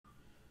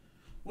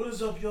What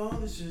is up, y'all?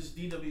 This is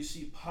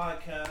DWC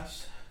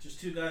Podcast. Just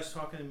two guys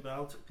talking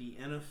about the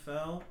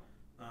NFL.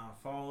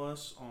 Follow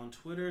us on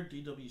Twitter,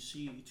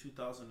 DWC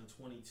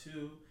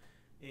 2022,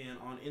 and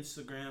on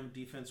Instagram,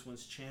 Defense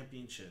Wins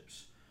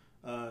Championships.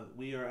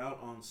 We are out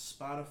on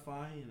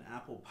Spotify and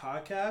Apple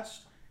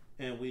Podcast,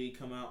 and we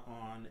come out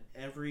on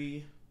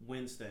every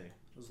Wednesday.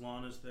 As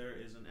long as there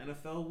is an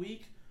NFL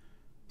week,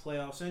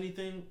 playoffs,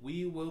 anything,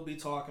 we will be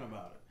talking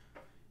about it.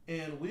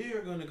 And we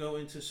are going to go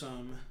into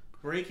some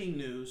breaking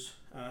news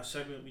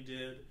segment we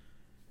did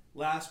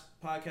last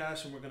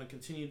podcast, and we're going to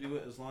continue to do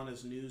it as long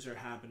as news are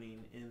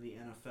happening in the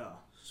NFL.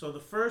 So the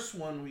first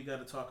one we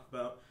got to talk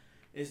about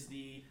is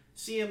the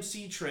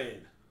CMC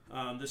trade.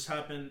 This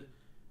happened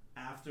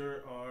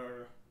after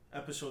our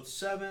episode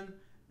 7,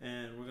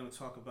 and we're going to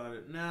talk about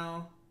it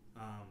now.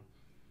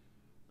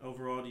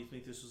 Overall, do you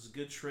think this was a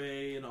good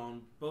trade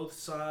on both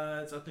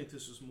sides? I think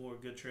this was more a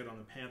good trade on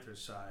the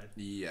Panthers side.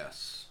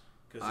 Yes.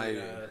 Because they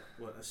got,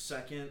 a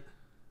second,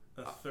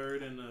 a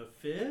third, and a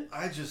fifth?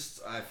 I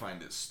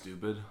find it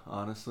stupid,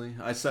 honestly.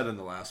 I said in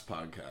the last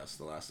podcast,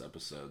 the last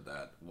episode,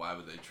 that why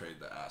would they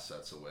trade the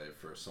assets away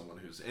for someone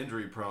who's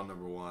injury prone,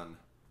 number one,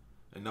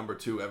 and number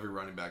two, every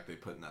running back they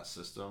put in that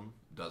system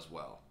does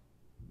well.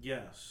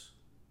 Yes.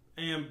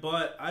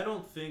 But I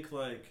don't think,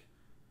 like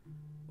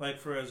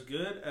for as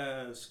good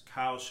as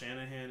Kyle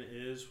Shanahan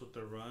is with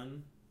the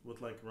run, with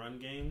run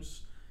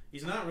games,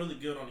 he's not really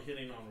good on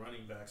hitting on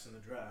running backs in the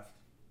draft.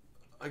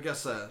 I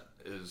guess that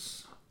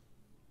is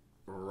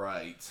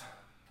right.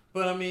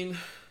 But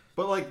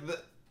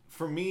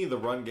for me, the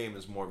run game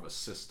is more of a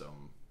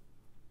system.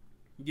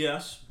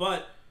 Yes,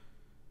 but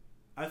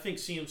I think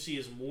CMC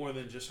is more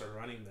than just a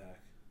running back.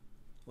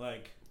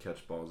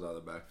 Catch balls out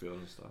of the backfield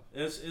and stuff.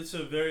 It's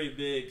a very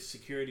big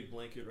security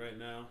blanket right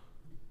now.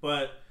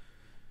 But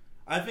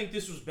I think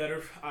this was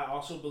better. I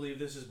also believe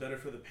this is better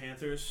for the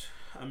Panthers.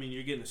 I mean,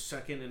 you're getting a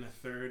second and a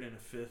third and a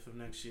fifth of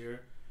next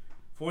year.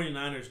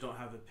 49ers don't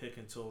have a pick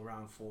until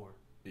round 4.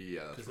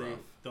 Yeah, that's rough. Because they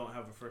don't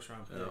have a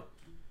first-round pick.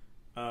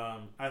 Yeah.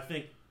 I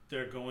think the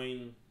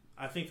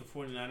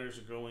 49ers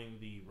are going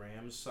the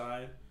Rams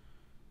side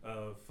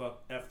of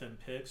F them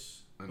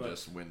picks. And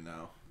just win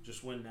now.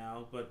 Just win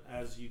now. But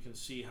as you can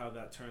see how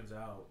that turns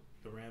out,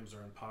 the Rams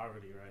are in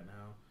poverty right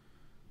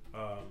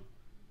now.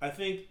 I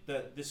think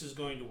that this is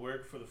going to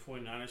work for the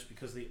 49ers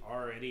because they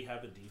already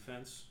have a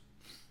defense.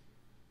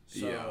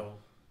 So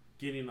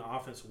getting an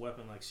offensive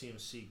weapon like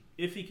CMC,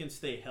 if he can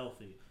stay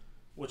healthy,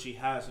 which he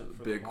hasn't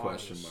for big the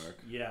longest. Question mark.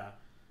 Yeah.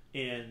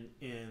 And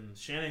in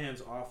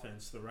Shanahan's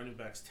offense, the running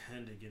backs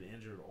tend to get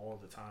injured all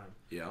the time.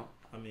 Yeah.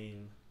 I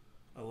mean,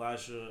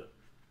 Elijah...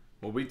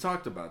 Well, we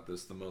talked about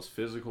this. The most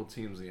physical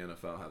teams in the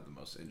NFL have the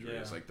most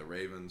injuries. Yeah. Like the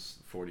Ravens,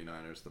 the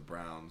 49ers, the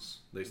Browns.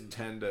 They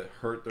tend to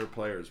hurt their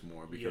players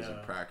more because in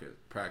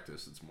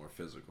practice it's more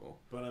physical.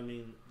 But, I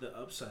mean, the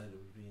upside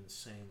would be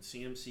insane.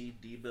 CMC,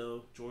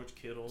 Debo, George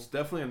Kittle. It's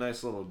definitely a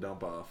nice little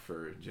dump off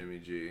for Jimmy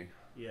G.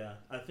 Yeah.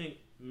 I think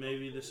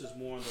maybe this is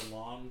more in the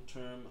long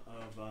term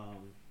of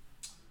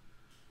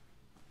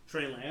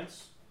Trey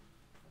Lance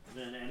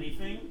than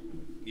anything.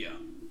 Yeah.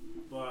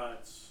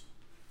 But...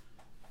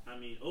 I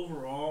mean,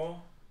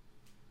 overall,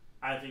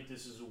 I think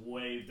this is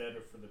way better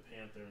for the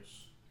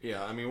Panthers.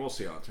 Yeah, I mean, we'll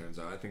see how it turns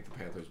out. I think the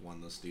Panthers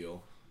won this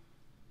deal.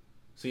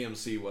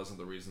 CMC wasn't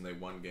the reason they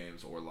won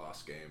games or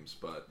lost games,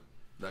 but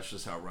that's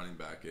just how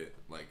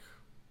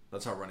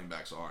that's how running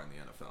backs are in the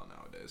NFL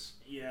nowadays.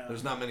 Yeah.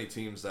 There's not many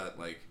teams that,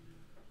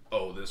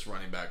 this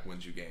running back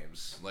wins you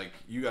games.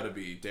 You got to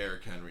be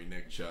Derrick Henry,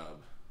 Nick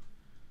Chubb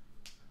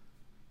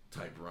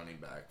type running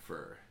back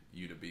for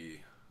you to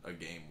be a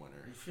game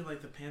winner. You feel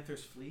like the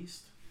Panthers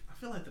fleeced? I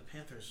feel like the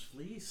Panthers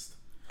fleeced.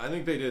 I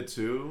think they did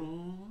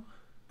too.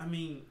 I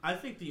mean, I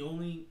think they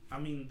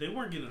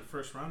weren't getting a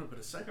first rounder, but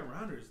a second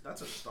rounder,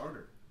 that's a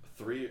starter.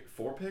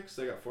 4 picks?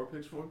 They got 4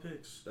 picks? 4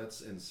 picks.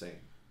 That's insane.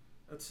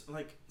 That's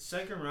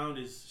second round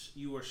is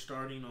you are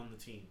starting on the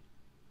team.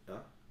 Yeah.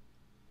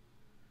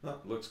 Huh,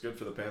 looks good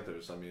for the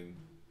Panthers. I mean,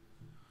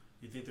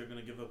 you think they're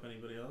going to give up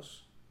anybody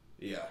else?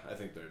 Yeah, I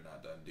think they're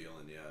not done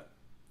dealing yet.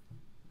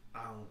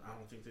 I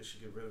don't think they should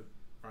get rid of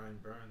Brian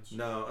Burns.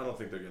 No, I don't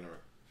think they're going to.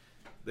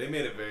 They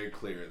made it very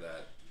clear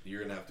that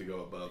you're going to have to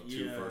go above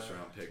 2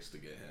 first-round picks to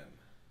get him.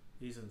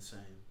 He's insane.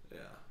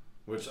 Yeah.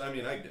 Which, I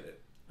mean, I get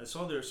it. I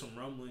saw there were some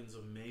rumblings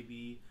of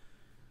maybe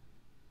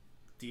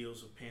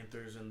deals with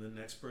Panthers and the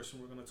next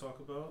person we're going to talk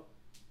about.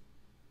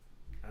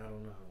 I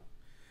don't know.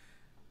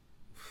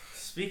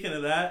 Speaking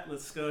of that,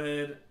 let's go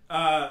ahead.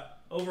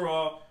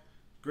 Overall,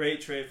 great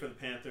trade for the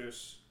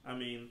Panthers. I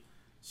mean,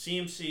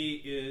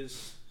 CMC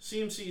is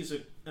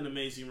an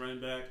amazing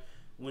running back.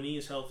 When he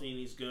is healthy and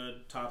he's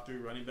good, top 3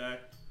 running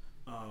back,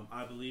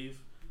 I believe.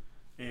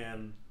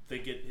 And they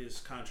get his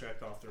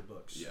contract off their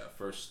books. Yeah,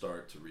 first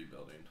start to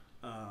rebuilding.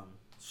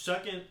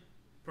 Second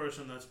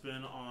person that's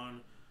been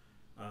on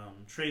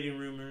trading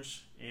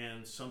rumors,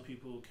 and some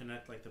people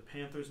connect like the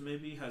Panthers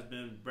maybe, has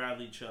been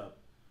Bradley Chubb.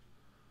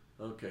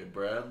 Okay,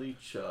 Bradley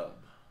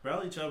Chubb.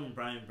 Bradley Chubb and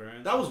Brian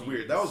Burns. That was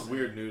weird. That was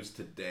weird news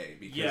today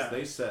because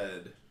they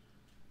said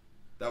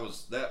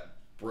that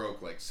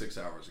broke like 6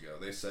 hours ago.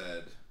 They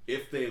said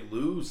if they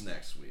lose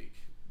next week,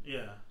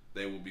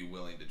 they will be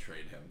willing to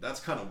trade him. That's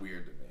kind of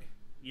weird to me.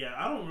 Yeah,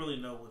 I don't really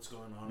know what's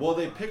going on. Well,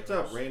 they picked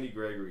up Randy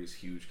Gregory's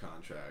huge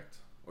contract,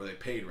 or they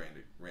paid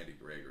Randy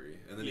Gregory,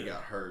 and then he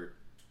got hurt,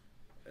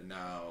 and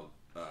now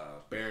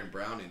Baron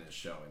Browning is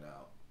showing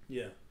out.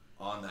 Yeah.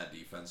 On that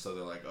defense, so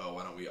they're like, oh,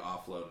 why don't we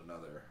offload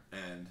another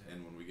end,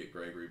 and when we get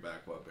Gregory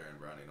back, what Baron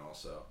Browning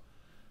also.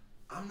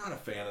 I'm not a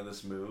fan of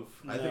this move.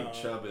 No. I think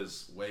Chubb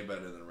is way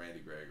better than Randy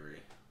Gregory.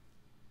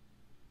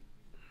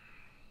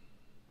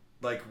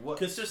 Like what?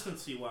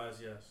 Consistency wise,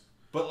 yes.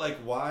 But like,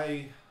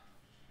 why?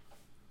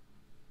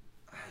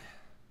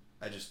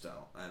 I just don't.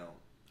 I don't.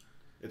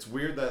 It's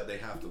weird that they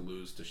have to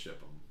lose to ship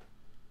them.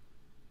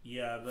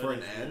 Yeah. For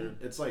an end,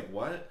 it's like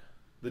what?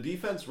 The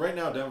defense right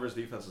now, Denver's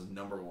defense is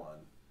number 1,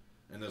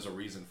 and there's a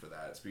reason for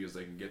that. It's because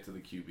they can get to the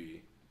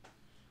QB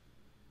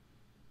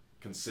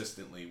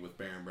consistently with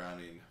Baron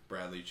Browning,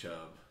 Bradley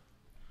Chubb.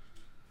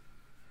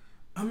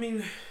 I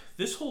mean,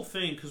 this whole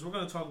thing, because we're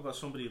going to talk about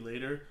somebody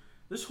later,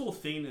 this whole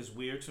thing is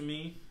weird to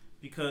me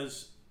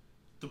because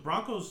the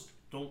Broncos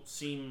don't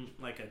seem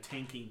like a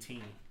tanking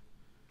team.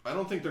 I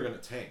don't think they're going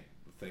to tank.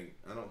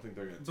 I don't think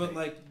they're going to tank. But,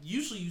 like,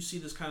 usually you see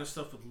this kind of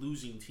stuff with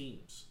losing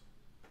teams.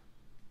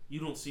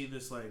 You don't see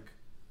this, like,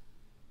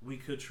 we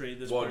could trade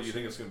this person. Do you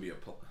think it's going to be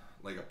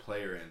a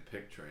player and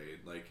pick trade?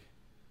 Like,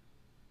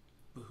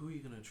 but who are you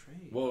going to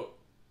trade? Well,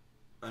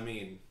 I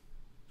mean...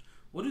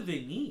 What do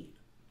they need?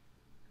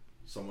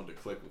 Someone to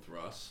click with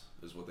Russ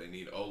is what they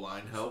need.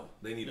 O-line help?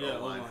 They need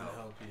O-line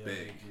help. Yeah, big.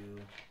 They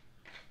do.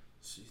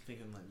 So you're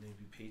thinking, like, maybe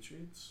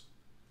Patriots?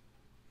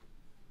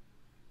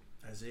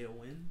 Isaiah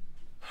Wynn?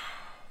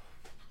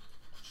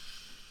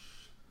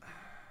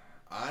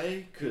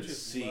 I could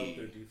Patriots see... love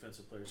their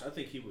defensive players. I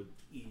think he would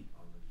eat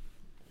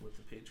with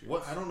the Patriots.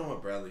 What? I don't know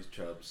what Bradley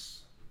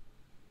Chubb's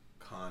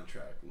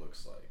contract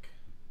looks like.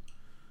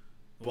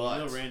 Well, I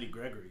know Randy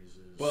Gregory's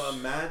is. But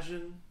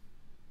imagine,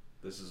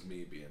 this is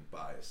me being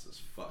biased as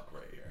fuck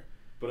right here,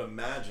 but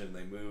imagine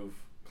they move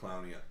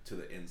Clowney to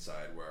the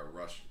inside where our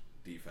rush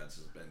defense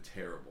has been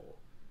terrible.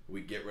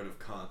 We get rid of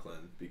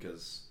Conklin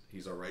because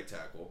he's our right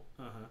tackle.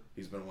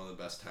 He's been one of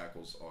the best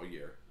tackles all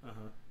year.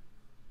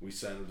 We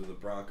send him to the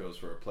Broncos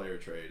for a player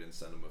trade and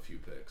send him a few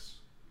picks.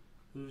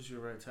 Who's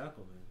your right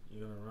tackle then?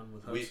 You gonna run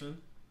with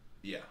Hudson?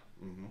 Yeah.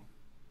 Mm-hmm.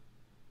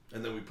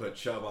 And then we put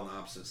Chubb on the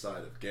opposite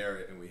side of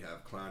Garrett, and we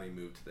have Clowney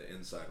move to the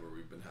inside where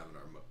we've been having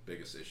our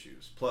biggest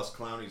issues. Plus,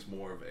 Clowney's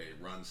more of a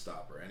run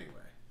stopper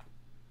anyway.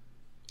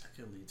 That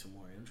could lead to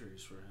more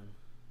injuries for him.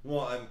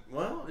 Well,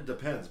 it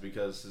depends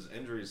because his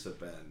injuries have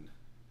been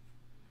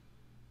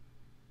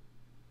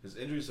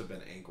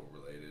ankle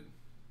related.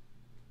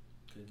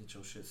 Could get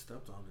your shit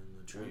stepped on in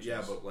the trenches. Well,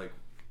 yeah, but like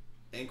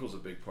ankle's a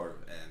big part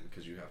of end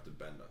because you have to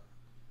bend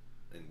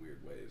in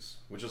weird ways,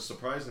 which is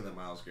surprising that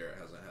Myles Garrett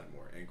hasn't had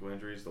more ankle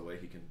injuries the way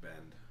he can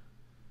bend.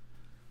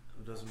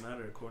 It doesn't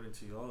matter according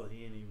to y'all.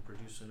 He ain't even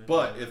producing anything.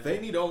 But if they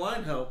need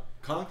O-line help,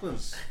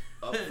 Conklin's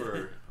up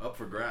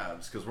for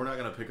grabs because we're not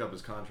going to pick up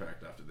his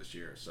contract after this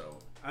year. So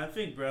I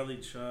think Bradley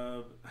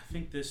Chubb. I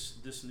think this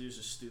news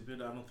is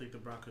stupid. I don't think the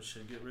Broncos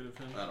should get rid of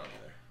him. I don't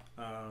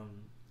either.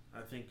 I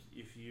think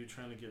if you're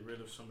trying to get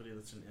rid of somebody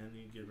that's an end,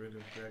 you get rid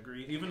of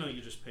Gregory, even though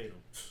you just paid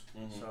him.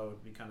 Mm-hmm. So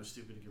it'd be kind of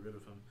stupid to get rid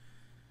of him.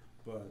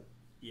 But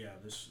yeah,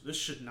 this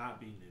should not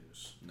be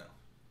news. No,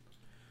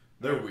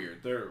 they're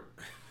weird.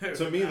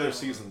 To me, their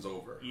season's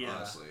over. Yeah,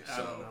 honestly.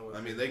 So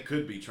I mean, they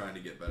could be trying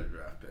to get better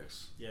draft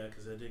picks. Yeah,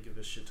 because they did give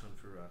a shit ton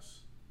for us.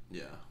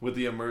 Yeah, with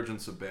the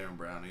emergence of Baron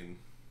Browning,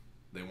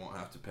 they won't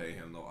have to pay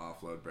him. They'll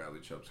offload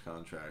Bradley Chubb's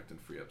contract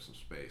and free up some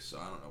space. So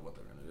I don't know what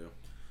they're gonna do.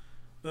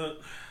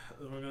 But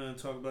we're going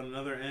to talk about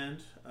another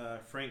end.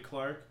 Frank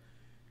Clark,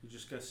 who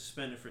just got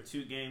suspended for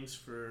 2 games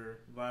for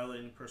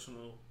violating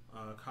personal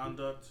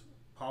conduct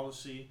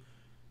policy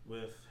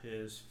with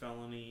his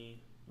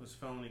felony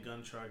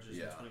gun charges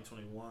in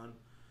 2021.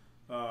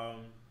 I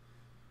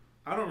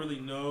don't really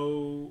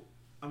know.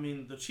 I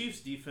mean, the Chiefs'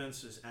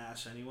 defense is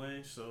ass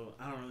anyway, so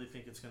I don't really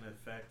think it's going to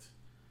affect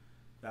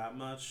that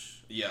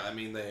much. Yeah, I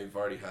mean, they've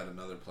already had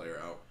another player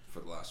out for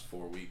the last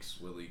 4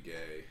 weeks, Willie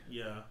Gay,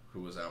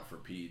 who was out for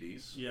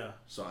PEDs. Yeah.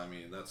 So, I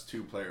mean, that's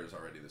 2 players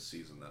already this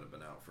season that have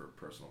been out for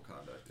personal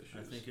conduct issues.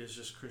 I think it's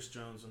just Chris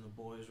Jones and the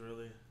boys,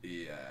 really.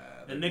 Yeah.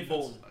 And Nick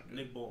Bolton.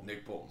 Nick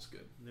Bolton's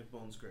good. Nick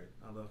Bolton's great.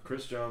 I love him.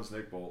 Chris Jones,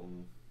 Nick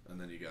Bolton, and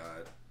then you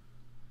got...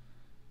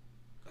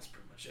 That's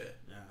pretty much it.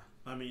 Yeah.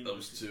 I mean...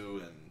 Those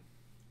 2, and...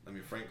 I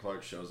mean, Frank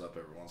Clark shows up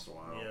every once in a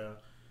while. Yeah.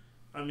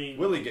 I mean...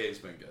 Willie Gay's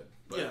been good,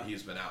 but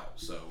he's been out,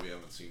 so we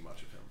haven't seen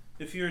much of him.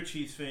 If you're a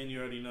Chiefs fan, you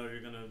already know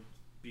you're going to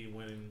be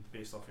winning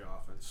based off your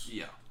offense.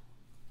 Yeah.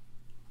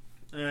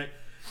 All right.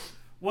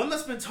 One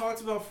that's been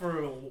talked about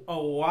for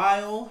a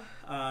while.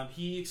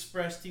 He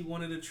expressed he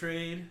wanted a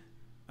trade.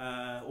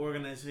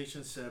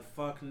 Organization said,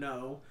 fuck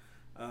no.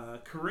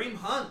 Kareem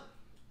Hunt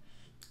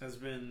has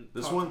been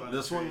This one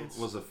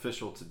was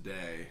official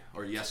today,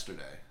 or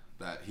yesterday,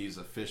 that he's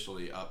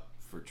officially up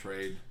for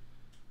trade.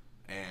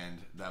 and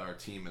that our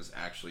team is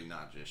actually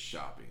not just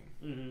shopping.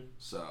 Mm-hmm.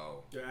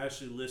 So they're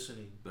actually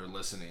listening. They're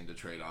listening to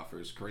trade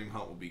offers. Kareem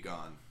Hunt will be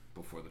gone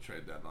before the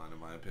trade deadline, in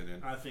my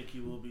opinion. I think he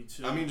will be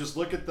too. I mean, just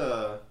look at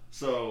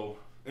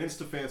in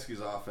Stefanski's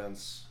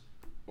offense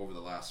over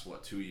the last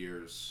 2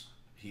 years.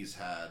 He's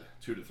had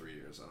 2 to 3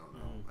 years. I don't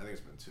know. I think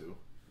it's been 2.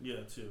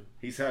 Yeah, 2.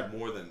 He's had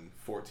more than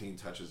 14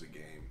 touches a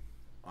game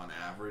on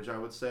average, I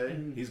would say.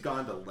 Mm-hmm. He's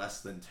gone to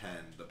less than 10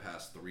 the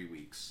past 3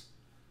 weeks.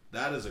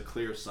 That is a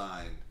clear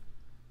sign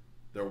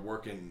they're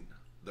working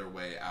their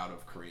way out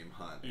of Kareem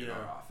Hunt in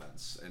our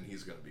offense, and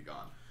he's going to be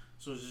gone.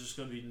 So is it just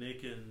going to be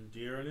Nick and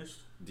Dearness?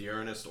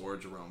 Dearness or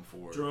Jerome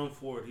Ford. Jerome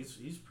Ford,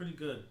 he's pretty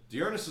good.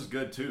 Dearness is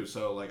good too.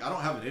 So I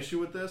don't have an issue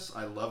with this.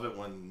 I love it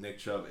when Nick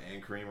Chubb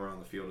and Kareem are on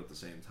the field at the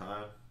same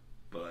time.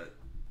 But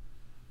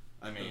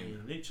I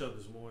mean Nick Chubb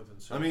is more than.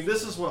 I mean,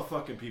 this is what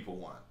fucking people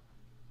want.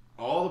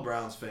 All the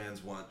Browns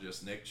fans want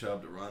just Nick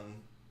Chubb to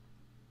run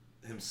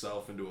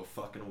himself into a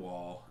fucking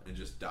wall and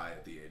just die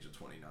at the age of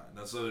 29.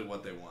 That's literally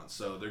what they want.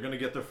 So they're gonna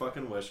get their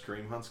fucking wish.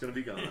 Kareem Hunt's gonna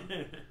be gone.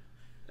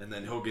 And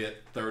then he'll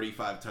get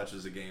 35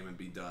 touches a game and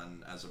be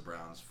done as a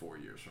Browns 4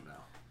 years from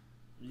now.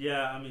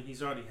 Yeah, I mean,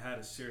 he's already had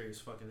a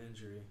serious fucking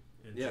injury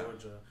in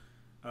Georgia.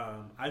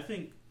 I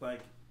think,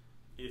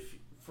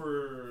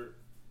 for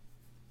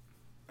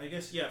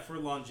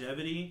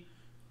longevity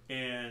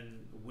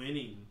and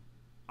winning,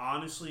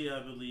 honestly,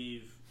 I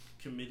believe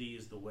committee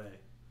is the way.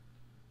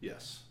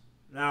 Yes.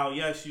 Now,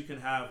 yes, you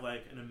can have,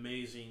 an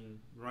amazing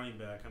running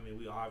back. I mean,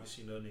 we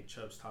obviously know Nick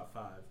Chubb's top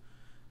 5.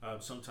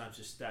 Sometimes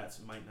his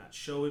stats might not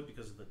show it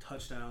because of the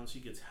touchdowns. He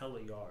gets hella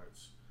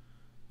yards.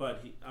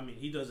 But,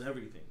 he does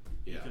everything.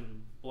 Yeah. He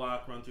can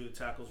block, run through the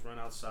tackles, run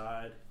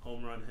outside,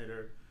 home run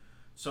hitter.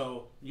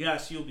 So,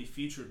 yes, he'll be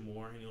featured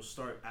more, and he'll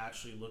start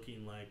actually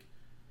looking like,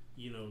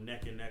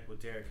 neck and neck with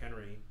Derrick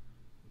Henry,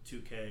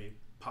 2K,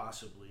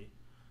 possibly.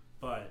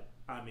 But,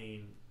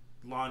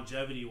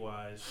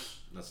 longevity-wise...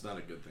 That's not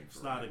a good thing for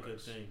It's not a good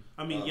thing.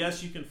 I mean,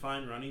 yes, you can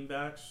find running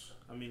backs.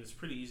 I mean, it's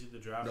pretty easy to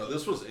draft. No,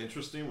 this was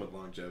interesting with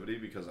longevity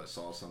because I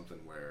saw something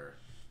where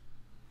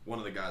one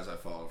of the guys I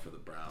follow for the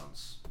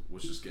Browns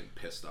was just getting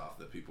pissed off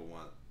that people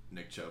want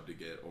Nick Chubb to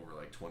get over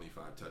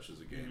 25 touches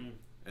a game.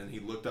 Mm-hmm. And he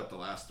looked up the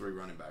last 3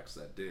 running backs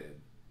that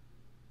did.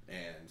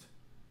 And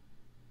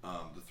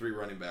the 3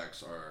 running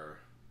backs are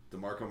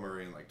DeMarco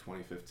Murray in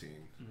 2015.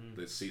 Mm-hmm.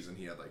 This season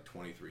he had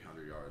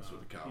 2,300 yards with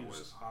the Cowboys. He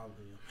was oddly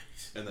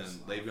amazing. And then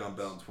Le'Veon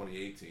Bell in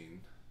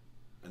 2018.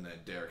 And then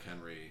Derrick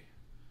Henry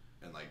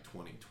in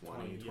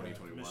 2020,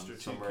 2021,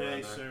 Mr. somewhere 2K,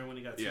 around there. sir, when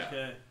he got 2K.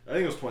 Yeah. I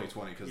think it was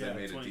 2020 because they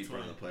made it deeper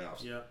in the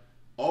playoffs. Yeah.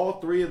 All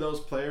 3 of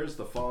those players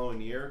the following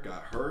year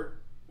got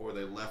hurt or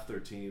they left their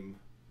team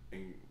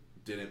and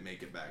didn't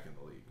make it back in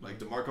the league.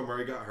 Mm-hmm. DeMarco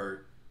Murray got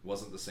hurt,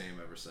 wasn't the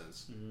same ever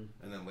since. Mm-hmm.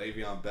 And then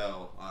Le'Veon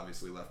Bell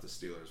obviously left the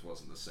Steelers,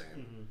 wasn't the same.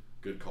 Mm-hmm.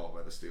 Good call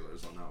by the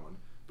Steelers on that one.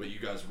 But you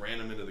guys ran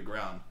him into the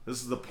ground.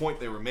 This is the point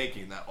they were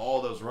making, that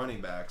all those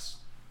running backs,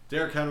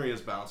 Derrick Henry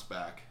has bounced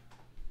back,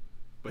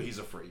 but he's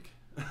a freak.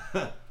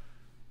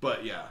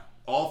 But yeah,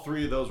 all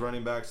 3 of those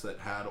running backs that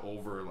had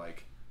over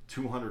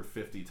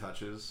 250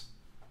 touches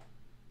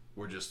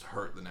were just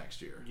hurt the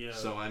next year. Yeah.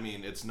 So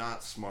it's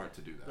not smart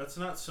to do that. That's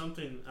not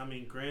something.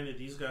 Granted,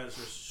 these guys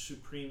are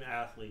supreme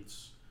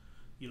athletes.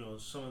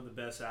 Some of the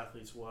best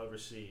athletes we'll ever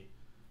see.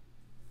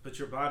 But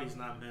your body's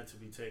not meant to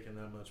be taking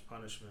that much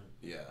punishment.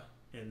 Yeah.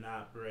 And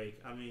not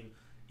break.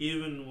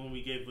 Even when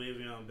we gave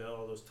Le'Veon Bell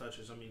all those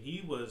touches,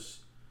 he was.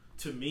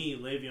 To me,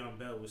 Le'Veon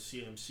Bell was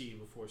CMC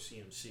before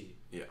CMC.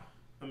 Yeah.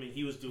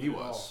 He was doing it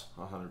all. He was,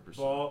 100%.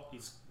 Ball,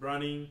 he's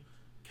running,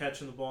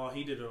 catching the ball.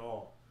 He did it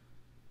all.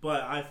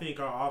 But I think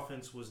our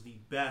offense was the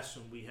best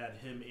when we had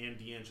him and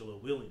D'Angelo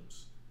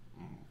Williams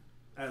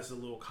as a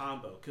little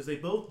combo. Because they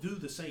both do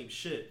the same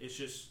shit. It's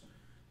just,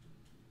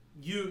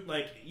 you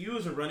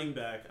as a running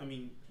back,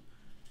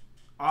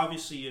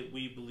 obviously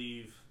we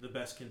believe the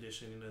best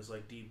conditioning is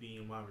DB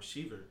and wide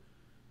receiver.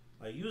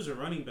 You as a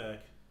running back,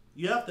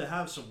 you have to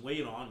have some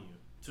weight on you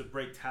to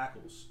break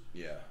tackles.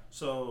 Yeah.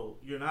 So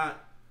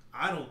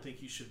I don't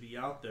think you should be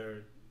out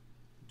there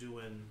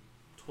doing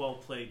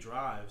 12-play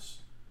drives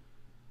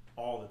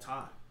all the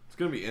time. It's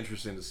going to be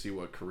interesting to see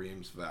what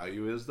Kareem's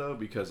value is, though,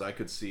 because I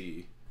could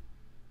see...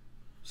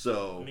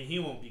 So... he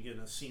won't be getting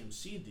a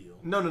CMC deal.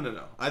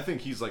 No. I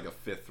think he's a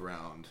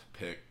 5th-round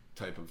pick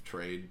type of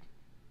trade.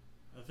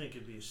 I think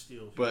it'd be a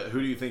steal. But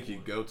who do you think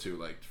he'd go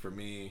to? For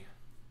me,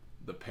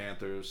 the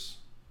Panthers...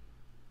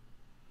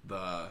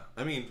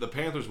 The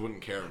Panthers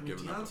wouldn't care if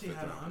giving up a 5th round. Deontay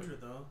had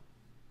 100 though.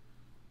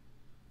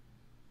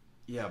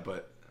 Yeah,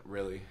 but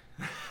really.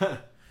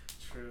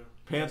 True.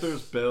 Panthers,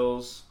 yes.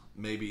 Bills,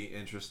 maybe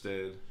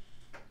interested.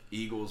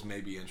 Eagles,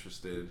 maybe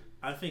interested.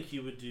 I think he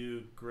would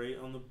do great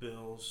on the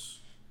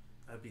Bills.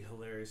 That'd be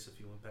hilarious if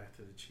he went back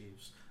to the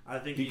Chiefs. I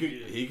think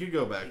he could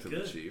go back to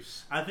the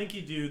Chiefs. I think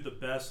he'd do the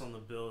best on the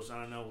Bills.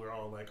 I know we're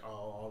all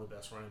all the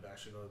best running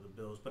backs should go to the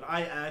Bills, but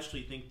I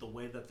actually think the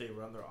way that they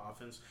run their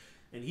offense.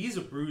 And he's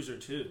a bruiser,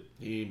 too.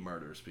 He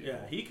murders people.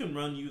 Yeah, he can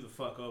run you the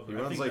fuck over. He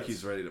runs like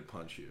he's ready to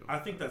punch you. I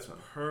think that's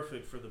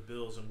perfect for the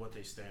Bills and what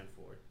they stand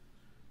for.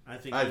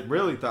 I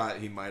really thought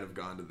he might have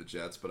gone to the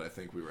Jets, but I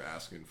think we were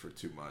asking for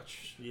too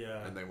much.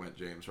 Yeah. And they went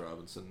James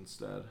Robinson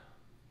instead.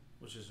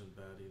 Which isn't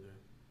bad either.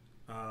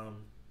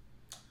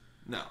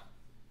 No.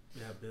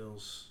 Yeah,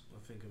 Bills.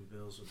 I'm thinking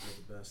Bills would be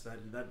the best.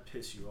 That'd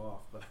piss you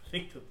off, but I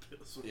think the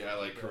Bills would I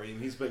like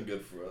Kareem. He's been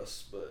good for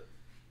us, but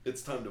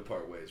it's time to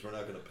part ways. We're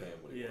not going to pay him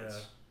what he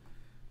wants.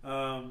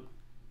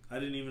 I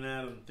didn't even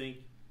add him.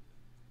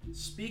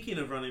 Speaking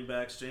of running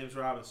backs, James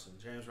Robinson.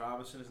 James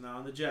Robinson is now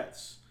on the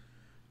Jets.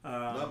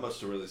 Not much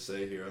to really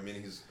say here. I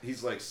mean,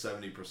 he's like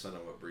 70%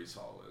 of what Breece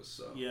Hall is.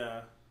 So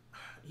yeah,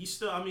 he's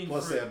still. I mean,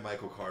 plus they have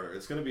Michael Carter.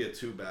 It's going to be a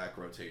 2-back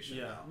rotation.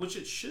 Yeah, now. which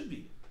it should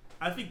be.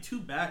 I think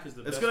 2-back is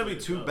the best. It's going to be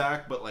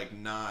 2-back, but like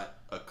not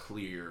a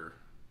clear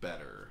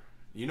better.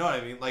 You know what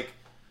I mean? Like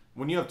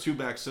when you have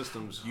 2-back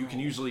systems, you can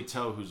usually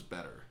tell who's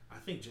better. I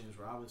think James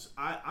Robinson.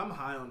 I'm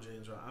high on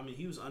James Robinson. I mean,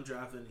 he was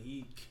undrafted and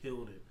he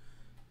killed it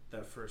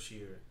that first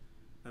year.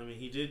 I mean,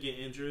 he did get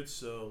injured,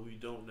 so we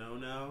don't know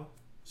now.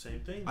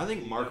 Same thing. I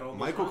think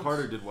Michael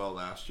Carter did well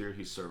last year.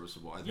 He's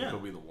serviceable. I think he'll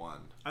be the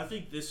one. I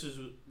think this is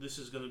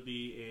going to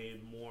be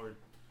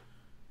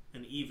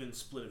an even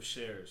split of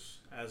shares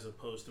as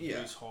opposed to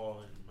Breece Hall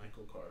and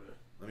Michael Carter.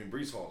 I mean,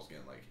 Breece Hall's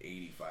getting like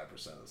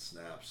 85% of the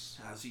snaps.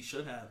 As he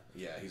should have.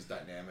 Yeah, he's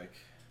dynamic.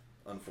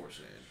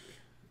 Unfortunate injury.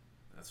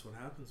 That's what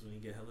happens when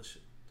you get hella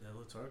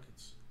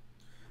targets.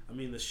 I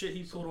mean, the shit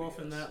he pulled off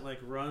in that like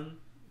run,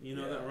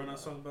 that run I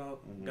was talking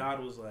about. Mm-hmm.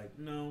 God was like,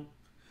 no.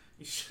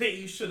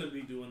 You shouldn't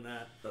be doing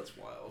that. That's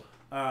wild.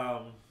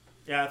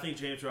 I think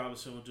James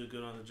Robinson will do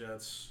good on the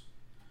Jets.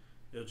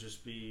 It'll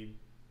just be...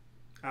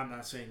 I'm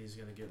not saying he's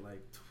going to get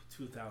like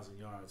 2,000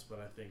 yards, but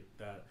I think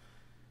that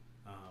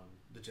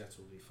the Jets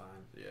will be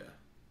fine. Yeah.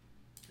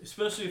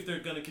 Especially if they're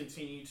going to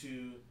continue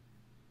to...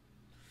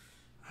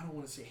 I don't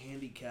want to say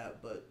handicap,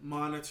 but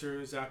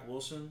monitor Zach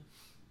Wilson.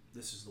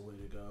 This is the way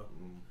to go.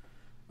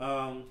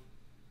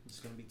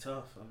 It's going to be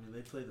tough. I mean, they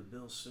play the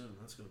Bills soon.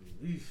 That's going to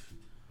be...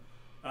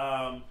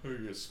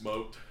 Who get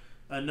smoked?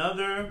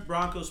 Another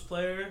Broncos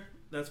player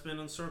that's been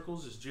in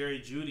circles is Jerry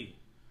Jeudy.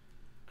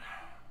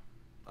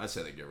 I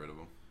say they get rid of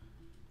him.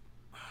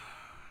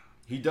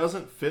 He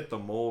doesn't fit the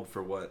mold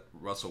for what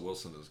Russell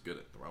Wilson is good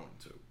at throwing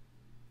to.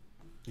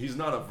 He's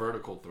not a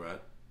vertical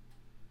threat.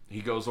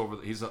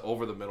 He's an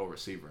over the middle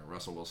receiver, and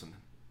Russell Wilson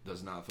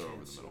does not throw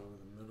over the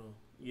middle.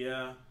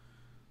 Yeah.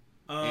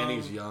 And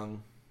he's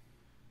young.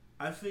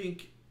 I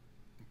think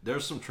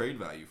there's some trade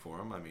value for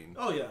him. I mean,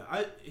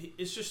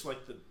 it's just like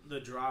the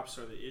drops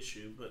are the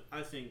issue, but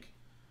I think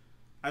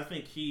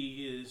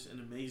he is an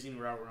amazing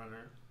route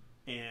runner,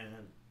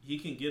 and he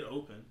can get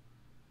open.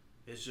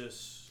 It's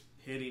just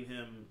hitting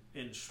him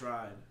in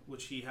stride,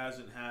 which he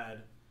hasn't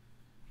had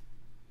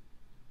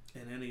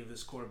in any of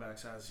his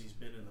quarterbacks as he's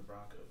been in the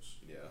Broncos.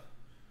 Yeah.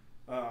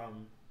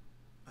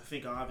 I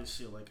think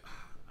obviously,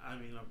 I'm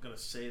gonna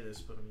say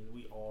this, but I mean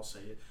we all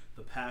say it.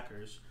 The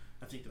Packers.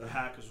 I think the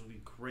Packers would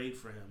be great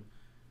for him.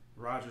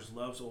 Rodgers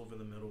loves over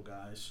the middle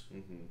guys,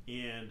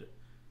 and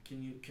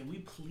can we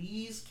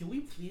please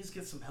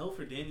get some help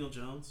for Daniel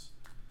Jones?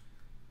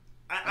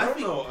 I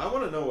don't know. I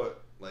want to know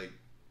what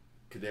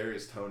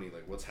Kadarius Toney,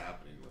 what's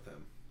happening with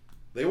him.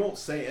 They won't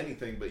say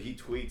anything, but he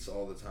tweets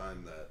all the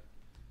time that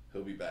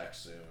he'll be back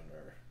soon.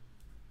 Or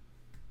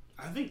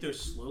I think they're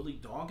slowly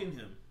dogging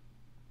him.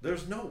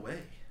 There's no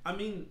way. I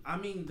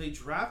mean, they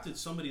drafted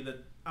somebody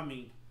that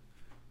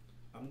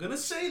I'm gonna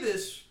say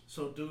this,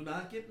 so do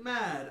not get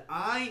mad.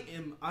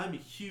 I'm a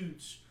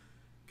huge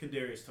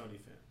Kadarius Toney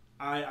fan.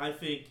 I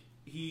think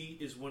he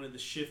is one of the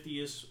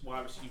shiftiest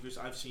wide receivers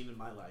I've seen in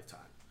my lifetime.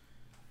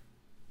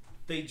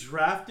 They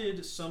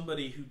drafted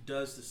somebody who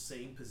does the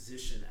same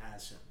position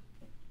as him,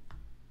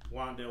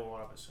 Wan'Dale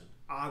Robinson.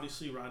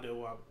 Obviously,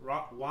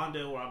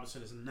 Wan'Dale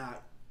Robinson is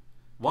not.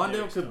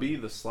 Wan'Dale could be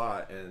the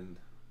slot, and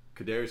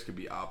Kadarius could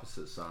be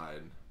opposite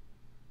side.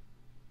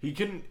 He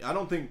can. I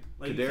don't think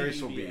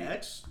Kadarius will be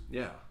X.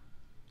 Yeah,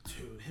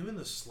 dude, him in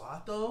the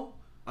slot though.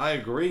 I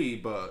agree,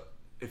 but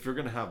if you're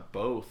gonna have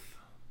both,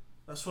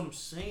 that's what I'm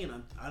saying.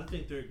 I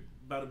think they're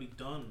about to be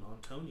done on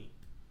Toney.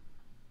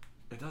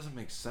 It doesn't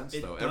make sense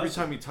though. Every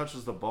time he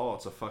touches the ball,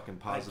 it's a fucking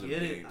positive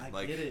game.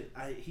 I get it.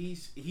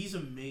 He's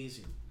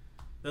amazing.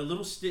 That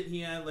little stint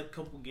he had, a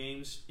couple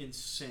games,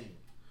 insane.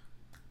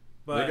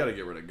 But they got to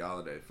get rid of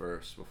Galladay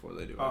first before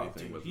they do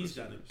anything with him. He's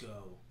got to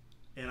go.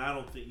 And I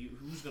don't think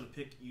who's going to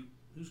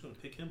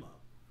pick him up?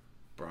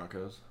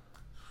 Broncos.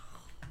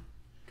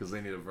 Because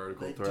they need a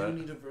vertical threat. They do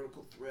need a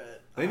vertical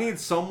threat. They need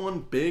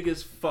someone big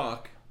as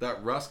fuck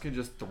that Russ can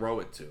just throw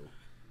it to.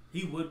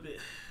 He would be.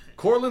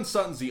 Cortland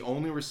Sutton's the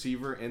only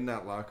receiver in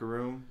that locker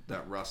room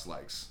that Russ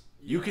likes.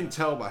 Yeah. You can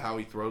tell by how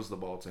he throws the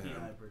ball to him. He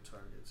hyper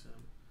targets him.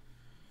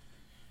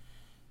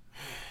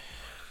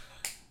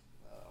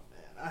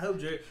 Oh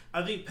man,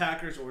 I think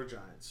Packers or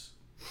Giants.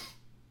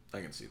 I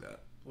can see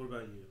that. What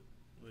about you?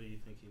 What do you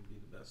think he'd be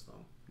the best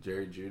on?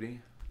 Jerry Jeudy?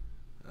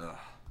 Ugh.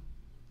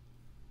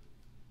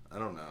 I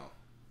don't know.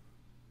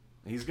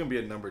 He's going to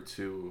be a number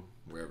 2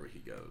 wherever he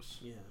goes.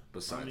 Yeah.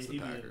 Besides the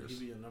Packers. He'd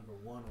be a number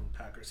 1 on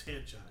Packers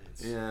and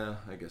Giants. Yeah,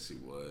 I guess he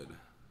would.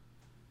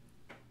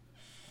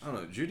 I don't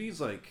know.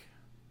 Judy's like,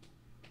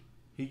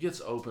 he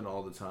gets open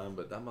all the time,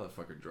 but that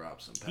motherfucker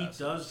drops some passes.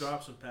 He does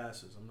drop some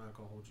passes. I'm not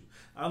gonna hold you.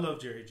 I love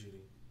Jerry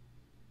Judy.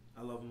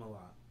 I love him a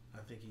lot. I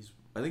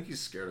think he's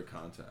scared of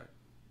contact.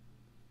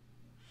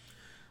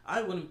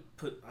 I wouldn't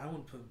put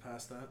him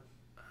past that.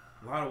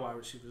 A lot of wide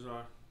receivers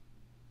are.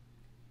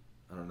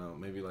 I don't know.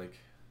 Maybe like.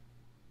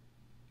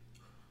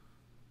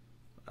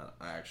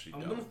 I actually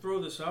don't. I'm gonna throw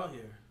this out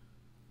here.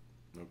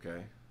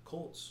 Okay.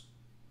 Colts.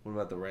 What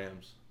about the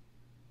Rams?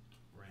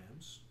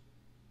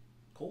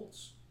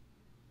 Colts.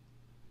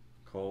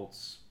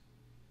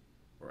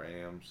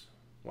 Rams.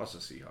 Watch the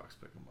Seahawks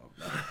pick them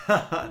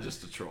up.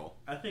 Just a troll.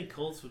 I think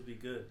Colts would be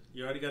good.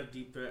 You already got a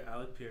deep threat,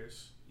 Alec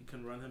Pierce. You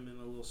can run him in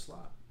a little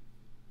slot.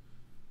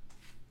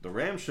 The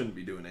Rams shouldn't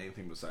be doing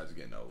anything besides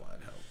getting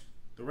O-line help.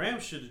 The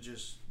Rams should have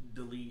just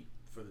delete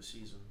for the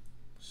season.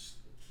 Just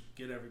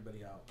get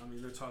everybody out. I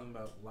mean, they're talking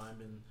about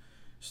linemen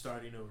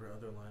starting over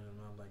other linemen.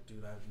 I'm like,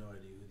 dude, I have no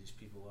idea who these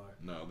people are.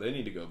 No, they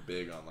need to go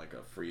big on like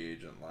a free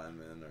agent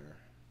lineman or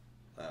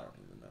I don't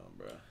even know,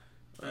 bro.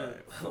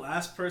 Right.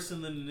 Last person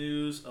in the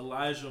news,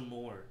 Elijah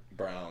Moore.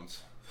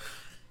 Browns.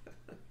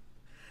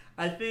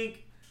 I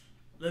think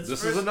this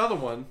is another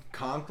one.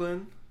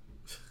 Conklin.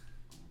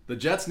 The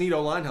Jets need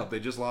O-line help. They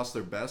just lost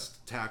their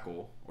best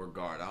tackle or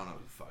guard. I don't know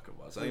who the fuck it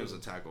was. I think it was a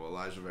tackle.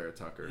 Elijah Vera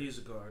Tucker. He's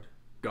a guard.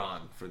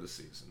 Gone for the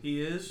season.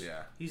 He is?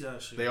 Yeah. He's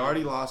actually. They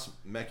already lost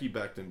Mekhi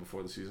Becton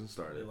before the season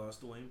started. They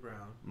lost Dwayne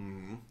Brown.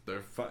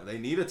 Mm-hmm. They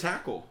need a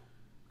tackle.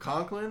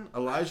 Conklin,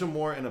 Elijah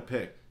Moore, and a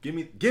pick. Give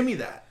me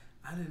that.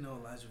 I didn't know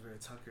Elijah Vera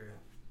Tucker.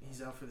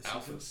 He's out for the season.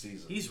 Out for the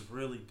season. He's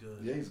really good.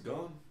 Yeah, he's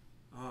gone.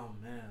 Oh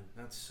man,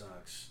 that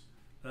sucks.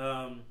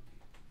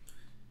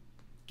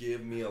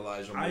 Give me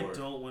Elijah Moore. I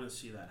don't want to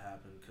see that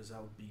happen because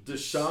that would be.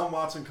 Deshaun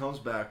Watson comes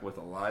back with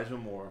Elijah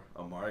Moore,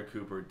 Amari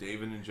Cooper,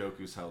 David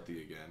Njoku's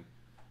healthy again,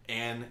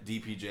 and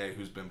DPJ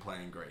who's been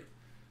playing great.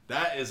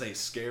 That is a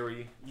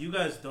scary. You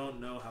guys don't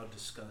know how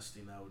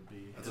disgusting that would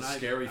be. That's a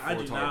scary four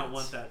targets. I do not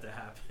want that to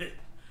happen.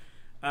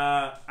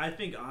 I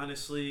think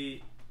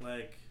honestly,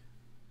 like,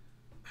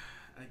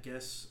 I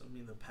guess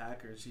the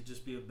Packers. He'd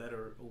just be a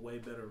way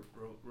better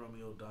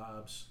Romeo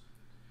Doubs.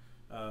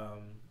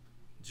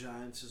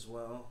 Giants as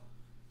well.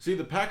 See,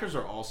 the Packers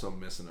are also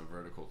missing a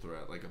vertical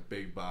threat, like a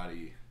big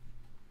body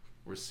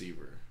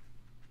receiver.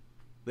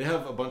 They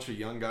have a bunch of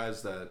young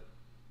guys that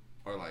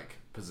are like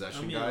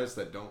possession guys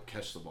that don't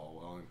catch the ball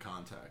well in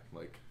contact.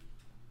 Like,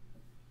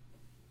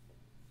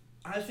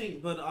 I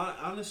think, but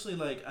honestly,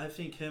 like, I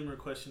think him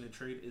requesting a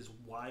trade is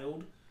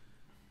wild.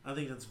 I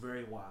think that's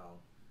very wild.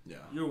 Yeah.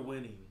 You're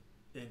winning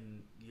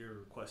and you're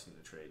requesting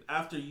a trade.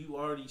 After you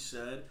already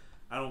said,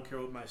 I don't care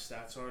what my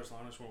stats are as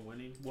long as we're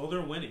winning. Well,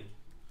 they're winning.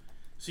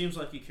 Seems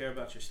like you care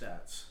about your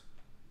stats.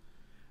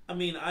 I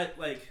mean, I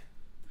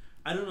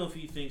don't know if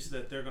he thinks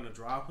that they're going to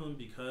drop him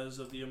because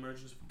of the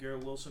emergence of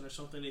Garrett Wilson or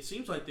something. It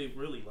seems like they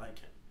really like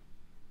him.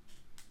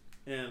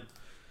 And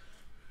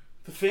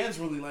the fans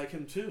really like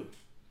him too.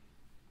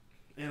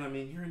 And I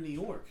mean, you're in New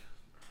York.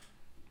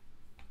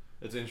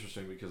 It's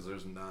interesting because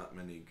there's not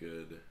many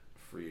good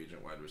free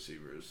agent wide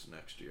receivers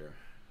next year.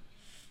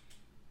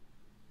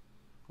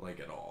 Like,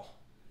 at all.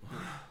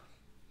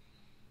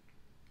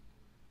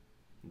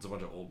 It's a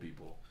bunch of old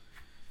people.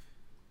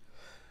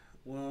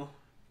 Well,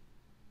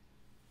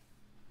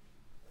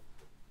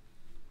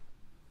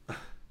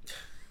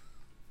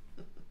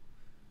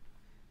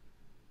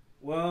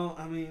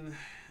 I mean,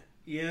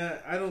 yeah,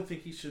 I don't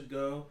think he should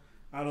go.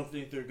 I don't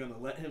think they're going to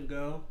let him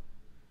go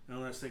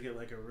unless they get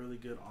like a really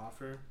good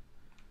offer.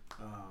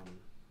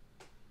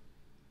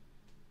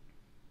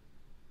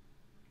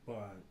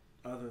 But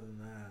other than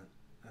that,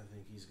 I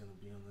think he's going to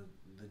be on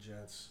the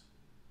Jets.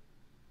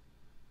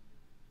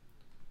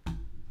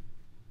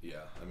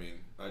 Yeah, I mean,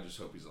 I just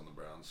hope he's on the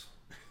Browns.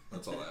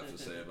 That's all I have to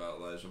say about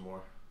Elijah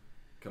Moore.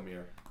 Come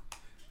here.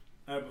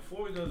 All right,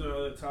 before we go to the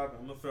other topic,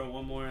 I'm going to throw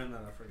one more in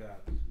that I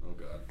forgot. Oh,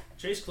 God.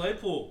 Chase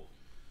Claypool.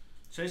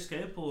 Chase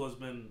Claypool has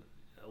been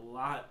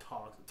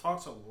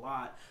talks a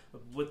lot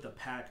with the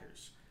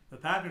Packers. The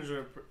Packers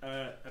are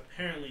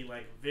apparently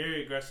like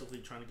very aggressively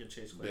trying to get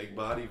Chase Claypool. Big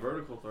body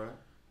vertical threat.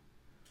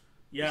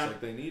 Yeah. Just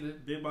like they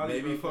needed. Big body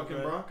Maybe vertical fucking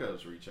threat.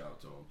 Broncos reach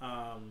out to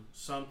him.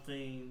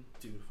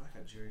 Dude, if I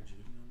got Jerry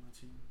Judy on my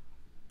team,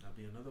 that'd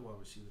be another wide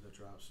receiver that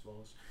drops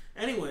balls.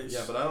 Anyways.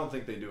 Yeah, but I don't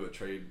think they do a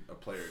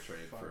player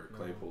trade for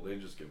Claypool. They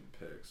just give him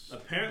picks.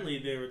 Apparently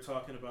they were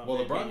talking about. Well,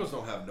 the Broncos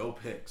don't have no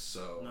picks,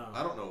 so no.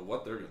 I don't know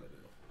what they're gonna do.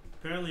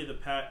 Apparently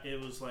it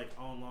was like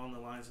along the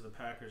lines of the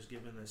Packers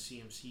giving a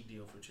CMC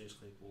deal for Chase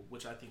Claypool,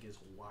 which I think is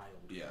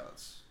wild. Yeah,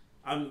 that's.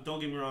 Don't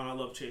get me wrong, I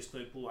love Chase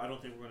Claypool. I don't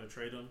think we're going to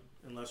trade him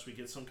unless we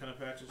get some kind of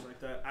package like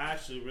that. I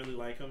actually really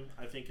like him.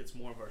 I think it's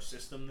more of our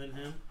system than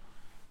him.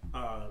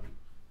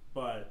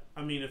 But,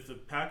 I mean, if the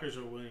Packers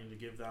are willing to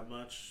give that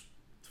much,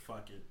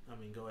 fuck it. I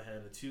mean, go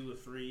ahead. A 2, a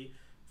 3,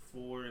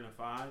 4, and a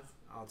 5.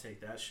 I'll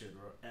take that shit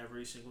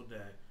every single day.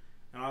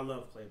 And I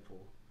love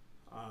Claypool.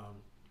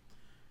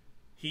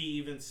 He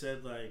even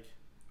said, like,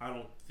 I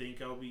don't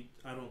think I'll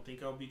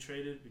be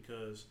traded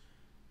because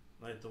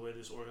like the way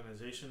this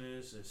organization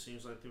is. It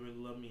seems like they really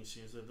love me. It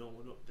seems they don't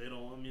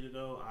want me to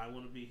go. I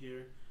want to be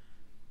here.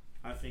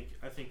 I think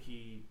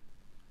he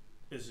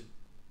is a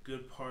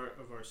good part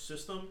of our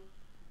system.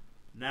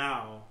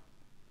 Now,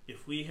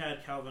 if we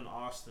had Calvin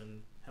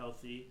Austin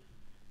healthy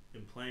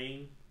and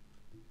playing,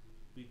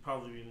 we'd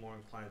probably be more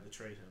inclined to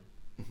trade him.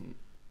 Mm-hmm.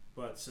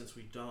 But since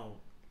we don't,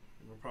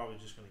 we're probably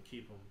just going to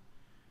keep him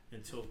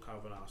until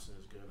Calvin Austin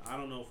is good. I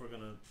don't know if we're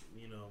going to,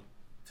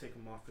 take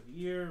him off for the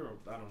year, or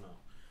I don't know.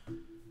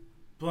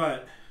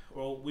 But,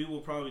 we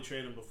will probably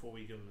trade him before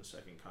we give him a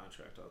second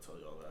contract. I'll tell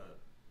you all that.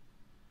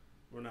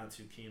 We're not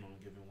too keen on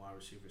giving wide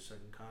receivers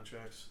second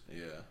contracts.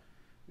 Yeah.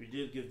 We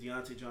did give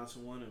Deontay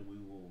Johnson one, and we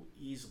will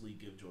easily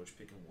give George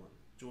Pickens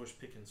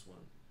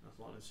one, as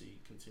long as he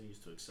continues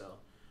to excel.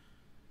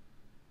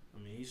 I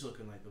mean, he's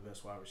looking like the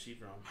best wide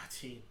receiver on my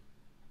team.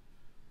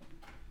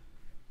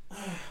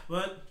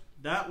 But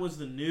that was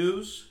the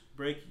news,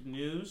 breaking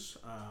news.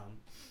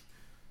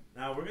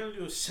 Now we're going to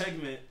do a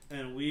segment,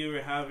 and we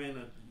were having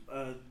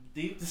a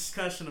deep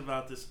discussion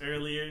about this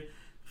earlier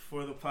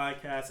before the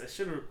podcast. I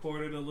should have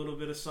recorded a little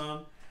bit of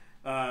some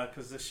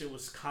because this shit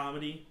was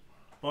comedy.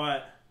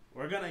 But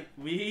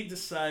we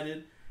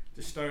decided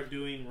to start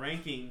doing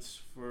rankings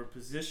for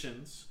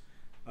positions.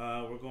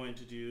 We're going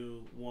to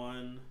do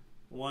one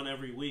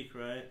every week,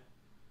 right?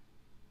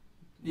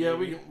 Yeah,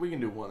 we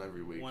can do one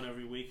every week. One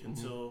every week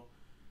until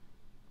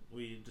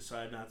we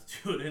decide not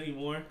to do it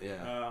anymore.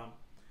 Yeah.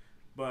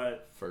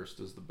 But first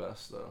is the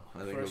best, though. I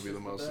think it'll be the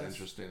most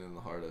interesting and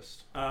the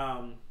hardest.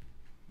 But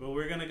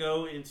we're gonna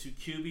go into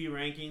QB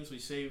rankings. We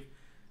saved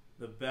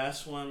the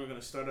best one. We're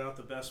gonna start out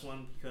the best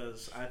one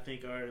because I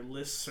think our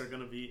lists are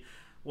gonna be.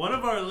 One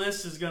of our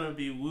lists is gonna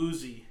be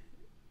woozy,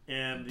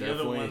 and the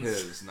Definitely other one's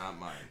his, not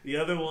mine. The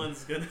other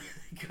one's gonna.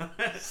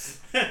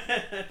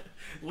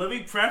 Let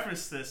me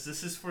preface this.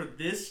 This is for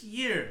this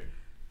year.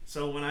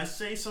 So when I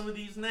say some of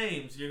these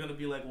names, you're going to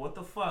be like, what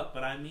the fuck?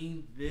 But I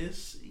mean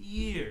this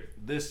year.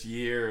 This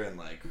year, and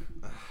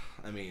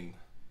I mean,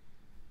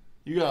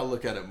 you got to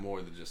look at it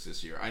more than just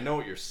this year. I know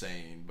what you're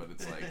saying, but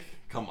it's like,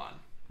 come on.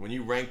 When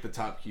you rank the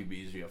top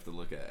QBs, you have to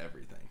look at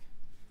everything.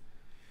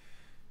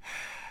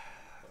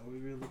 Are we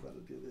really about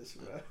to do this,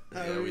 bro?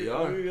 Yeah, we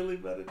are. Are we really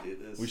about to do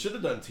this? We should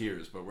have done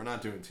tiers, but we're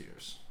not doing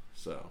tiers.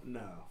 So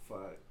no,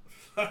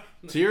 fuck.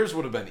 Tiers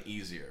would have been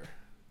easier.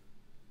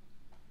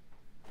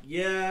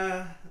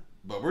 Yeah.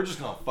 But we're just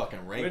going to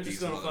fucking rank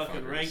these motherfuckers. We're just going to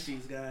fucking rank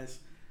these guys.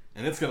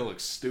 And it's going to look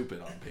stupid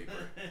on paper.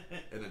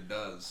 And it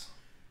does.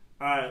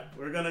 Alright,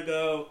 we're going to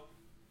go.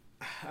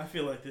 I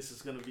feel like this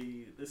is going to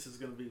be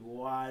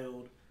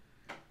wild.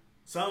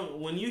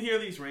 When you hear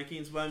these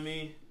rankings by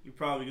me, you're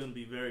probably going to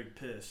be very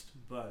pissed.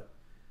 But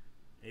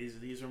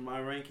these are my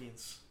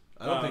rankings.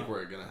 I don't think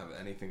we're going to have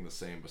anything the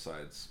same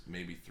besides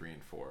maybe 3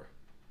 and 4.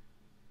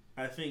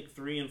 I think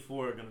 3 and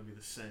 4 are going to be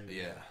the same.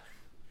 Yeah.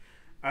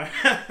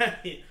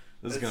 Alright.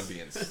 This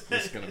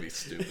is gonna be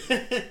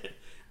stupid.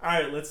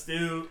 Alright,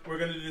 we're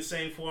gonna do the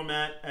same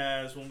format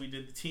as when we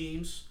did the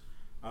teams.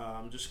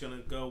 I'm just gonna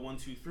go 1,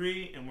 2,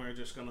 3, and we're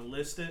just gonna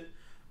list it.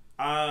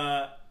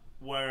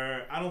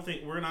 Where I don't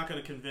think we're not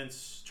gonna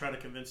try to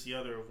convince the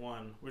other of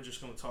one. We're just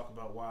gonna talk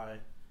about why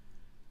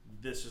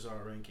this is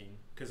our ranking,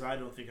 because I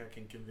don't think I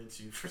can convince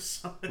you for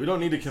something. We don't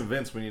need to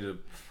convince. We need to,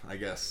 I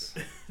guess,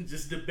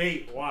 just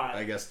debate why.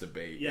 I guess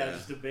debate. Yeah,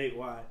 just debate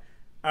why.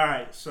 All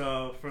right,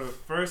 so for the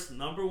first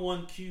number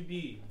 1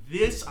 QB,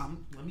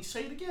 let me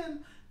say it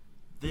again,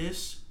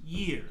 this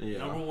year,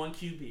 number 1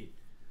 QB.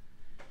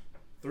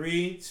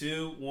 3,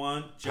 2,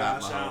 1,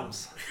 Josh Allen.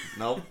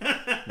 Nope.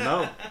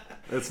 No,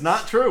 it's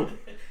not true.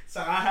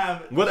 So I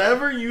have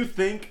whatever you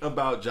think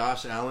about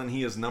Josh Allen,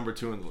 he is number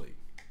 2 in the league.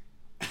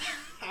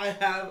 I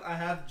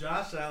have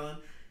Josh Allen.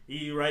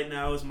 He right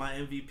now is my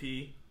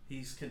MVP.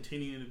 He's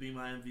continuing to be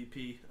my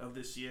MVP of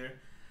this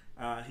year.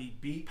 He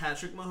beat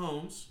Patrick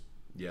Mahomes.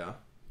 Yeah.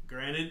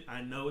 Granted,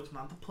 I know it's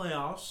not the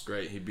playoffs.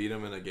 Great, he beat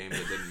him in a game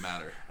that didn't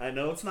matter. I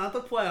know it's not the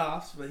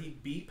playoffs, but he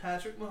beat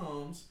Patrick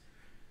Mahomes.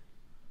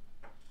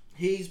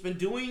 He's been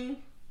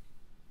doing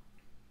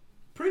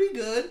pretty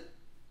good.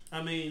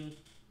 I mean,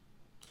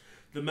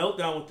 the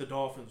meltdown with the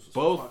Dolphins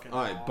was fucking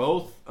awful.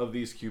 Both of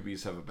these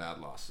QBs have a bad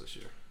loss this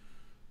year.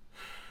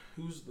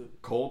 Who's the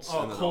Colts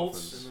and the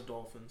Dolphins? And the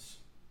Dolphins.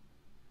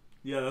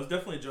 Yeah, that was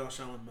definitely a Josh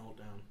Allen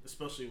meltdown,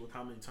 especially with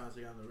how many times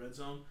they got in the red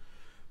zone.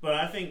 But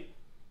I think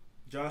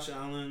Josh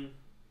Allen,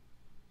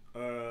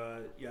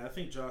 I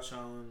think Josh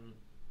Allen,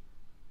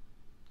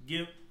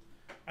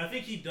 I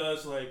think he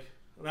does, like,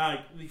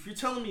 if you're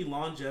telling me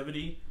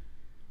longevity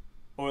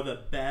or the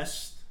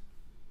best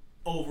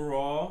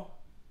overall,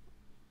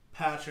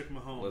 Patrick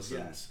Mahomes,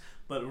 yes.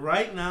 But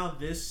right now,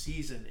 this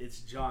season,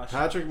 it's Josh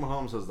Patrick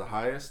Mahomes has the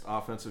highest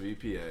offensive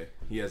EPA.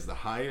 He has the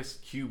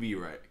highest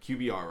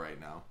QBR right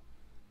now.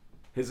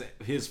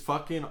 His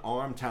fucking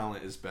arm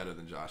talent is better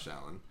than Josh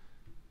Allen.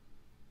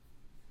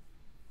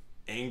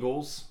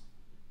 Angles,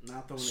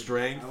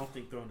 strength. I don't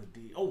think throwing a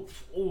D. Oh!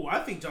 I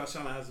think Josh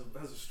Allen has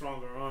a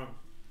stronger arm.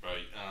 Right,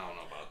 I don't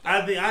know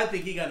about that. I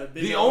think he got a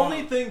big. The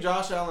only thing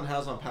Josh Allen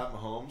has on Pat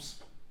Mahomes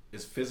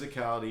is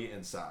physicality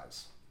and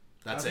size.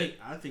 That's it.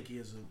 I think he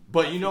has a.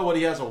 But you know what?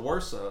 He has a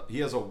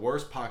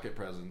worse pocket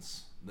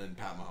presence than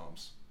Pat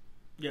Mahomes.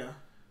 Yeah.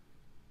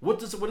 What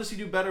does he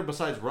do better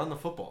besides run the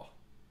football?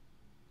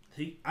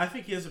 I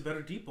think he has a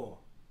better deep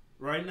ball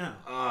right now.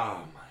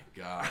 Oh my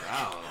God,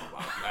 I don't know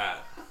about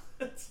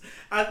that.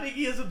 I think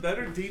he has a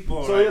better deep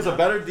ball. So he has a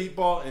better deep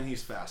ball and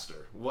he's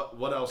faster.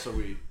 What else are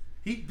we?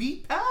 He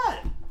beat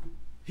Pat.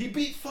 He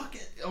beat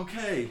fucking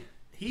okay.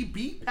 He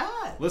beat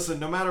Pat. Listen,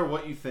 no matter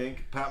what you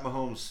think, Pat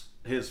Mahomes,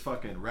 his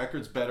fucking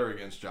record's better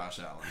against Josh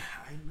Allen.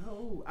 I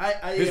know.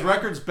 His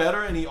record's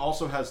better, and he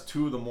also has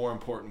 2 of the more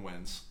important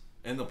wins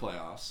in the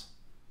playoffs.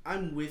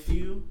 I'm with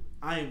you.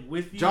 I am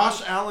with you.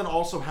 Josh Allen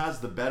also has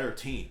the better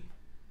team.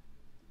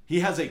 He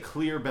has a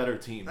clear better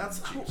team.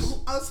 That's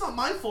not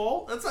my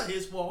fault. That's not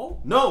his fault.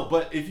 No,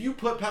 but if you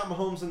put Pat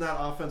Mahomes in that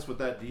offense with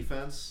that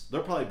defense,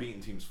 they're probably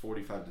beating teams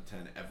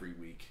 45-10 every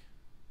week.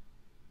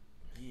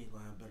 He ain't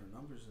gonna have better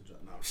numbers than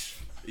Josh.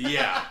 No.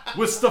 Yeah,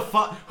 with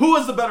Stephon, who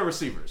has the better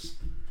receivers?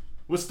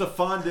 With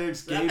Stephon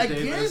Diggs, Gabe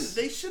Davis.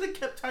 They should have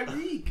kept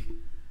Tyreek.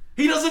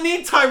 He doesn't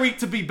need Tyreek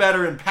to be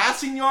better in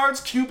passing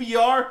yards,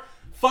 QBR,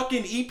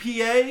 fucking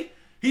EPA.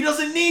 He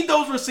doesn't need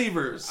those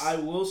receivers. I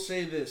will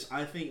say this: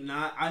 I think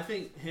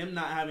him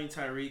not having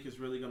Tyreek is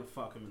really gonna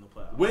fuck him in the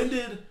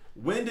playoffs.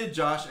 When did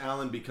Josh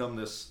Allen become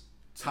this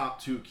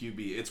top 2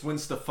 QB? It's when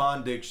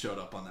Stephon Diggs showed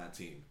up on that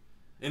team.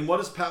 And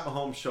what is Pat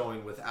Mahomes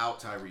showing without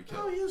Tyreek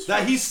Hill?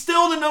 That he's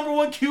still the number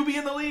 1 QB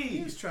in the league.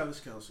 He's Travis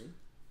Kelce.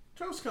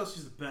 Travis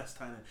Kelce's the best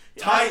tight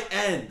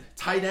end.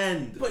 Tight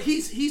end. But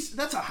he's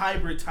that's a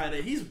hybrid tight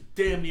end. He's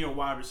damn near a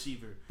wide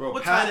receiver. Bro,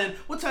 What tight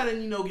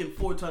end you know getting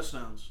 4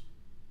 touchdowns?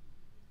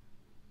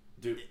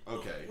 Dude,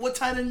 okay. What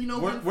tight end you know?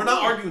 We're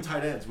not arguing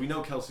tight ends. We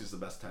know Kelce's the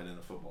best tight end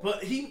of football.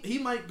 But he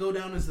might go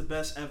down as the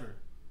best ever.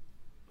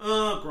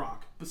 Gronk,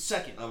 but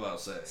second. I'm about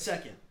to say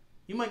second.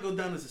 He might go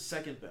down as the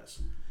second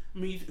best. I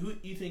mean, who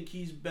you think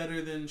he's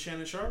better than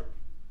Shannon Sharp?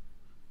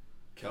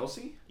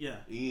 Kelce? Yeah.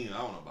 I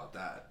don't know about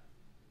that.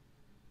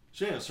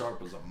 Shannon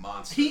Sharp was a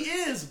monster. He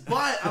is,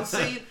 but I'm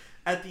saying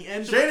at the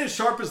end. Shannon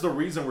Sharp is the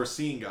reason we're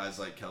seeing guys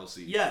like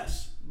Kelce.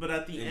 Yes, but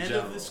at the end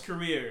of his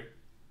career,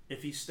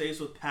 if he stays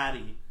with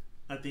Patty,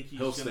 I think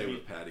he'll stay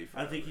with Patty.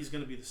 Forever. I think he's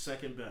going to be the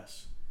second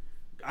best.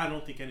 I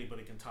don't think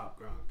anybody can top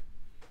Gronk.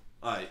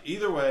 All right.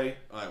 Either way,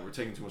 we're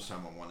taking too much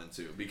time on 1 and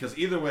 2 because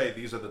either way,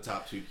 these are the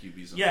top 2 QBs in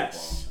football.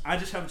 Yes, I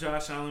just have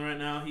Josh Allen right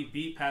now. He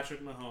beat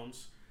Patrick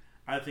Mahomes.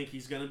 I think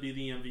he's going to be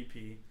the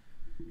MVP.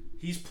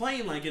 He's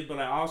playing like it, but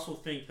I also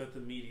think that the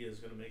media is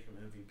going to make him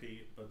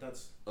MVP. But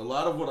that's a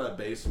lot of what I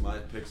base my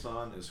picks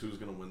on is who's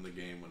going to win the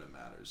game when it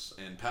matters,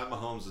 and Pat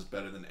Mahomes is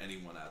better than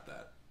anyone at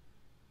that.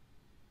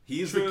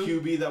 He's the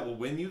QB that will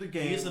win you the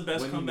game. He's the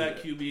best comeback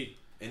QB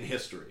in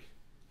history.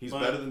 He's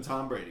better than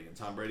Tom Brady, and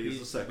Tom Brady is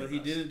the second best. But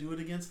he didn't do it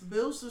against the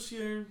Bills this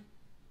year.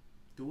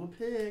 Do a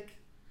pick.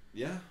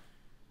 Yeah.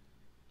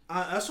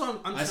 That's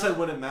what I said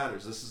when it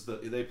matters.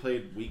 They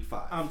played week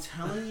 5. I'm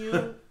telling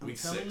you. Week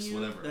 6,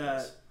 whatever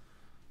that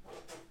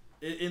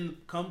in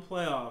come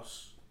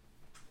playoffs,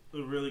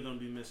 they're really going to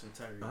be missing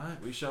Tyreek. All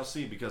right, we shall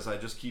see because I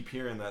just keep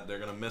hearing that they're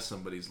going to miss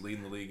him, but he's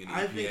leading the league in EPA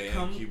I think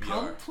and QBR.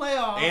 Come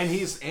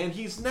playoffs, and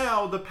he's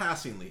now the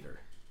passing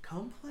leader.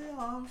 Come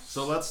playoffs.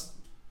 So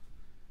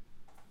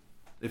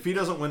if he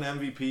doesn't win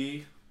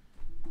MVP,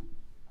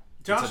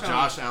 it's a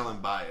Josh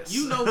Allen bias.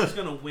 You know who's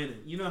going to win it.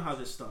 You know how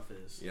this stuff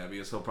is. Yeah,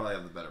 because he'll probably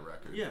have the better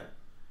record. Yeah.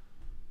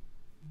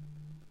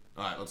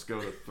 All right, let's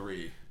go to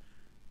 3.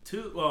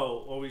 2?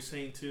 Oh, are we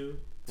saying 2?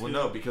 Well,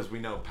 no, because we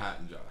know Pat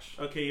and Josh.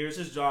 Okay, yours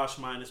is Josh,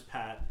 mine is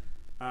Pat.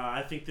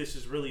 I think this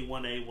is really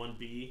 1A,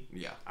 1B.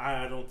 Yeah.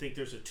 I don't think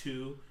there's a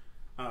 2.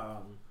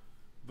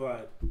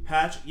 But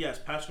Patrick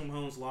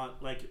Mahomes,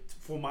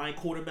 for my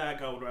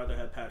quarterback, I would rather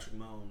have Patrick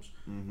Mahomes.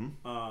 Mm-hmm.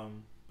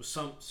 But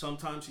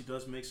sometimes he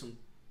does make some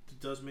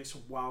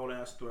wild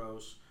ass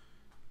throws.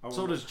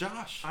 So does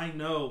Josh. I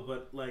know,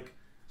 but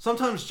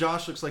sometimes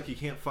Josh looks like he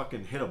can't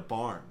fucking hit a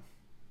barn.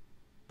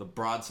 The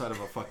broadside of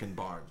a fucking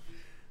barn.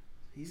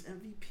 He's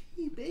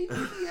MVP, baby.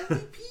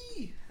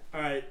 MVP. All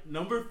right,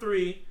 number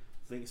 3.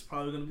 I think it's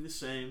probably going to be the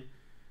same.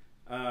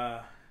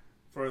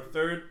 For a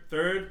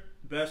third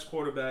best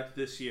quarterback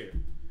this year.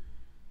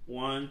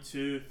 1,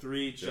 2,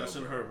 3.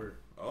 Justin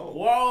Herbert. Oh.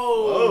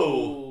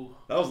 Whoa.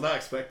 I was not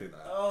expecting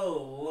that.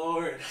 Oh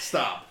Lord.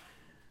 Stop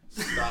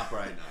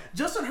right now.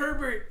 Justin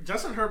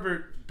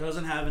Herbert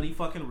doesn't have any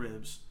fucking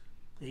ribs.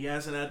 He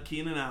hasn't had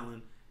Keenan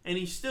Allen, and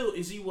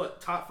is he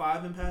what, top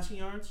 5 in passing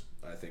yards?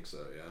 I think so.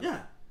 Yeah. Yeah.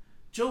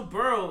 Joe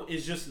Burrow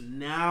is just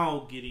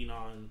now getting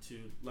on to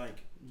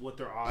what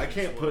their offense I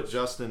can't put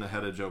Justin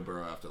ahead of Joe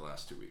Burrow after the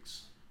last 2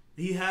 weeks.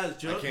 He has.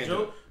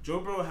 Joe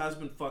Burrow has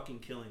been fucking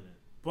killing it.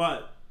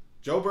 But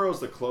Joe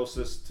Burrow's the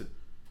closest to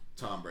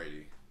Tom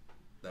Brady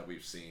that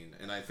we've seen,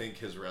 and I think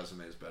his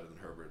resume is better than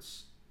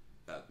Herbert's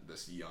at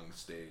this young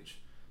stage.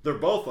 They're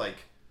both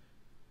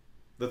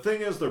the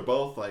thing is they're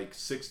both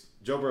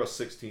Joe Burrow's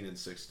 16 and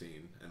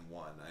 16 and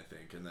 1, I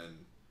think, and then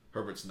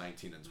Herbert's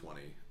 19 and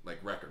 20,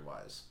 record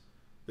wise.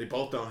 They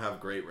both don't have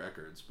great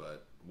records,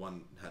 but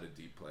one had a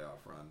deep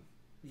playoff run.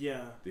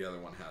 Yeah. The other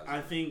one has. I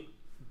think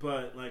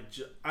But like,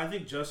 I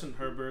think Justin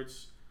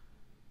Herbert's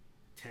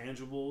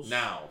tangibles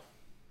now.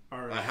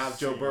 Are I have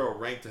Joe Burrow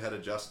ranked ahead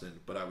of Justin,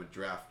 but I would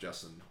draft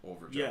Justin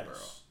over Joe Burrow.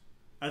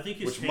 I think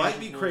which might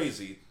be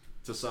crazy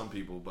to some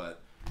people,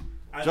 but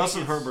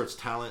Justin Herbert's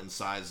talent and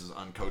size is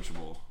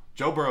uncoachable.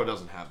 Joe Burrow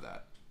doesn't have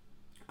that.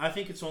 I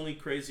think it's only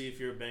crazy if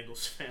you're a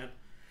Bengals fan.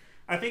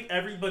 I think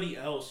everybody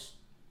else,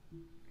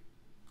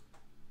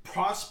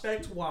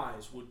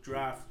 prospect-wise, would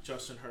draft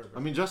Justin Herbert. I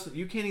mean,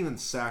 you can't even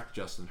sack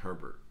Justin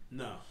Herbert.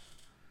 No.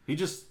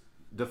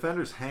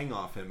 Defenders hang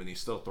off him and he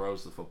still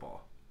throws the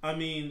football. I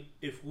mean,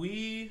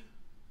 we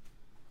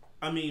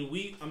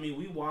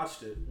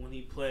watched it when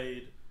he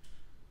played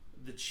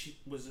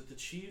was it the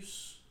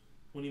Chiefs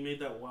when he made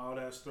that wild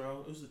ass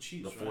throw? It was the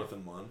Chiefs, the 4th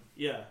and 1?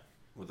 Yeah.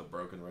 With a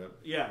broken rib?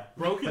 Yeah,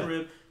 broken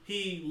rib.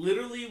 He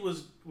literally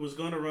was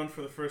going to run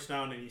for the first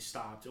down and he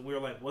stopped. And we were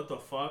like, what the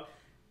fuck?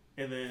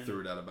 And then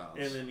threw it out of bounds.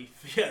 And then he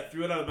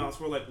threw it out of bounds.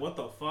 We're like, what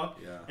the fuck?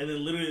 Yeah. And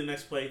then literally the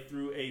next play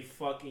threw a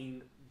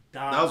fucking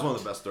dive. That was one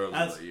of the best throws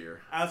of the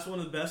year. That's one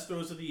of the best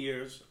throws of the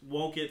years.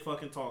 Won't get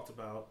fucking talked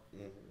about.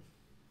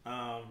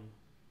 Mm-hmm.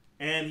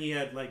 And he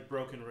had like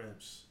broken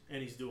ribs.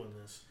 And he's doing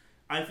this.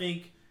 I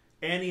think,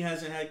 and he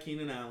hasn't had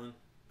Keenan Allen.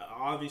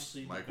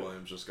 Obviously. Mike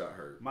Williams just got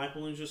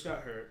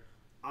hurt.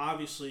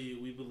 Obviously,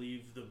 we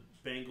believe the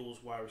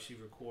Bengals wide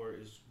receiver core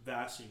is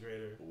vastly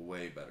greater.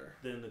 Way better.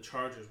 Than the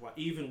Chargers,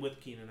 even with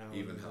Keenan Allen.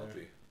 Even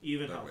healthy.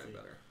 They're healthy. Way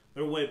better.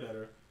 They're way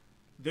better.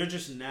 The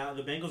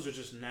Bengals are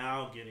just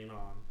now getting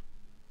on.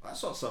 I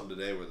saw something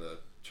today where the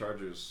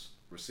Chargers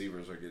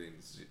receivers are getting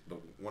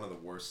one of the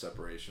worst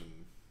separation.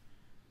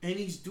 And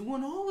he's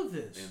doing all of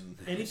this.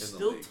 And he's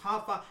still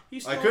top 5.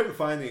 I couldn't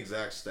find the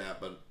exact stat,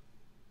 but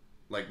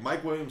like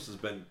Mike Williams has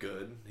been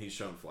good. He's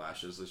shown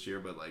flashes this year,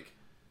 but like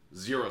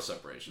zero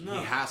separation. No.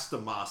 He has to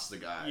moss the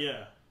guy.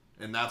 Yeah.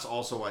 And that's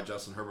also why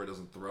Justin Herbert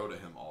doesn't throw to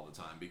him all the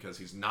time, because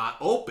he's not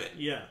open.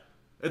 Yeah.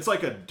 It's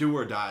like a do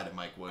or die to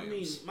Mike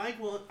Williams.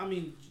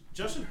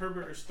 Justin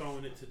Herbert is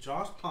throwing it to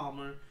Josh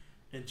Palmer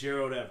and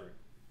Gerald Everett.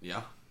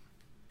 Yeah.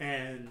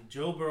 And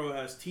Joe Burrow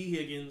has T.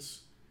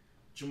 Higgins,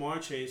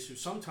 Jamar Chase, who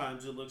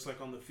sometimes it looks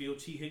like on the field,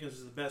 T. Higgins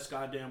is the best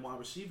goddamn wide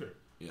receiver.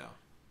 Yeah.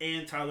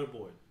 And Tyler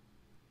Boyd.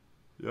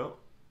 Yep.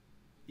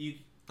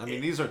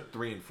 These are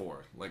 3 and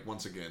 4. Like,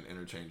 once again,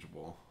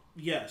 interchangeable.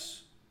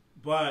 Yes.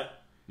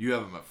 But you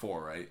have them at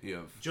 4, right? You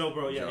have Joe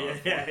Burrow, yeah.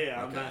 Okay.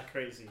 I'm not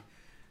crazy.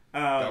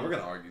 God, we're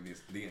gonna argue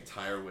the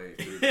entire way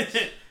through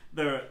this.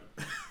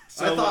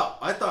 So,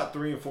 I thought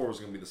 3 and 4 was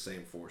gonna be the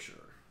same for sure.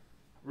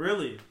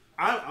 Really?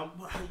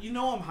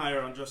 I'm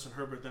higher on Justin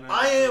Herbert than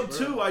I am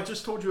too. I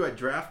just told you I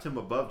draft him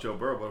above Joe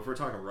Burrow, but if we're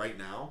talking right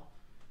now,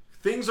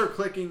 things are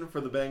clicking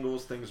for the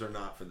Bengals. Things are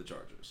not for the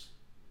Chargers.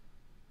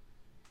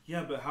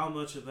 Yeah, but how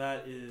much of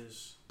that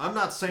is? I'm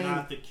not saying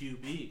not the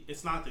QB.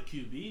 It's not the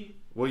QB.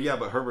 Well, yeah,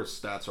 but Herbert's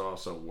stats are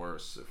also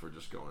worse if we're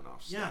just going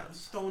off stats. Yeah,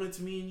 he's throwing it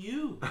to me and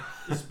you.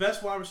 His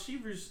best wide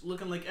receivers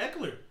looking like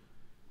Eckler.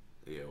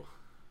 Ew.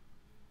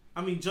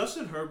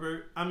 Justin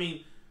Herbert.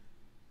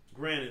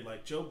 Granted,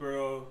 like Joe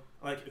Burrow.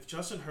 Like if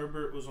Justin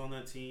Herbert was on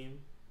that team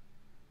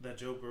that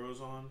Joe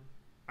Burrow's on,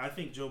 I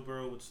think Joe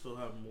Burrow would still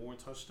have more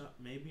touchdowns,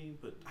 maybe.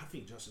 But I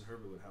think Justin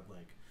Herbert would have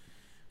like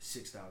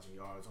 6,000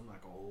 yards. I'm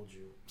not gonna hold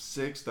you.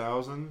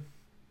 6,000?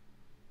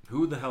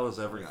 Who the hell has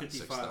ever gotten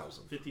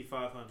 6,000?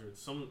 5,500.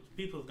 Some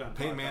people have gotten.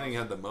 Peyton Manning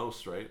had the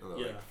most, right?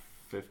 Yeah. Like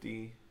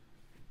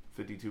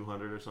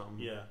 5,200 or something.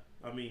 Yeah,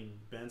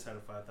 Ben's had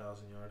a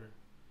 5,000 yarder.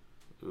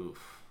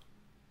 Oof.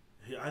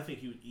 I think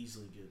he would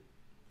easily get.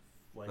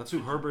 Like that's who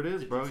Herbert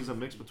is, bro. He's a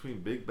mix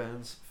between Big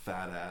Ben's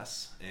fat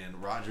ass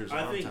and Rodgers' I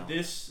arm think talent.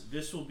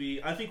 this will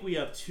be. I think we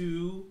have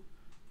 2.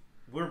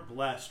 We're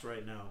blessed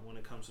right now when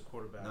it comes to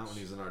quarterbacks. Not when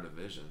he's in our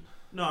division.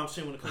 No, I'm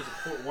saying when it comes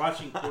to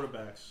watching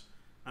quarterbacks.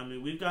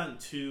 We've gotten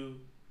two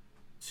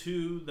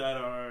that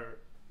are,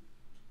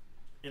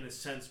 in a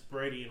sense,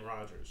 Brady and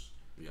Rodgers.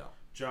 Yeah.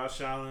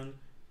 Josh Allen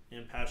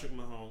and Patrick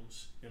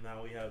Mahomes, and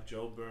now we have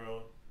Joe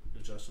Burrow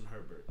and Justin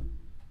Herbert.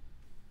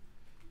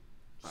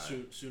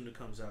 Soon to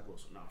come Zach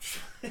Wilson. No.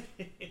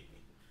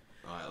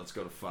 All right, let's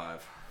go to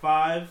 5.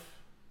 5.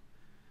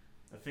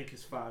 I think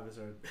his 5 is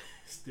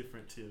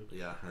different too.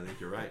 Yeah, I think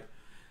you're right.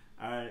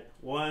 All right,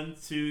 1,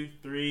 2,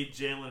 3.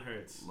 Jalen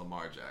Hurts.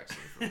 Lamar Jackson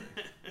for me.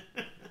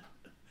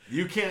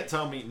 You can't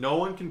tell me. No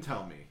one can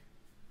tell me.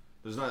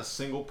 There's not a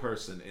single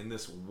person in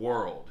this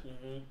world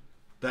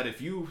that if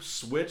you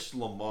switched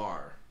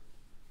Lamar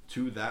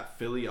to that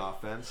Philly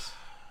offense,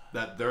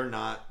 that they're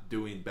not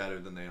doing better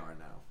than they are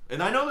now.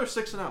 And I know they're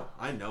 6-0.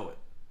 I know it.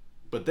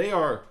 But they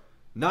are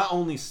not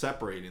only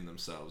separating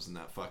themselves in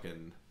that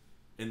fucking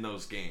in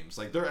those games.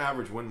 Like their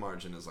average win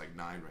margin is like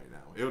 9 right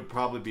now. It would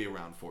probably be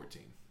around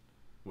 14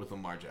 with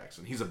Lamar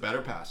Jackson. He's a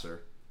better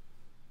passer.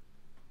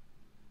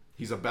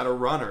 He's a better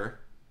runner.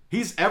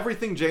 He's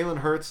everything Jalen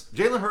Hurts.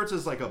 Jalen Hurts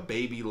is like a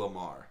baby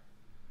Lamar.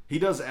 He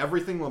does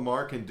everything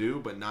Lamar can do,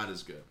 but not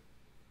as good.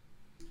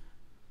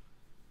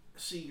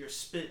 See, you're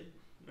spitting,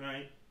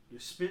 right? You're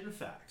spitting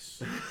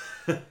facts.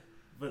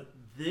 But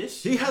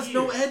he has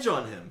no edge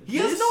on him. He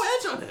has no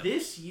edge on him.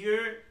 This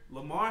year,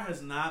 Lamar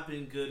has not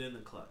been good in the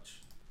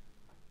clutch.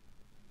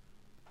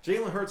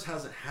 Jalen Hurts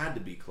hasn't had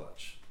to be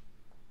clutch.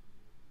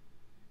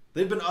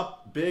 They've been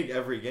up big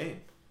every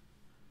game.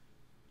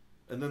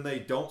 And then they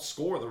don't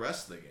score the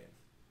rest of the game.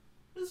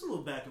 There's a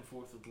little back and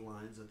forth with the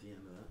Lions at the end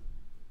of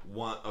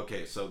that.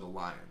 Okay, so the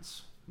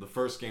Lions. The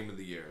first game of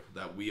the year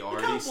that we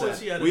already Cowboys,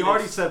 said. We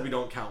already said we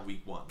don't count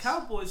week 1.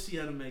 Cowboys, he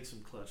had to make some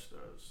clutch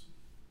throws.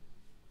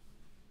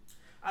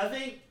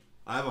 I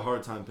have a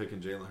hard time picking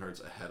Jalen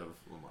Hurts ahead of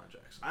Lamar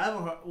Jackson.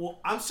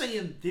 I'm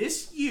saying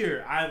this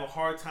year I have a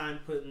hard time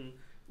putting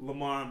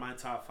Lamar in my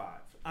top 5.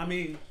 I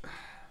mean,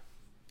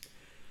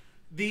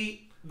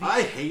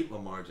 I hate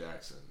Lamar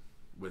Jackson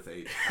with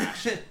a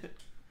passion.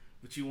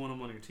 But you want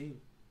him on your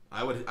team.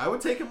 I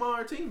would take him on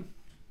our team.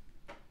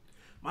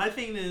 My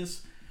thing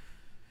is,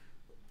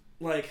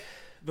 like,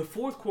 the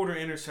fourth quarter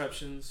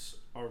interceptions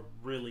are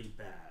really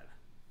bad.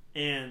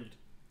 And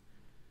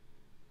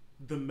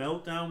the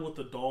meltdown with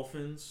the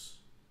Dolphins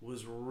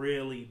was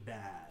really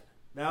bad.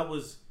 That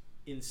was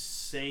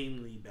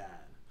insanely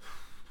bad.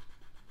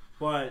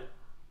 But,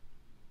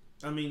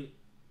 I mean...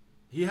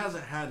 He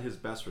hasn't had his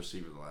best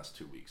receiver the last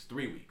 2 weeks.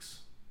 3 weeks.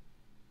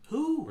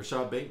 Who?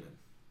 Rashad Bateman.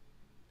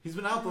 He's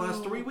been out the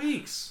last 3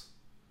 weeks.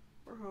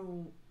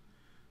 Bro,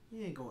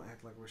 you ain't gonna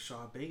act like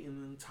Rashad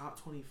Bateman in the top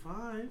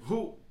 25.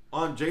 Who?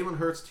 On Jalen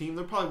Hurts' team,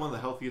 they're probably one of the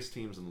healthiest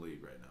teams in the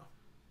league right now.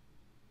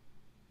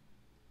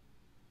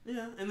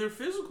 Yeah, and they're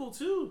physical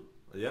too.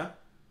 Yeah.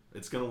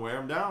 It's gonna wear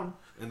them down,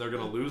 and they're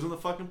gonna lose in the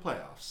fucking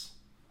playoffs.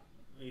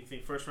 You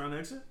think first round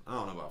exit? I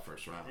don't know about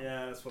first round.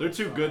 Yeah, that's what they're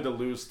too good to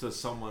lose to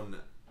someone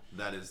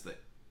that is the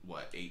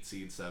 8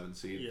 seed, 7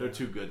 seed. Yeah. They're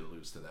too good to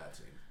lose to that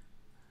team.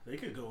 They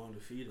could go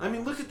undefeated. I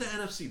mean, look at the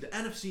NFC. The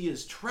NFC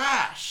is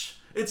trash.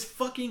 It's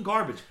fucking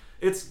garbage.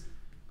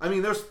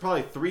 There's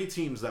probably 3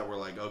 teams that were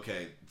like,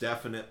 okay,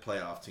 definite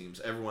playoff teams.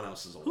 Everyone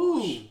else is a wash.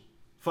 Who?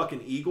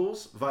 Fucking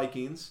Eagles,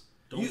 Vikings.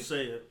 Don't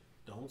say it.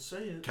 Don't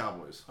say it.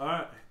 Cowboys. All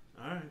right.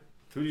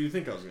 Who do you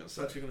think I was going to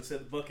say? I thought you were going to say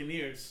the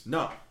Buccaneers.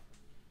 No.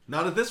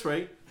 Not at this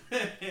rate.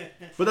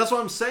 But that's what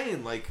I'm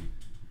saying. Like,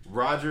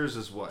 Rodgers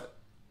is what?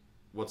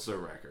 What's their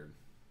record?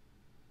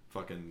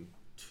 Fucking...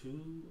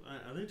 2.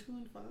 Are they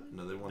 2-5?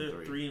 No, they won They're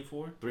 3. 3 and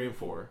 4. 3 and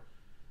 4.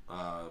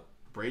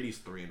 Brady's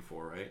 3 and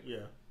 4, right?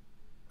 Yeah.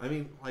 I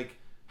mean, like,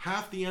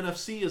 half the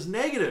NFC is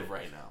negative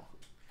right now.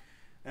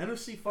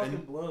 NFC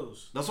fucking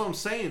blows. That's what I'm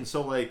saying.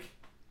 So, like,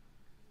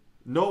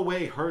 no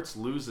way Hurts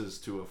loses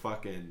to a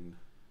fucking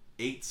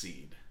 8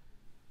 seed.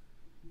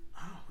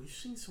 Oh, we've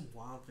seen some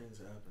wild things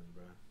happen,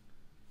 bro.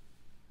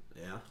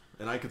 Yeah,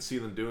 and I could see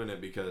them doing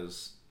it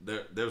because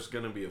there's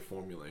going to be a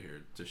formula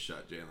here to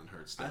shut Jalen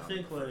Hurts down in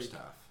the first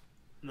half.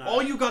 No.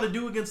 All you got to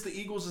do against the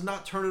Eagles is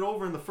not turn it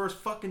over in the first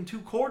fucking 2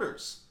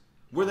 quarters,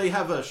 where they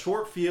have a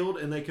short field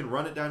and they can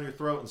run it down your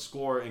throat and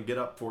score and get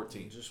up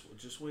 14.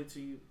 Just wait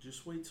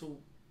till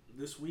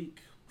this week.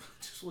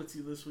 Just wait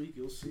till this week.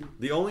 You'll see.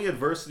 The only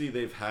adversity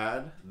they've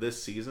had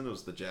this season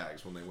was the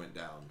Jags when they went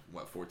down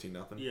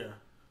 14-0. Yeah,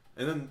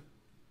 and then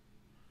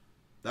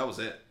that was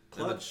it.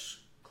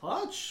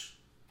 Clutch.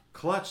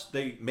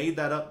 They made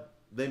that up.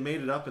 They made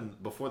it up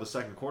before the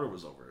second quarter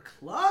was over.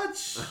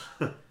 Clutch.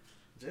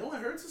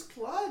 Jalen Hurts is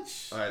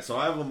clutch. All right, so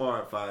I have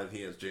Lamar at 5.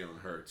 He has Jalen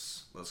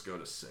Hurts. Let's go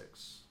to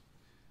 6.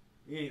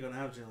 You ain't gonna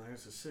have Jalen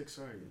Hurts at 6,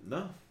 are you? No.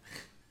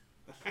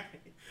 All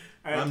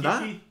right, I'm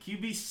not.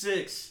 QB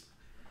 6.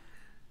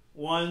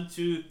 1,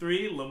 2,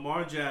 3.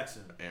 Lamar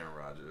Jackson. Aaron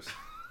Rodgers.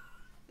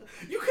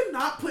 You could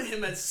not put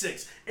him at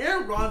 6.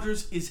 Aaron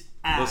Rodgers is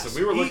ass.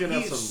 Listen, we were looking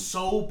at some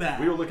so bad.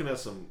 We were looking at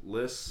some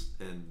lists,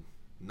 and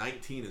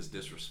 19 is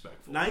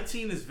disrespectful.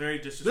 19 is very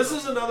disrespectful.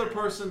 This is another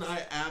person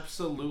I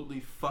absolutely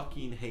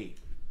fucking hate.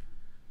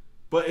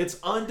 But it's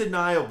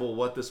undeniable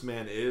what this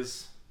man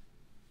is.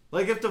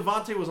 Like, if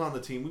Devontae was on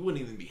the team, we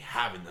wouldn't even be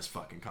having this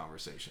fucking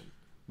conversation.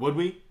 Would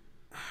we?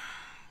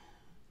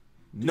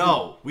 Dude,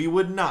 no, we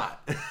would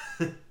not.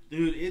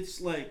 Dude,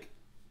 it's like...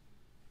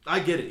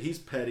 I get it. He's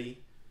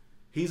petty.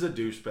 He's a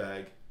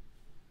douchebag.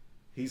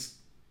 He's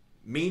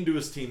mean to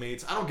his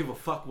teammates. I don't give a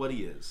fuck what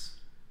he is.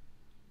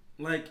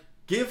 Like...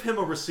 Give him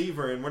a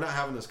receiver and we're not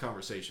having this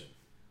conversation.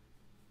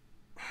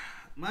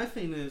 My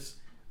thing is...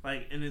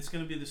 Like, and it's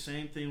going to be the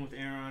same thing with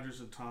Aaron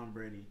Rodgers and Tom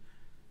Brady.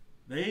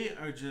 They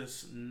are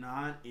just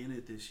not in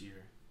it this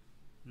year.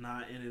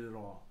 Not in it at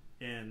all.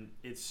 And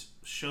it's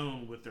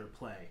shown with their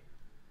play.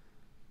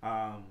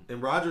 And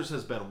Rodgers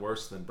has been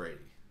worse than Brady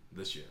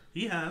this year.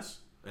 He has.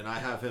 And I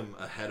have him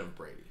ahead of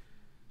Brady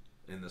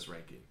in this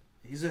ranking.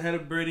 He's ahead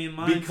of Brady in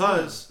mine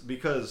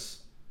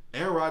because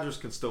Aaron Rodgers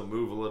can still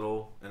move a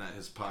little, and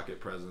his pocket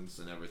presence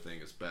and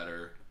everything is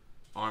better.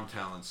 Arm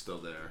talent's still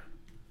there.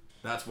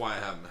 That's why I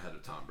have him ahead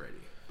of Tom Brady.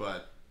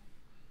 But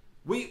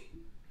we're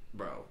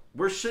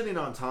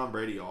shitting on Tom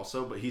Brady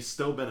also, but he's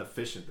still been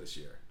efficient this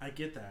year. I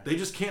get that. They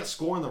just can't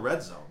score in the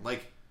red zone.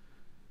 Like,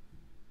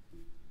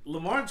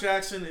 Lamar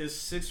Jackson is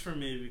 6 for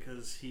me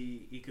because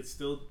he can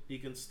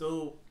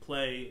still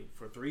play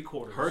for 3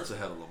 quarters. Hurts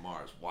ahead of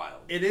Lamar is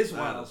wild. It is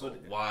wild. That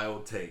is a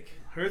wild take.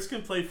 Hurts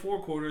can play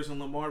 4 quarters and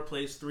Lamar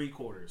plays 3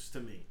 quarters to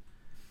me.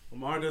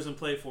 Lamar doesn't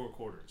play 4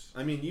 quarters.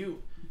 I mean,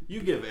 you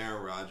give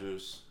Aaron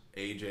Rodgers,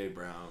 A.J.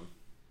 Brown,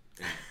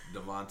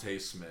 and Devontae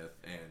Smith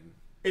and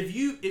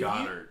if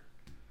Goddard.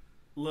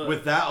 Look,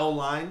 with that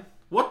O-line,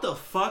 what the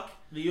fuck?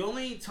 The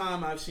only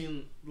time I've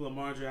seen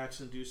Lamar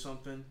Jackson do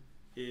something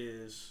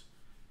is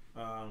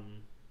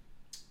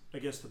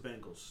against the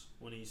Bengals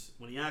when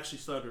he actually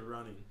started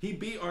running. He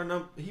beat our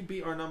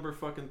number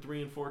fucking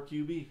 3 and 4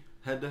 QB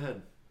head to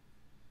head,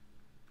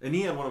 and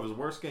he had one of his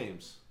worst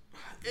games.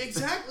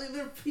 Exactly,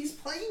 he's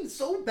playing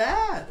so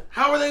bad.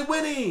 How are they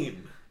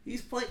winning?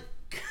 He's playing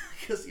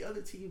because the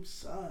other teams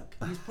suck.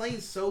 He's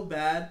playing so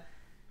bad,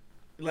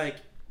 like.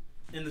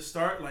 In the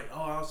start, like,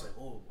 I was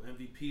like,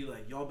 MVP,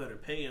 like, y'all better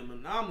pay him.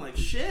 And now I'm like,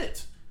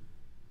 shit.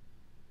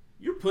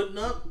 You're putting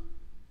up,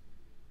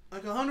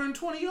 like,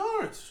 120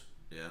 yards.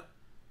 Yeah.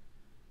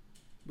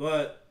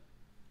 But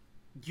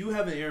you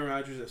having Aaron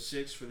Rodgers at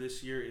 6 for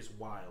this year is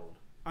wild.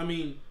 I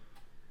mean,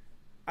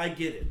 I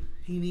get it.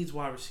 He needs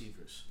wide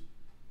receivers.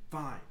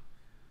 Fine.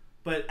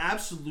 But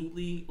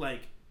absolutely,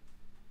 like,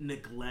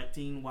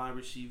 neglecting wide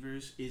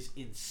receivers is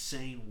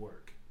insane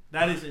work.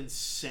 That is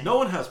insane. No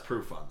one has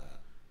proof on that.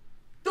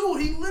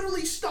 Dude, he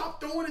literally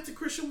stopped throwing it to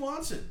Christian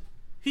Watson.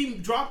 He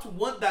dropped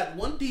that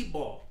one deep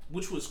ball,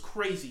 which was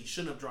crazy. He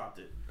shouldn't have dropped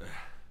it.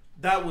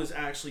 That was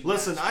actually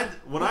listen. nasty.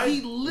 When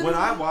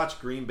I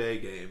watch Green Bay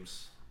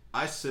games,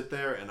 I sit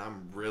there and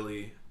I'm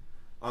really.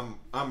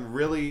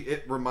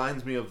 It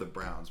reminds me of the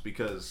Browns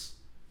because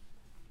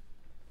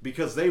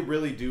they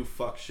really do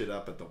fuck shit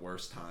up at the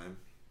worst time.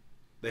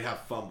 They have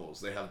fumbles.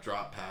 They have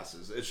drop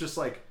passes. It's just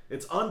like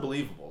it's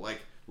unbelievable.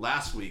 Like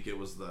last week, it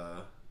was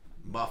the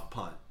muff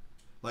punt.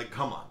 Like,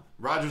 come on.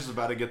 Rodgers is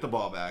about to get the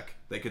ball back.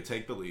 They could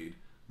take the lead.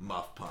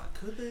 Muff punt.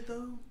 Could they,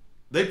 though?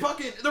 They're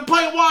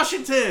playing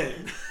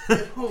Washington!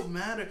 It don't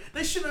matter.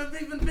 They shouldn't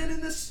have even been in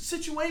this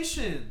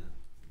situation.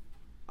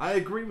 I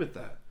agree with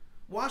that.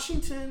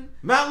 Washington...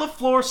 Matt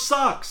LaFleur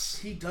sucks.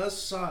 He does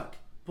suck.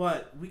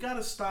 But we got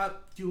to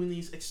stop doing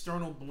these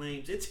external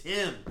blames. It's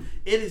him.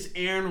 It is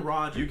Aaron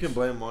Rodgers. You can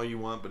blame him all you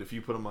want, but if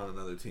you put him on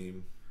another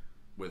team...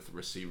 with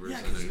receivers.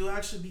 Yeah, because you'll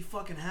actually be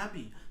fucking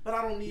happy. But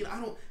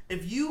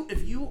if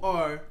you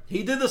are...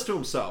 He did this to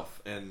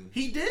himself, and...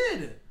 He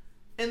did!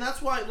 And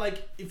that's why,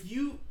 like, if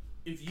you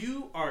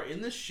are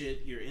in the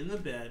shit, you're in the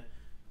bed,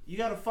 you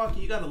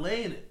gotta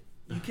lay in it.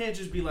 You can't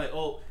just be like,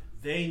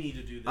 they need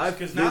to do this.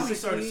 Because now he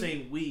started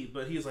saying we,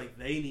 but he was like,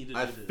 they need to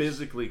do this. I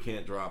physically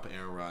can't drop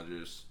Aaron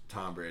Rodgers,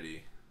 Tom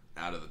Brady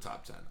out of the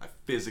top 10. I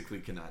physically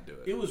cannot do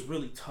it. It was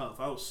really tough.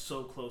 I was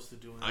so close to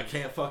doing it. I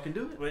can't fucking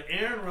do it. But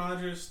Aaron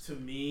Rodgers, to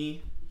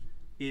me,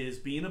 is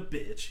being a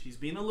bitch. He's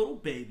being a little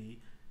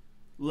baby.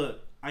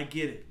 Look, I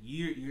get it.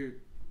 You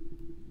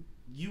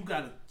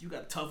got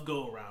a tough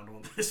go around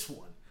on this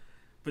one.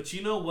 But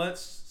you know what?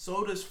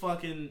 So does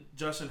fucking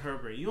Justin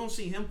Herbert. You don't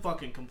see him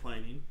fucking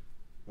complaining.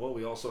 Well,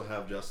 we also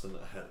have Justin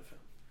ahead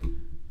of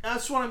him.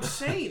 That's what I'm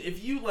saying.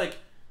 If you like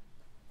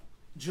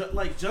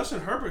Justin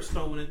Herbert's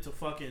throwing it to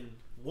fucking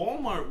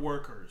Walmart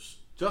workers.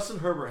 Justin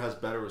Herbert has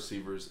better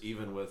receivers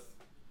even with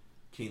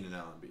Keenan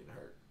Allen being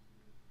hurt.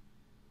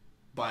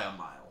 By a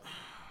mile.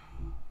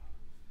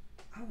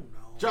 I don't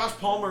know. Josh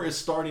Palmer is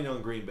starting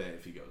on Green Bay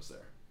if he goes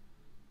there.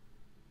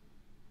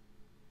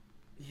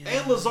 Yeah.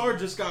 And Lazard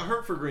just got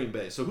hurt for Green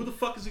Bay, so who the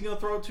fuck is he going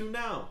to throw it to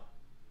now?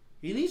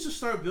 He needs to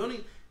start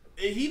building.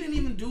 He didn't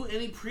even do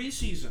any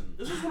preseason.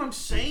 This is what I'm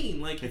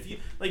saying. Like if you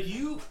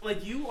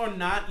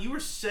are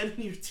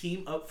setting your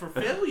team up for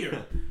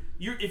failure.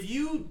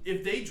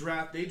 If they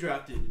drafted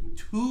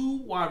 2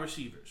 wide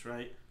receivers,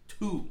 right?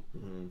 2.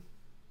 Mm-hmm.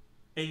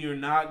 And you're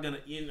not gonna.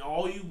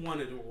 All you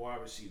wanted were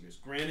wide receivers.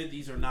 Granted,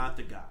 these are not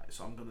the guys.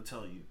 So I'm gonna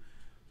tell you,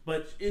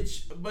 but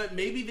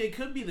maybe they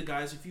could be the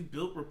guys if you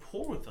built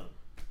rapport with them.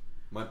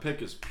 My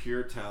pick is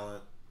pure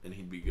talent, and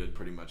he'd be good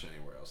pretty much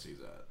anywhere else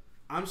he's at.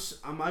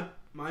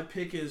 My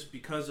pick is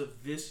because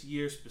of this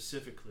year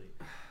specifically,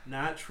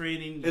 not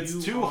trading.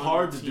 It's too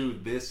hard to do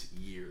this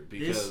year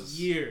because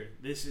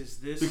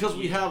because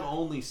we have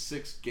only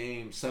 7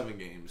 games. 7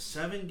 games.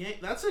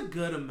 That's a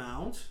good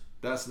amount.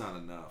 That's not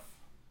enough.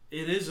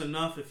 It is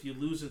enough if you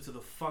lose it to the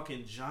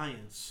fucking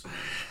Giants.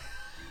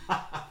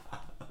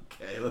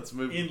 Okay, let's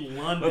move in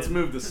London. Let's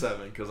move to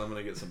 7 because I'm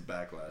gonna get some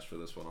backlash for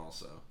this one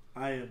also.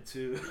 I am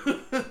too.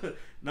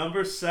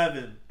 Number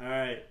 7. All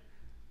right.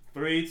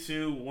 3,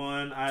 2,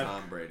 1.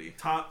 Tom Brady.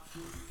 I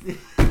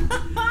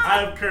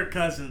have Kirk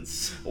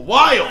Cousins.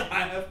 Wild.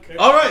 I have Kirk.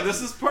 All right,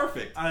 this is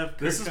perfect. I have Kirk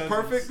This is Cousins.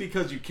 perfect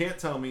because you can't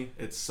tell me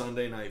it's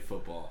Sunday Night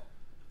Football.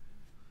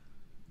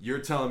 You're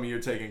telling me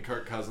you're taking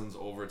Kirk Cousins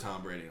over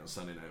Tom Brady on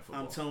Sunday Night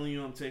Football. I'm telling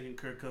you I'm taking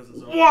Kirk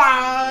Cousins over.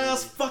 Wow,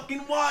 that's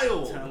fucking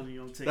wild. I'm telling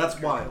you I'm taking That's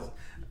Kirk wild. Cousins.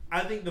 I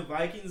think the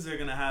Vikings are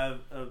going to have,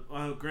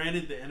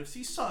 granted the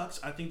NFC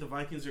sucks, I think the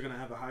Vikings are going to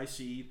have a high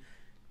seed.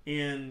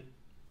 And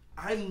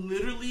I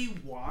literally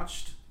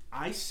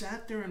I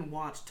sat there and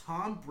watched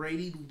Tom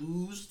Brady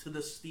lose to the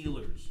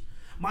Steelers.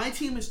 My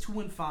team is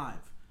 2-5.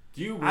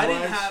 Do you realize? I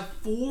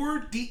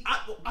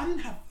didn't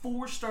have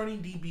 4 starting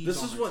DBs.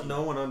 This is what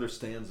no one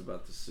understands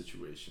about this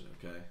situation,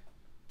 okay?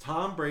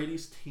 Tom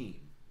Brady's team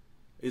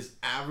is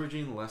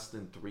averaging less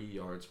than 3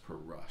 yards per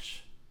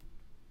rush.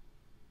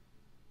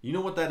 You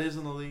know what that is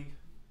in the league?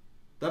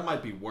 That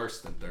might be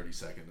worse than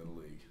 32nd in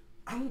the league.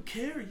 I don't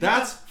care.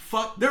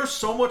 There's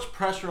so much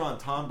pressure on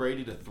Tom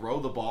Brady to throw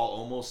the ball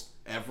almost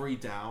every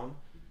down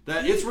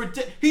that it's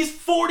ridiculous. He's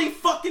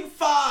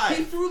 45.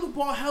 He threw the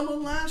ball hella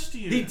last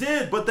year. He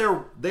did, but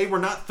they were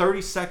not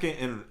 32nd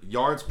in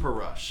yards per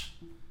rush.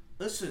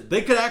 Listen,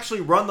 they could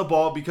actually run the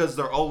ball because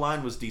their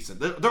O-line was decent.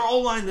 Their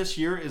O-line this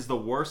year is the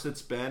worst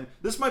it's been.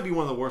 This might be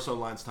one of the worst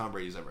O-lines Tom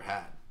Brady's ever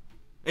had.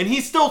 And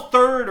he's still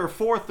 3rd or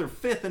 4th or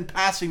 5th in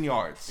passing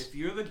yards. If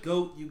you're the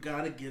GOAT, you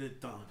got to get it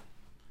done.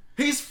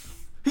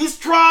 He's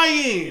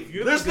trying.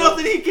 There's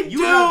nothing he can do.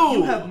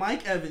 You have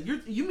Mike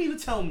Evans. You mean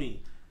to tell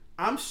me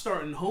I'm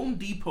starting Home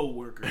Depot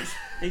workers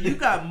and you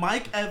got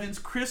Mike Evans,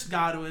 Chris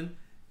Godwin,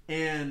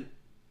 and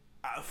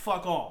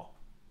fuck all.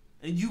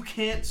 And you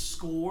can't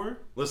score?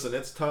 Listen,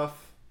 it's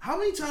tough. How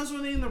many times were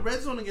they in the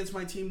red zone against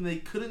my team and they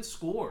couldn't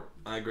score?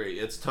 I agree.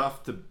 It's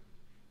tough to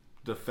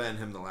defend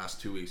him the last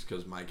 2 weeks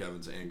because Mike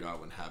Evans and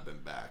Godwin have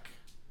been back.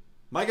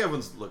 Mike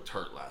Evans looked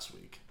hurt last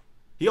week.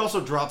 He also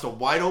dropped a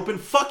wide open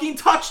fucking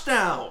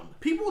touchdown.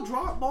 People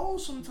drop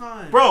balls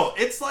sometimes. Bro,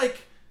 it's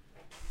like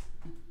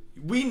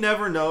we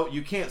never know.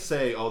 You can't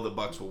say, oh, the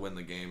Bucs will win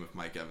the game if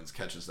Mike Evans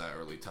catches that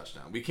early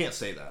touchdown. We can't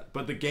say that.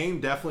 But the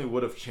game definitely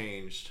would have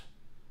changed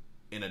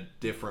in a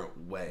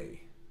different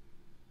way.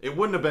 It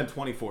wouldn't have been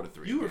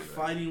 24-3. You were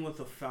fighting with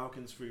the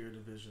Falcons for your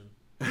division.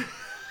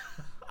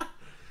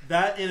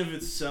 That in of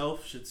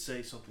itself should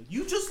say something.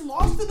 You just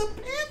lost to the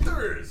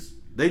Panthers.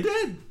 They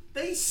did.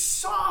 They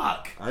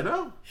suck. I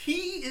know.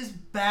 He is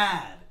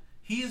bad.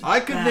 I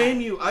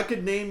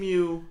could name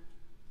you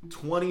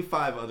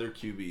 25 other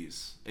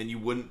QBs, and you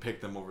wouldn't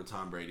pick them over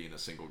Tom Brady in a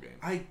single game.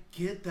 I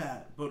get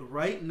that, but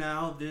right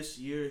now, this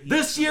year,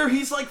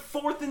 he's like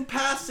 4th in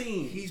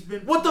passing. He's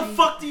been. What the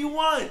fuck do you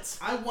want?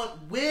 I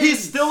want wins.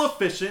 He's still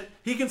efficient.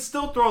 He can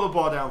still throw the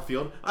ball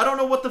downfield. I don't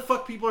know what the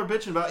fuck people are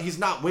bitching about. He's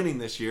not winning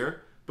this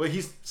year, but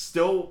he's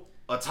still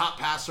a top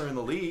passer in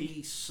the league.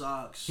 He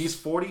sucks. He's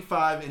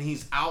 45, and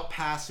he's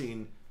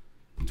outpassing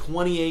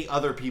 28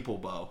 other people,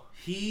 Bo.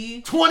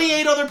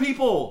 28 other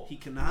people. He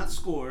cannot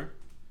score.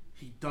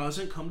 He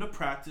doesn't come to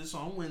practice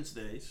on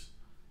Wednesdays.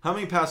 How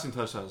many passing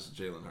touchdowns does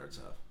Jalen Hurts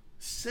have?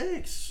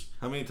 6.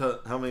 How many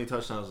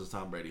touchdowns does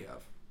Tom Brady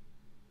have?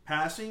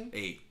 Passing?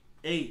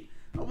 8.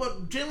 Oh,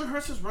 but Jalen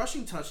Hurts has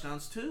rushing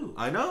touchdowns too.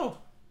 I know.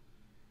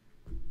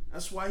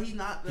 That's why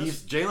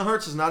Jalen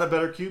Hurts is not a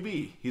better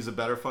QB. He's a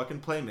better fucking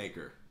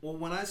playmaker. Well,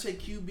 when I say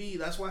QB,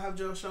 that's why I have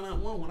Josh Allen at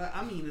 1.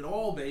 I mean it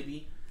all,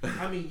 baby.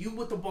 I mean, you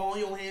with the ball in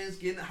your hands,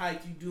 getting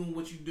hyped, you doing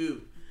what you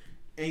do.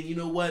 And you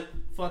know what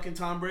fucking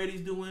Tom Brady's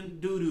doing?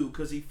 Doo-doo,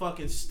 because he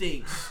fucking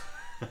stinks.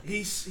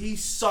 he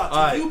sucks.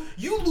 Right.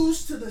 You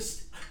lose to the...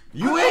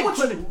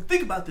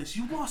 Think about this.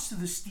 You lost to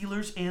the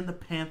Steelers and the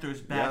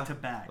Panthers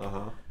back-to-back.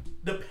 Uh-huh.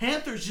 The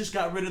Panthers just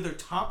got rid of their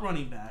top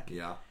running back.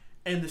 Yeah.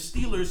 And the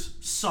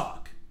Steelers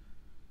suck.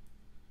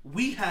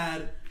 We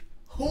had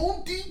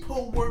Home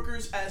Depot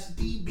workers as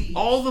DBs.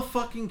 All the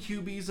fucking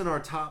QBs in our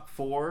top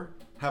 4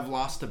 have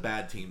lost to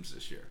bad teams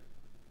this year.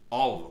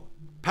 All of them.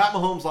 Pat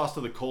Mahomes lost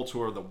to the Colts,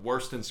 who are the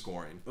worst in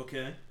scoring.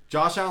 Okay.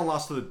 Josh Allen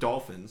lost to the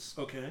Dolphins.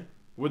 Okay.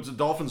 Which the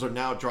Dolphins are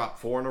now dropped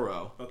 4 in a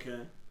row.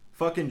 Okay.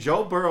 Fucking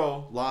Joe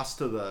Burrow lost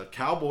to the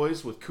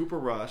Cowboys with Cooper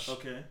Rush.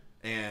 Okay.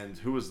 And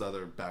who was the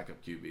other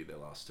backup QB they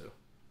lost to?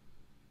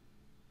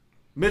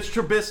 Mitch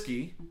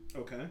Trubisky.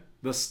 Okay.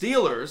 The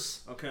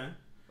Steelers. Okay.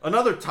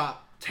 Another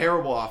top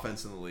terrible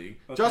offense in the league.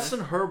 Okay. Justin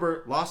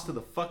Herbert lost to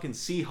the fucking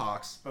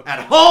Seahawks at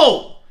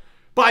home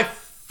by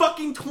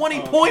fucking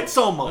 20 points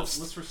almost.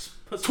 Let's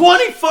put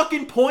 20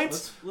 fucking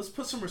points? Let's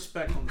put some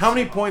respect on the How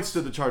many Seahawks. points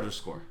did the Chargers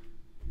score?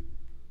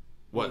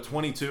 What,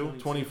 22?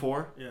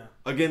 24? Yeah.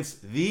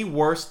 Against the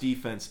worst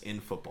defense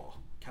in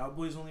football.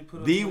 Cowboys only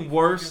put up the 24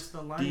 worst against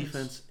the Lions.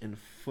 defense in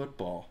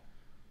football.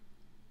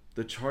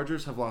 The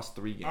Chargers have lost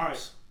 3 games. All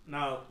right.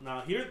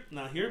 Now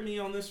hear me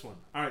on this one.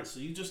 All right, so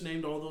you just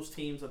named all those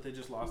teams that they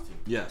just lost to.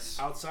 Yes.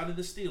 Outside of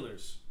the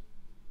Steelers,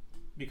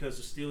 because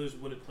the Steelers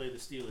wouldn't play the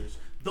Steelers.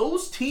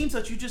 Those teams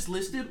that you just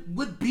listed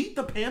would beat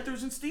the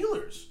Panthers and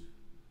Steelers.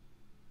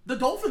 The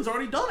Dolphins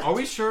already done it. Are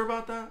we sure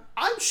about that?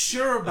 I'm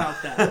sure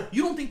about that.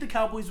 You don't think the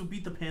Cowboys would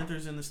beat the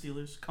Panthers and the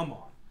Steelers? Come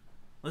on.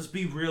 Let's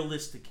be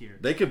realistic here.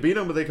 They could beat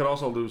them, but they could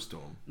also lose to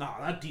them. Nah,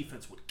 that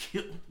defense would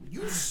kill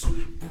you,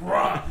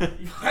 bruh.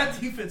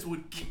 That defense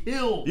would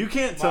kill. You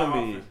can't tell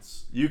me.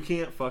 Offense. You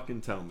can't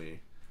fucking tell me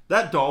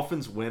that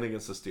Dolphins win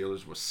against the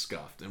Steelers was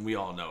scuffed, and we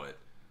all know it.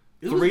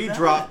 3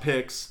 drop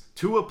picks.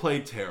 Tua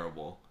played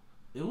terrible.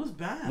 It was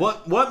bad.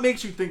 What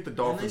makes you think the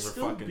Dolphins are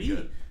fucking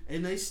good?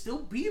 And they still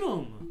beat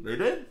them. They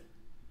did?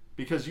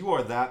 Because you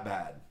are that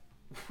bad.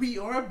 We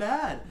are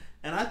bad.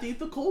 And I think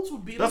the Colts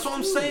would beat us. That's what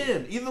I'm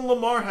saying. Even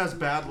Lamar has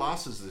bad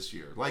losses this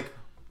year. Like,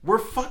 we're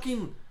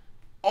fucking...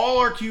 All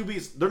our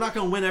QBs, they're not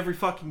going to win every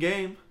fucking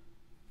game.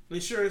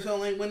 They sure as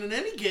hell ain't winning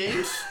any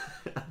games.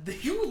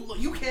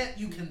 You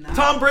cannot...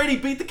 Tom Brady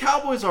beat the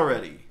Cowboys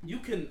already.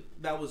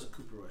 That was a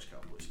Cooper Rush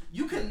Cowboys.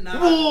 You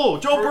cannot... Whoa!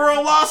 Joe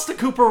Burrow lost to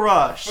Cooper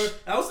Rush.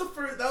 That was the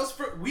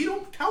first... We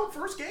don't count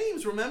first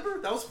games,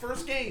 remember? That was the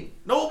first game.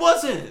 No, it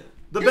wasn't.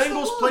 The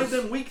Bengals played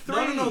them week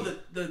 3. No.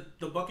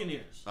 The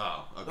Buccaneers.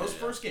 Oh, okay. Those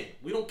first game.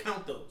 We don't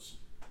count those.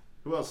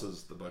 Who else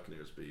has the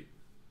Buccaneers beat?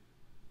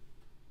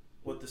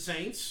 What, the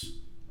Saints?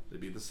 They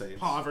beat the Saints.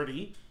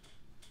 Poverty.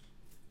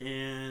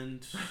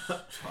 And...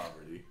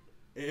 Poverty.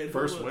 And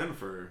first win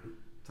for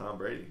Tom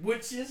Brady.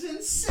 Which is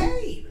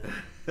insane.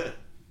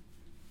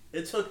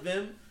 It took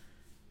them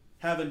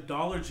having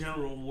Dollar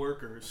General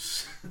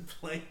workers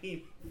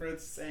playing for the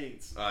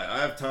Saints. All right, I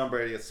have Tom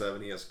Brady at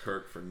 7. He has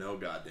Kirk for no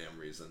goddamn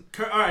reason.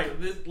 All right,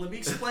 let me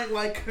explain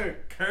why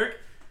Kirk. Kirk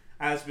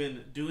has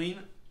been doing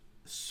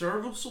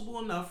serviceable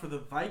enough for the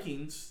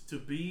Vikings to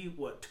be,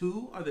 what,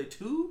 2? Are they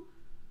 2?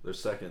 They're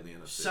second in the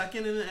NFC.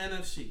 Second in the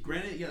NFC.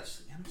 Granted,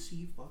 yes, the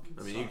NFC fucking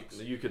sucks.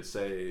 You could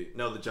say...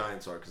 No, the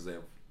Giants are because they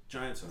have...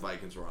 Giants are.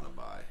 Vikings are on a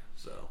bye,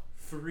 so...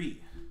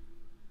 3.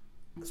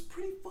 That's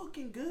pretty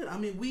fucking good. I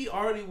mean, we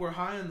already were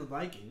high on the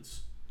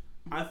Vikings.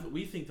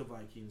 We think the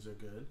Vikings are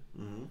good.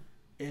 Mm-hmm.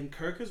 And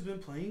Kirk has been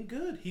playing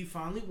good. He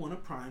finally won a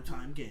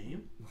primetime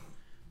game.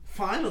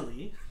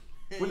 Finally.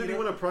 When did he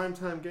win a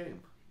primetime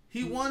game?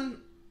 He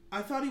won...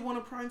 I thought he won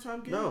a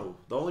primetime game. No.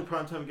 The only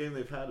primetime game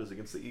they've had is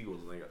against the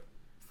Eagles, and they got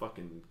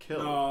fucking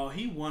killed. No,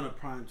 he won a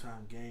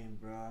primetime game,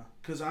 bro.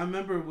 Because I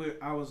remember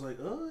I was like,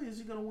 oh, is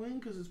he going to win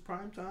because it's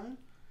primetime?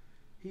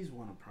 He's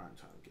won a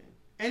primetime game.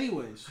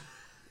 Anyways...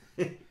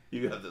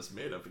 You got this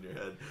made up in your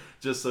head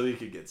just so he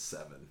could get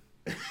 7.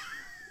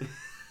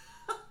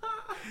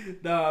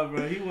 Nah,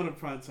 bro, he won a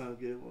primetime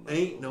game.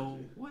 Ain't no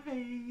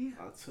way.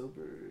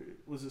 October.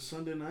 Was it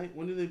Sunday night?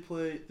 When did they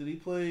play? Did he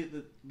play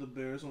the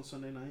Bears on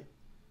Sunday night?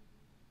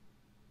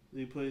 Did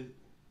he play?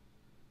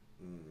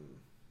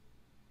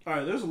 All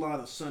right, there's a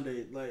lot of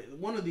Sunday. Like,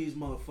 one of these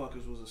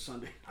motherfuckers was a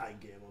Sunday night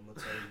game, I'm going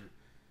to tell you.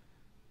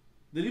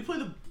 Did he play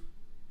the...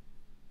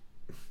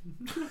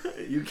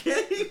 You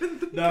can't even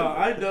think No,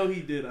 I know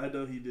he did.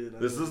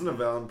 This isn't a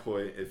valid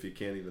point if you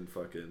can't even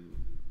fucking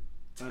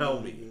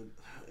tell me.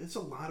 It's a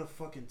lot of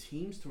fucking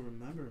teams to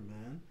remember,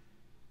 man.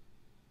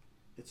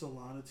 It's a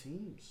lot of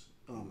teams.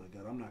 Oh my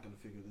god, I'm not gonna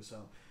figure this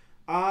out.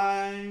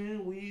 I'll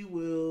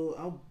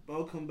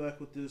come back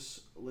with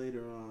this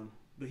later on.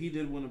 But he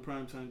did win a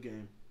primetime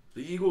game.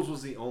 The Eagles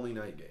was the only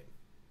night game.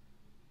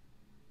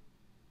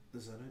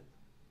 Is that it?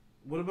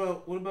 What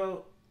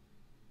about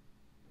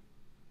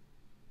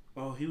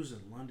Oh, he was in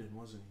London,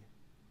 wasn't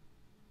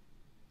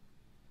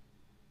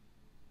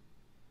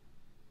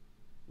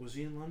he? Was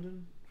he in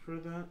London for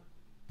that?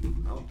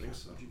 I don't think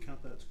so. Would you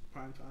count that as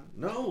prime time?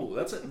 No,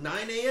 that's at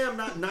 9 a.m.,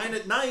 not 9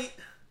 at night.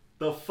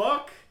 The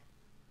fuck?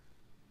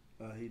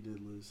 He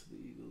did lose to the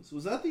Eagles.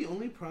 Was that the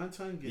only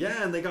primetime game?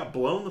 Yeah, and they got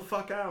blown the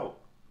fuck out.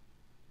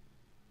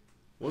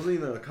 Wasn't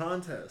even a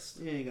contest.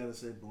 You ain't gotta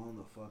say blown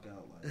the fuck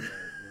out like that,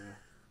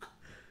 bro.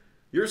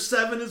 Your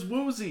 7 is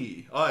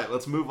woozy. All right,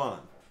 let's move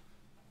on.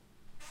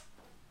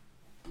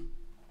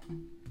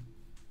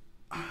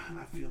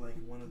 I feel like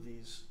one of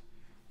these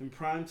in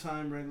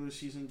primetime regular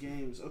season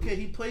games. Okay,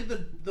 he played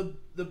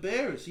the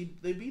Bears.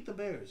 They beat the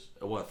Bears.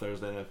 What,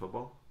 Thursday Night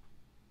Football?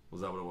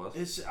 Was that what it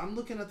was? I'm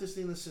looking at this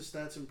thing that says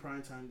stats in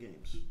primetime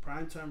games.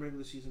 Primetime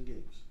regular season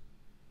games.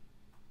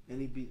 And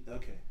he beat...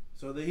 Okay.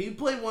 So he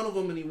played one of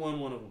them and he won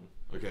one of them.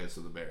 Okay,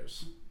 so the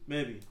Bears.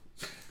 Maybe.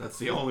 That's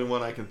the only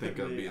one I can think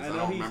of because I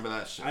don't remember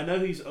that shit. I know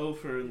he's 0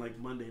 for in like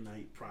Monday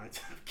night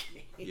primetime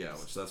games. Yeah,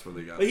 which that's where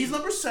they got... But he's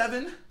number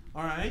 7.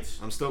 All right.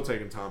 I'm still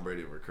taking Tom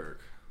Brady over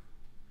Kirk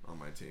on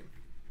my team.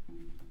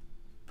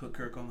 Put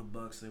Kirk on the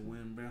Bucks, they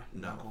win, bro. I'm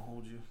not gonna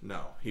hold you.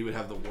 No, he would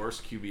have the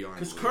worst QBR.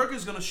 Because Kirk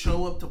is gonna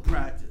show up to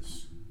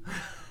practice.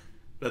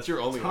 That's your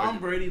only. Tom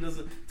Brady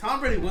wasn't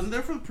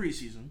there for the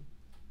preseason.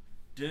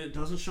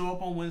 Doesn't show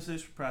up on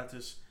Wednesdays for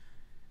practice.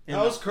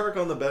 How is Kirk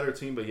on the better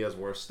team, but he has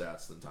worse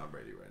stats than Tom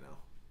Brady right now?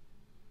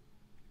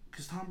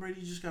 Because Tom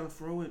Brady just gotta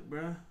throw it,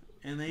 bro.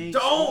 And they ain't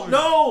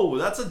No,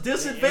 that's a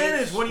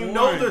disadvantage when you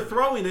know they're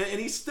throwing it and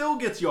he still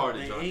gets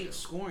yardage. They ain't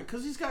scoring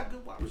because he's got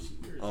good wide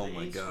receivers. Oh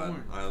my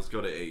god! All right, let's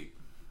go to 8.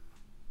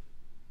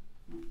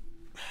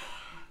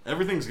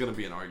 Everything's gonna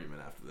be an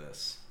argument after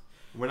this.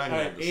 We're not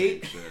gonna have the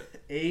same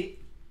shit.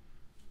 8,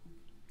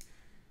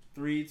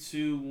 3,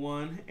 2,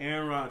 1.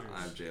 Aaron Rodgers.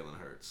 I have Jalen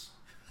Hurts.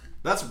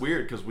 That's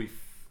weird because we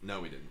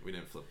didn't. We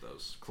didn't flip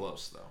those.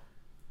 Close though.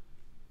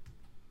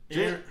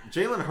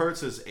 Jalen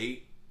Hurts is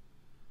 8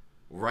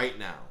 right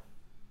now.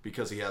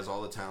 Because he has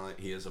all the talent,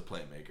 he is a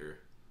playmaker.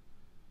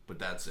 But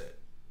that's it.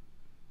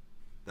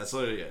 That's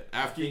literally it.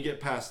 After you get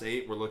past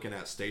 8, we're looking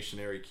at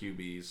stationary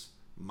QBs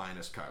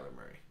minus Kyler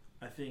Murray.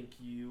 I think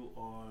you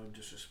are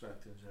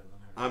disrespecting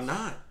Jalen Hurts. I'm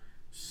not.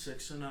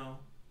 6-0.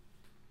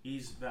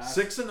 He's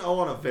 6-0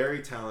 on a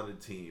very talented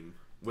team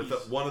with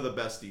one of the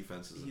best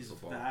defenses in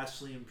football. He's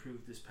vastly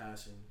improved his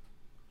passing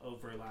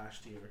over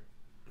last year.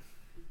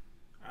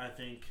 I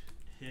think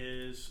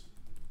his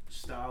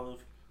style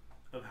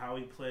of how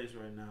he plays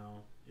right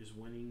now is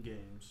winning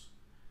games.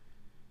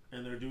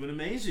 And they're doing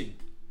amazing.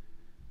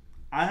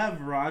 I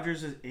have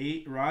Rodgers at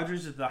 8.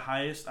 Rodgers is the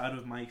highest out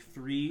of my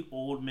 3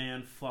 old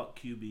man fuck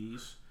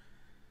QBs.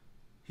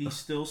 He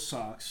still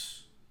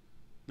sucks.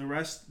 The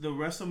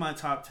rest of my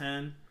top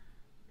 10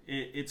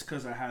 it's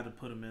because I had to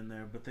put them in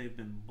there, but they've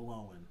been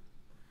blowing.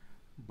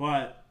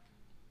 But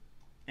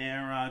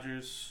Aaron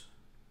Rodgers,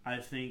 I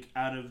think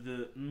out of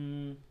the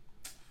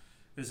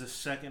is a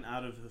second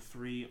out of the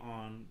three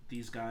on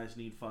these guys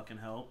need fucking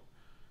help.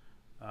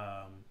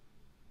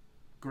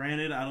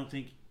 Granted, I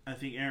think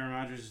Aaron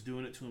Rodgers is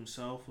doing it to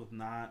himself with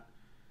not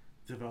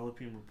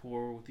developing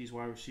rapport with these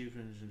wide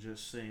receivers and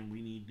just saying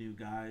we need new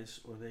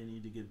guys or they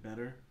need to get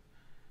better.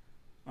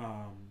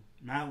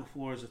 Matt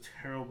LaFleur is a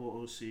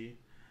terrible OC.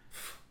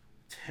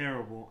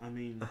 Terrible. I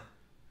mean,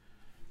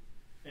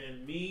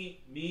 and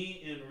me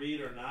and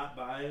Reed are not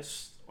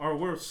biased, or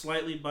we're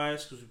slightly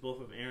biased because we both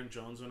have Aaron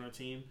Jones on our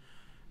team.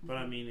 But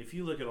I mean, if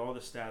you look at all the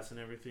stats and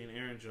everything,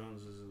 Aaron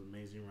Jones is an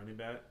amazing running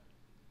back,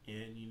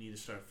 and you need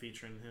to start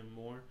featuring him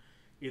more,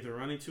 either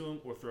running to him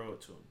or throw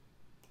it to him.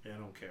 I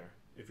don't care.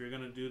 If you're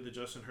gonna do the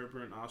Justin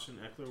Herbert and Austin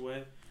Eckler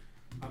way,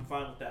 I'm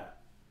fine with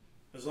that,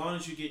 as long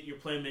as you get your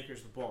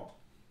playmakers the ball.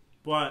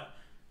 But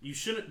you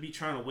shouldn't be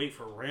trying to wait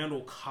for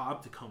Randall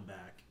Cobb to come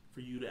back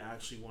for you to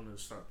actually want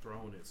to start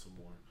throwing it some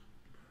more.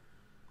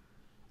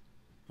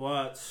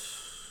 But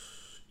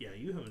yeah,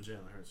 you having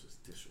Jalen Hurts is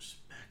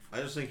disrespectful.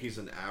 I just think he's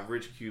an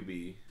average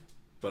QB,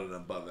 but an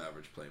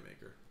above-average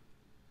playmaker,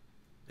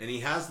 and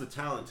he has the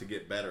talent to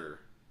get better,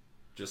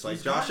 just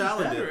like Josh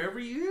Allen did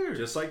every year.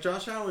 Just like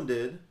Josh Allen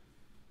did,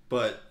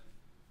 but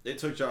it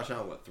took Josh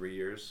Allen 3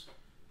 years.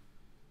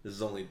 This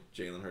is only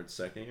Jalen Hurts'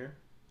 second year.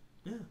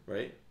 Yeah,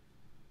 right.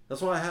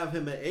 That's why I have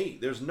him at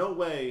 8. There's no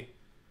way,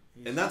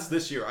 and that's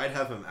this year. I'd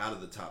have him out of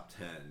the top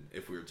 10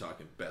 if we were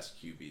talking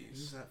best QBs.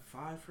 He's at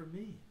 5 for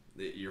me.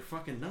 You're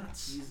fucking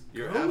nuts.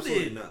 You're goated.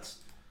 absolutely nuts.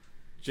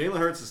 Jalen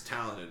Hurts is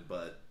talented,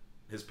 but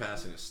his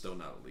passing is still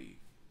not elite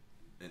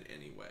in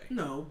any way.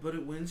 No, but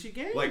it wins you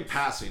games. Like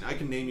passing, I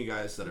can name you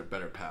guys that are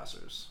better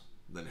passers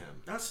than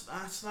him. That's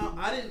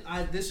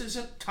not. This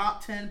isn't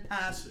top 10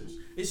 passers.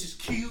 This is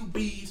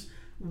QBs.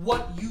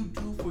 What you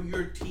do for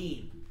your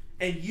team,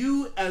 and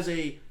you as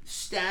a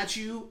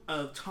statue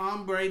of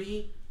Tom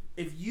Brady.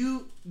 If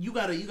you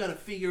gotta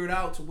figure it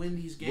out to win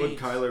these games. Would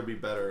Kyler be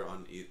better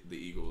on the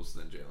Eagles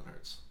than Jalen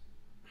Hurts?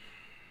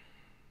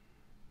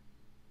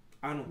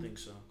 I don't think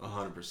so.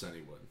 100%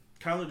 he would.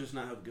 Kyler does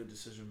not have good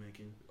decision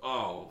making.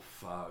 Oh,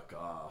 fuck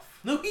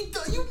off. No, he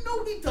does. You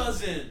know he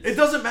doesn't. It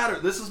doesn't matter.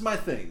 This is my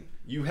thing.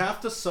 You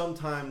have to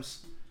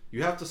sometimes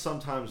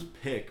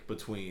pick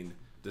between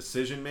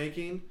decision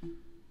making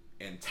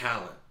and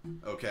talent.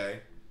 Okay.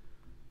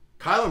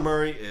 Kyler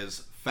Murray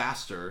is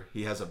faster.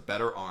 He has a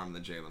better arm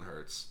than Jalen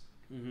Hurts.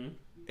 Mm-hmm.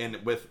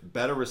 And with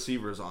better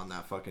receivers on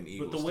that fucking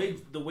Eagles team.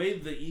 But the way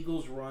the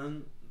Eagles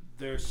run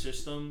their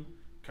system,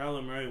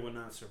 Kyler Murray would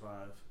not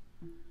survive.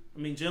 I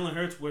mean, Jalen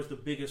Hurts wears the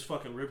biggest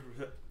fucking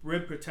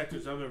rib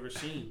protectors I've ever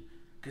seen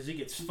because he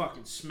gets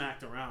fucking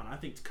smacked around. I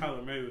think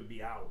Kyler Murray would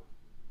be out.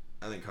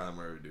 I think Kyler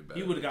Murray would do better.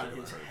 He would have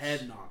gotten his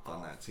head knocked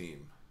on off that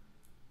team.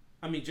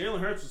 I mean,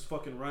 Jalen Hurts was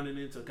fucking running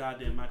into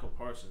goddamn Michael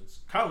Parsons.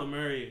 Kyler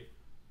Murray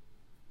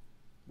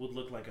would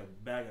look like a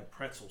bag of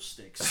pretzel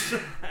sticks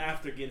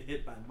after getting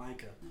hit by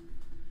Micah.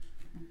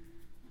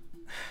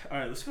 All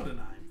right, let's go to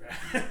 9, bro.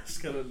 Let's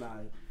go to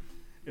 9.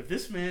 If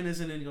this man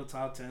isn't in your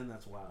top 10,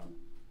 that's wild.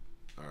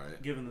 All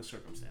right. Given the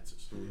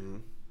circumstances. Mm-hmm.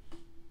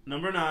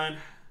 Number 9.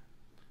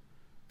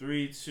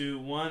 3, 2,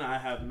 1. I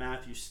have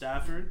Matthew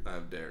Stafford. I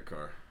have Derek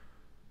Carr.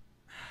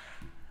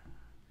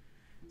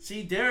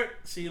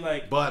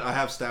 But I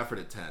have Stafford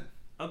at 10.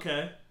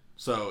 Okay.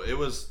 So it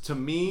was, to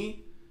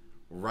me,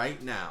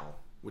 right now,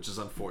 which is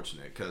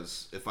unfortunate,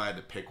 because if I had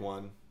to pick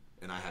one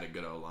and I had a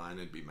good O-line,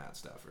 it'd be Matt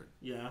Stafford.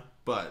 Yeah.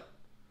 But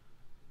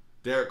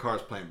Derek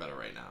Carr's playing better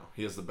right now.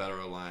 He has the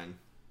better O-line.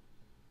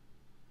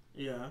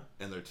 Yeah.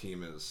 And their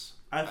team is...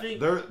 I think...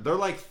 They're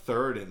like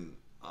third in...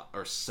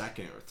 or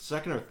second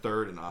or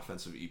third in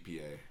offensive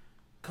EPA.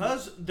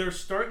 Because they're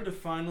starting to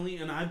finally...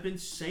 And I've been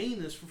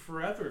saying this for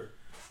forever.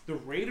 The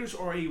Raiders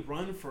are a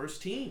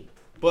run-first team.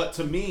 But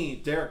to me,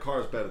 Derek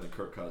Carr is better than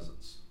Kirk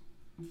Cousins.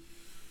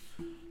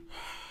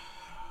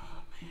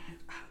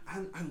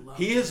 I love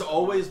He has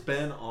always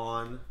been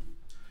on...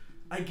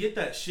 I get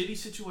that. Shitty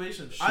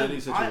situations. I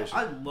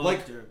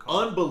love Derek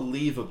Carr.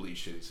 Unbelievably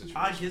shitty situations.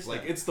 I get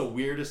that. It's the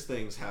weirdest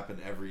things happen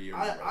every year.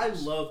 I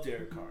love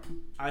Derek Carr.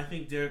 I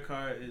think Derek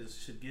Carr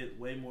should get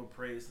way more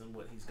praise than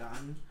what he's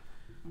gotten.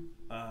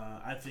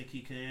 I think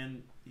he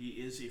can. He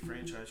is a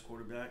franchise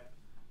quarterback.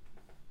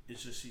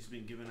 It's just he's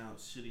been given out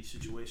shitty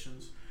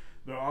situations.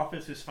 Their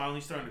offense is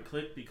finally starting to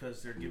click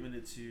because they're giving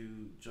it to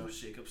Josh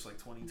Jacobs like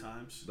 20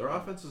 times. Their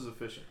offense is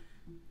efficient.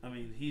 I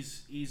mean,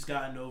 he's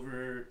gotten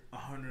over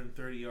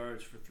 130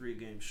 yards for 3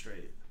 games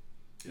straight.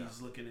 Yeah.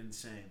 He's looking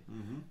insane.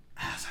 Mm-hmm.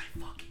 As I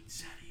fucking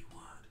said he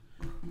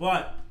would.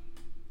 But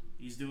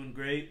he's doing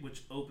great,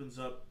 which opens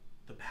up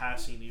the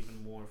passing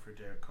even more for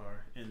Derek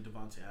Carr. And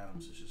Devontae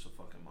Adams is just a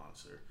fucking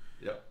monster.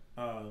 Yep.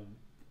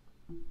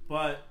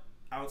 But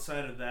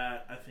outside of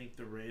that, I think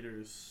the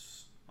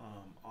Raiders'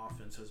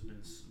 offense has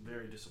been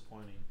very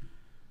disappointing.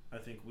 I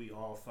think we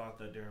all thought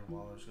that Darren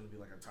Waller was going to be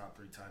like a top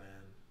 3 tight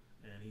end.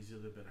 And he's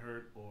either been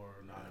hurt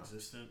or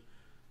non-existent.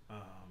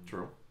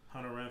 True.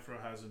 Hunter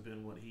Renfrow hasn't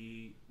been what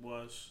he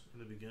was in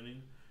the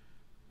beginning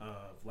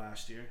of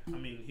last year. I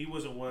mean, he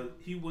wasn't what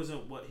he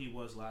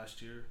was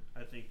last year.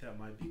 I think that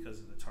might be because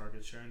of the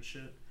target share and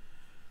shit.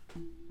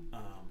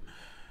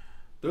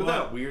 They're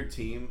that weird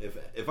team.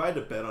 If I had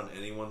to bet on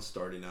anyone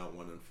starting out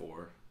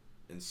 1-4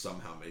 and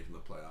somehow making the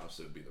playoffs,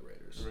 it would be the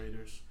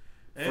Raiders.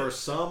 For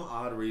some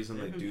odd reason,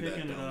 they do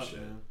that dumb shit.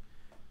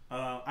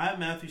 I have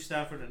Matthew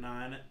Stafford at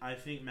 9. I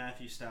think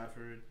Matthew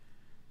Stafford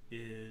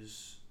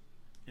is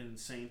an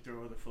insane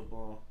thrower of the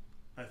football.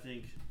 I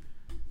think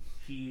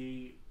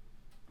he...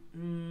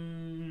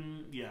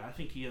 I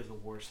think he has the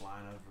worst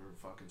line I've ever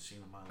fucking seen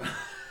in my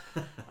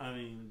life. I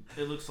mean,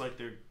 it looks like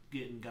they're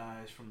getting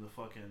guys from the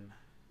fucking...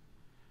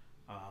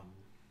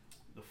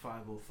 the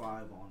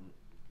 505 on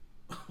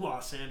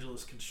Los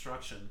Angeles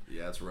construction.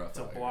 Yeah, it's rough.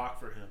 To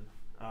block for him.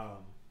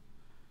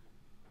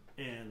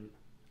 And,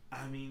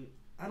 I mean...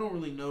 I don't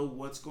really know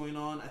what's going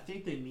on. I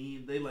think they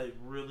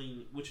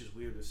really, which is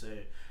weird to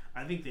say,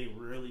 I think they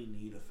really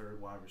need a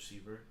third wide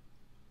receiver.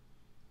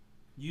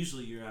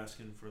 Usually you're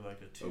asking for like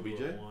a 2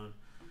 OBJ? or a 1.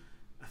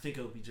 I think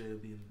OBJ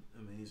would be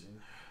amazing.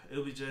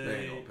 OBJ,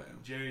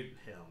 Jerry,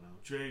 hell no.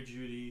 Jerry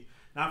Jeudy,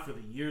 not for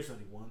the years that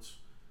he wants.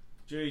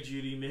 Jerry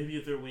Jeudy, maybe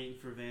if they're waiting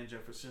for Van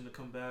Jefferson to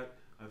come back,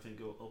 I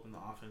think it'll open the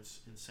offense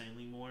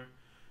insanely more.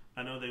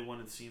 I know they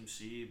wanted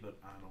CMC, but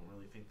I don't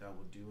really think that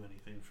would do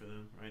anything for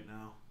them right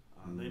now.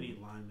 They need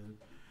linemen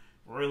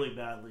really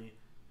badly.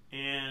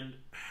 And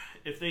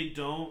if they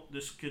don't,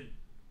 this could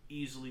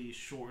easily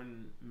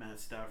shorten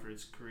Matt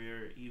Stafford's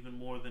career even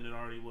more than it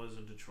already was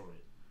in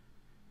Detroit.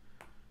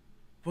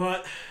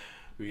 But...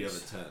 Who you have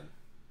at 10,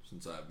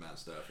 since I have Matt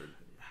Stafford?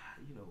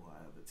 You know who I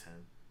have at 10.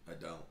 I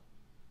don't.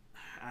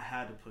 I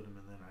had to put him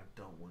in, then I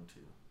don't want to.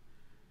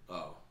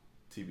 Oh,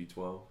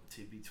 TB12?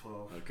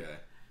 TB12. Okay.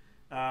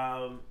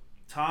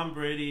 Tom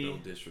Brady... No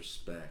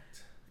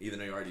disrespect. Even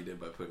though you already did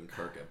by putting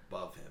Kirk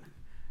above him.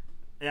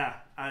 Yeah,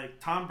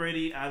 Tom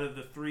Brady, out of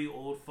the 3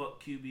 old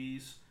fuck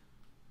QBs,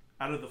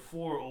 out of the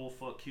 4 old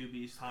fuck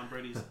QBs, Tom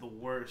Brady's the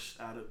worst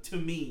out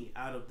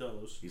of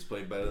those. He's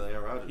played better than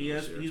Aaron Rodgers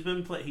this year.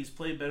 He's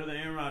played better than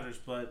Aaron Rodgers,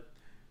 but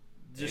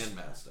and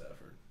Matt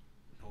Stafford.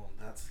 Oh,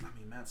 Matt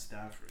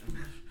Stafford.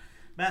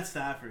 Matt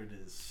Stafford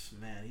is,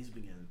 man, he's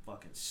been getting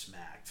fucking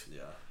smacked.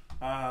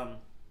 Yeah.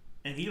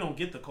 And he don't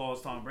get the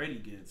calls Tom Brady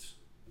gets.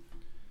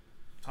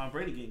 Tom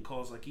Brady getting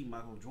calls like he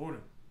Michael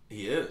Jordan.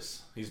 He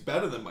is. He's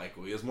better than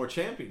Michael. He has more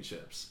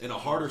championships. In a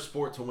harder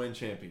sport to win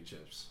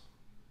championships.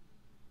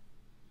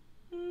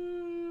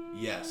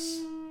 Yes.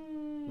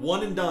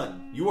 One and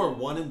done. You are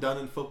one and done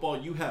in football.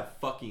 You have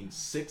fucking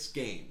 6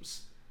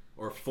 games.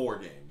 Or 4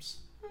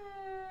 games.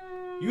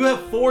 You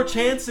have 4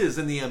 chances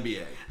in the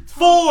NBA.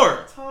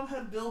 4! Tom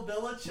had Bill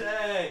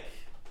Belichick.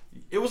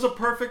 It was a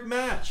perfect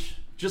match.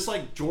 Just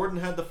like Jordan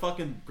had the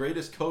fucking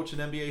greatest coach in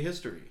NBA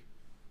history.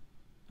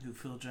 Who,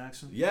 Phil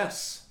Jackson?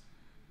 Yes.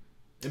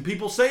 And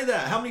people say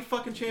that. How many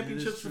fucking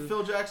championships does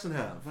Phil Jackson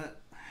have? But,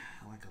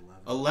 like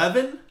 11.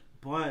 11?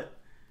 But,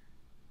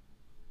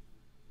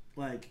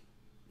 like,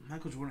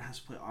 Michael Jordan has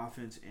to play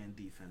offense and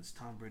defense.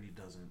 Tom Brady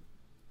doesn't.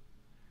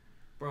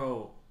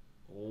 Bro,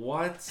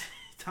 what?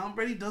 Tom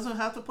Brady doesn't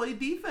have to play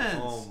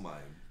defense. Oh my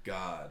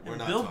God. We're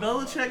not Bill talking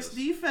Belichick's about this.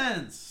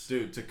 Defense.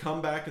 Dude, to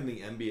come back in the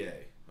NBA,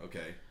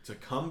 okay? To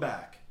come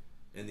back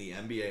in the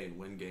NBA and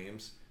win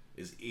games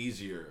is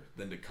easier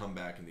than to come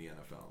back in the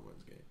NFL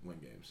and win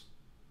games.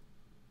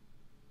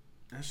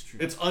 That's true.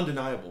 It's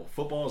undeniable.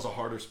 Football is a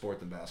harder sport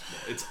than basketball.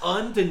 It's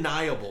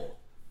undeniable.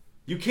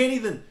 You can't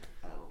even...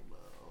 I don't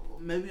know.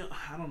 Maybe,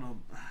 I don't know.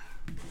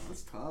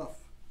 That's tough.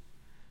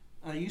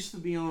 I used to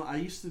be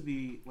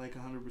like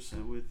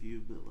 100% with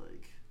you, but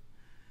like...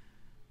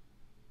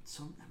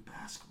 in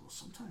basketball,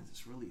 sometimes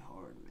it's really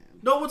hard, man.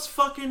 No, it's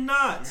fucking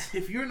not.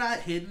 If you're not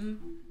hitting,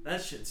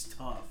 that shit's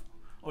tough.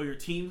 Or your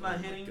team's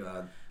not hitting. Oh my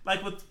God.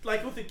 Like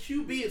with a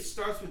QB, it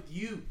starts with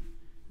you.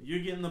 You're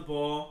getting the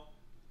ball.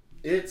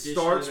 It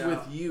starts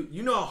with you.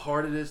 You know how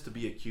hard it is to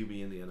be a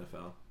QB in the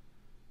NFL?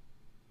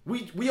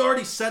 We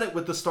already said it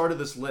with the start of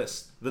this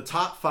list. The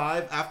top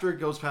 5, after it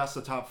goes past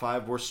the top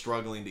 5, we're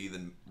struggling to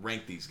even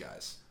rank these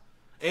guys.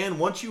 And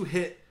once you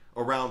hit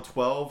around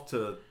 12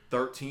 to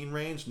 13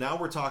 range, now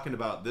we're talking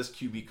about this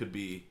QB could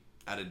be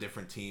at a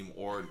different team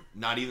or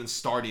not even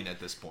starting at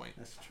this point.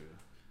 That's true.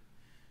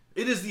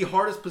 It is the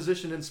hardest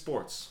position in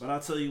sports. But I'll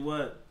tell you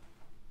what,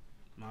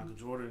 Michael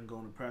Jordan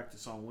going to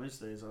practice on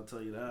Wednesdays, I'll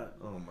tell you that.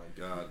 Oh my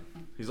God.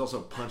 He's also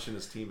punching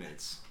his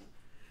teammates.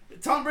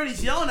 Tom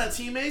Brady's yelling at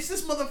teammates.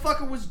 This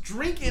motherfucker was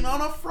drinking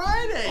on a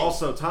Friday.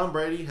 Also, Tom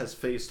Brady has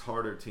faced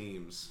harder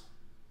teams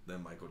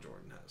than Michael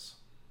Jordan has.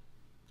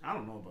 I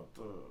don't know about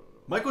the...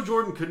 Michael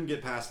Jordan couldn't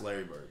get past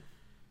Larry Bird.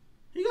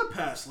 He got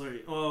past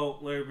Larry. Oh,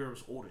 Larry Bird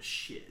was old as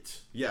shit.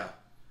 Yeah.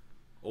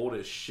 Old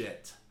as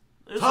shit.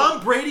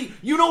 Tom Brady,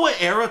 you know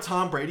what era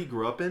Tom Brady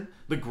grew up in?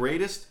 The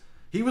greatest.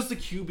 He was the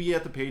QB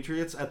at the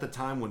Patriots at the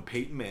time when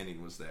Peyton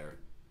Manning was there.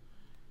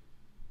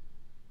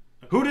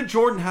 Who did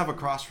Jordan have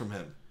across from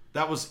him?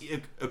 That was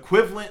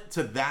equivalent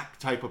to that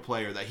type of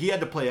player that he had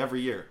to play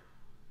every year.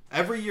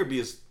 Every year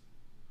because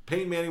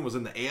Peyton Manning was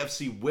in the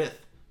AFC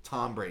with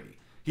Tom Brady.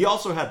 He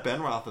also had Ben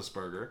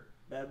Roethlisberger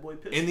Bad boy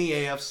Pistons. in the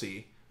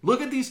AFC.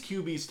 Look at these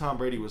QBs Tom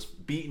Brady was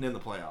beating in the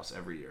playoffs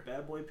every year.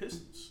 Bad boy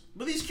Pistons.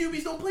 But these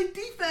QBs don't play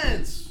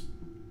defense.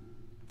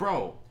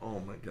 Bro. Oh,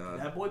 my God.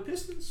 Bad boy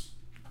Pistons.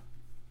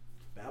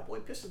 Bad boy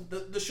Pistons.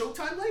 The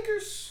Showtime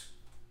Lakers.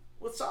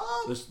 What's up?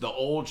 The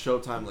old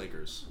Showtime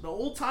Lakers. The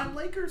old time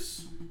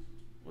Lakers.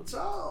 What's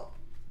up?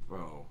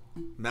 Bro.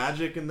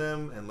 Magic and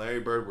them and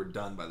Larry Bird were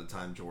done by the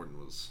time Jordan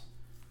was...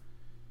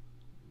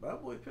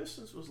 Bad boy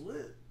Pistons was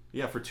lit.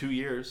 Yeah, for 2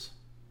 years.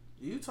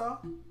 Utah.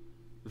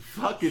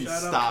 Fucking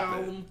Shout stop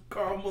out it.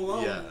 Karl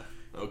Malone. Yeah.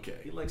 Okay.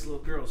 He likes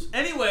little girls.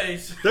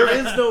 Anyways.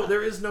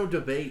 There is no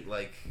debate.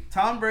 Like,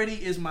 Tom Brady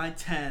is my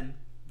 10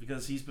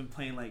 because he's been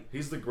playing like...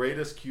 he's the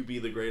greatest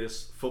QB, the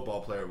greatest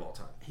football player of all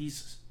time.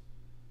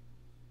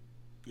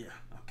 Yeah,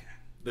 okay.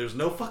 There's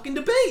no fucking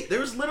debate.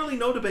 There's literally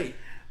no debate.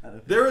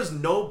 There is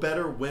no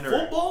better winner.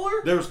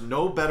 Footballer? There's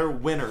no better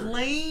winner.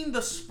 Playing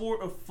the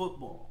sport of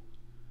football.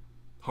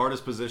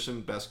 Hardest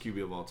position, best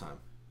QB of all time.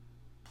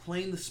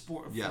 Playing the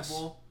sport of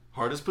football.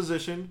 Hardest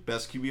position,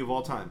 best QB of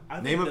all time.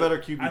 I Name think a better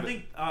QB. I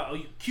think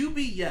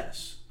QB,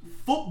 yes.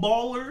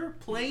 Footballer,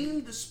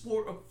 playing the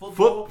sport of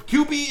football.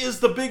 QB is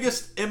the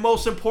biggest and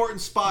most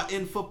important spot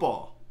in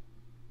football.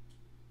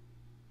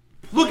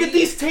 Look at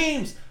these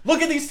teams.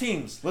 Look at these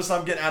teams. Listen,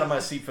 I'm getting out of my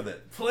seat for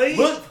that.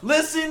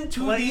 Listen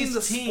to these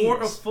the teams.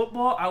 Sport of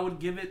football, I would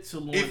give it to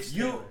Lawrence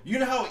Taylor. You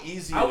know how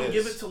easy I would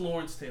give it to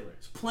Lawrence Taylor.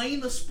 Playing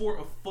the sport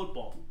of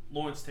football,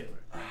 Lawrence Taylor.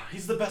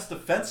 He's the best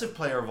defensive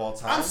player of all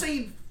time. I'm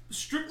saying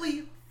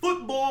strictly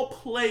football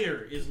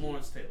player is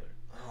Lawrence Taylor.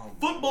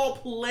 Football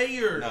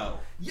player. No.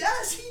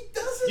 Yes, he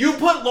doesn't. You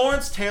put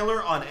Lawrence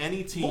Taylor on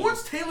any team.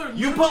 Lawrence Taylor.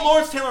 You put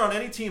Lawrence Taylor on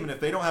any team, and if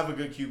they don't have a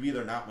good QB,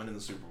 they're not winning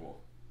the Super Bowl.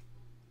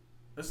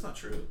 That's not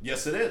true.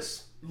 Yes, it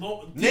is.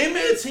 Name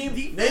me a team.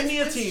 Name me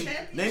a team.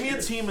 Name me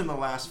a team in the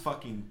last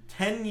fucking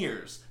 10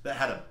 years that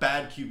had a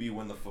bad QB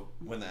win the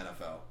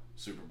NFL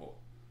Super Bowl.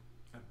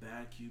 A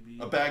bad QB.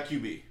 A bad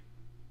QB.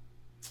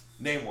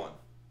 Name one.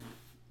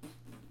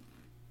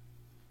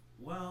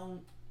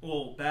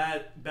 Well,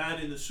 bad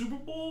in the Super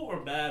Bowl or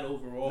bad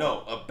overall?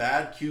 No, a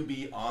bad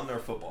QB on their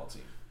football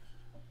team.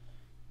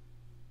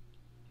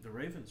 The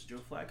Ravens,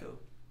 Joe Flacco.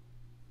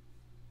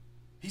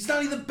 He's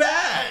not even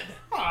bad.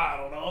 I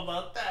don't know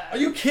about that. Are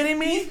you kidding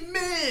me? He's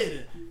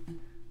mid.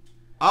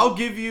 I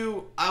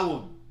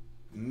will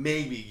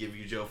maybe give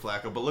you Joe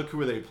Flacco, but look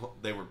who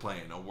they were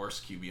playing. A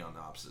worse QB on the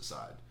opposite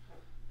side.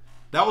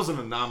 That was an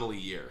anomaly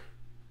year.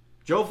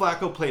 Joe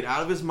Flacco played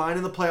out of his mind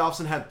in the playoffs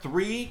and had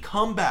 3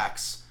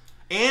 comebacks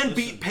and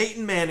beat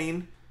Peyton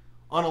Manning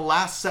on a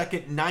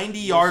last-second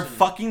 90-yard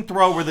fucking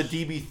throw where the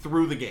DB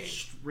threw the game.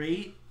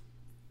 Straight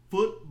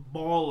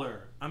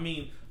footballer. I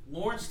mean,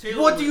 Lawrence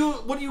Taylor. What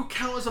do you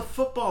count as a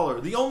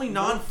footballer? The only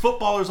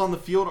non-footballers on the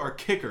field are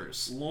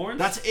kickers.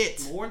 That's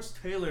it. Lawrence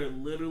Taylor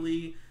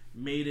literally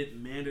made it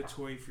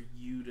mandatory for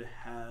you to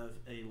have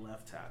a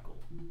left tackle,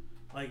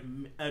 like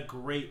a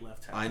great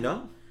left tackle. I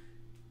know.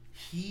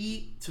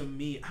 He, to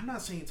me, I'm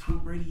not saying Tom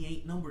Brady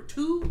ain't number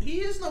 2. He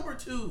is number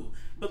 2,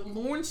 but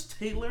Lawrence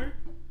Taylor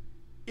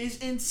is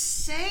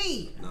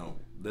insane. No,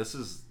 this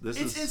is.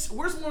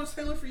 Where's Lawrence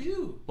Taylor for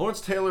you?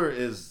 Lawrence Taylor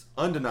is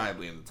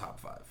undeniably in the top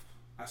 5.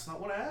 That's not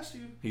what I asked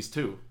you. He's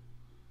 2.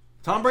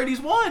 Tom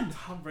Brady's 1.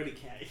 Tom Brady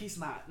can't. He's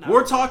not.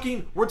 We're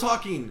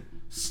talking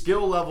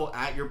skill level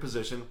at your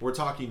position. We're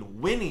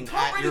talking winning.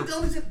 Tom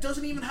Brady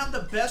doesn't even have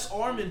the best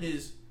arm in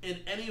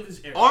any of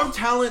his areas. Arm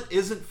talent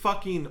isn't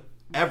fucking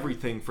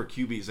everything for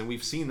QBs, and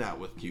we've seen that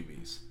with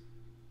QBs.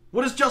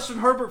 What is Justin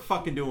Herbert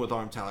fucking doing with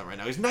arm talent right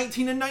now? He's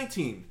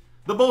 19-19,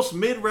 the most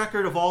mid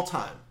record of all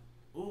time.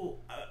 Ooh,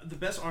 the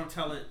best arm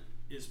talent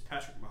is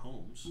Patrick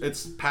Mahomes.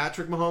 It's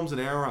Patrick Mahomes and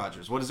Aaron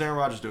Rodgers. What is Aaron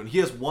Rodgers doing? He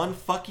has 1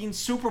 fucking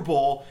Super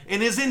Bowl in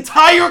his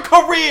entire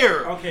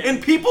career. Okay.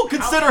 And people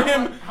consider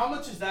him. How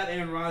much is that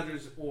Aaron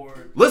Rodgers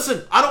or?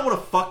 Listen, I don't want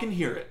to fucking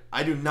hear it.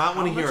 I do not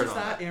want to hear it. How much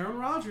is that Aaron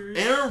Rodgers?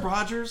 Aaron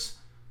Rodgers,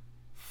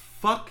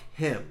 fuck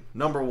him.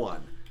 Number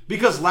 1.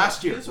 Because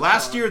last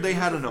year they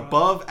had an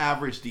above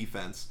average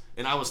defense,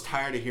 and I was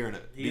tired of hearing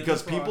it.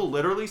 Because people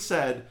literally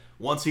said,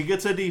 once he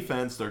gets a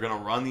defense, they're going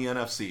to run the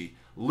NFC.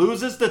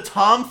 Loses to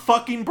Tom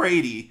fucking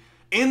Brady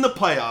in the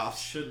playoffs.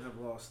 Shouldn't have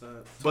lost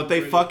that. But they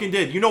fucking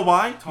did. You know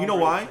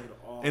why?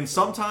 And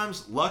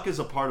sometimes luck is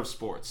a part of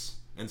sports.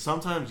 And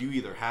sometimes you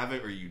either have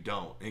it or you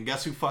don't. And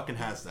guess who fucking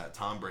has that?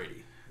 Tom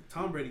Brady.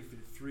 Tom Brady threw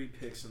 3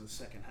 picks in the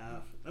second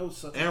half. That was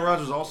such. Aaron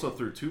Rodgers also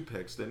threw 2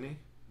 picks, didn't he?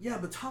 Yeah,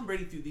 but Tom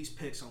Brady threw these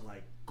picks on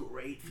like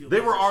great field.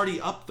 They were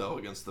already up though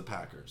against the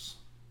Packers.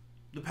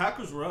 The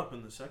Packers were up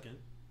in the second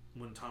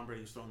when Tom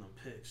Brady was throwing them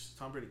picks.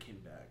 Tom Brady came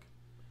back.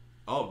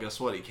 Oh, guess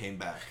what? He came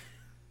back.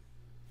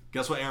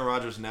 Guess what Aaron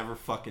Rodgers never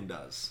fucking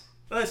does?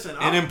 Listen,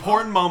 in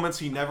important moments,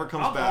 he never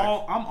comes back.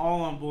 I'm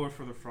all on board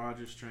for the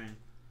Rodgers train.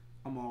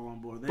 I'm all on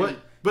board.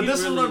 But this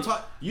is what I'm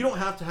talking. You don't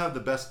have to have the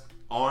best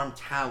arm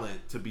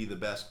talent to be the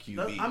best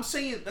QB. I'm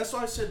saying that's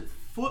why I said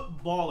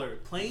footballer,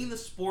 playing the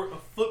sport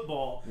of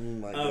football. Oh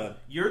my God.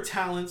 Your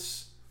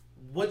talents,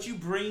 what you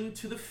bring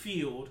to the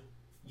field,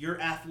 your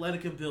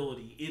athletic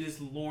ability, it is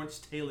Lawrence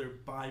Taylor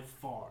by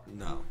far.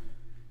 No.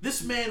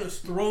 This man is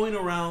throwing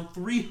around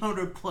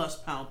 300-plus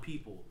pound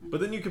people. But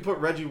then you could put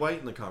Reggie White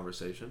in the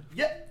conversation.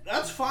 Yeah,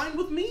 that's fine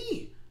with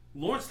me.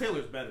 Lawrence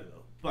Taylor's better,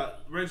 though.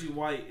 But Reggie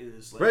White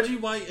is like... Reggie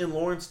White and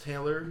Lawrence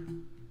Taylor,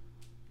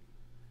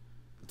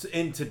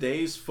 in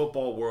today's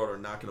football world, are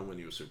not going to win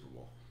you a Super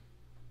Bowl.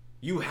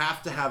 You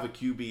have to have a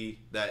QB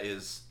that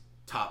is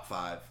top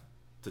 5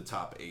 to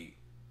top 8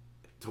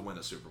 to win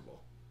a Super Bowl.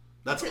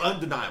 That's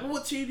undeniable. Well,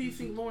 what team do you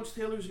think Lawrence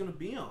Taylor is going to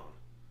be on?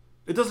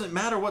 It doesn't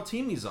matter what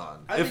team he's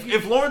on.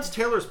 If Lawrence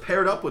Taylor's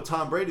paired up with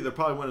Tom Brady, they're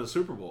probably winning a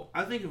Super Bowl.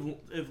 I think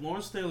if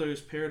Lawrence Taylor is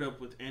paired up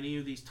with any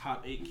of these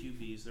top 8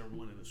 QBs, they're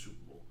winning a Super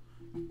Bowl.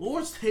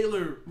 Lawrence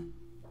Taylor...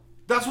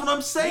 That's what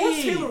I'm saying.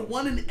 Lawrence Taylor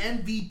won an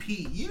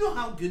MVP. You know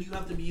how good you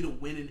have to be to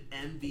win an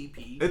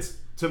MVP? It's,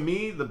 to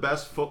me, the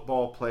best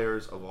football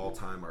players of all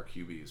time are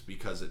QBs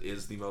because it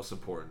is the most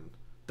important.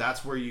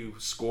 That's where you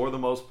score the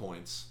most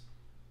points.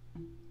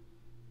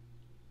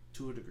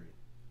 To a degree.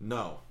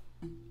 No.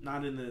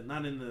 Not in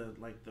the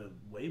like the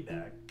way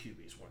back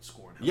QBs weren't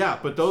scoring. Yeah,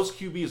 but those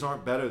QBs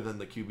aren't better than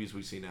the QBs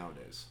we see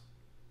nowadays.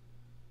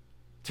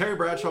 Terry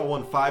Bradshaw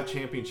won 5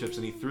 championships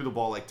and he threw the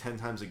ball like 10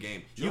 times a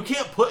game. You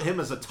can't put him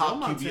as a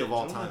top QB of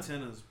all time.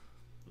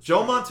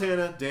 Joe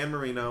Montana, Dan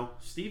Marino,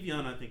 Steve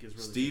Young, I think is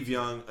really Steve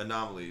Young,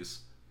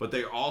 anomalies, but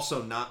they're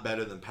also not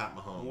better than Pat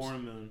Mahomes.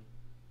 Warren Moon.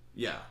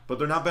 Yeah, but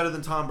they're not better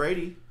than Tom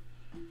Brady.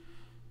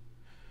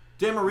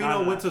 Dan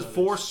Marino went to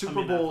 4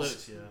 Super Bowls.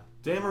 Athletics, yeah.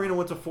 Dan Marino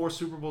went to 4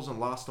 Super Bowls and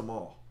lost them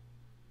all.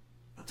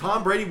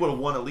 Tom Brady would have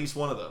won at least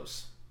one of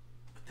those.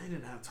 But they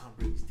didn't have Tom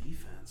Brady's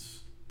defense.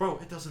 Bro,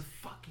 it doesn't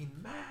fucking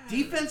matter.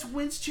 Defense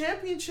wins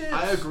championships.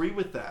 I agree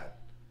with that.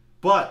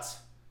 But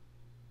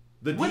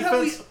the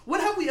defense...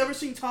 When have we ever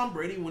seen Tom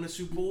Brady win a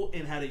Super Bowl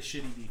and had a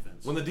shitty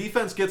defense? When the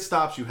defense gets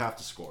stops, you have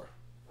to score.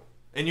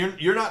 And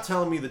you're not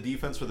telling me the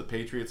defense for the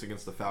Patriots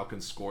against the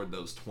Falcons scored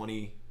those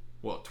 28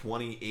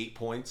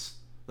 points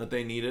that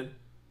they needed?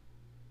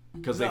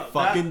 Because they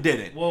fucking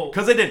didn't.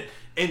 Because they didn't.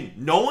 And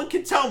no one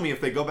can tell me if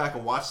they go back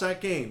and watch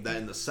that game that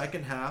in the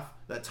second half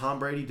that Tom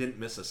Brady didn't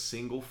miss a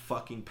single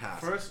fucking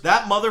pass.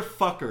 That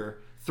motherfucker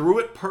threw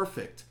it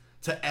perfect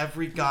to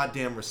every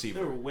goddamn receiver.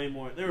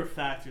 There were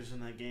factors in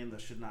that game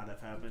that should not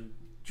have happened.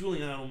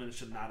 Julian Edelman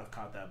should not have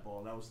caught that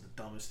ball. That was the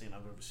dumbest thing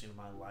I've ever seen in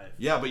my life.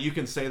 Yeah, but you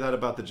can say that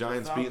about the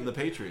Giants beating the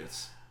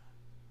Patriots.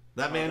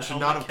 That man should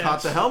not have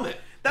caught the helmet.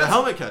 The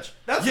helmet catch.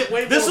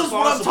 This is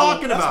what I'm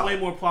talking about. That's way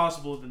more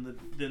plausible than the.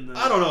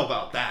 I don't know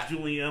about that.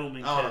 Julian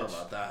Edelman catch. I don't know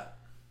about that.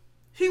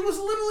 He was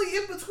literally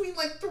in between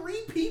like 3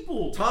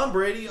 people. Tom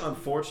Brady,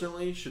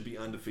 unfortunately, should be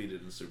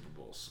undefeated in Super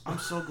Bowls. I'm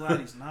so glad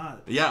he's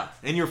not. Yeah,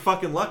 and you're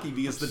fucking lucky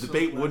because the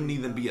debate wouldn't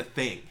even be a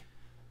thing.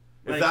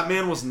 If that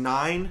man was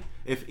 9,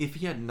 if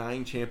he had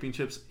 9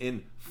 championships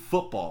in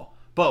football,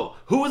 Bo,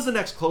 who was the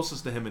next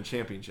closest to him in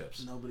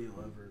championships? Nobody will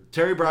ever.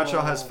 Terry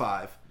Bradshaw has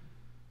 5.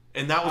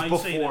 And that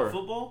was before. In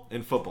football?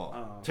 In football.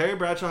 Oh. Terry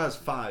Bradshaw has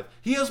 5.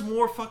 He has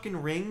more fucking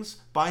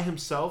rings by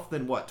himself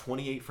than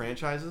 28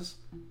 franchises?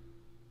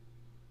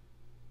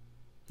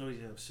 No, he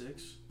has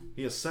 6.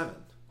 He has 7.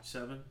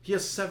 7? He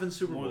has 7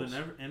 Super Bowls.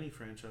 More than any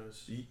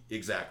franchise.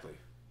 Exactly.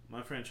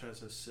 My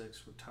franchise has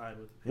 6. We're tied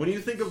with the Patriots. When you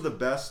think of the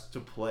best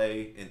to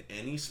play in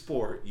any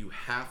sport, you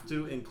have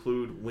to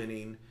include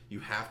winning.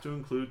 You have to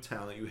include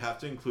talent. You have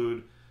to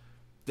include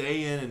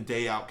day in and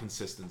day out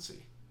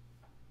consistency.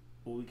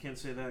 Well, we can't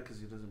say that because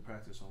he doesn't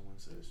practice on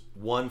Wednesdays.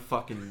 One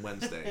fucking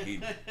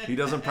Wednesday. He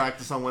doesn't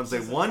practice on Wednesday.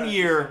 1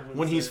 year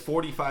when he's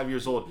 45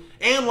 years old.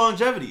 And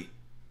longevity.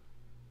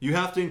 You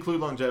have to include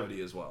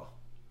longevity as well.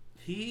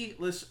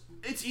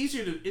 It's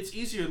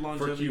easier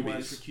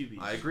longevity-wise for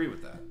QBs. I agree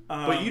with that.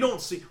 But you don't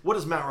see... What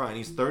is Matt Ryan?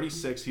 He's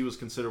 36. He was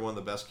considered one of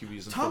the best QBs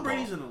in football. Tom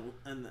Brady's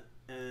an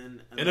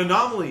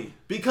anomaly.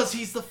 Because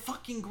he's the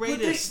fucking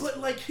greatest.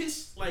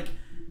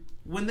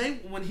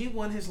 When he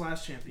won his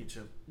last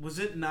championship, was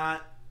it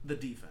not the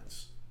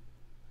defense?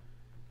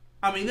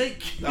 I mean, they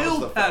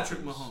killed Patrick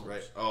Mahomes.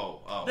 Right?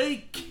 Oh.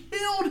 They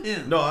killed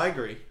him. No, I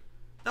agree.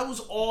 That was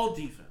all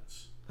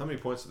defense. How many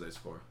points did they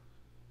score?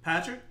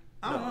 Patrick?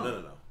 I don't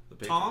know. No. The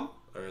Patriots. Tom?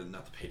 Or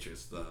not the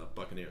Patriots, the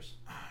Buccaneers.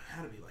 It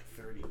had to be like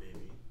 30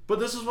 maybe. But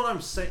this is what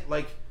I'm saying.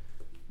 Like,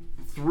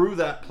 through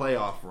that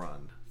playoff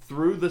run,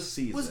 through the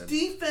season. Was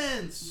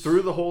defense.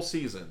 Through the whole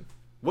season.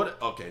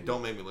 What? Okay,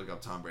 don't make me look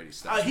up Tom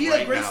Brady's stats. He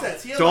had great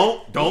stats. He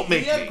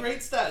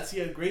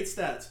had great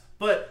stats.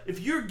 But if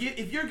you're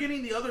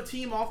getting the other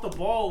team off the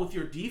ball with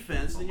your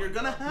defense, then you're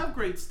gonna have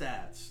great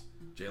stats.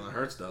 Jalen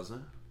Hurts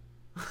doesn't.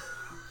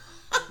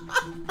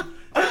 Jalen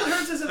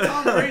Hurts isn't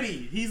Tom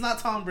Brady. He's not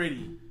Tom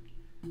Brady.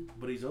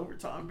 But he's over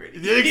Tom Brady.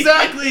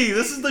 Exactly.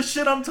 This is the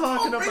shit I'm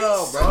talking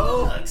about,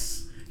 bro.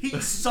 He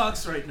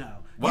sucks right now.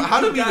 Well,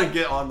 how did we even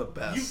get on the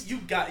best? You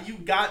got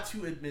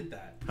to admit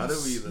that. How did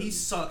we even? He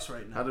sucks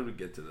right now. How did we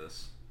get to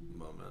this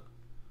moment?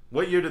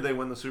 What year did they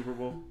win the Super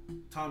Bowl?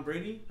 Tom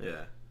Brady?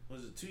 Yeah.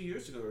 Was it 2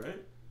 years ago,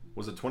 right?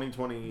 Was it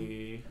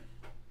 2020?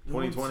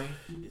 2020?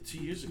 2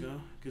 years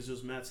ago, because it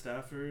was Matt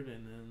Stafford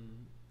and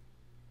then...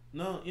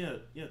 No, yeah,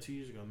 2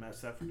 years ago. Matt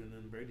Stafford and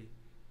then Brady.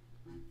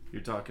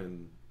 You're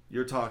talking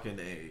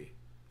a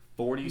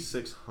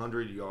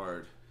 4,600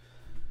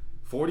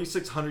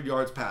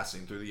 yards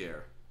passing through the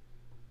air.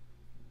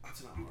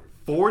 That's not hard.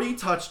 40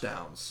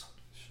 touchdowns.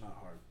 It's not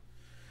hard.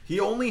 He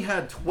only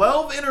had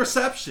 12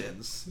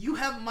 interceptions. You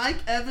have Mike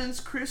Evans,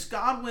 Chris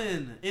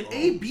Godwin, and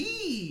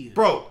AB.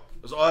 Bro,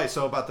 all right,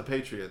 so about the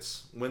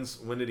Patriots. When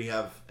did he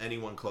have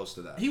anyone close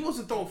to that? He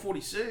wasn't throwing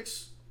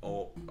 46.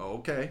 Oh,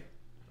 okay.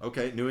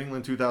 Okay, New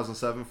England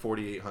 2007,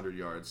 4,800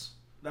 yards.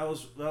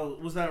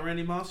 Was that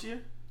Randy Moss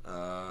year?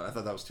 I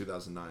thought that was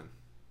 2009.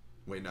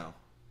 Wait, no.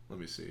 Let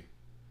me see.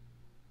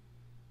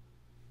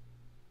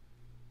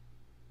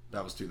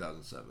 That was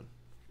 2007.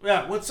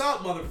 Yeah, what's up,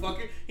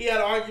 motherfucker? He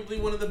had arguably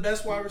one of the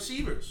best wide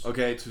receivers.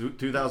 Okay,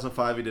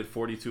 2005 he did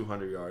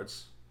 4,200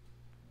 yards.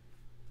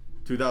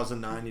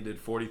 2009 he did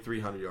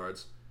 4,300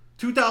 yards.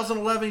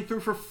 2011 he threw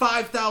for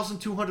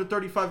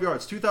 5,235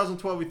 yards.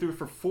 2012 he threw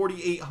for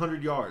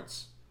 4,800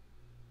 yards.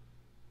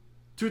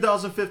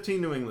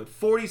 2015 New England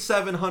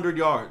 4,700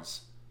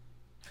 yards.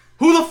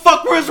 Who the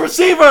fuck were his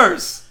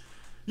receivers?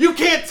 You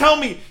can't tell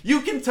me.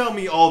 You can tell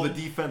me all the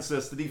defense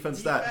this, the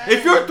defense that.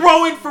 If you're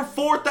throwing for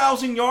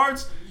 4,000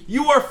 yards,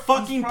 you are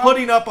fucking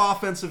putting up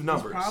offensive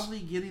numbers. He's probably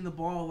getting the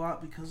ball a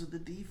lot because of the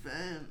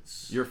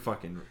defense. You're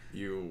fucking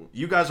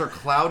you guys are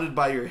clouded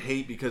by your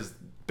hate because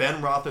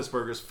Ben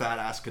Roethlisberger's fat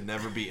ass could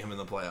never beat him in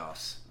the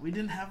playoffs. We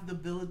didn't have the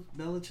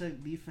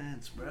Belichick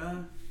defense,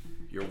 bruh.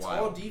 It's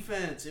all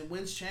defense. It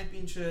wins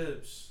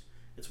championships.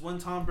 It's won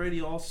Tom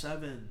Brady all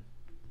 7.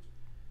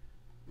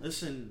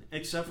 Listen,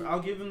 except for I'll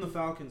give him the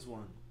Falcons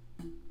one,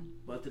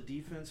 but the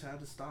defense had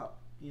to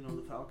stop.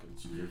 The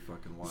Falcons. You're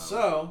fucking wild.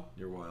 So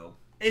you're wild.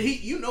 And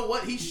you know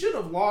what? He should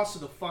have lost to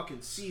the fucking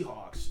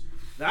Seahawks.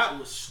 That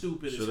was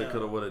stupid as hell. Shoulda,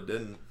 coulda, woulda,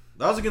 didn't.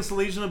 That was against the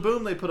Legion of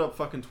Boom. They put up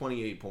fucking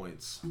 28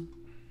 points.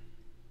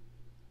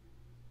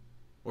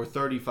 Or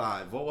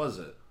 35. What was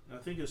it? I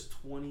think it was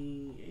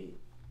 28.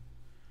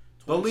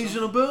 The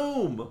Legion of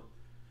Boom.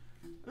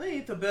 They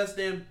ain't the best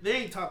damn... They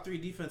ain't top 3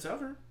 defense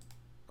ever.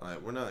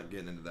 Alright, we're not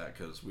getting into that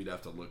because we'd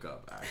have to look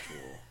up actual...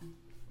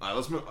 Alright,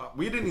 let's move...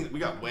 We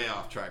got way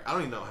off track. I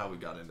don't even know how we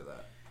got into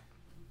that.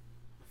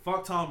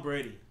 Fuck Tom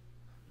Brady.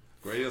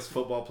 Greatest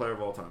football player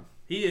of all time.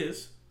 He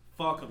is.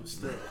 Fuck him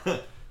still.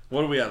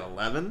 What are we at,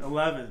 11?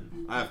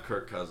 11. I have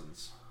Kirk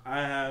Cousins.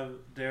 I have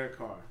Derek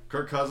Carr.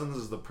 Kirk Cousins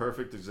is the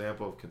perfect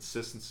example of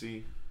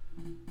consistency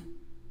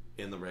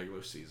in the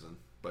regular season,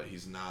 but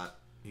he's not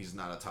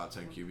a top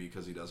 10 QB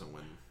because he doesn't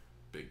win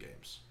big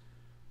games.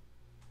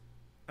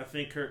 I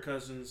think Kirk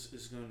Cousins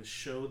is going to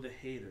show the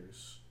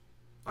haters.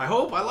 I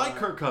hope. I like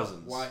Kirk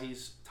Cousins. Why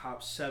he's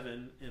top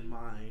 7 in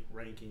my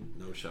ranking.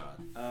 No shot.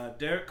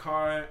 Derek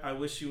Carr, I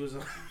wish he was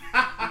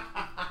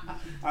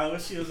I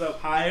wish he was up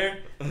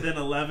higher than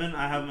 11.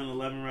 I have him at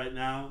 11 right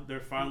now.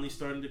 They're finally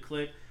starting to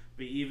click,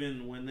 but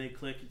even when they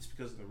click, it's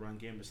because of the run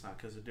game. It's not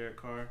because of Derek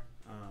Carr.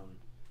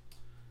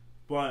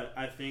 But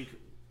I think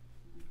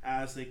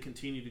as they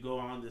continue to go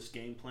on this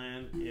game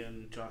plan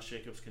and Josh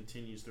Jacobs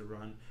continues to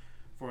run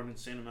for an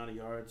insane amount of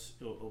yards,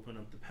 it'll open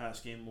up the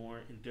pass game more,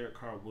 and Derek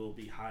Carr will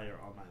be higher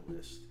on my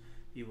list.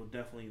 He will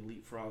definitely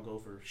leapfrog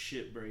over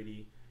shit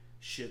Brady,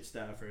 shit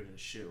Stafford, and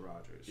shit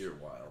Rodgers. You're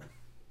wild.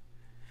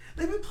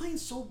 They've been playing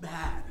so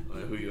bad.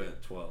 Who you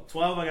at? 12.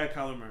 12, I got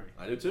Kyler Murray.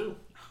 I do too.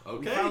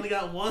 Okay. We finally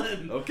got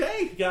one.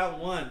 Okay. We got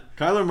one.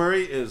 Kyler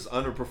Murray is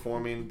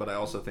underperforming, but I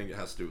also think it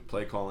has to do with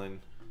play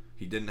calling.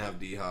 He didn't have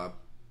D-Hop,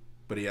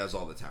 but he has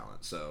all the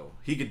talent. So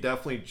he could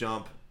definitely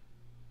jump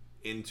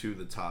into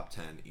the top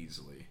 10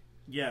 easily.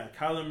 Yeah,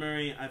 Kyler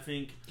Murray, I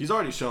think... He's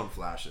already shown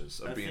flashes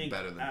of being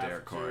better than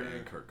Derek Carr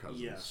and Kirk Cousins.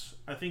 Yes.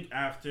 I think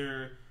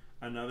after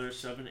another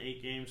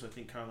 7-8 games, I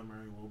think Kyler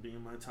Murray will be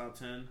in my top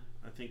 10.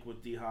 I think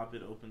with D-Hop,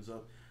 it opens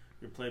up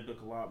your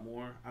playbook a lot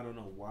more. I don't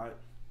know why.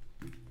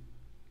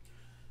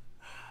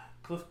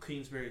 Cliff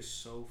Kingsbury is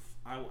so...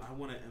 I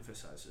want to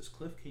emphasize this.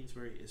 Cliff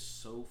Kingsbury is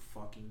so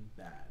fucking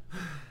bad.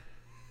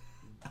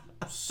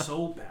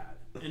 So bad.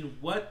 In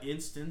what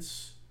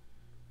instance...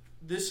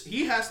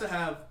 He has to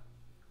have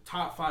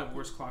top 5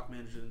 worst clock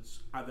managers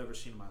I've ever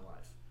seen in my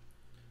life.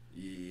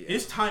 Yeah.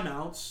 His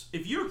timeouts,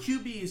 if your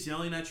QB is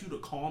yelling at you to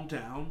calm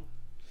down,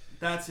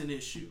 that's an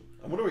issue.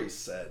 I wonder what he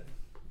said.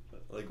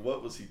 Like,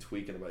 what was he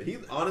tweaking about? He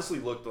honestly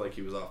looked like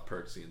he was off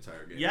perks the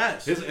entire game.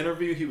 Yes. His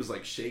interview, he was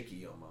like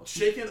shaky almost.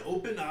 Shaking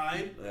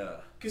open-eyed. Yeah.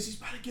 Because he's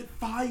about to get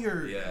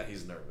fired. Yeah,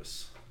 he's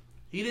nervous.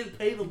 He didn't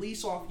pay the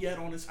lease off yet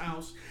on his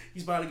house.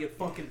 He's about to get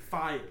fucking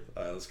fired.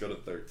 All right, let's go to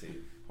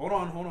 13. Hold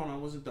on. I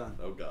wasn't done.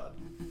 Oh, God.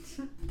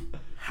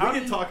 We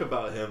can talk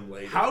about him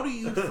later. How do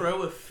you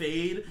throw a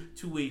fade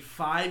to a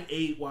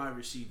 5'8" wide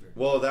receiver?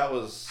 Well, that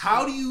was...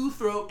 How do you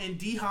throw... And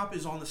D-Hop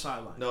is on the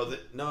sideline.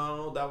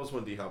 No, that was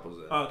when D-Hop was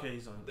in. Oh, okay,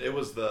 he's on. It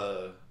was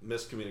the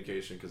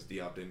miscommunication because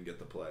D-Hop didn't get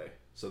the play.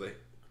 So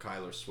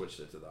Kyler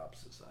switched it to the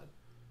opposite side.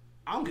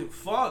 I don't give a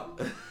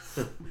fuck.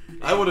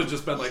 I would have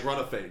just been like, run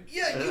a fade.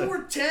 Yeah, you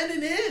were 10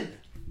 and in.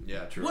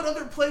 Yeah, true. What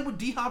other play would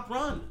D-Hop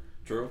run?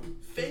 True.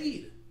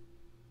 Fade.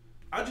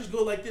 I just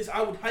go like this.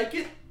 I would hike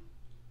it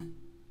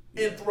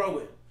and throw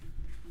it.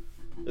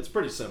 It's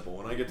pretty simple.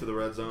 When I get to the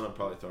red zone, I'm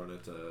probably throwing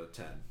it to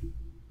 10.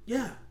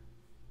 Yeah.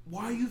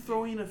 Why are you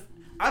throwing a...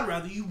 I'd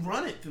rather you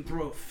run it than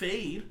throw a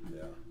fade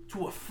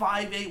to a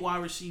 5'8"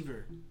 wide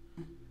receiver.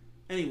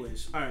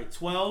 Anyways, all right,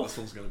 12. This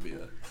one's going to be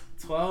a...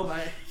 12,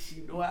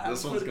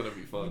 this one's going to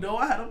be fun. You know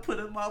I had to put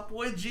in my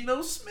boy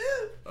Geno Smith.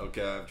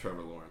 Okay, I have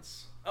Trevor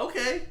Lawrence.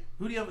 Okay.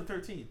 Who do you have at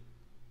 13?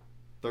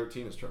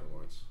 13 is Trevor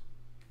Lawrence.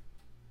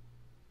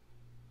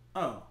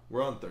 Oh.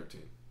 We're on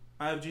 13.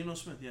 I have Geno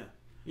Smith, yeah.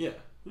 Yeah.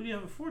 Who do you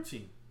have at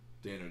 14?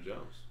 Daniel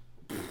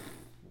Jones.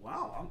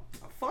 Wow,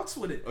 I fucks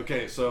with it.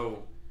 Okay,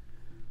 so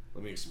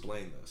let me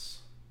explain this.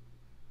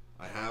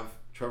 I have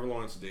Trevor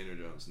Lawrence and Daniel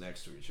Jones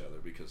next to each other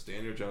because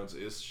Daniel Jones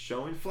is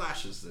showing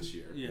flashes this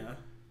year. Yeah.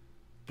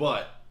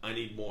 But I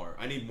need more.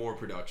 I need more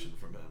production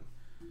from him.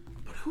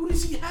 But who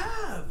does he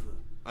have?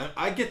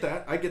 I get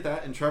that. I get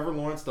that. And Trevor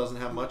Lawrence doesn't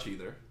have much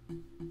either.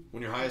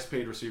 When your highest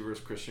paid receiver is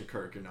Christian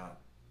Kirk, you're not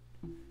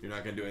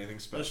going to do anything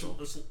special.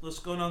 Let's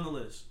go down the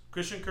list.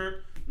 Christian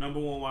Kirk, number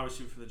 1 wide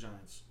receiver for the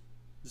Giants.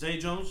 Zay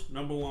Jones,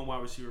 number 1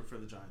 wide receiver for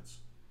the Giants.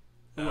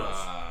 Who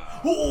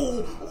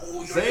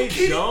else? Zay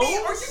Jones?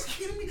 Are you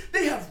kidding me?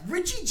 They have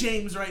Richie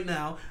James right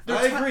now.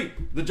 I agree.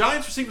 The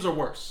Giants receivers are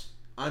worse.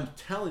 I'm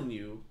telling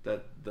you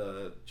that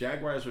the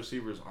Jaguars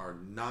receivers are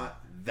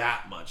not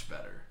that much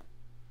better.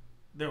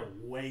 They're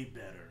way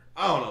better.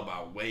 I don't know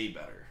about way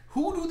better.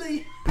 Who do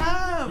they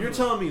have? You're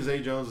telling me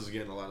Zay Jones is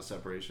getting a lot of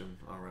separation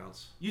on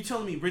routes? You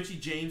telling me Richie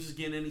James is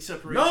getting any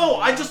separation? No,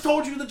 I just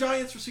told you the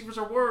Giants receivers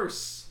are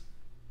worse.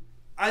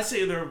 I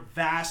say they're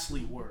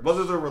vastly worse.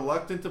 Whether they're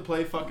reluctant to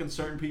play fucking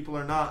certain people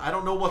or not, I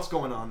don't know what's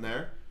going on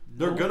there.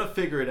 They're going to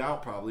figure it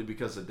out probably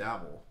because of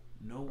Dabble.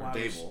 No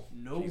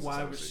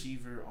wide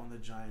receiver on the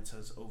Giants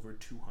has over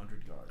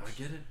 200 yards. I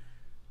get it.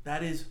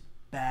 That is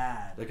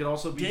bad. They could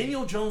also be...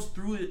 Daniel Jones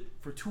threw it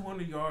for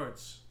 200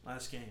 yards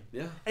last game.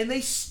 Yeah. And they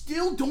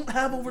still don't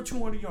have over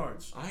 200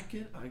 yards. I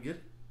get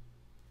it.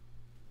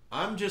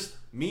 I'm just...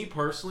 Me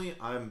personally,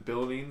 I'm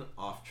building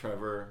off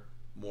Trevor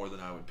more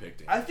than I would pick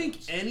Daniel I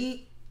think Jones.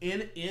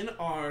 In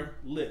our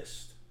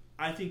list,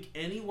 I think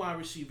any wide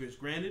receivers,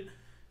 granted,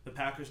 the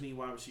Packers need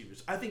wide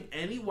receivers. I think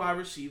any wide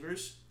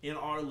receivers in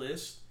our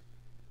list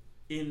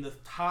in the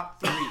top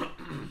 3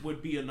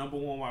 would be a number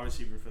 1 wide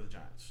receiver for the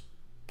Giants.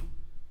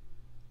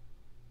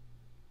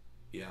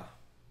 Yeah.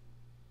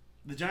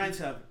 The Giants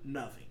have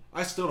nothing.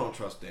 I still don't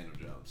trust Daniel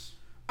Jones.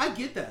 I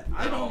get that.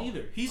 I don't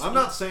either. I'm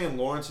not saying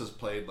Lawrence has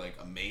played like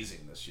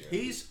amazing this year.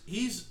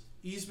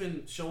 He's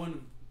been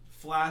showing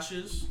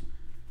flashes.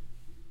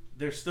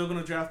 They're still going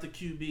to draft a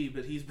QB,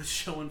 but he's been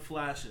showing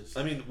flashes.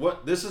 I mean,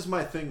 this is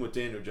my thing with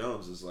Daniel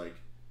Jones is like,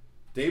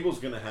 Dable's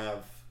going to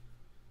have.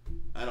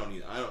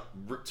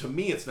 To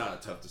me, it's not a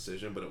tough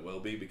decision, but it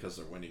will be because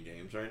they're winning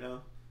games right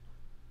now.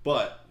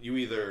 But you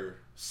either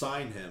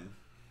sign him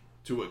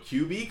to a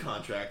QB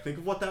contract. Think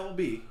of what that will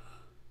be.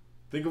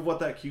 Think of what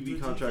that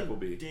QB contract will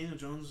be. Daniel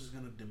Jones is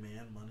going to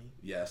demand money?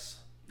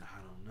 Yes. I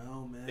don't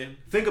know, man.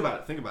 Think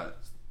about it.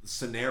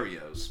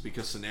 Scenarios,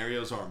 because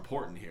scenarios are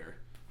important here.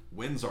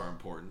 Wins are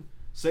important.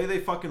 Say they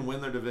fucking win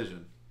their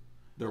division.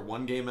 They're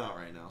 1 game out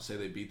right now. Say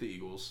they beat the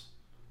Eagles,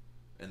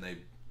 and they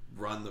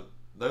run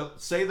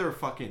say they're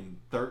fucking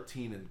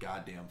 13 and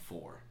goddamn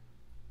 4.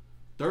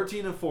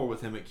 13 and 4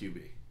 with him at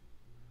QB.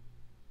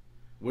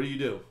 What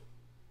do?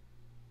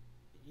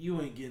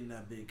 You ain't getting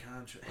that big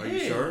contract. Are you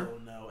sure?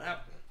 No.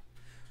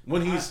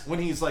 When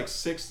he's like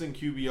 6th in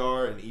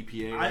QBR and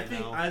EPA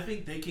now. I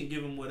think they can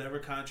give him whatever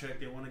contract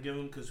they want to give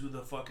him because who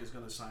the fuck is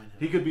going to sign him?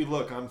 He could be,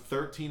 look, I'm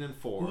 13 and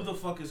 4. Who the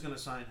fuck is going to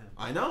sign him?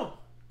 I know.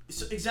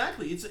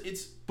 Exactly.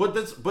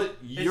 But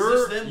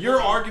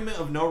your argument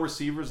of no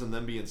receivers and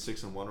them being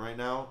 6 and 1 right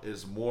now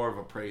is more of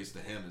a praise to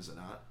him, is it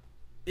not?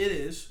 It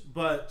is,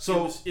 but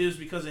it is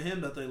because of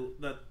him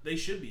that they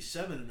should be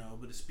 7-0,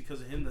 but it's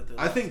because of him that they.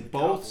 I think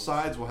both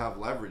sides will have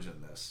leverage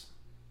in this,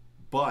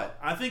 but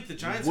I think the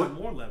Giants have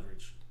more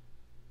leverage.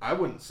 I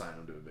wouldn't sign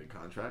him to a big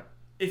contract.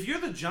 If you're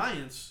the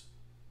Giants,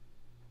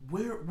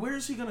 where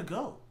is he gonna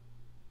go?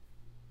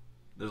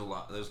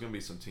 There's gonna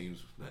be some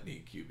teams that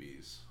need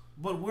QBs.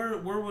 But where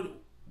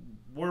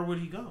would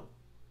he go?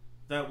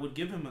 That would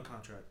give him a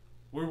contract.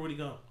 Where would he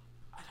go?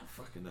 I don't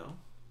fucking know.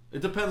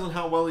 It depends on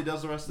how well he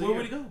does the rest of the year.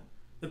 Where would he go?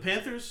 The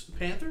Panthers?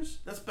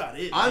 That's about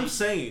it. I'm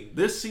saying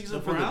this season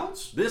the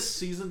Browns? This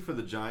season for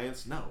the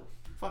Giants, no.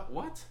 Fuck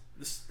what?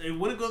 It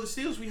wouldn't go to the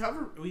Steelers. We have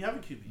a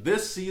QB.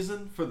 This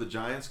season for the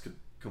Giants could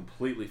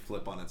completely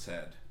flip on its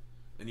head.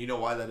 And you know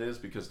why that is?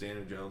 Because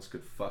Daniel Jones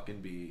could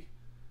fucking be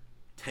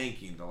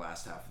tanking the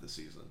last half of the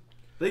season.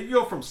 They could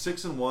go from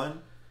 6 and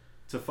 1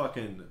 to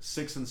fucking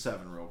 6 and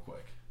 7 real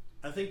quick.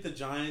 I think the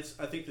Giants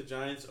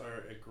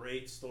are a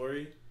great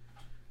story.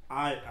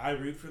 I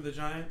root for the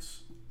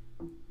Giants,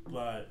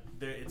 but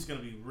it's going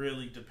to be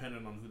really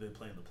dependent on who they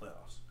play in the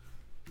playoffs.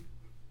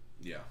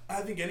 Yeah.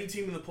 I think any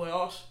team in the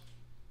playoffs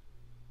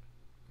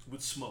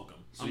would smoke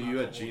them. So you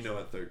had Geno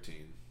at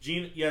 13.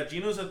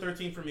 Geno's at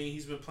 13 for me.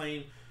 He's been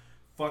playing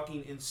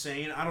fucking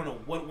insane. I don't know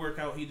what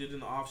workout he did in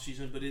the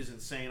offseason, but it is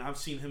insane.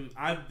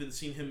 I've been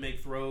seeing him make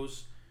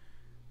throws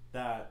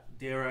that,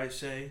 dare I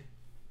say,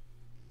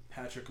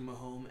 Patrick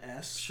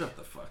Mahomes-esque. Shut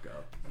the fuck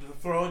up. The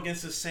throw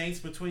against the Saints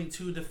between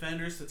two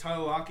defenders to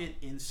Tyler Lockett,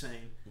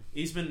 insane.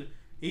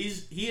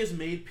 He has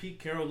made Pete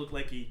Carroll look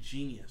like a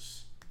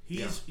genius.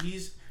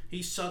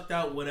 He sucked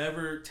out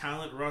whatever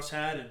talent Russ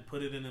had and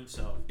put it in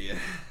himself. Yeah.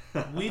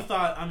 we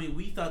thought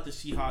the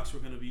Seahawks were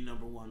going to be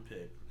number one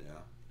pick.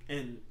 Yeah.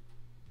 And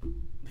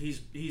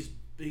he's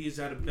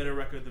had a better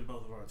record than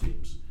both of our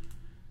teams.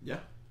 Yeah.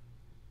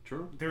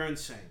 True. They're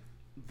insane.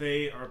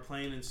 They are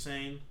playing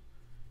insane,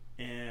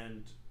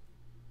 and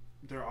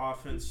their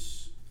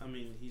offense. I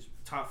mean, he's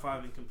top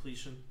 5 in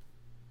completion.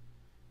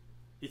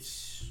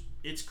 It's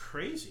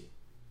crazy.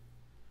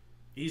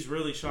 He's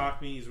really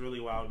shocked me. He's really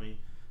wowed me.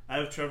 I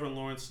have Trevor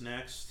Lawrence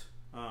next.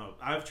 I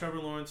have Trevor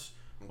Lawrence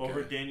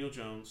over Daniel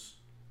Jones.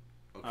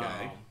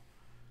 Okay.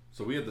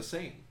 So we have the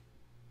same.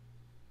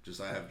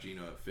 Just I have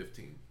Geno at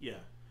 15. Yeah.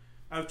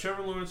 I have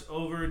Trevor Lawrence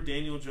over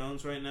Daniel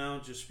Jones right now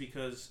just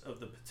because of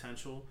the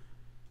potential.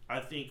 I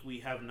think we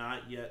have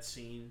not yet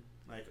seen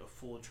like a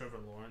full Trevor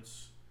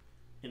Lawrence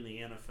in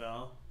the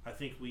NFL. I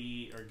think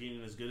we are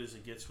getting as good as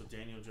it gets with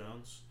Daniel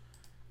Jones.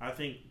 I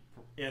think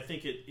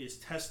it is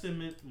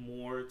testament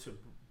more to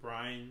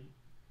Brian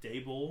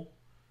Daboll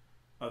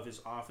of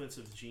his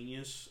offensive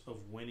genius of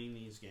winning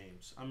these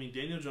games. I mean,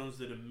 Daniel Jones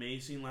did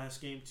amazing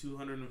last game,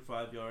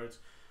 205 yards,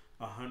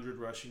 100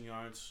 rushing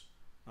yards.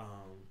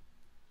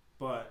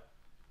 But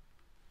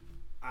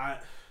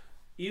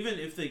even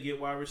if they get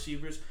wide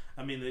receivers,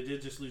 I mean, they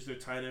did just lose their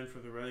tight end for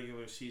the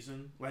regular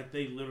season. Like,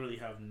 they literally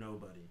have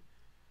nobody.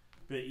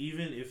 But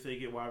even if they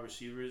get wide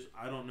receivers,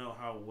 I don't know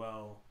how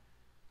well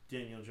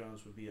Daniel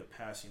Jones would be at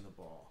passing the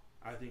ball.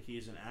 I think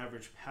he's an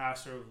average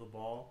passer of the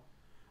ball.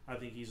 I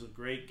think he's a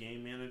great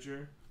game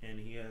manager, and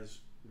he has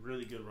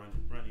really good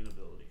running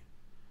ability.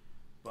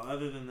 But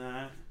other than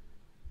that,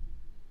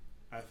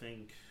 I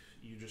think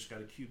you just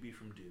got a QB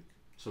from Duke.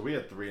 So we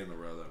had 3 in a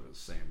row that was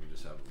the same. We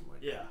just have them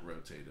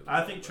rotated.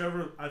 I think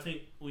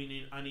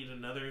I need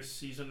another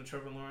season of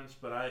Trevor Lawrence,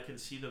 but I can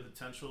see the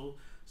potential.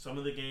 Some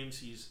of the games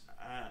he's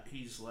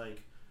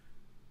like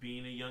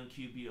being a young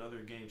QB. Other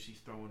games he's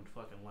throwing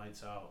fucking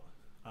lights out.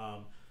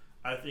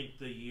 I think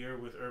the year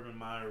with Urban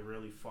Meyer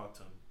really fucked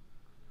him.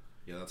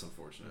 Yeah, that's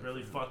unfortunate. It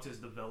really fucked his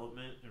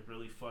development. It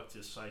really fucked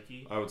his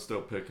psyche. I would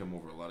still pick him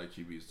over a lot of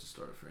QBs to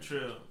start a franchise.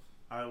 True.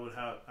 I would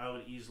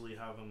easily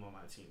have him on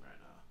my team right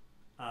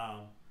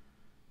now.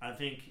 I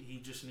think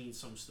he just needs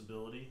some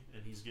stability,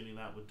 and he's getting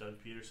that with Doug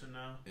Peterson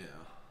now.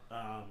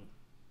 Yeah.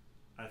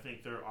 I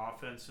think their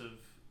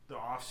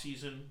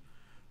off-season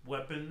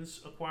weapons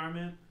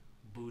acquirement,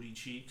 booty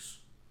cheeks.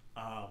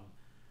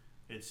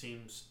 It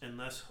seems,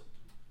 unless,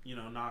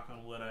 knock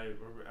on wood, I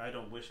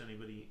don't wish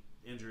anybody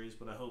injuries,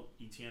 but I hope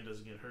ETN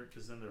doesn't get hurt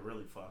because then they're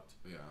really fucked.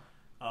 Yeah.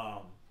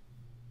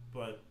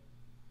 But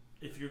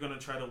if you're going to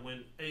try to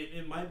win,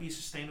 it might be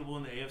sustainable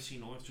in the AFC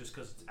North just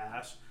because it's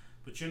ass,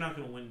 but you're not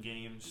going to win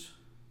games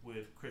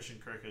with Christian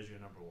Kirk as your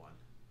number one.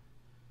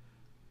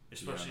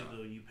 Especially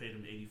though you paid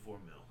him $84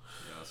 million.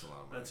 Yeah, that's a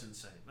lot of money. That's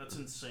insane. That's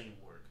insane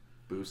work.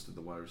 Boosted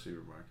the wide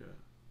receiver market.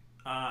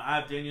 I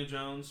have Daniel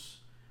Jones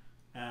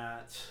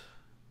at,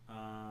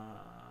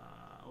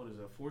 what is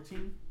that,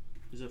 14?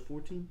 Is that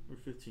 14 or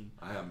 15?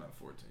 I have him at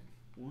 14.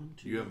 1,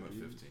 2, you have him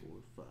 3, at 15.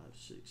 4, 5,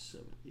 6,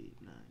 7,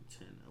 8, 9,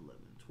 10, 11,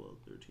 12,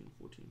 13,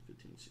 14,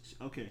 15,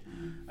 16. Okay,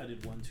 I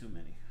did one too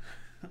many.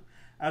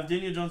 I have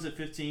Daniel Jones at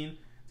 15.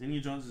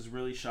 Daniel Jones has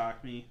really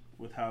shocked me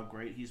with how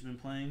great he's been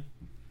playing.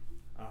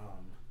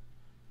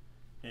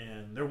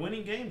 And they're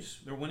winning games.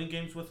 They're winning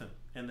games with him.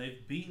 And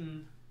they've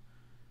beaten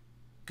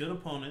good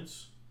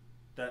opponents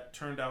that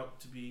turned out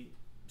to be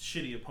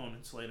shitty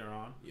opponents later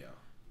on. Yeah.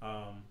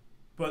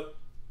 But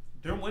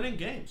they're winning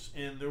games,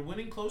 and they're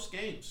winning close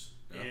games.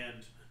 Yeah.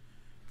 And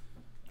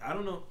I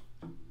don't know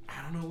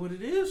what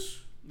it is.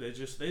 They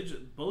just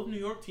both New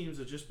York teams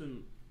have just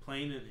been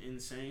playing it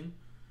insane.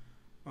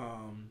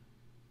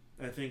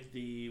 I think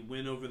the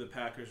win over the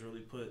Packers really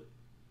put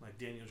like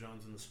Daniel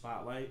Jones in the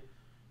spotlight.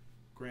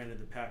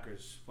 Granted, the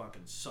Packers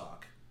fucking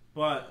suck,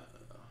 but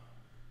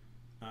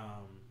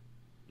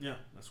yeah,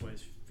 that's why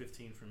it's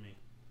 15 for me.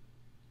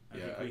 I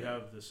think we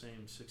have the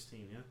same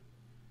 16. Yeah.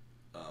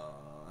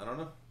 I don't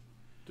know.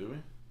 Do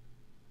we?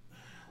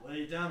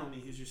 Lay it down on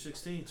me. Who's your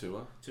 16?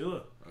 Tua.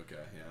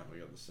 Okay, yeah, we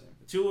got the same.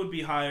 Tua would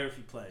be higher if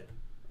he played.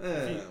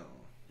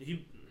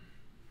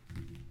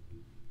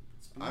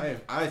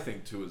 I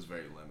think Tua is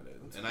very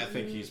limited, and I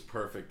think he's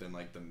perfect in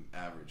like the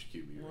average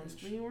QB range. Let's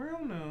be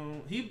real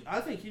now.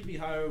 I think he'd be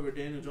higher over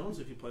Daniel Jones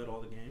if he played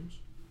all the games.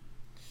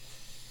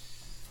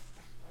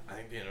 I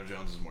think Daniel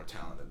Jones is more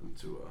talented than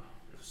Tua.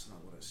 That's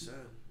not what I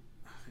said.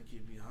 I think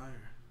he'd be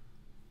higher.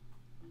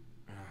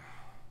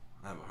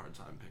 I have a hard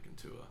time picking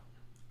Tua.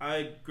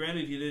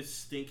 Granted, he did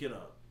stink it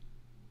up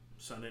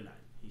Sunday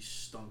night. He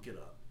stunk it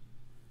up.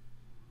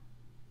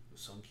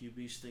 Some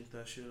QBs stink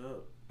that shit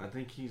up. I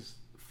think he's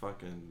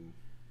fucking...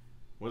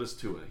 What is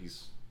Tua?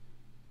 He's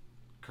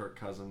Kirk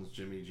Cousins,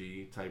 Jimmy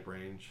G type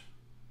range.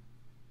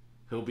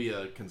 He'll be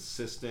a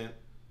consistent,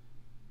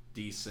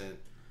 decent...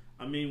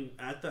 I mean,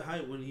 at the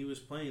height when he was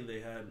playing,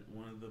 they had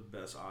one of the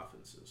best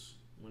offenses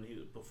when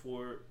he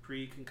before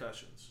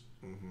pre-concussions.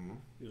 Mm-hmm.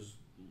 He was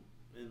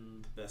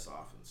in the best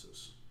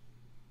offenses.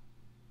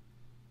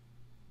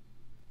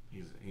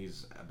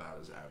 He's about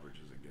as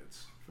average as it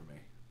gets for me.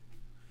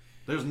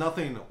 There's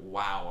nothing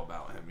wow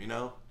about him, you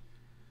know?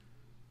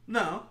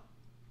 No.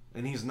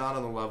 And he's not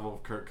on the level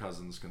of Kirk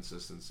Cousins'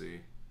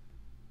 consistency.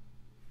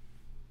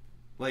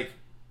 Like,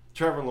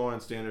 Trevor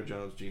Lawrence, Daniel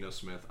Jones, Geno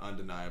Smith,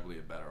 undeniably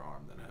a better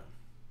arm than him.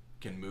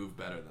 Can move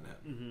better than him.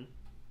 Mm-hmm.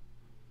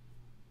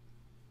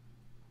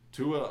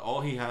 Tua, all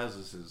he has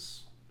is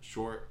his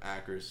short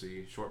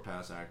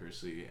pass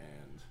accuracy,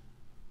 and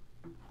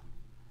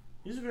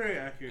he's a very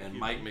accurate. And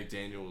Mike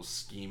McDaniel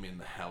scheming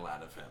the hell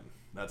out of him.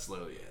 That's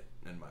literally it,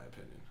 in my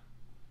opinion.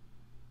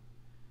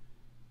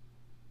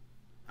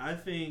 I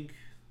think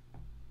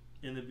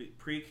in the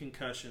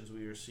pre-concussions,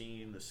 we were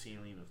seeing the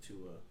ceiling of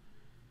Tua.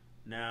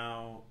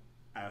 Now,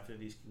 after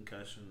these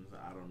concussions,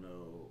 I don't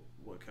know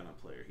what kind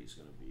of player he's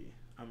going to be.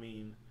 I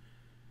mean,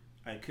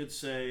 I could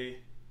say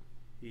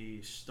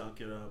he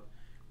stunk it up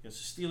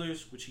against the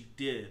Steelers, which he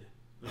did.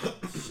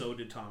 So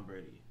did Tom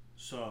Brady.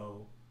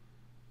 So,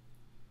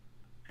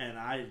 and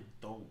I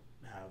don't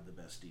have the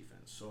best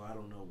defense, so I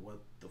don't know what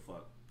the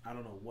fuck. I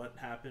don't know what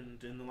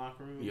happened in the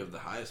locker room. You have the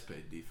highest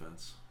paid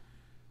defense.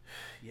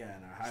 Yeah,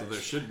 and our highest. So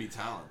there should be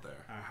talent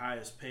there. Our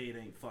highest paid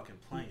ain't fucking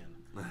playing.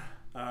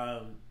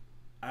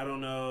 I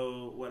don't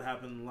know what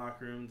happened in the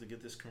locker room to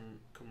get this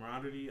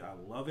camaraderie. I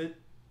love it,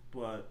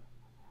 but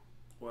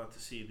we'll have to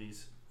see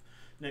these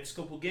next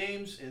couple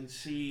games and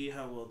see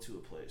how well Tua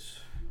plays.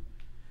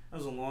 That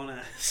was a long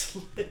ass.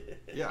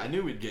 Yeah, I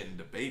knew we'd get in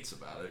debates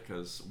about it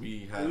because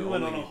we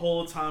went on a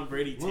whole Tom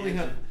Brady tangent. We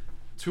only had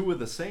two of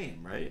the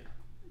same, right?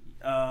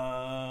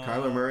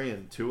 Kyler Murray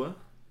and Tua.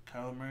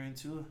 Kyler Murray and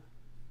Tua.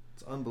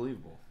 It's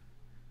unbelievable.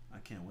 I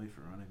can't wait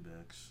for running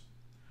backs.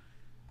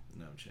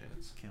 No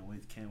chance. Can't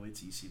wait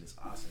till you see this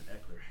Austin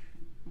Eckler.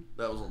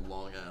 That was a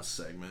long ass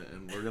segment,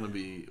 and we're gonna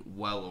be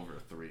well over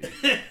 3.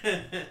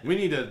 We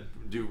need to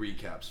do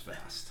recaps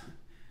fast.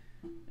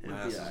 My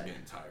ass is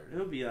getting tired.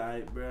 It'll be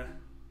alright, bruh.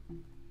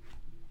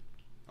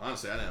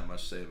 Honestly, I didn't have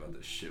much to say about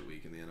this shit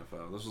week in the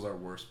NFL. This was our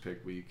worst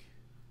pick week.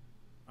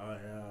 Oh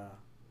yeah,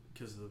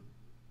 because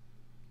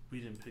we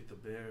didn't pick the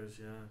Bears.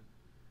 Yeah.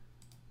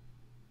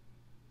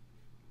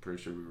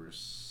 Pretty sure we were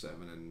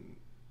 7 and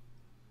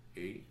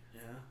 8.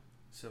 Yeah,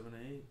 7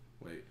 8.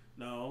 Wait.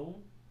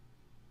 No.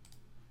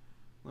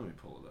 Let me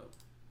pull it up.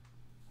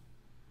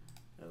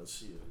 Yeah, let's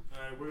see it.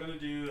 All right, we're gonna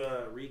do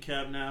a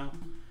recap now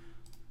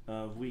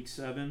of Week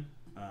 7.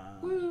 A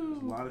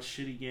lot of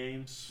shitty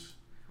games.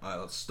 All right,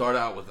 let's start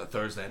out with a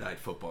Thursday night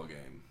football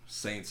game.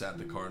 Saints at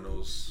the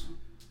Cardinals.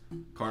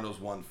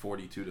 Cardinals won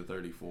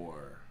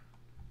 42-34.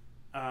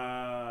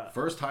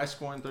 First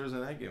high-scoring Thursday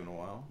night game in a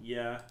while.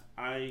 Yeah,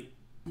 I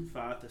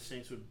thought the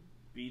Saints would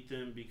beat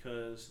them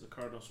because the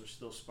Cardinals were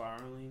still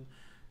spiraling.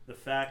 The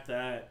fact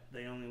that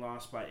they only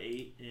lost by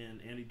 8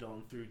 and Andy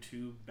Dalton threw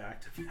 2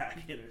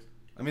 back-to-back hitters.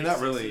 I mean, that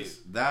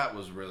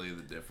was really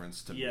the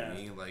difference to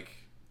me. Like,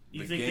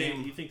 you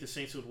think the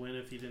Saints would win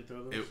if he didn't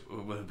throw those? It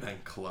would have been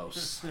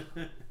close.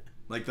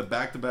 Like, the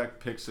back-to-back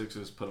pick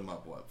sixes put them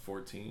up,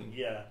 14?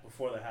 Yeah,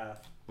 before the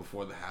half.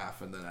 Before the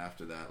half, and then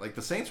after that. Like,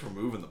 the Saints were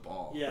moving the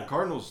ball. Yeah. The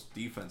Cardinals'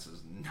 defense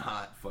is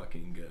not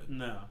fucking good.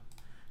 No.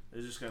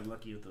 They just got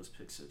lucky with those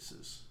pick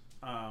sixes.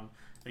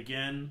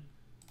 Again,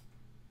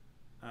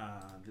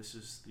 this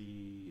is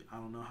I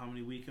don't know how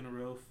many week in a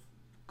row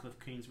Cliff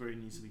Kingsbury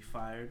needs to be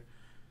fired.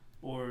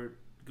 Or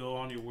go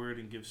on your word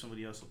and give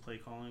somebody else a play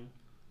calling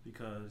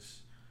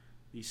because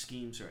these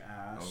schemes are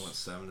ass. I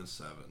went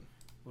 7-7.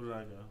 What did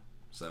I go?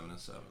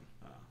 7-7.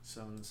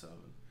 7-7.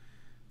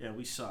 Yeah,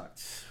 we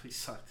sucked. We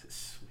sucked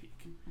this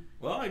week.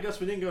 Well, I guess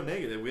we didn't go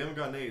negative. We haven't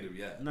gone negative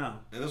yet. No.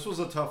 And this was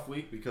a tough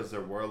week because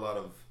there were a lot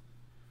of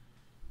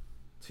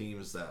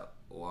teams that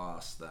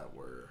lost that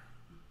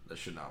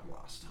should not have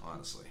lost,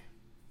 honestly.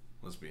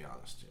 Let's be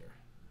honest here.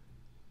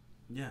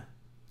 Yeah.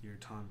 Your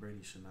Tom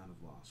Brady should not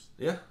have lost.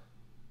 Yeah.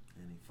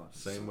 And he fucking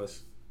Same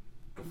with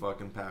the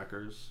fucking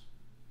Packers.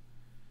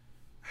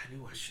 I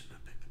knew I shouldn't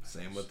have picked the Packers.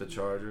 Same with the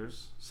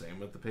Chargers. Same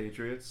with the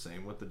Patriots.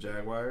 Same with the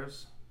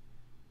Jaguars.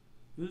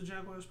 Who did the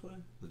Jaguars play?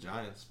 The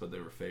Giants, but they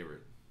were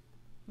favored.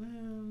 Yeah,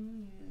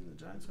 the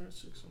Giants are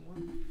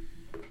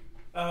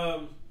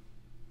 6-1.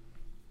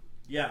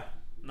 Yeah,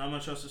 not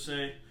much else to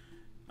say.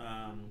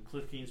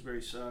 Cliff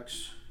Kingsbury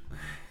sucks.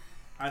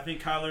 I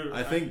think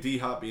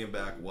D-Hop being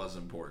back was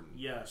important.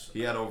 Yes.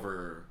 He had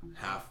over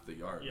half the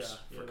yards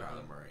for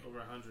Kyler Murray. Over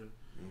 100.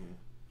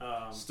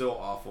 Mm-hmm. Still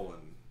awful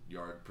in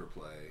yard per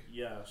play.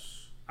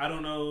 Yes. I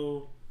don't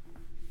know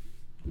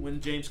when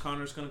James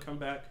Conner's going to come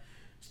back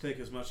to take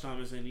as much time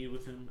as they need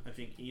with him. I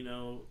think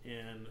Eno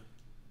and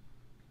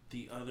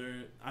the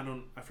other,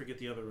 I forget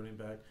the other running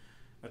back.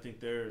 I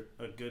think they're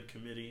a good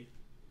committee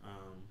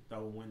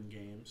that will win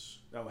games.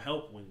 That will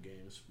help win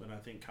games. But I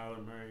think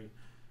Kyler Murray,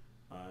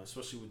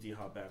 especially with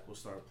D-Hop back, will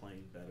start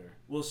playing better.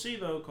 We'll see,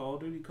 though. Call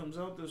of Duty comes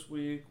out this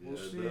week. We'll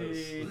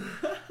see.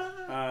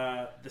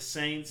 The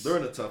Saints. They're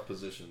in a tough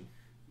position.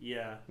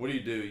 Yeah. What do?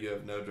 You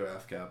have no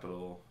draft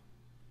capital.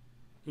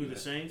 Who, the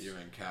Saints? You're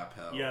in cap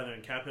hell. Yeah, they're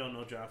in cap hell,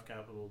 no draft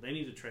capital. They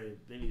need to trade.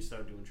 They need to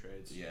start doing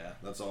trades. Yeah,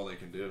 that's all they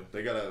can do.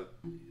 They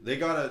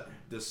gotta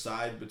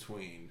decide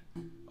between,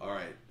 all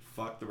right,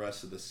 fuck the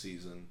rest of the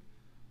season.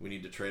 We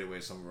need to trade away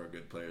some of our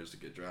good players to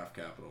get draft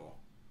capital,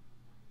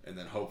 and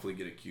then hopefully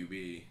get a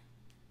QB.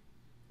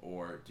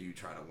 Or do you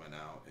try to win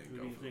out and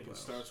go for the playoffs? Who do you think it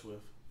starts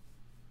with?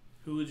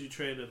 Who would you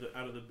trade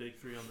out of the big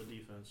three on the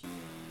defense?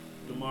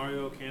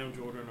 DeMario, Cam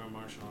Jordan, or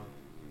Marshawn?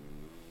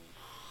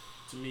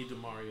 To me,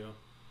 DeMario.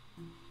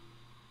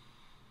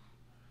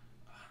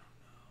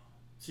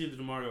 It's either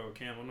DeMario or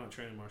Cam. I'm not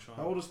trading Marshawn.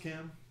 How old is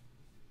Cam?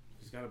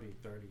 He's got to be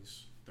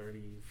 30s.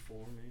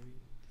 34,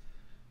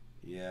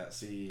 maybe? Yeah,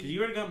 see... Because you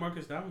already got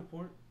Marcus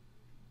Davenport.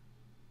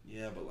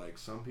 Yeah, but like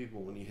some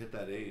people, when you hit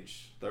that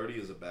age, 30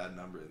 is a bad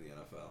number in the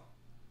NFL.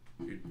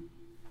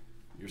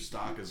 Your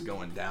stock is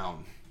going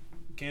down.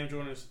 Cam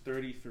Jordan is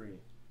 33.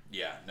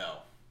 Yeah, no.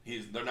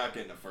 They're not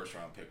getting a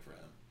first-round pick for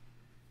him.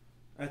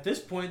 At this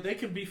point, they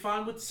could be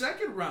fine with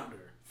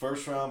second-rounder.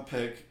 First-round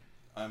pick...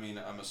 I mean,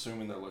 I'm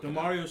assuming they're looking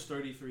DeMario's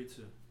 33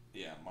 too.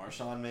 Yeah,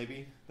 Marshawn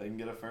maybe they can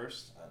get a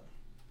first.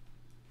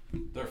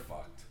 They're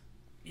fucked.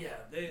 Yeah,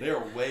 they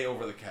are way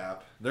over the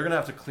cap. They're gonna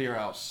have to clear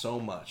out so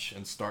much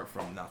and start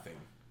from nothing.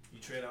 You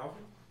trade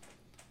Alvin?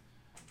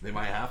 They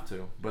might have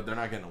to, but they're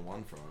not getting a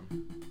one from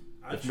him.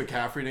 If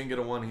McCaffrey didn't get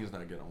a one, he's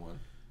not getting a one.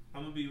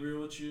 I'm gonna be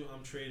real with you.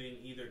 I'm trading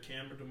either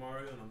Cam or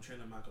DeMario, and I'm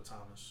trading Michael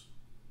Thomas.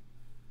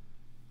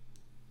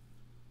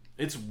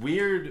 It's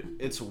weird.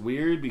 It's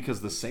weird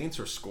because the Saints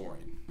are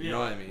scoring. You know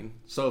what I mean?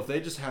 So if they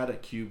just had a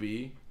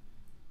QB,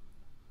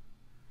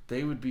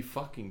 they would be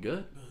fucking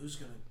good. But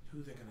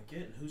who they're gonna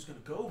get and who's gonna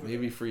go over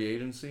Maybe there? Free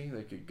agency.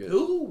 They could get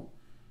who?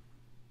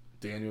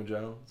 Daniel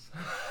Jones.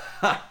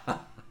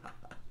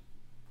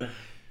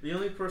 The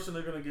only person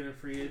they're gonna get in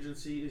free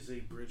agency is a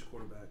bridge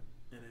quarterback,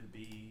 and it'd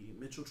be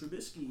Mitchell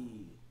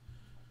Trubisky.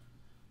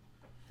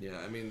 Yeah,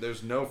 I mean,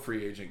 there's no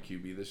free agent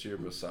QB this year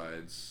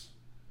besides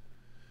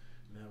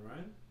Matt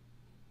Ryan.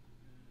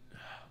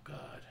 Oh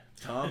God,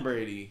 Tom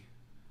Brady,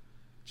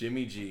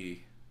 Jimmy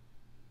G,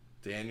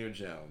 Daniel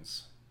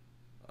Jones,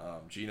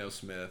 Geno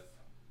Smith,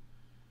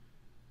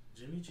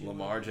 Jimmy G,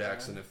 Lamar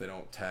Jackson if they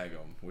don't tag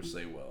him, which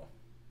they will.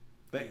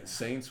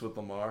 Saints with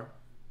Lamar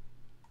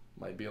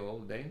might be a little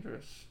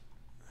dangerous.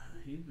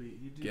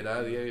 He'd Get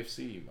out of the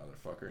AFC, you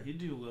motherfucker. He'd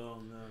do well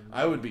in them.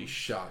 I would be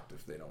shocked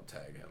if they don't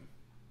tag him.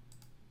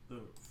 The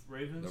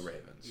Ravens? The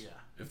Ravens. Yeah.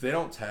 If they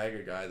don't tag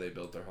a guy they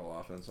built their whole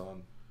offense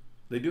on,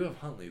 they do have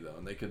Huntley, though,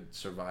 and they could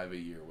survive a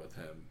year with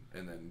him,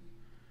 and then...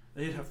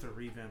 They'd have to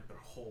revamp their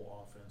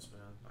whole offense,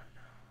 man.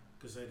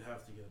 Because they'd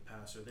have to get a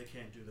passer. They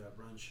can't do that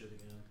run shit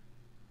again.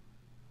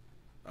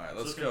 All right,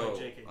 let's go.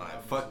 All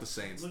right, fuck the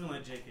Saints. Looking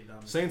like J.K.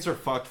 Dobbins. Saints are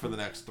fucked for the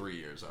next 3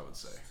 years, I would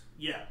say.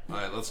 Yeah. All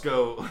right, let's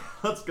go.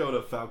 Let's go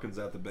to Falcons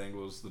at the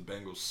Bengals. The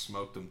Bengals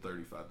smoked them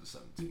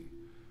 35-17.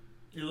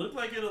 It looked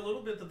like it a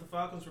little bit that the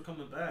Falcons were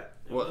coming back.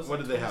 What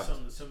did they have?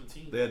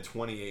 17. They had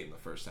 28 in the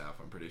first half,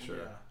 I'm pretty sure.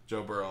 Yeah.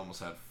 Joe Burrow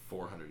almost had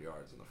 400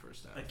 yards in the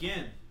first half.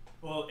 Again,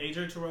 well,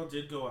 A.J. Terrell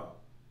did go out.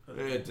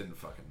 It didn't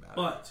fucking matter.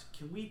 But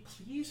can we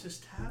please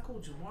just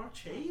tackle Jamar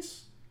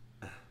Chase?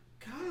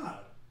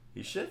 God.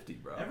 He's shifty,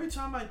 bro. Every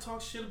time I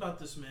talk shit about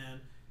this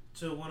man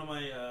to one of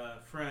my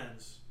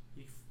friends,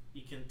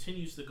 he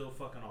continues to go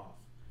fucking off.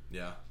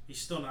 Yeah. He's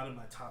still not in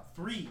my top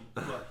 3,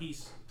 but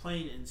he's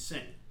playing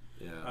insane.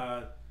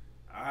 Yeah.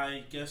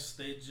 I guess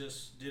they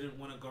just didn't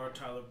want to guard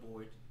Tyler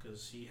Boyd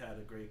because he had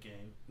a great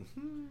game.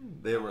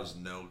 There was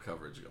no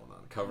coverage going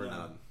on. Cover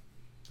none.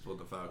 That's what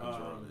the Falcons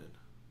were running.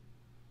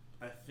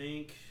 I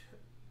think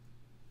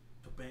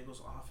the Bengals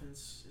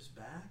offense is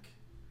back.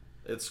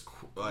 It's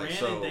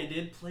granted they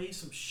did play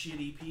some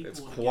shitty people.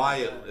 It's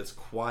quiet. It's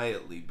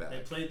quietly back. They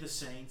played the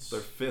Saints. They're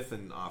 5th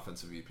in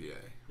offensive EPA.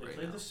 They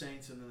played the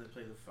Saints and then they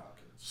played the Falcons.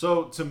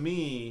 So to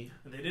me,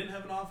 and they didn't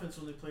have an offense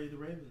when they played the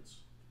Ravens.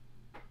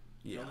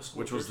 Yeah,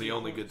 which was the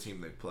only good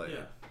team they played.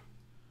 Yeah.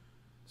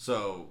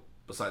 So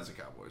besides the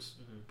Cowboys,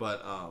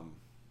 but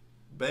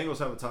Bengals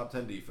have a top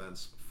 10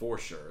 defense for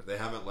sure. They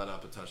haven't let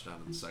up a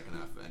touchdown in the second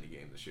half of any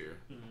game this year.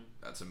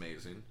 That's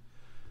amazing.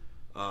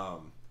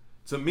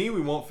 To me,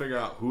 we won't figure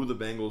out who the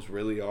Bengals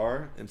really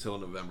are until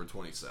November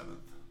 27th.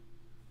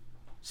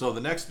 So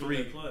the next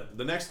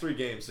three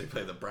games they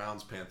play the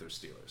Browns, Panthers,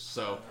 Steelers.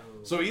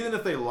 So even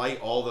if they light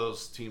all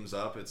those teams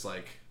up, it's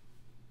like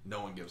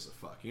no one gives a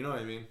fuck. You know what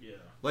I mean? Yeah.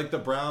 Like the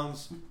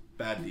Browns,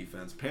 bad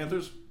defense.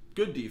 Panthers,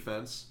 good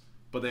defense,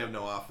 but they have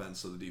no offense,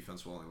 so the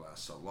defense will only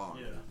last so long.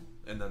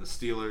 Yeah. And then the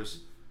Steelers,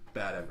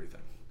 bad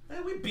everything. Hey,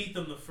 we beat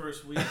them the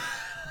first week.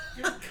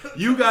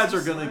 You guys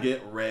are gonna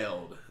get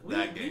railed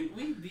that game.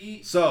 We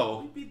beat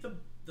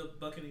the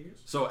Buccaneers.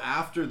 So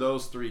after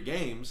those 3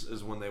 games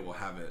is when they will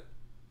have it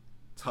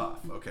tough.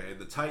 Okay,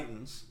 the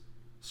Titans,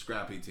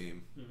 scrappy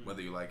team,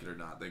 whether you like it or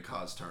not, they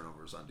cause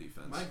turnovers on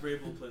defense. Mike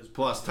Vrabel plays.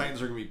 Plus,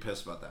 Titans are gonna be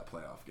pissed about that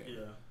playoff game.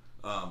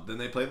 Yeah. Then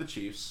they play the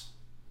Chiefs.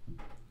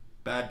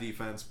 Bad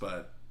defense,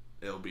 but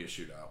it'll be a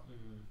shootout,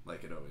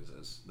 like it always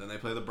is. Then they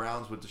play the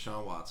Browns with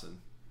Deshaun Watson.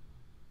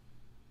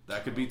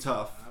 That could be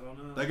tough. I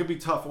don't know. That could be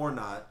tough or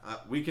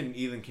not. We can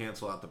even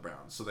cancel out the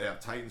Browns. So they have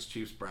Titans,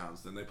 Chiefs,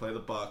 Browns. Then they play the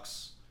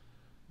Bucks.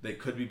 They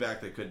could be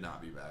back. They could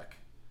not be back.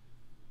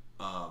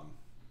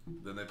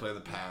 Then they play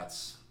the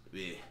Pats.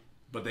 Yeah.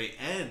 But they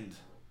end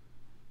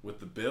with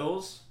the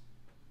Bills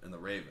and the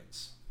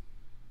Ravens.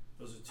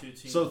 Those are 2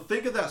 teams. So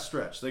think of that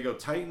stretch. They go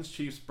Titans,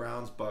 Chiefs,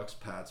 Browns, Bucks,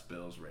 Pats,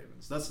 Bills,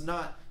 Ravens. That's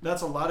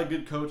a lot of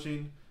good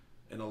coaching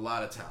and a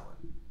lot of talent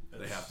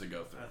they have to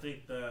go through. I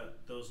think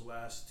that those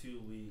last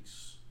 2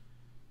 weeks,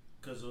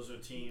 because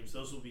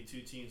those will be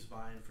 2 teams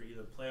vying for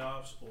either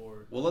playoffs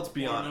or let's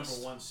be honest.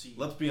 Number 1 seed.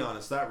 Let's be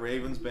honest. That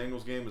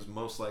Ravens-Bengals game is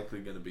most likely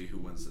going to be who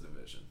wins the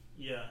division.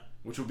 Yeah.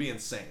 Which would be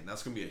insane.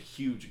 That's going to be a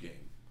huge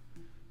game.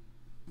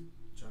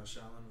 Josh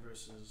Allen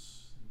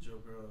versus Joe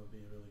Burrow would be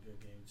a really good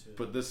game too.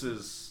 But this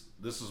is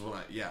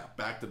when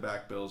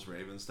back-to-back Bills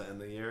Ravens to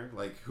end the year.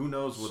 Like who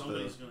knows what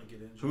somebody's going to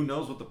get injured. Who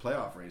knows what the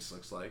playoff race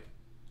looks like?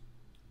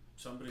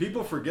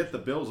 People forget the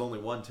Bills only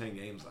won 10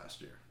 games last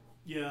year.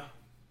 Yeah.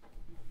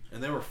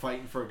 And they were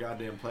fighting for a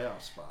goddamn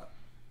playoff spot.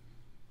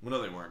 Well,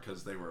 no, they weren't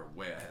because they were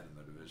way ahead in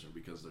their division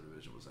because their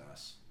division was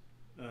ass.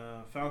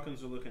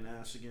 Falcons are looking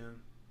ass again.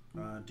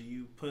 Do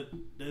you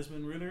put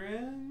Desmond Ridder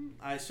in?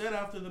 I said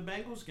after the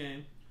Bengals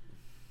game.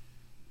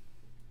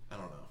 I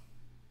don't know.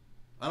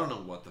 I don't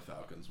know what the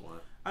Falcons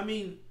want. I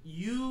mean,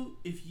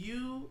 if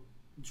you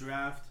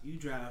draft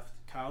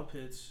Kyle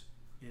Pitts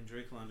and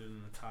Drake London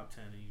in the top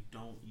 10 and you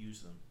don't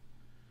use them,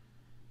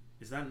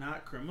 is that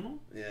not criminal?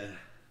 Yeah.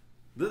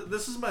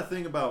 This is my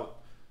thing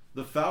about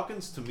the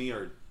Falcons. To me,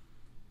 are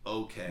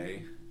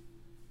okay,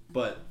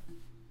 but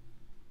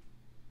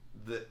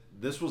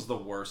this was the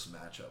worst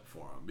matchup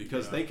for them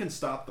because they can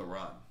stop the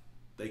run,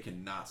 they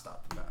cannot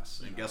stop the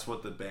pass. And guess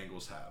what? The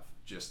Bengals have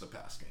just the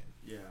pass game.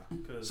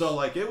 Yeah.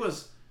 So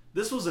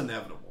this was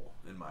inevitable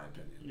in my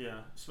opinion. Yeah,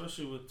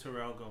 especially with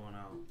Terrell going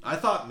out. I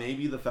thought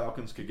maybe the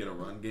Falcons could get a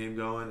run game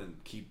going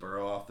and keep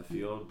Burrow off the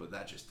field, but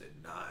that just did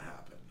not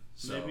happen.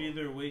 So, maybe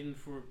they're waiting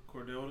for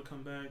Cordell to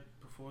come back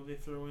before they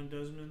throw in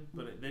Desmond,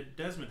 but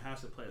Desmond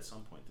has to play at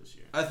some point this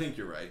year. I think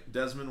you're right.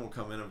 Desmond will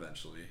come in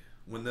eventually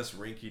when this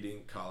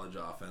rinky-dink college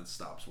offense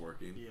stops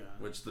working,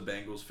 which the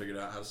Bengals figured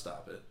out how to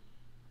stop it.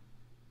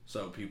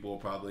 So people will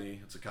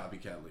probably, it's a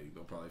copycat league,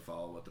 they'll probably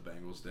follow what the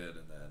Bengals did,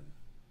 and then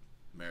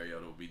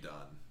Mariota will be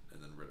done,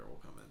 and then Ridder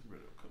will come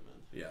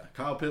in. Yeah,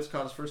 Kyle Pitts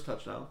caught his first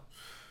touchdown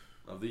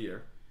of the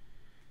year.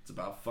 It's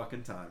about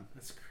fucking time.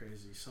 That's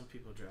crazy. Some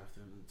people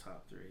drafted him in the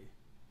top 3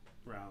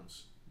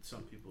 rounds.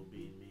 Some people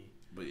beating me.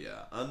 But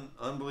yeah,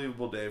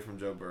 unbelievable day from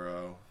Joe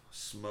Burrow.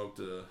 Smoked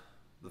the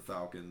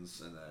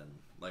Falcons, and then,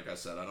 like I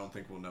said, I don't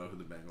think we'll know who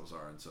the Bengals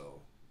are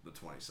until the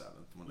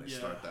 27th when they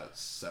start that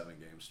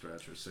 7-game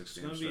stretch or 6-game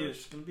stretch.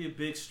 It's going to be a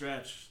big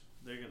stretch.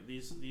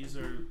 These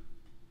are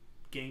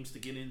games to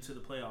get into the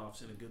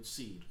playoffs and a good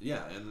seed.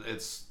 Yeah, and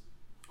it's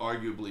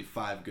arguably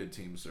 5 good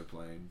teams they're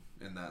playing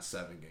in that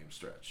 7-game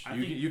stretch.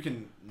 You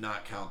can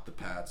not count the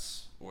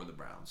Pats or the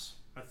Browns.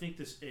 I think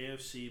this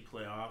AFC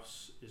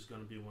playoffs is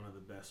going to be one of the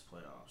best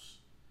playoffs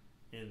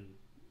in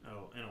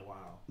a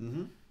while.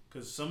 Mm-hmm.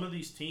 Because some of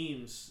these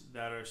teams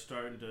that are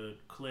starting to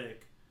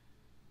click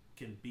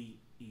can beat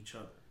each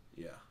other.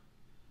 Yeah.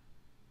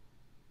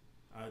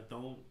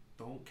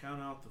 Don't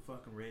count out the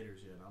fucking Raiders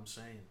yet. I'm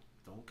saying,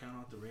 don't count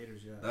out the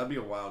Raiders yet. That'd be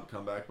a wild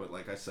comeback, but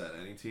like I said,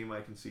 any team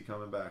I can see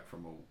coming back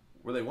from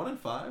were they 1-5?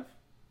 I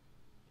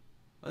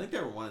think they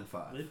were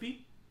 1-5. They'd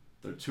be?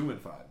 They're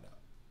 2-5 now.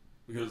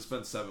 Because it's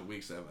been 7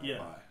 weeks they haven't had a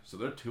bye. So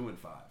they're 2-5.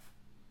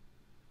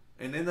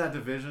 And in that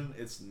division,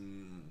 it's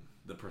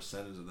the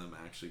percentage of them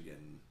actually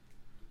getting,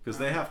 because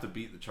they have to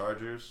beat the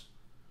Chargers.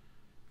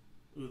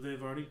 Who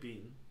they've already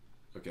beaten.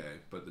 Okay,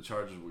 but the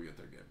Chargers will get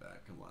their get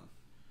back. Come on.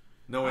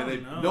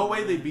 No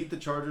way they beat the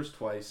Chargers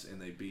twice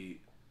and they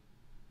beat.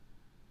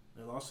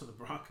 They lost to the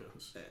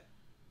Broncos.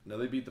 No,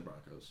 they beat the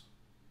Broncos.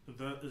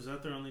 Is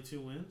that their only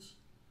 2 wins?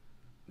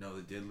 No,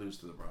 they did lose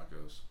to the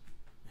Broncos.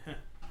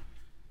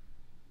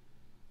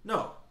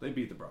 No, they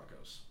beat the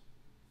Broncos.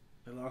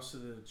 They lost to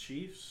the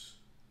Chiefs.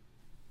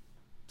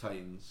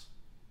 Titans.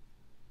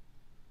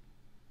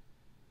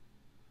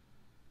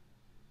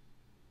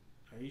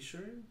 Are you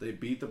sure? They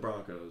beat the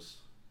Broncos.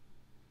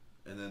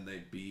 And then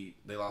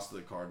they lost to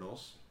the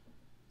Cardinals.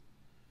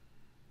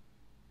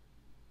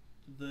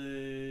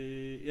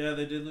 They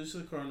did lose to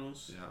the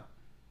Cardinals. Yeah.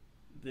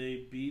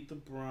 They beat the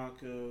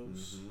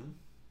Broncos. Mm-hmm.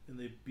 And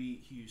they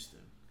beat Houston.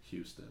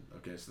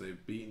 Okay, so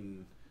they've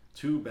beaten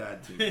 2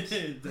 bad teams.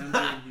 Denver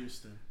and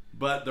Houston.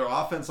 But their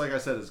offense, like I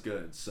said, is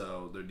good.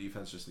 So their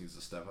defense just needs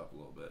to step up a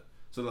little bit.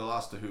 So they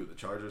lost to who? The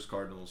Chargers,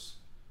 Cardinals,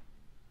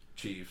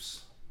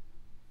 Chiefs.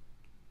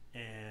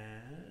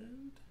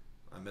 And?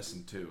 I'm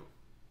missing 2.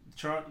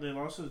 They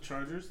lost to the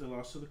Chargers. They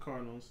lost to the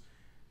Cardinals.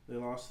 They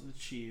lost to the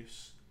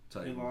Chiefs.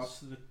 Titans. They lost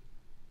to the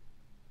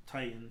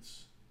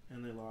Titans.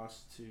 And they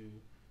lost to...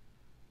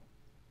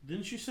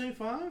 Didn't you say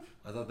 5?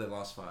 I thought they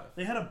lost 5.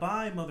 They had a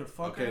bye,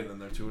 motherfucker. Okay, then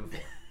they're 2-4.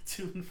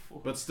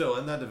 2-4. But still,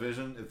 in that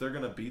division, if they're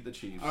gonna beat the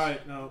Chiefs. All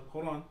right, now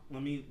hold on.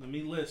 Let me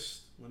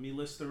list. Let me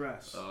list the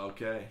rest.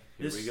 Okay,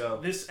 here we go.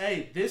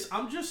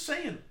 I'm just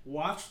saying.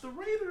 Watch the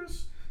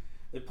Raiders.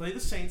 They play the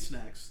Saints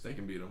next. They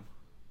can beat them.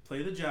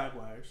 Play the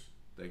Jaguars.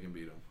 They can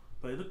beat them.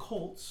 Play the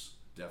Colts.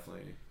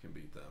 Definitely can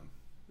beat them.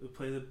 They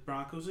play the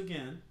Broncos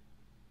again.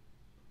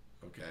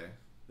 Okay.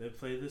 They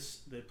play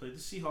this. They play the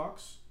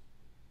Seahawks.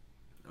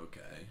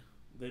 Okay.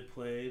 They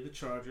play the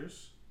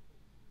Chargers.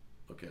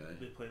 Okay.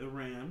 They play the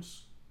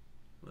Rams.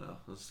 Well,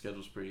 the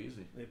schedule's pretty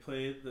easy. They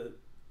play the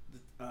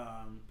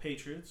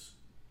Patriots.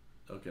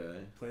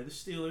 Okay. Play the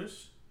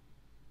Steelers.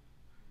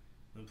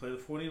 Then play the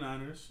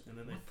 49ers. And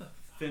then they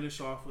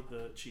finish off with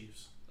the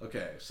Chiefs.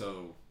 Okay,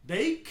 so...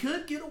 They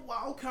could get a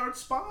wild card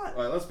spot.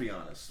 All right, let's be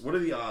honest. What are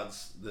the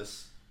odds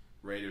this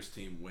Raiders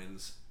team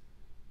wins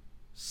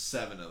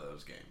 7 of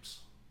those games?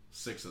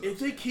 6 of those If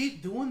they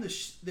keep doing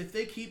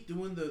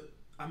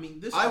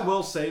I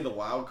will say the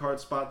wild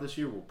card spot this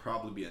year will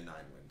probably be a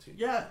 9-win team.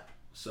 Yeah.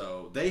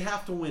 So they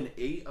have to win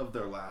 8 of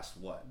their last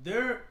what?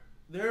 They're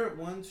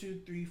 1,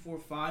 2, 3, 4,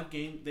 5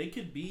 game. They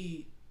could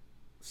be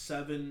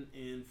 7-4.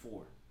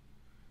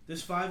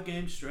 This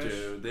 5-game stretch.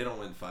 Dude, they don't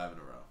win 5 in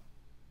a row.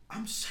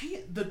 I'm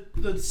saying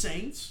the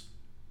Saints,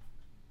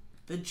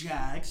 the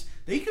Jags.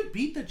 They could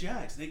beat the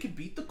Jags. They could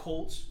beat the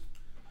Colts.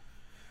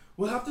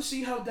 We'll have to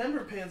see how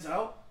Denver pans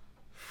out.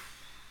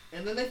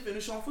 And then they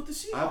finish off with the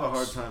Seahawks. I have a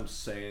hard time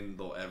saying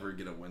they'll ever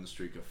get a win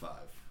streak of 5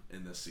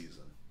 in this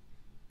season.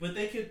 But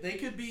they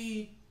could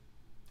be.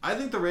 I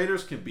think the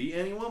Raiders can beat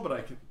anyone, but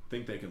I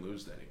think they can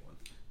lose to anyone.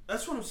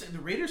 That's what I'm saying. The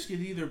Raiders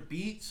could either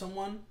beat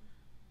someone,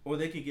 or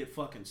they could get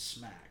fucking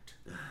smacked.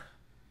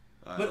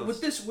 Right, but with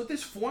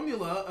this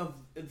formula of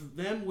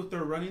them with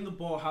their running the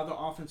ball, how the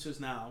offense is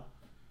now.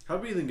 How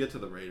do we even get to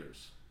the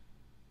Raiders?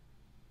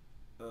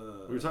 We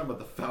were talking about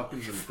the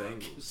Falcons and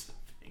Bengals.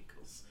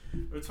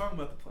 We're talking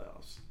about the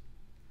playoffs.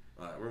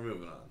 All right, we're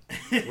moving on.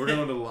 We're going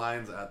to the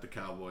Lions at the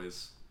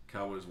Cowboys.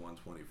 Cowboys won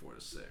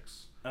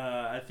 24-6.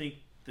 I think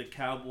the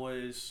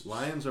Cowboys.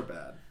 Lions are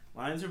bad.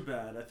 Lions are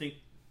bad. I think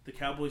the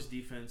Cowboys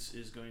defense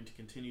is going to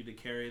continue to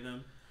carry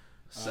them.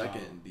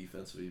 Second in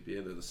defensive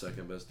EPA. They're the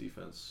second best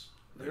defense.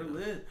 They're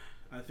lit.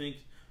 I think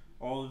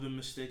all of the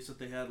mistakes that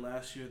they had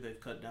last year, they've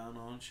cut down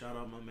on. Shout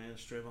out my man,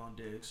 Trayvon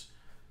Diggs.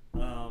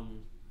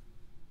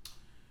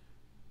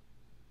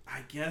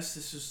 I guess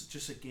this is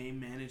just a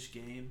game-managed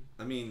game.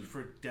 I mean,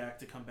 for Dak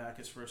to come back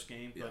his first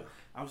game. But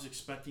I was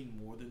expecting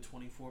more than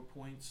 24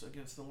 points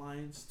against the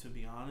Lions, to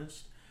be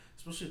honest.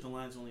 Especially if the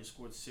Lions only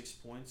scored 6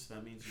 points.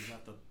 That means you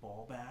got the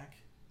ball back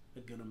a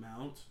good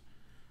amount.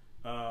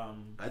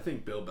 I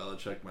think Bill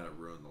Belichick might have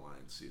ruined the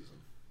Lions season.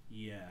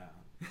 Yeah.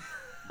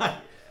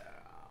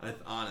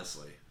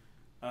 Honestly.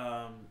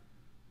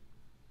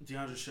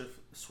 DeAndre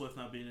Swift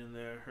not being in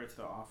there hurts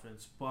the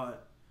offense,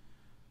 but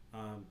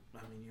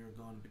you're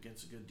going up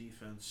against a good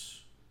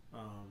defense.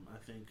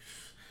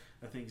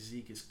 I think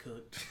Zeke is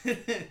cooked.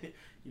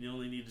 You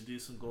only need to do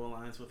some goal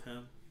lines with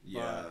him.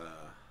 Yeah.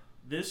 But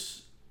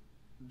this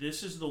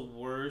is the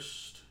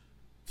worst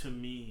to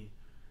me.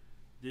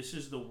 This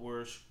is the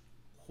worst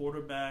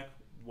quarterback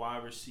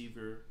wide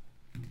receiver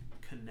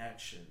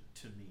connection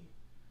to me.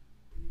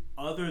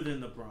 Other than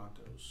the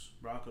Broncos.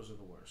 Broncos are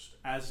the worst.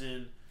 As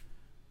in,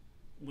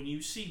 when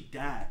you see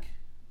Dak,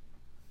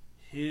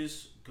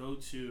 his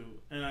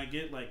go-to, and I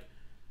get like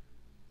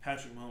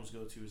Patrick Mahomes'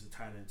 go-to is the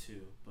tight end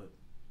too, but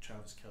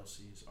Travis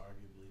Kelce is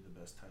arguably the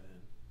best tight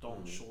end.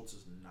 Dalton Schultz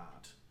is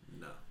not.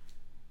 No.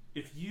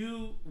 If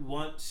you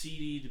want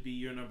CD to be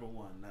your number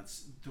one,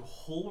 that's the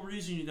whole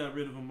reason you got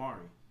rid of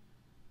Amari.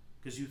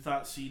 Because you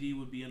thought CD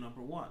would be a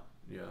number one.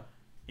 Yeah.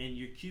 And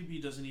your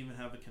QB doesn't even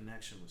have a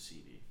connection with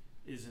CD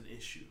is an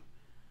issue.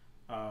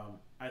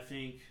 I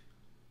think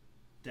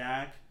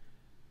Dak,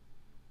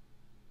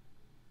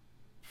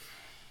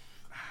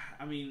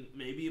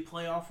 maybe a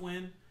playoff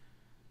win.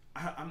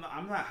 I'm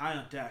not high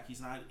on Dak.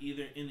 He's not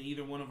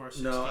either one of our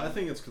 6 No, teams. I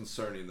think it's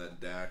concerning that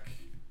Dak,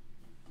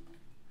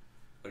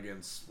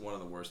 against one of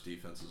the worst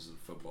defenses in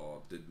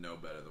football, did no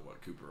better than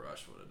what Cooper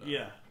Rush would have done.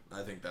 Yeah.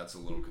 I think that's a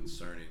little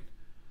concerning.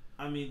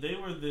 They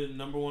were the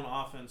number one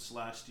offense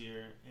last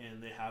year,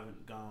 and they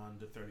haven't gone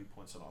to 30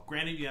 points at all.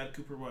 Granted, you had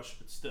Cooper Rush,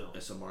 but still.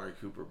 It's Amari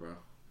Cooper, bro.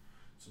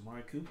 It's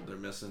Amari Cooper. They're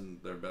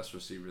missing their best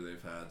receiver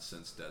they've had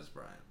since Dez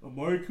Bryant.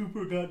 Amari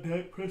Cooper got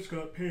Dak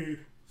Prescott paid.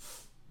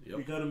 Yep.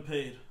 We got him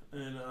paid.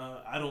 And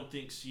I don't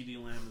think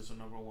CeeDee Lamb is a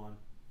number one.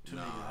 To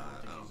me,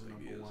 I don't he's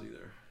think he is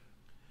either.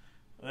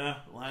 Yeah,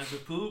 Lions are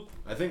poop.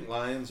 I think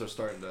Lions are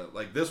starting to...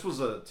 this was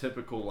a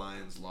typical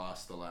Lions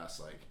loss the last,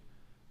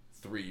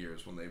 3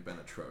 years when they've been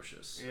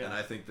atrocious. Yeah. And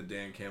I think the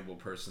Dan Campbell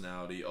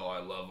personality, I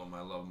love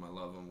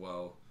him.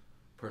 Well,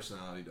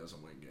 personality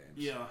doesn't win games.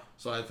 Yeah.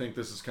 So I think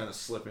this is kind of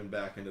slipping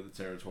back into the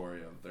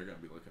territory of they're going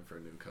to be looking for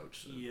a new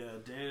coach soon. Yeah,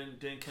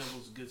 Dan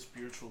Campbell's a good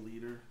spiritual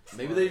leader.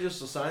 Maybe they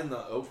just assigned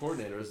the O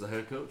coordinator as the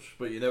head coach,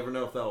 but you never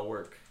know if that'll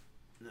work.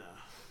 Nah,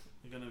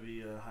 they're going to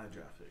be a high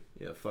draft pick.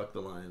 Yeah, fuck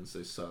the Lions.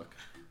 They suck.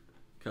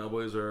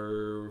 Cowboys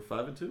are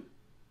 5-2?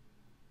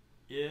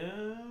 Yeah,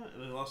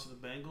 they lost to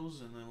the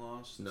Bengals and they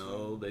lost.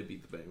 No, they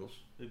beat the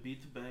Bengals. They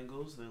beat the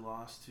Bengals. They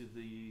lost to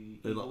the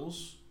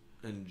Eagles.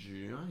 And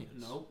Giants.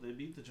 Nope, they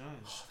beat the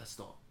Giants. That's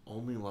the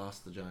only loss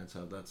the Giants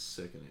have. That's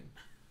sickening.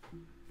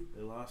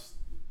 They lost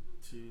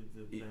to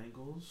the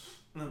Bengals.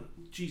 No,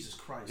 Jesus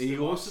Christ. Eagles?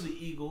 They lost to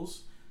the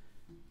Eagles,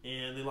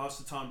 and they lost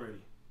to Tom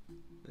Brady.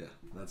 Yeah,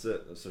 that's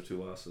it. That's their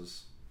 2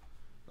 losses.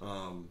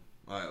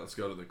 All right, let's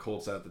go to the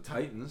Colts at the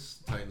Titans.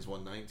 The Titans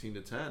won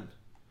 19-10.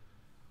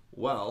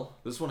 Well,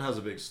 this one has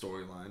a big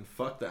storyline.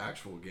 Fuck the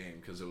actual game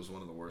because it was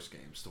one of the worst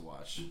games to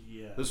watch.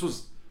 Yeah. This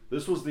was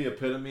the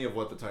epitome of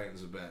what the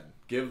Titans have been.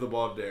 Give the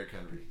ball to Derrick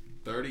Henry.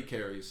 30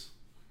 carries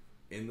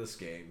in this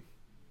game.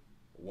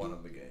 Won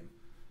him the game.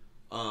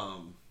 I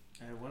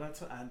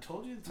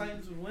told you the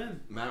Titans would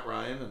win. Matt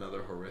Ryan,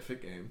 another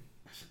horrific game.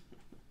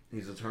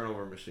 He's a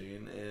turnover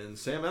machine. And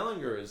Sam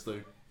Ehlinger is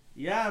the...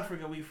 Yeah,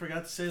 we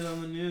forgot to say that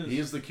on the news. He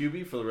is the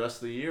QB for the rest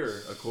of the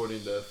year,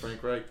 according to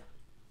Frank Reich.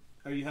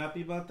 Are you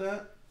happy about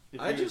that?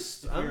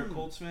 If you're a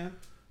Colts fan?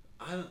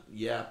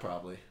 Yeah,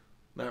 probably.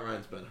 Matt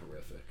Ryan's been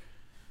horrific.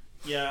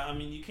 Yeah, I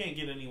mean, you can't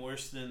get any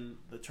worse than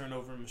the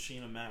turnover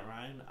machine of Matt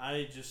Ryan.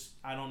 I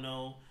don't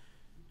know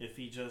if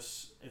he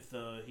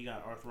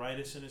got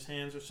arthritis in his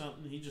hands or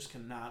something. He just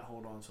cannot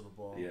hold on to the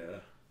ball. Yeah.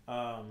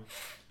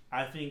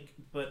 I think,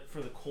 but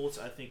for the Colts,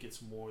 I think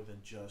it's more than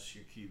just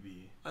your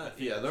QB.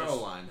 Their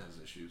O-line has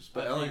issues,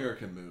 but Ehlinger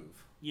can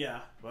move.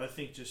 Yeah, but I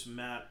think just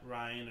Matt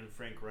Ryan and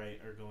Frank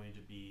Wright are going to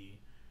be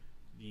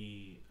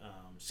the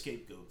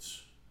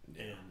scapegoats.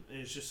 Yeah. And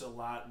there's just a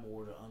lot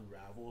more to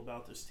unravel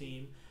about this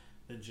team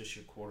than just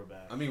your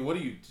quarterback. I mean, what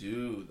do you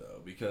do,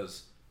 though?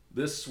 Because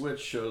this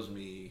switch shows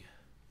me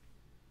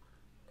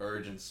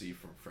urgency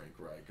from Frank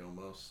Reich,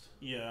 almost.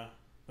 Yeah,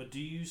 but do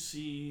you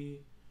see...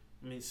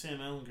 I mean, Sam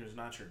Ehlinger is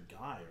not your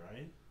guy,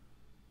 right?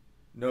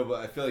 No,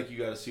 but I feel like you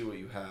got to see what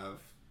you have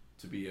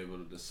to be able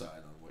to decide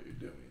on what you're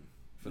doing.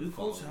 Do the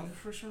Colts have a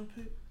first-round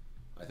pick?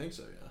 I think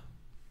so, yeah.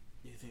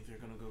 You think they're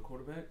going to go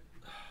quarterback?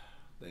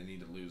 They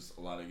need to lose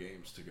a lot of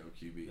games to go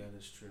QB. That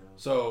is true.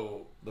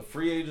 So, the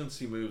free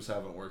agency moves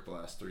haven't worked the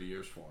last 3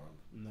 years for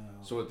them.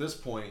 No. So, at this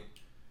point,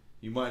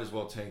 you might as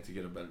well tank to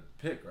get a better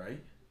pick,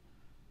 right?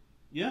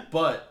 Yeah.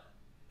 But,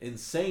 in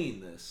saying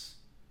this,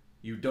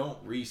 you don't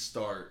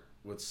restart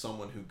with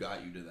someone who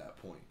got you to that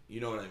point.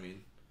 You know what I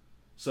mean?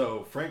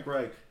 So, Frank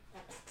Reich,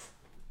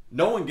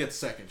 no one gets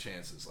second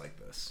chances like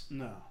this.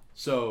 No.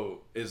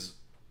 So, is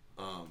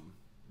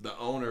the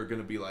owner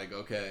going to be like,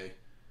 okay,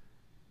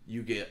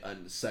 you get a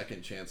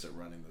second chance at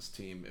running this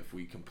team if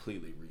we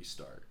completely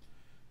restart?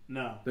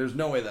 No. There's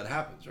no way that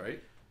happens,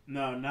 right?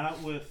 No,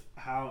 not with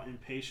how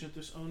impatient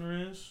this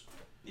owner is.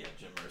 Yeah,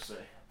 Jim Irsay.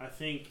 I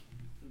think,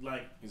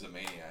 he's a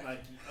maniac.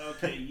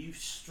 Okay, you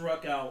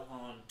struck out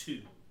on 2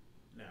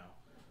 now.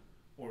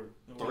 Or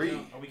 3.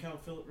 Are we counting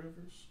Phillip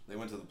Rivers? They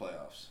went to the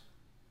playoffs.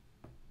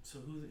 So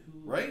who?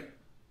 Right?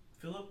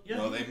 Phillip? Yeah.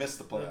 No, they missed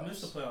the playoffs. They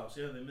missed the playoffs.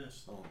 Yeah, they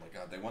missed. Oh my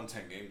God, they won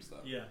 10 games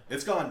though. Yeah.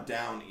 It's gone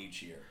down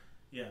each year.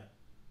 Yeah.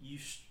 You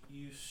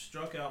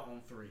struck out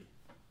on 3.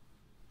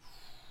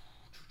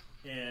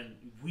 And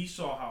we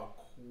saw how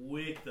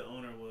quick the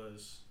owner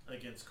was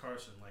against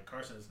Carson. Like,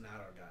 Carson is not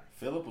our guy.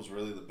 Phillip was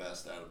really the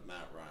best out of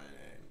Matt Ryan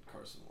and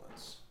Carson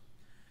Wentz.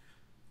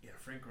 Yeah,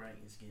 Frank Reich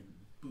is getting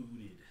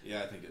booted.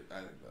 Yeah, I think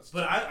that's.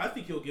 But I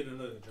think he'll get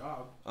another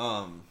job.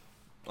 On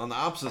the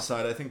opposite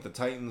side, I think the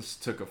Titans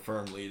took a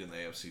firm lead in the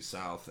AFC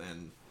South,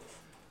 and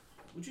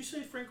would you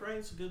say Frank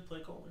Reich's a good play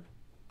caller?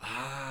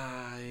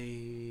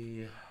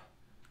 I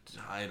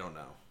don't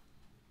know.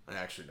 I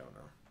actually don't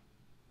know.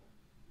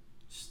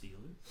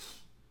 Steelers?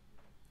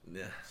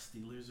 Yeah.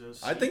 Steelers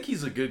OC? I think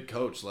he's a good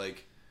coach.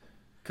 Like,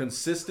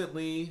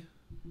 consistently,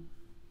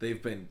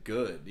 they've been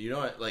good. You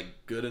know,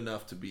 good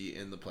enough to be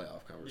in the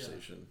playoff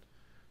conversation. Yeah.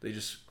 They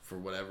just, for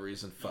whatever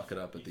reason, fuck it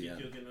up at the end.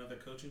 You think he'll get another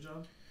coaching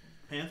job?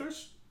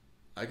 Panthers?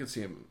 I could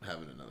see him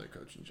having another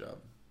coaching job.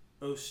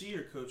 OC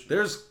or coaching?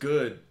 There's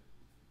good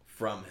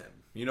from him.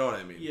 You know what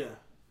I mean? Yeah.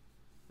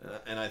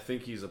 And I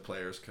think he's a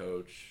player's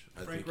coach.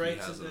 Frank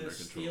Reich said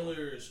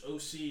Steelers,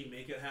 OC,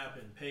 make it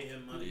happen. Pay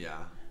him money.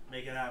 Yeah.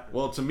 Make it happen.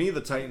 Well, to me, the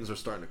Titans are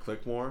starting to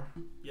click more.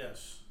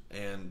 Yes.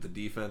 And the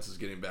defense is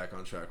getting back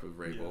on track with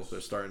Vrabel.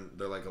 Yes.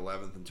 They're like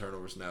 11th in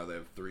turnovers now. They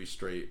have 3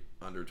 straight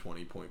under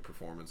 20-point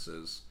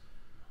performances.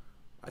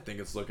 I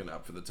think it's looking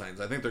up for the Titans.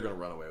 I think they're going to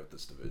run away with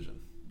this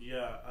division.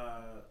 Yeah.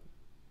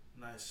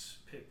 Nice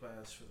pick by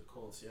us for the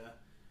Colts, yeah.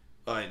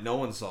 All right, no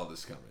one saw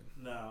this coming.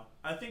 No.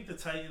 I think the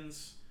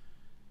Titans,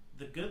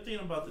 the good thing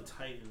about the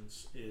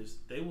Titans is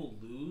they will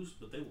lose,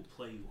 but they will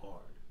play you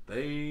hard.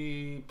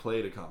 They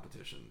played a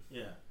competition.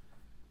 Yeah.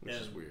 Which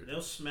is weird.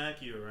 They'll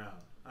smack you around.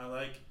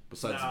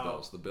 Besides the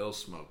Bills. The Bills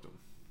smoked them.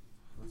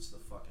 That's the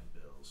fucking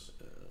Bills.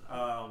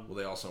 Well,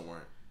 they also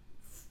weren't.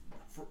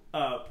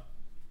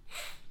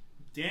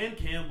 Dan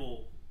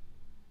Campbell,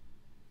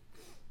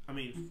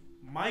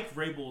 Mike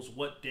Vrabel is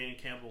what Dan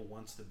Campbell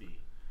wants to be.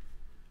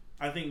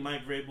 I think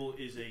Mike Vrabel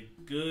is a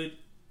good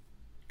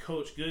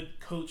coach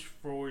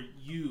for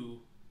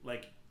you,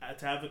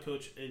 to have a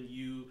coach and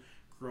you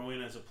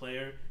growing as a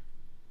player,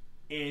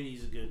 and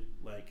he's a good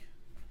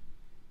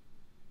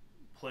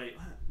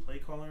play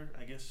caller.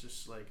 I guess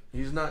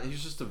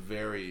he's just a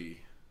very,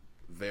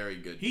 very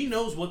good. He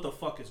knows what the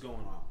fuck is going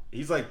on.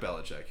 He's like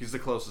Belichick. He's the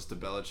closest to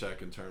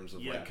Belichick in terms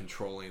of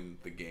controlling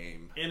the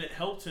game. And it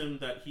helped him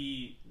that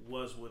he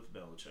was with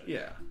Belichick.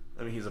 Yeah.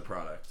 I mean, he's a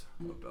product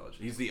of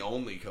Belichick. He's the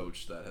only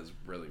coach that has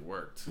really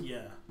worked.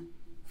 Yeah.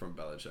 From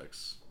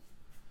Belichick's.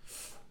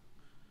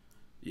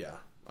 Yeah.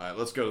 All right,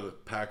 let's go to the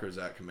Packers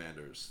at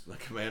Commanders. The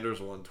Commanders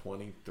won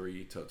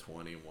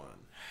 23-21.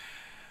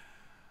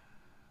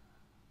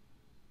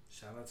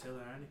 Shout out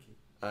Taylor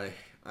Heineke.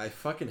 I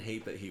fucking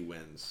hate that he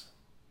wins.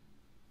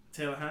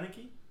 Taylor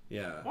Heineke?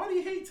 Yeah. Why do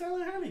you hate Taylor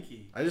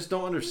Heineke? I just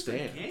don't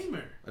understand. He's a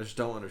gamer. I just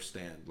don't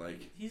understand.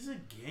 Like, he's a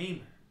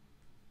gamer.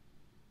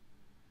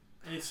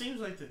 And it seems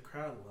like the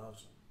crowd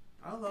loves him.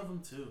 I love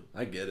him too.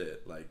 I get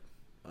it. Like,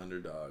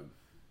 underdog.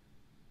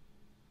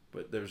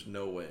 But there's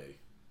no way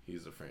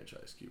he's a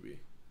franchise QB.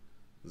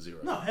 Zero.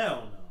 No,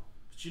 hell no.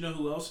 But you know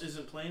who else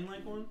isn't playing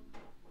like one?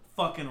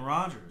 Fucking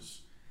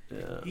Rodgers.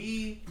 Yeah.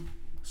 He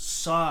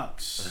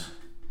sucks.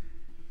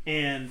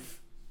 And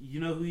you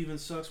know who even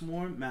sucks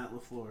more? Matt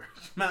LaFleur.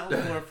 Matt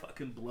LaFleur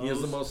fucking blows. He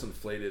has the most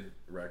inflated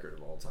record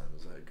of all time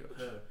as a head coach.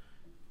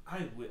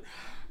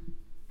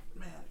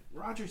 Man,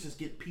 Rodgers is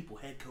getting people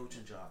head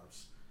coaching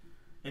jobs.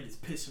 And it's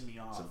pissing me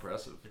off. It's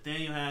impressive.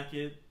 Nathaniel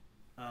Hackett.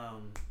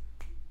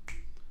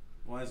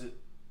 Why is it?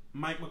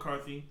 Mike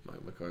McCarthy.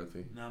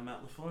 Now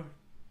Matt LaFleur.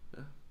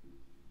 Yeah.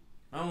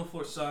 Matt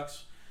LaFleur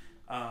sucks.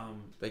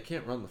 They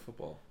can't run the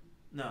football.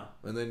 No.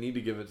 And they need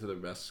to give it to their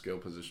best skill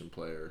position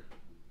player,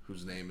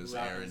 whose name is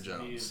Aaron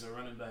Jones. He is a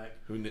running back.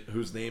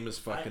 Whose name is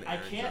fucking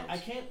Aaron Jones. I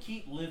can't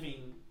keep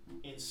living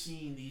and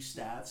seeing these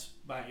stats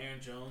by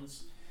Aaron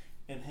Jones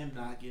and him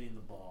not getting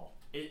the ball.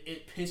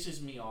 It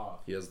pisses me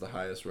off. He has the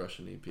highest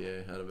rushing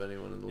EPA out of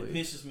anyone in the league. It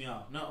pisses me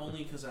off. Not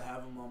only because I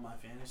have him on my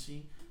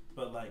fantasy,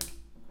 but like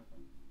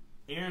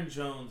Aaron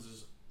Jones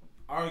is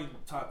already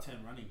top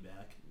 10 running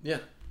back. Yeah.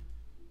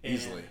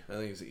 Easily. I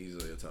think he's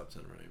easily a top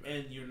 10 running back.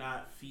 And you're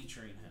not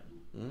featuring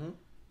him. Mm-hmm.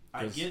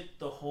 I get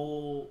the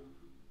whole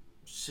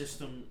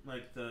system,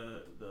 like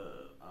the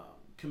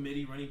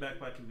committee, running back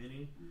by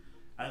committee.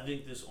 I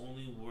think this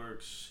only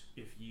works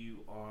if you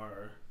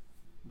are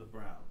the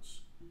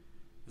Browns.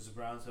 Because the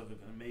Browns have an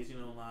amazing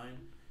O-line,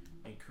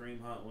 and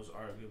Kareem Hunt was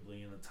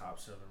arguably in the top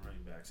 7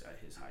 running backs at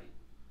his height.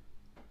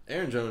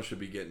 Aaron Jones should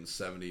be getting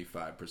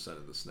 75%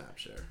 of the snap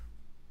share.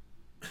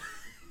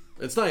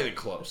 It's not even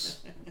close.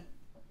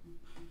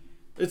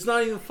 It's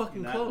not even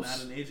fucking close.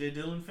 Not an A.J.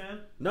 Dillon fan?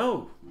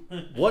 No.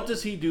 What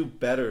does he do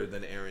better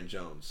than Aaron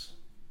Jones?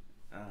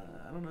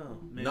 I don't know.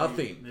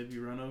 Nothing. Maybe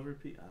run over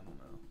people? I don't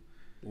know.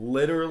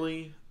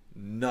 Literally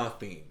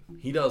nothing.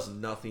 He does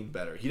nothing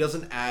better. He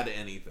doesn't add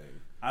anything.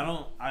 I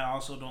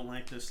also don't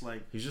like this,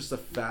 like... He's just a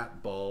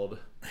fat, bald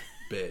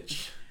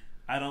bitch.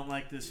 I don't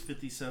like this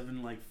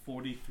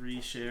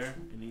 57-43 share.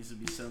 It needs to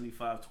be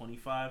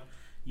 75-25.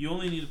 You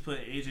only need to put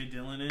A.J.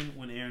 Dillon in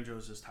when Aaron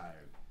Jones is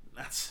tired.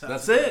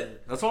 That's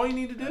it. That's all you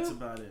need to do. That's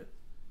about it.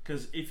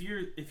 Because if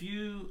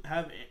you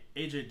have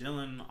A.J.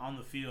 Dillon on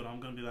the field, I'm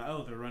going to be like,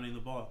 oh, they're running the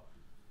ball.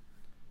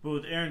 But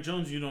with Aaron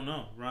Jones, you don't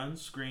know. Run,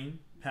 screen,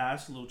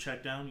 pass, a little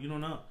check down. You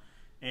don't know.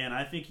 And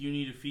I think you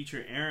need to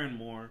feature Aaron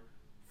more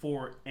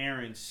for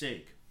Aaron's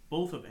sake.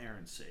 Both of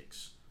Aaron's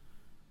sakes.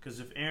 Because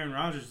if Aaron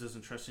Rodgers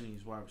doesn't trust any of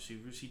these wide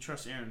receivers, he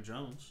trusts Aaron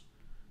Jones.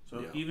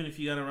 So even if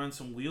you got to run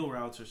some wheel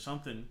routes or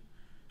something,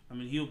 I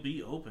mean, he'll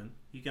be open.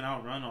 He can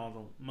outrun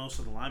most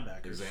of the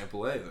linebackers.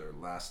 Example A, their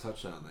last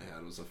touchdown they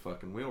had was a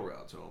fucking wheel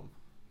route to him.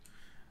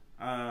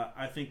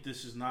 I think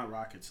this is not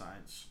rocket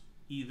science.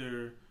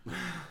 Either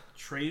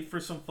trade for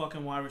some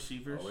fucking wide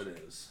receivers. Oh, it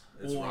is.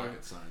 It's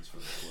rocket science for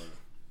the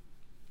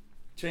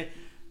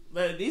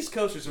club. These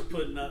coaches are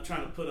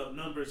trying to put up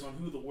numbers on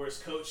who the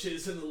worst coach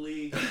is in the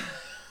league.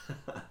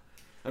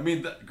 I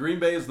mean, Green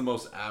Bay is the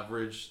most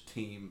average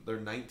team. They're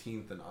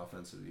 19th in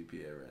offensive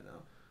EPA right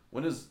now.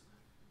 When has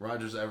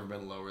Rodgers ever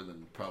been lower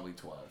than probably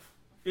 12?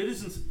 It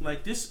isn't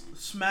like this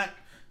smack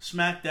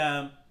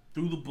dab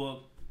through the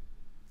book,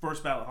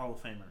 first ballot Hall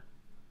of Famer,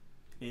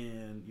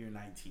 and you're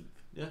 19th.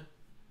 Yeah,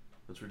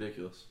 that's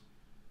ridiculous.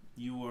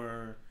 You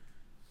were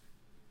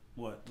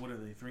what are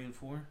they, 3 and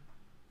 4?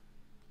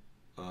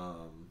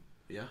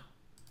 Yeah.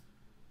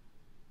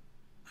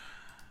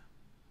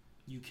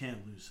 You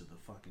can't lose to the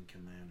fucking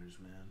Commanders,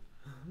 man.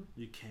 Mm-hmm.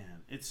 You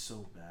can't. It's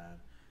so bad.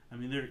 I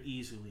mean, they're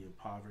easily a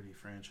poverty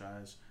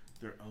franchise.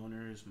 Their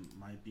owners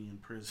might be in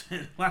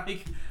prison.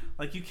 like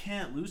you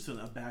can't lose to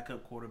them. A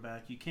backup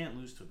quarterback, you can't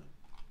lose to them.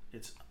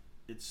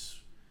 It's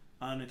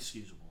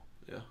unexcusable.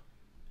 Yeah.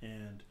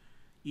 And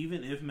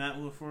even if Matt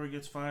LaFleur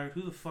gets fired,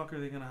 who the fuck are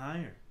they going to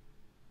hire?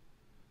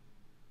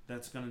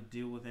 That's going to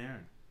deal with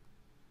Aaron.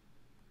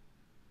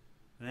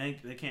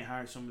 They can't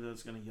hire somebody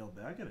that's going to yell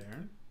back at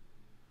Aaron.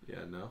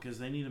 Yeah, no. Because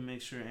they need to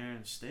make sure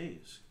Aaron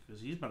stays.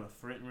 Because he's about to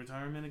threaten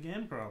retirement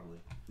again, probably.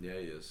 Yeah,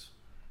 he is.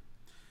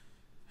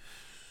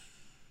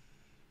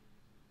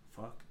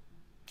 Fuck.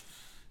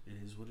 It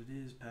is what it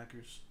is,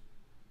 Packers.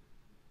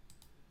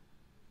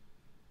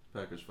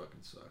 Packers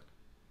fucking suck.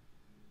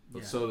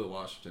 But so did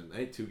Washington.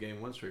 Hey, 2-game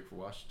win streak for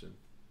Washington.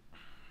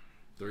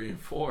 3 and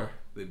 4.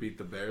 They beat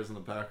the Bears and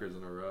the Packers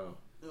in a row.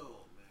 Oh,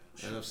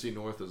 man. NFC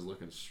North is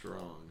looking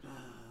strong.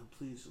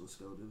 Please, let's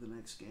go to the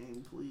next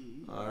game,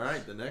 please. All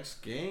right, the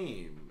next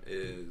game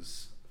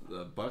is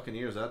the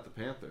Buccaneers at the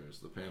Panthers.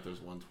 The Panthers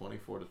won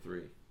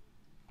 24-3.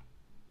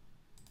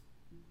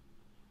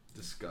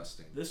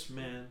 Disgusting. This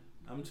man,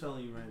 I'm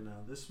telling you right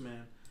now, this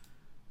man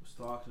was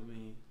talking to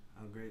me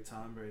how great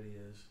Tom Brady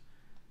is.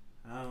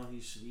 How he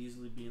should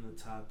easily be in the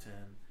top 10.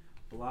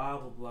 Blah,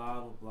 blah,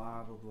 blah, blah,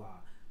 blah, blah, blah.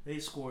 They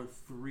scored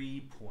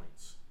 3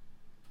 points.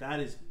 That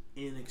is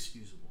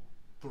inexcusable.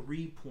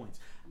 3 points.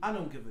 I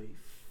don't give a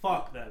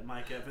fuck that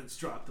Mike Evans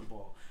dropped the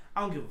ball.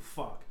 I don't give a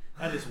fuck.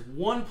 That is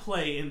one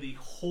play in the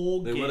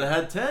whole game. They would have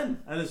had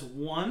 10. That is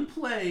one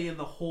play in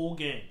the whole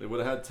game. They would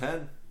have had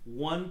 10.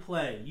 One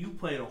play. You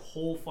played a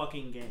whole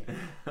fucking game.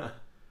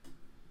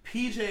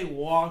 PJ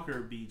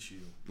Walker beat you.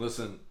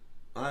 Listen,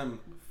 I'm a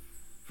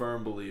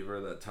firm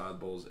believer that Todd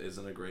Bowles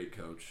isn't a great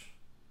coach,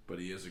 but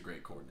he is a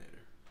great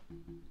coordinator.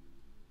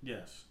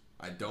 Yes.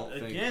 I don't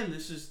think... Again,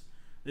 this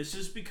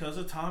is because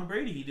of Tom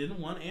Brady. He didn't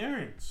want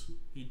Arians.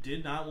 He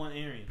did not want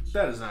Arians.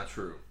 That is not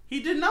true.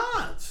 He did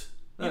not.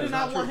 He did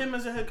not want him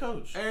as a head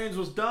coach. Arians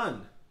was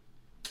done.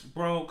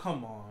 Bro,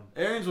 come on.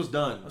 Arians was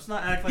done. Let's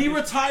not act like he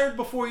retired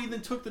before he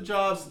even took the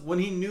jobs when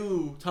he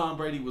knew Tom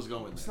Brady was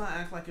going there. Let's not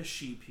act like a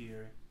sheep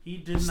here. He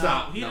did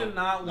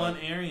not want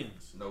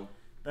Arians. Nope.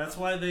 That's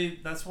why they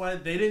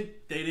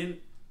didn't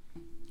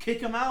kick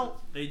him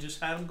out. They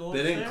just had him go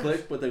upstairs. They didn't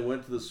click, but they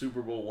went to the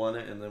Super Bowl, won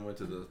it, and then went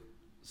to the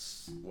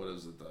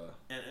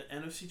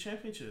NFC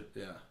Championship.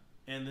 Yeah.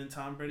 And then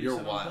Tom Brady said,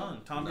 I'm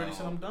done. Tom Brady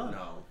said, I'm done.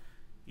 No.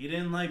 He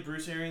didn't like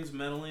Bruce Arians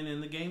meddling in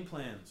the game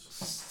plans.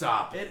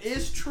 Stop it. It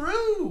is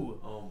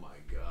true. Oh my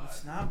God.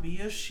 Let's not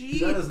be a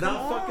sheep. That is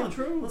not fucking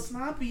true. Let's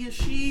not be a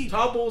sheep.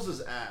 Todd Bowles is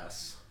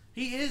ass.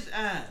 He is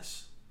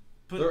ass.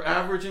 But they're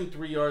averaging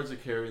 3 yards a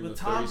carry in the 30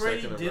 second Tom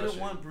Brady of didn't rushing.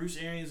 want Bruce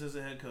Arians as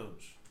a head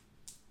coach.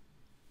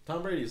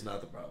 Tom Brady is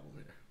not the problem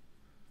here.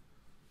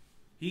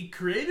 He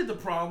created the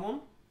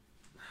problem.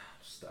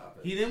 Stop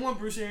it. He didn't want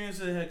Bruce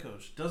Arians as a head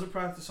coach. Doesn't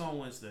practice on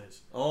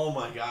Wednesdays. Oh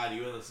my God,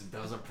 you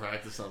doesn't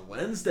practice on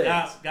Wednesdays.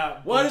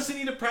 Why does he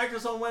need to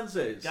practice on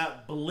Wednesdays?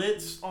 Got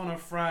blitzed on a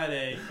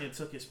Friday and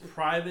took his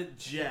private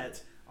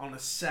jet on a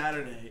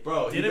Saturday.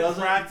 Bro, didn't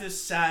practice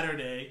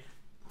Saturday.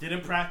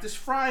 Didn't practice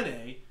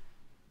Friday.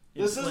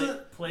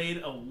 Played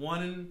a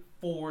 1-4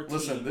 team.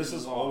 Listen, this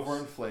is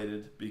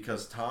overinflated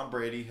because Tom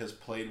Brady has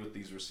played with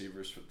these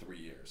receivers for 3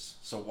 years.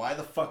 So why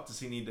the fuck does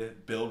he need to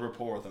build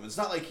rapport with them? It's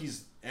not like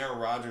he's Aaron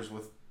Rodgers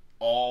with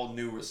all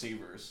new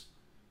receivers.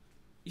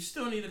 You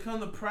still need to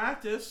come to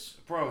practice.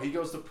 Bro, he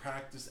goes to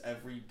practice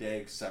every day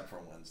except for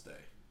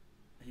Wednesday.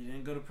 He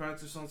didn't go to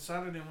practice on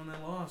Saturday when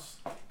they lost.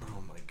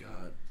 Oh my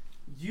God.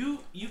 You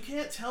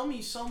can't tell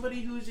me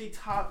somebody who's a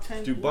top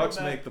 10 Do Bucks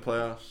make the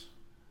playoffs?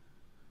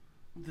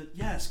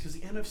 Yes, because the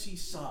NFC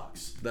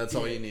sucks. That's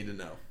all you need to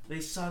know. They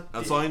suck.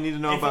 That's all you need to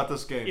know about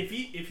this game. If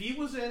he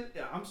was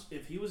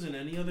in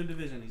any other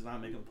division, he's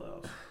not making the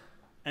playoffs.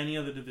 Any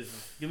other division?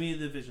 Give me a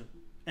division.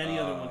 Any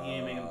other one, he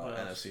ain't making the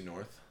playoffs. NFC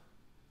North.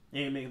 He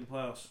ain't making the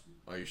playoffs.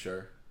 Are you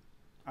sure?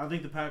 I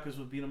think the Packers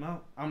would beat him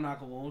out. I'm not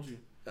gonna hold you.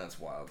 That's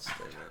wild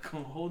statement. I'm not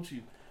gonna hold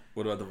you.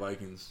 What about the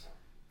Vikings?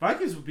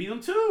 Vikings would beat them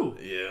too.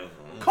 Yeah.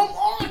 Come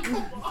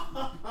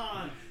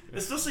on.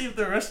 Especially if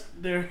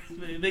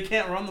they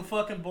can't run the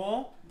fucking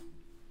ball.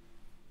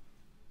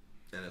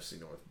 NFC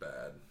North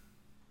bad.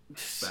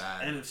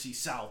 NFC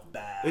South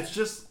bad. It's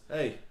just,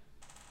 hey.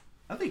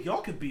 I think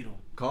y'all could beat them.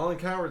 Colin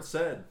Cowherd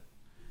said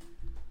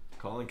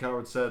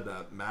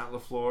that Matt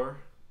LaFleur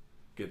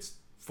gets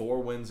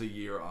 4 wins a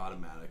year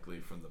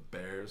automatically from the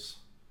Bears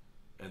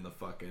and the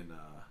fucking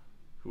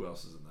who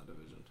else is in that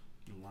division?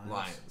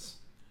 Lions.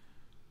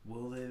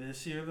 Will they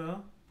this year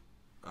though?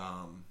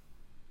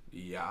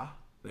 Yeah.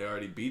 They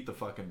already beat the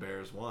fucking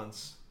Bears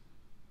once.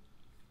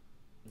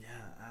 Yeah,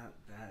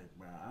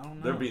 I don't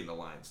know. They're beating the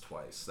Lions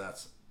twice.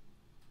 That's...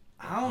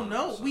 I don't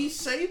know. We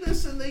say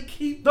this and they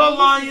keep... The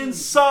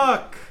Lions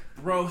suck!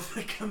 Bro,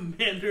 the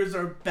Commanders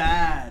are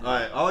bad.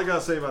 Alright, all I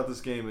gotta say about this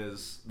game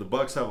is the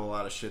Bucks have a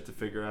lot of shit to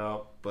figure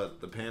out,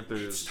 but the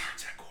Panthers...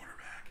 starts at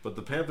quarterback. But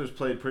the Panthers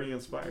played pretty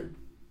inspired.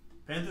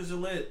 Panthers are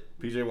lit.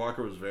 PJ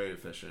Walker was very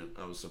efficient.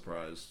 I was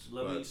surprised.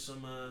 Love me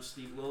some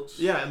Steve Wilkes.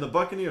 Yeah, and the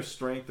Buccaneers'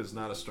 strength is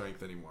not a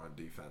strength anymore on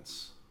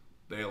defense.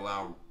 They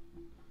allow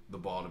the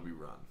ball to be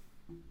run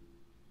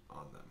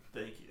on them.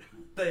 Thank you.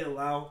 They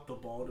allow the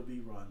ball to be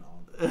run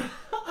on them.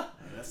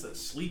 That's a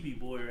sleepy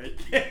boy right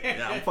there.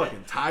 Yeah, I'm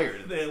fucking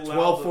tired.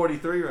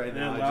 12:43 right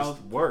now. I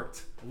just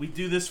worked. We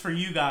do this for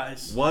you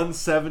guys.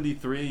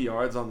 173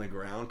 yards on the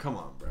ground. Come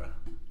on, bro.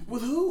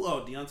 With who?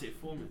 Oh, Deontay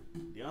Foreman.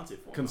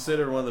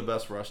 Considered one of the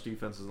best rush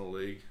defenses in the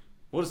league.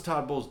 What is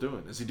Todd Bowles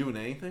doing? Is he doing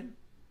anything?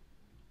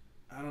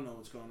 I don't know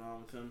what's going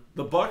on with him.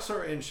 The Bucks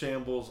are in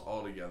shambles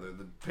altogether.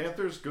 The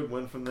Panthers, good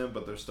win from them,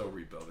 but they're still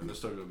rebuilding. They're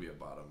still going to be a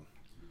bottom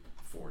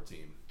 4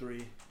 team.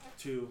 3,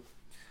 2.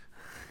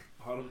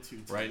 Bottom 2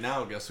 team. Right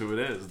now, guess who it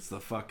is? It's the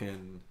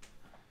fucking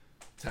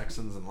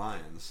Texans and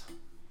Lions.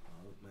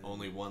 Oh,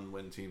 only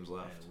 1-win teams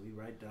left. Man, we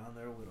right down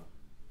there with them.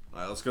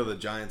 All right, let's go to the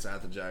Giants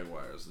at the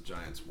Jaguars. The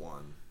Giants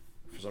won.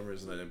 For some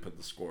reason, I didn't put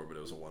the score, but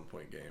it was a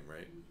 1-point game,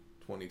 right?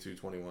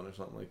 22-21 or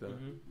something like that.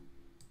 Mm-hmm.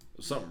 It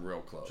was something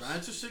real close.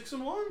 Giants are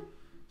 6-1.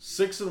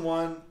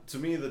 6-1. To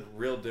me, the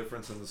real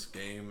difference in this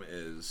game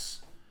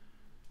is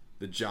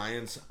the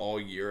Giants all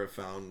year have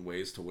found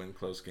ways to win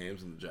close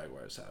games, and the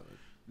Jaguars haven't.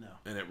 No.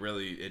 And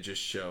it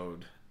just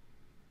showed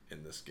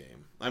in this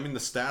game. I mean, the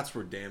stats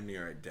were damn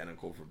near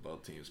identical for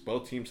both teams.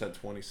 Both teams had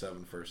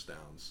 27 first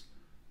downs.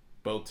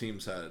 Both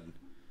teams had,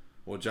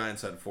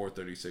 Giants had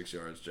 436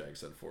 yards,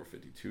 Jags had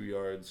 452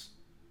 yards.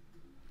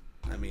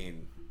 I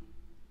mean,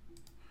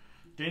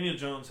 Daniel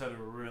Jones had a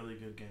really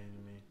good game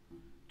to me.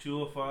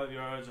 205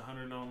 yards,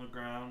 100 on the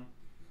ground.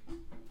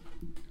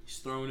 He's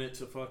throwing it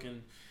to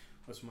fucking,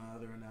 what's my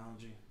other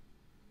analogy?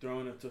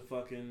 Throwing it to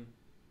fucking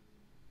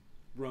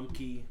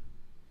Rumpke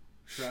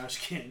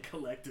trash can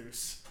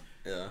collectors.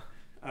 Yeah.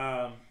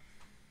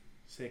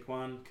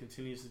 Saquon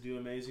continues to do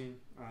amazing.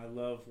 I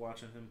love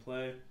watching him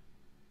play.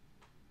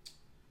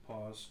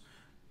 Pause.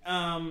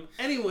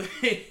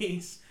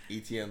 Anyways.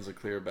 ETN's a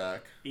clear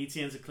back.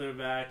 ETN's a clear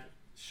back.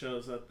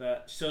 Shows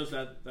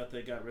that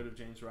they got rid of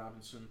James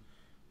Robinson.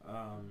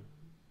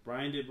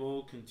 Brian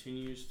Daboll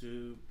continues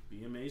to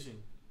be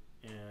amazing,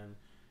 and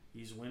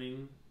he's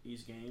winning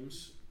these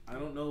games. I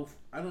don't know.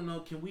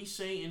 Can we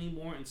say any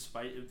more in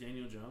spite of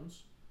Daniel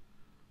Jones,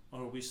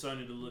 or are we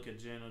starting to look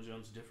at Daniel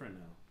Jones different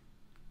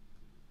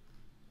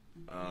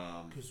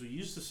now? Because we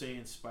used to say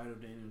in spite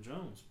of Daniel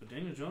Jones, but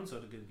Daniel Jones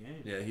had a good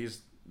game. Yeah,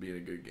 he's being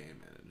a good game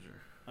manager.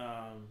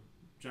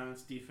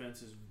 Giants'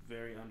 defense is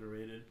very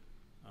underrated.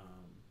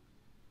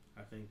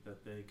 I think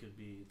that they could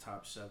be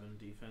top 7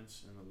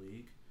 defense in the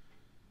league.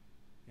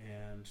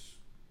 And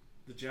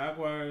the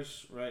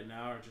Jaguars right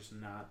now are just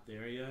not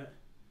there yet.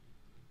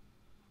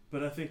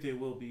 But I think they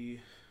will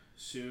be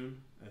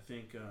soon. I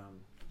think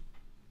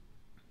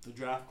the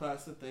draft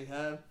class that they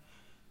have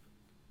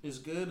is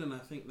good, and I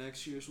think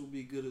next year's will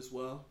be good as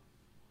well.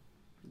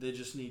 They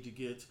just need to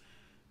get...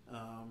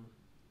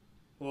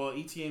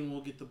 Etienne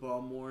will get the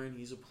ball more, and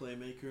he's a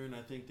playmaker, and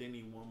I think they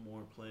need one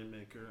more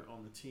playmaker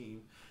on the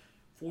team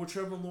for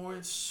Trevor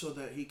Lawrence so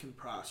that he can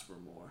prosper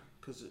more,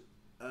 because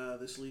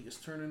this league is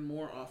turning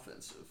more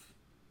offensive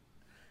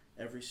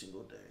every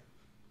single day.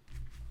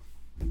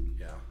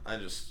 Yeah,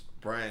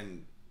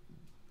 Brian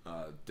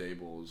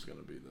Daboll is going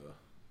to be the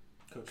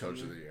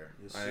coach of the year.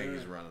 Yes, I think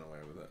he's running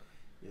away with it.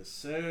 Yes,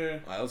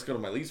 sir. All right, let's go to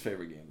my least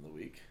favorite game of the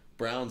week.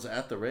 Browns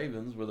at the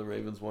Ravens, where the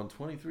Ravens won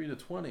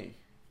 23-20.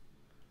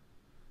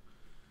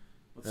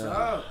 What's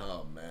up?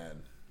 Oh,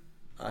 man.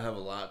 I have a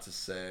lot to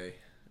say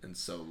and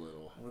so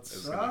little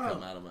is going to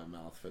come out of my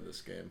mouth for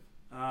this game.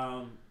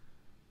 I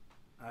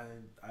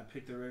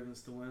picked the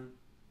Ravens to win.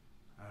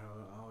 I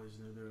always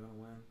knew they were going to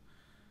win.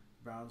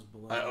 Browns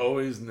blow. I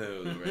always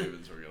knew the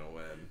Ravens were going to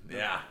win.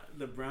 Yeah.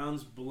 The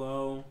Browns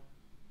blow.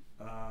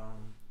 My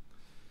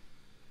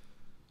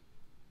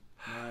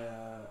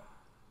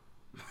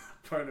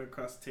partner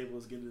across the table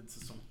is getting into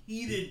some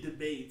heated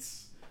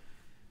debates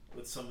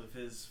with some of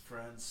his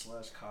friends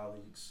 /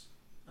 colleagues.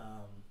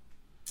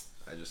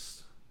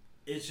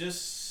 It's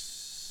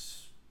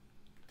just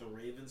the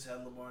Ravens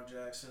had Lamar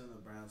Jackson and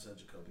the Browns had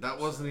Jacoby. That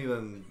wasn't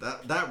even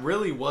that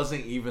really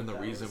wasn't even the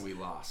reason we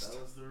lost.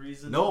 That was the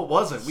reason. No, it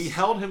wasn't. We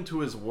held him to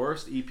his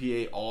worst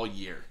EPA all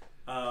year.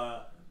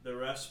 The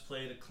refs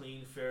played a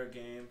clean, fair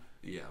game.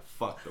 Yeah,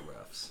 fuck the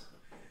refs.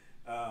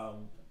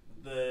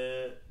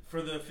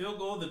 For the field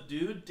goal, the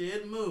dude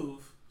did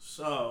move,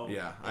 so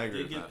yeah, I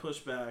agree. Did get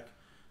pushed back.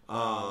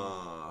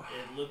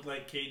 It looked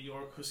like Cade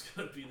York was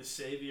going to be the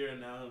savior,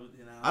 and now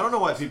I don't know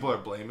why people are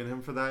blaming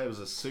him for that. It was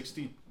a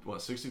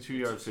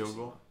 62-yard field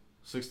goal,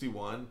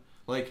 61.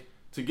 Like,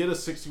 to get a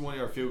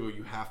 61-yard field goal,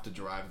 you have to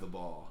drive the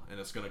ball, and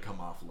it's going to come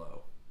off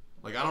low.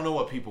 Like, I don't know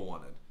what people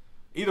wanted.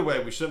 Either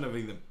way, we shouldn't have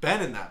even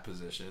been in that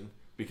position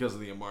because of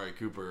the Amari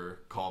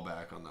Cooper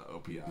callback on the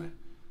OPI.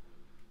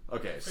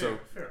 Okay, fair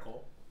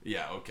call.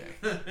 Yeah, okay.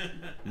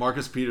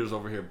 Marcus Peters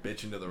over here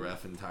bitching to the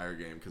ref entire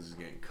game because he's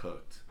getting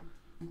cooked.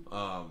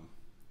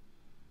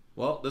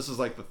 Well, this is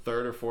like the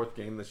 3rd or 4th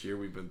game this year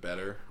we've been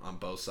better on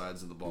both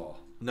sides of the ball.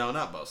 No,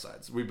 not both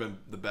sides. We've been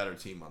the better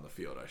team on the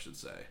field, I should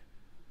say.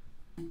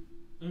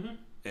 Mm-hmm.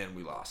 And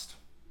we lost.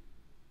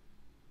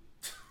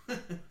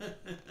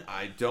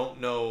 I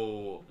don't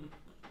know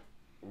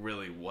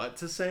really what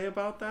to say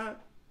about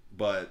that,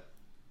 but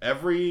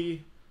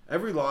every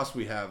loss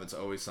we have, it's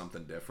always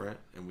something different,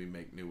 and we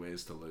make new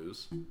ways to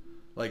lose.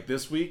 Like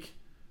this week,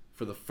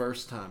 for the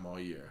first time all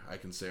year, I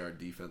can say our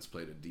defense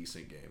played a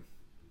decent game.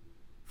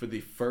 For the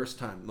first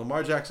time,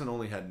 Lamar Jackson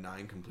only had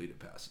 9 completed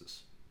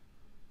passes.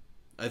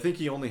 I think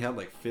he only had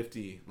like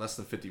less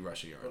than 50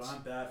 rushing yards. But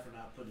I'm bad for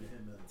not putting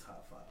him in the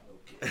top 5.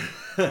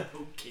 Okay.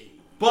 Okay.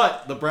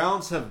 But the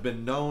Browns have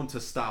been known to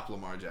stop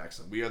Lamar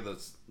Jackson. We are the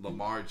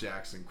Lamar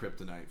Jackson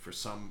kryptonite for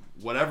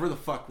whatever the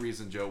fuck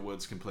reason Joe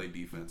Woods can play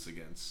defense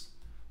against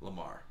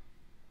Lamar.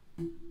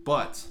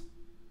 But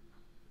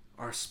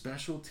our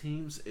special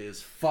teams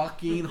is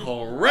fucking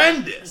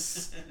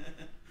horrendous.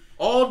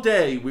 All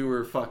day we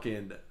were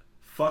fucking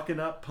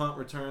up punt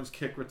returns,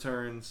 kick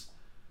returns.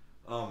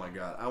 Oh my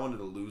god, I wanted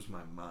to lose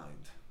my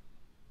mind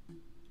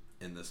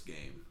in this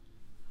game.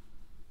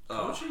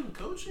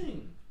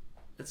 Coaching.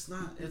 It's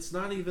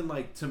not even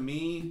like, to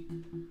me,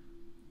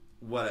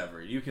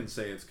 whatever. You can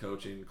say it's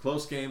coaching.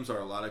 Close games are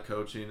a lot of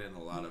coaching and a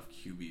lot of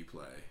QB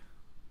play.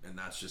 And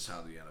that's just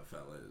how the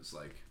NFL is.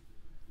 Like,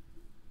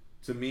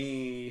 to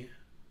me,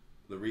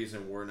 the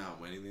reason we're not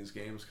winning these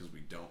games because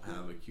we don't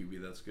have a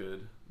QB that's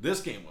good.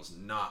 This game was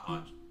not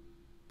on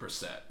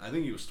Brissett. I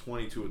think he was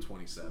 22 of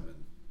 27.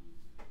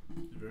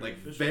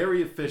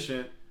 Very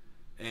efficient.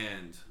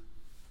 And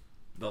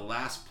the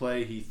last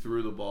play he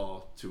threw the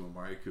ball to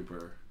Amari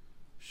Cooper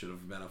should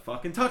have been a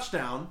fucking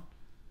touchdown.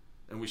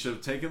 And we should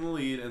have taken the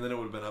lead, and then it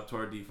would have been up to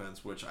our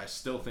defense, which I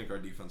still think our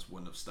defense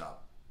wouldn't have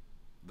stopped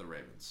the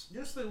Ravens.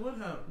 Yes, they would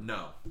have.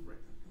 No.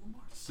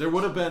 There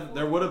would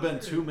have been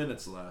 2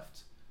 minutes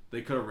left.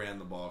 They could have ran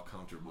the ball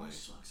comfortably. Lamar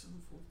sucks in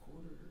the fourth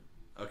quarter.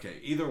 Okay,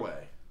 either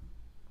way.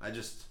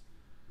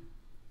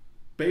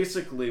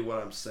 Basically what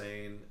I'm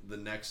saying, the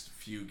next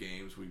few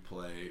games we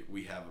play,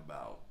 we have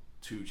about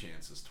 2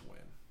 chances to win.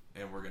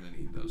 And we're going to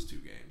need those 2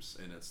 games.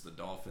 And it's the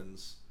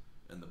Dolphins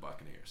and the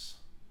Buccaneers.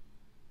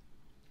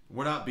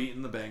 We're not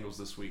beating the Bengals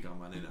this week on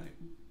Monday night.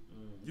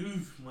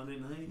 Monday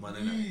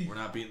night. We're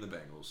not beating the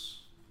Bengals.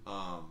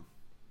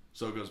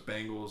 So it goes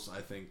Bengals, I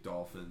think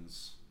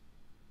Dolphins,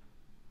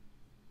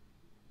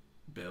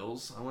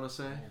 Bills, I want to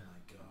say. Oh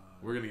my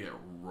God. We're going to get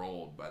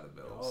rolled by the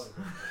Bills.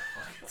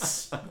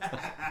 Oh,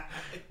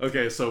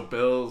 okay, so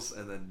Bills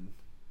and then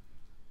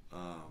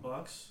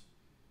Bucks.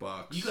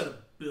 You got a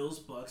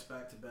Bills-Bucks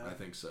back-to-back? I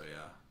think so,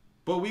 yeah.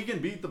 But we can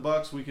beat the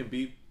Bucks. We can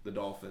beat the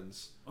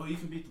Dolphins. Oh, you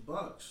can beat the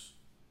Bucks.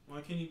 Why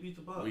can't you beat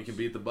the Bucks? We can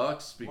beat the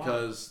Bucks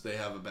because they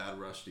have a bad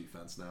rush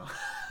defense now.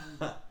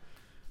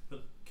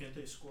 But can't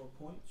they score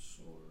points?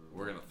 Or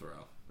we're gonna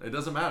throw. It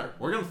doesn't matter.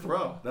 We're gonna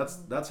throw.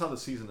 That's how the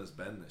season has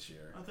been this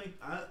year. I think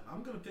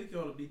I'm gonna pick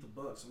y'all to beat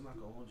the Bucks. I'm not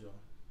gonna hold y'all.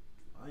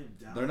 I am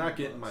down. They're not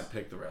getting my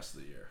pick the rest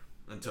of the year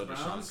until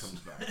Deshaun comes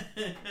back.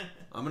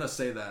 I'm gonna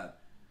say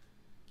that.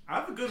 I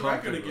have a good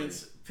record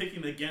against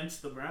picking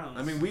against the Browns.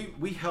 I mean,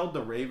 we held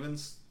the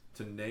Ravens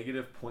to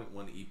negative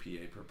 0.1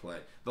 EPA per play.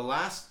 The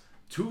last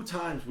 2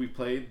 times we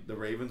played the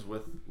Ravens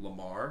with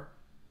Lamar,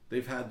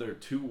 they've had their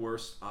 2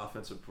 worst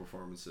offensive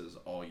performances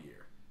all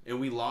year. And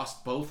we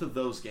lost both of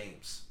those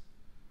games.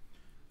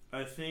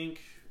 I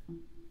think,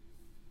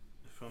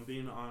 if I'm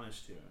being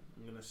honest here,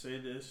 I'm going to say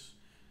this,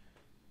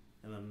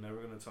 and I'm never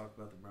going to talk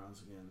about the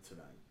Browns again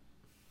tonight.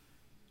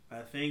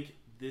 I think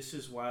this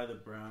is why the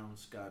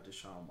Browns got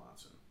Deshaun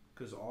Watson.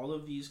 Because all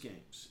of these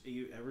games,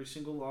 every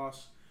single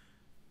loss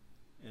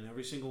and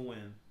every single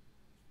win,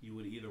 you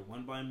would either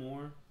won by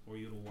more or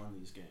you would have won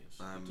these games.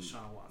 With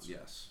Deshaun Watson.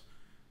 Yes.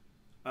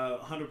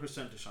 100%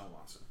 Deshaun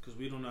Watson. Because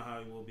we don't know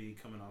how he will be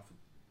coming off of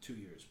 2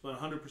 years. But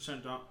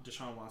 100%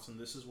 Deshaun Watson.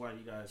 This is why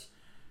you guys...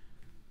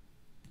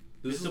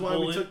 This is why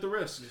we took the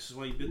risk. This is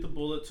why you bit the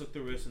bullet, took the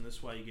risk, and this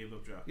is why you gave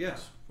up draft picks. Yeah.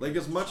 Like,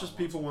 as much as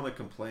people Watson. Want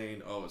to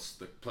complain, oh, it's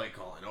the play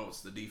calling, oh,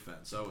 it's the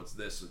defense, oh, it's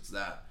this, it's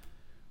that.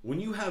 When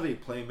you have a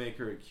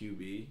playmaker at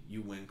QB,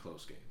 you win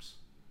close games.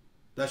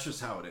 That's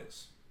just how it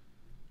is.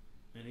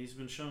 And he's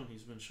been shown to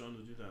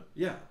do that.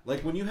 Yeah.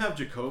 Like, when you have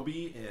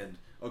Jacoby and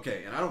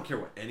I don't care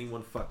what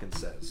anyone fucking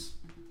says.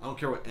 I don't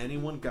care what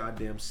anyone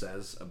goddamn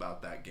says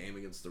about that game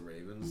against the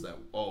Ravens that,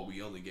 oh,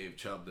 we only gave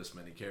Chubb this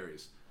many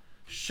carries.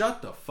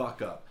 Shut the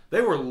fuck up.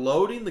 They were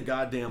loading the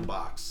goddamn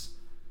box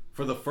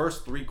for the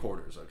first 3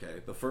 quarters,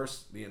 okay?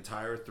 The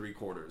entire 3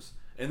 quarters.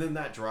 And then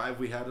that drive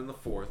we had in the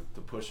 4th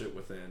to push it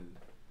within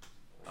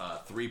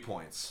 3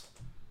 points.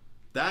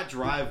 That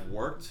drive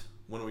worked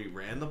when we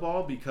ran the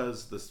ball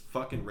because the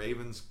fucking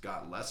Ravens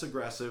got less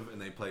aggressive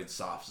and they played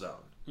soft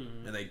zone.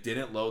 Mm-hmm. And they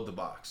didn't load the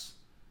box.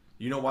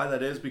 You know why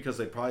that is? Because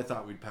they probably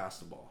thought we'd pass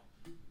the ball.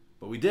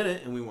 But we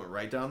didn't, and we went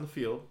right down the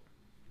field.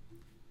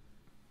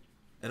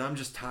 And I'm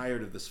just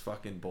tired of this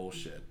fucking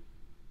bullshit.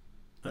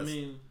 I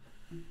mean,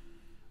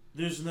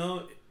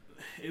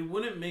 it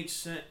wouldn't make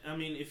sense. I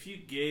mean, if you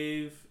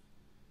gave,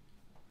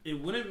 it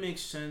wouldn't make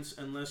sense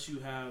unless you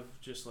have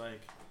just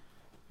like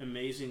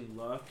amazing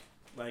luck.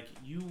 Like,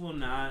 you will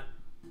not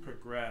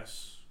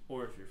progress,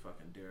 or if you're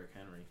fucking Derrick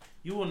Henry,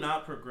 you will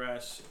not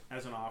progress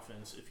as an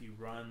offense if you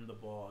run the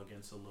ball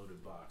against a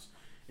loaded box.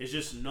 It's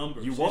just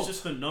numbers. It's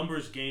just a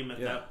numbers game at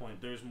that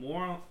point. There's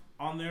more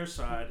on their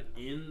side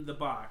in the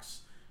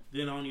box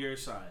than on your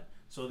side.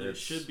 So there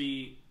should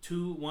be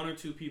 1 or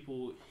 2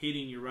 people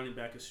hitting your running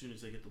back as soon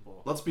as they get the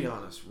ball. Let's be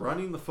honest.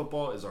 Running the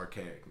football is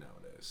archaic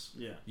nowadays.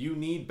 Yeah. You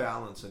need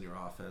balance in your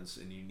offense,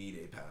 and you need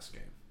a pass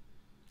game.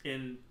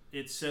 And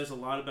it says a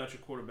lot about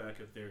your quarterback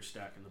if they're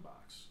stacking the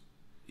box.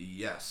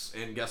 Yes.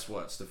 And guess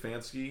what?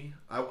 Stefanski,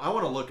 I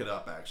want to look it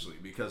up, actually,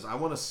 because I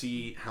want to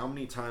see how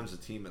many times a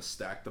team has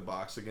stacked the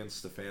box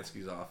against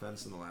Stefanski's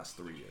offense in the last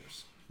 3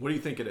 years. What do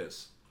you think it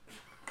is?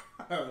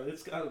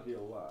 It's got to be a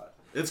lot.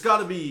 It's got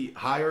to be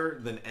higher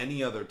than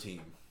any other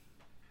team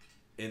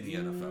in the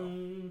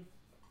NFL.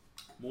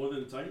 More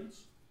than the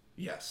Titans?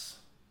 Yes.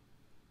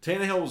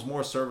 Tannehill was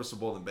more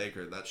serviceable than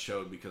Baker. That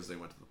showed because they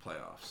went to the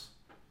playoffs.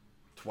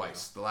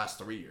 Twice, the last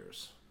 3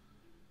 years.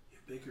 Yeah,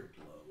 Baker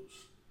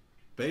blows.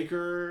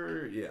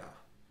 Baker, yeah.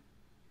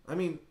 I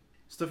mean,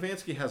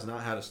 Stefanski has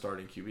not had a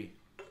starting QB.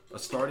 A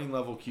starting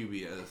level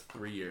QB in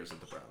 3 years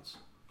at the Browns.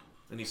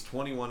 And he's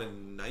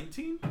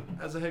 21-19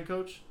 as a head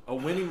coach. A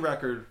winning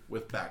record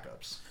with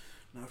backups.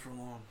 Not for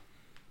long.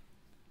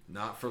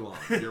 Not for long.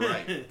 You're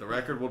right. The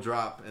record will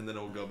drop, and then it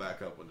will go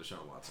back up when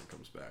Deshaun Watson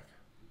comes back.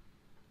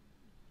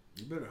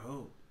 You better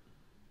hope.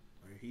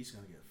 Or he's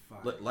going to get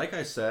fired. Like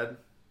I said,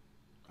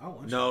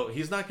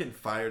 he's not getting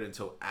fired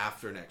until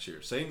after next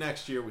year. Say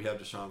next year we have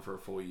Deshaun for a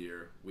full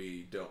year.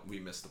 We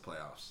miss the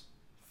playoffs.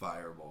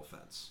 Fireable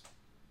offense.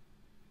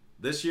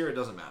 This year, it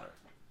doesn't matter.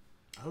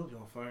 I hope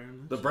y'all fire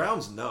him. The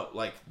Browns know.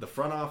 Like, the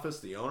front office,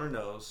 the owner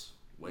knows.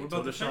 Wait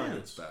till Deshaun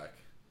gets back.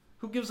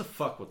 Who gives a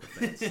fuck what the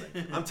fans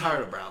think? I'm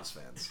tired of Browns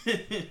fans.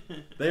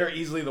 They are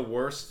easily the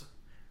worst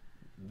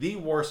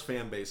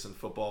fan base in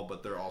football,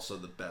 but they're also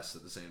the best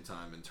at the same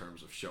time in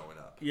terms of showing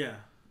up. Yeah.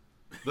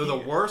 They're the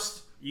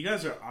worst. You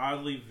guys are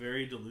oddly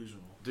very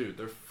delusional. Dude,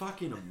 they're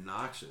fucking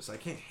obnoxious. I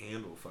can't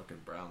handle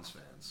fucking Browns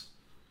fans.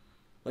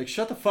 Like,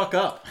 shut the fuck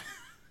up.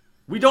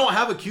 We don't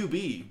have a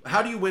QB.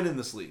 How do you win in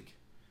this league?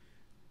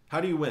 How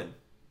do you win?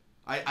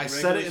 I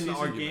said it in the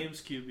argument.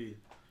 Games, QB.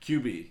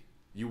 QB.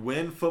 You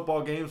win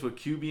football games with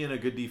QB and a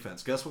good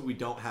defense. Guess what we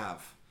don't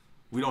have?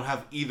 We don't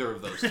have either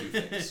of those two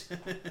things.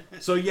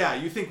 So, yeah,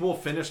 you think we'll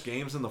finish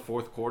games in the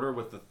fourth quarter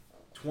with the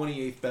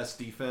 28th best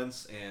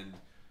defense and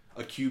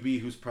a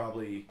QB who's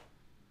probably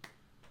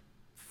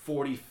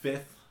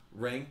 45th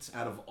ranked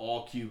out of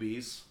all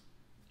QBs?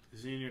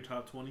 Is he in your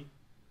top 20?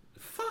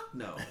 Fuck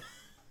no.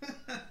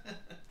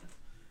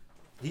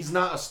 He's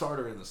not a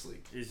starter in this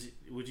league.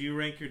 Would you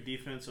rank your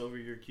defense over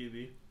your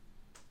QB?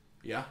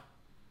 Yeah.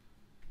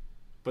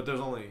 But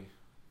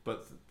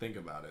think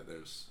about it.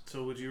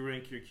 So would you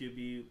rank your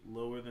QB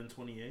lower than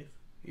 28th?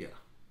 Yeah.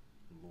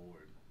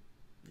 Lord.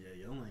 Yeah,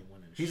 you only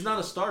winning. He's not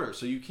a starter,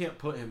 so you can't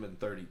put him in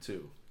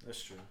 32.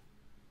 That's true.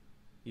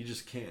 You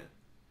just can't.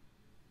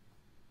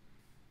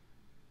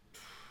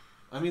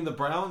 I mean, the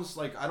Browns,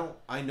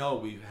 I know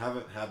we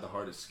haven't had the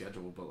hardest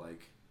schedule, but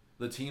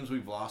the teams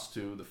we've lost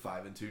to, the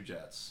 5-2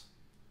 Jets,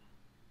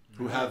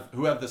 who have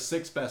the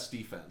 6th best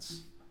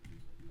defense,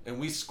 and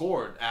we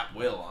scored at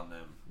will on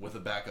them with a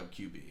backup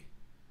QB,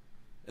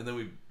 and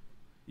then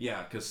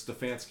because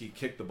Stefanski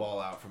kicked the ball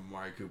out from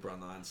Amari Cooper on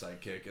the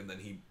onside kick, and then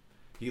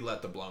he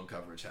let the blown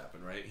coverage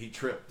happen. Right? He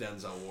tripped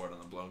Denzel Ward on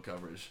the blown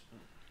coverage.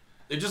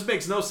 It just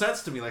makes no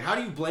sense to me. How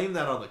do you blame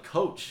that on the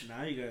coach?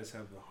 Now you guys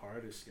have the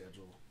hardest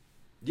schedule.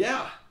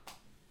 Yeah.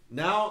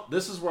 Now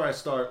this is where I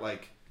start.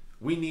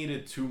 We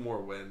needed 2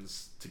 more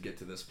wins to get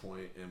to this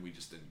point, and we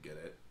just didn't get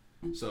it.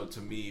 So to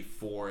me,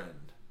 4-7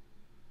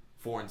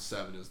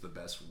 is the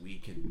best we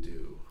can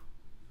do.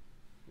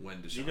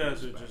 When Deshaun you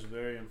guys are back. just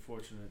very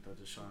unfortunate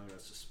that Deshaun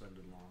got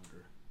suspended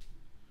longer.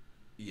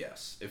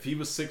 Yes, if he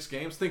was 6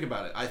 games, think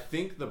about it. I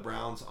think the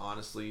Browns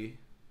honestly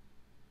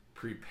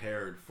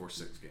prepared for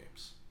 6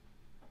 games.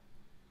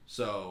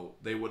 So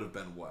they would have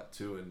been what,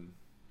 2-4.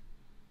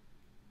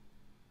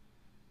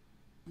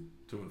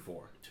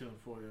 2-4,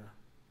 yeah.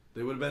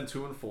 They would have been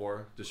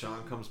 2-4.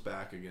 Deshaun comes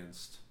back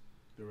against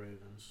the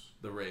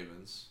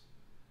Ravens.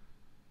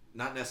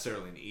 Not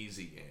necessarily an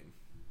easy game.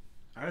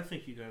 I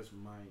think you guys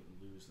might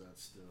lose that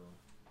still,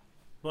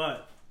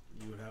 but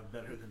you would have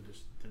better than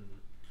just.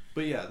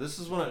 But yeah, this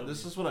is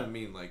what I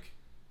mean.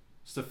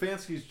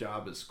 Stefanski's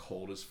job is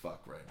cold as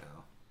fuck right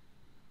now.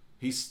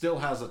 He still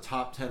has a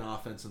top 10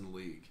 offense in the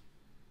league,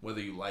 whether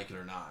you like it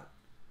or not.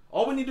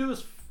 All we need to do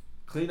is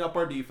clean up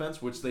our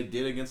defense, which they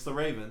did against the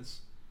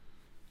Ravens.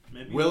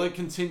 Will it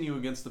continue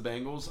against the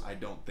Bengals? I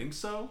don't think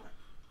so.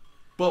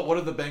 But what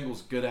are the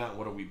Bengals good at and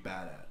what are we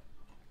bad at?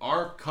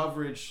 Our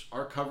coverage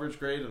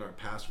grade and our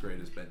pass grade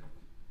has been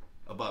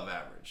above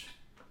average.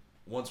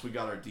 Once we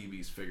got our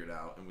DBs figured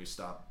out and we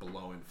stopped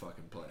blowing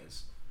fucking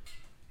plays.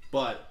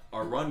 But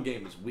our run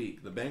game is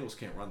weak. The Bengals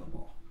can't run the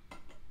ball.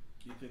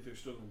 You think they're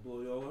still going to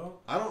blow y'all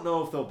out? I don't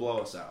know if they'll blow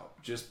us out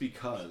just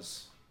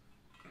because.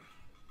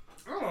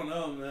 I don't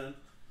know, man.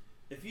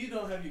 If you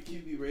don't have your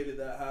QB rated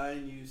that high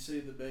and you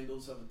say the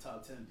Bengals have a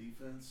top 10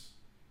 defense,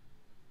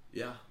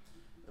 yeah,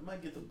 they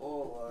might get the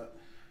ball a lot.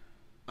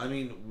 I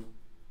mean,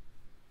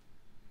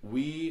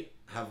 we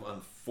have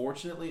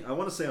unfortunately, I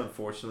want to say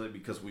unfortunately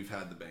because we've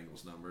had the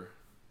Bengals number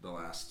the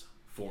last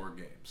 4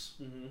 games.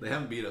 Mm-hmm. They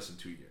haven't beat us in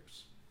 2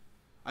 years.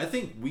 I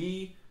think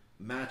we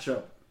match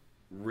up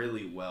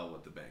really well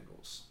with the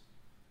Bengals.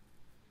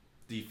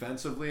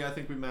 Defensively, I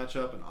think we match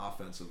up, and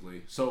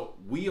offensively. So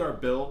we are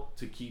built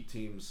to keep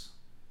teams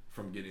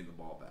from getting the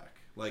ball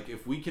back.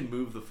 If we can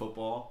move the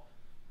football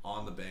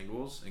on the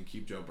Bengals and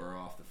keep Joe Burrow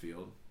off the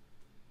field.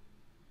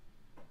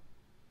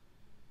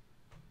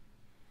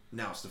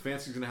 Now,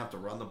 Stefanski's going to have to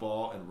run the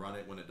ball and run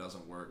it when it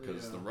doesn't work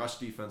because the rush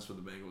defense for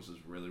the Bengals is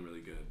really,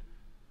 really good.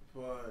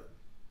 But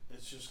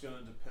it's just going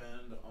to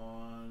depend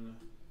on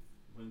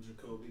when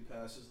Jacoby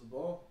passes the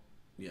ball.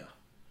 Yeah.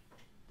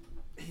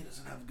 He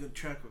doesn't have a good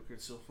track record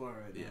so far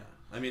right now.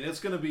 I mean, it's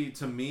going to be,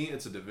 to me,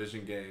 it's a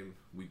division game.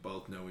 We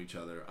both know each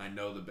other. I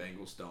know the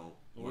Bengals don't.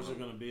 Where's it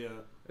going to be at?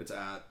 It's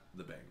at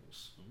the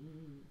Bengals.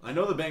 I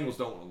know the Bengals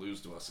don't want to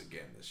lose to us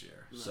again this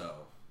year. No. So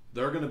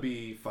they're going to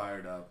be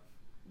fired up.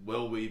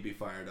 Will we be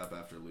fired up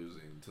after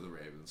losing to the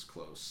Ravens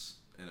close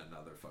in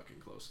another fucking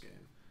close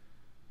game?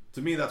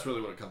 To me, that's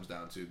really what it comes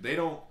down to.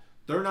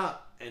 They're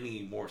not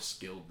any more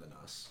skilled than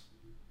us.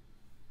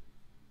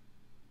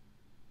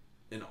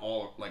 In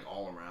all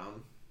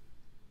around.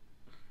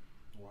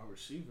 Wide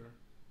receiver.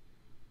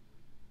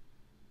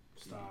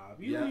 Stop.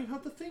 You don't even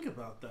have to think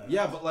about that.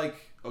 Yeah, but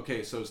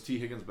okay, so is T.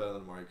 Higgins better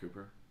than Amari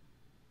Cooper?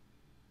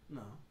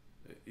 No.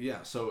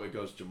 Yeah, so it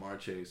goes Jamar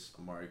Chase,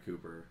 Amari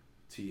Cooper,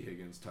 T.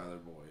 Higgins, Tyler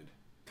Boyd.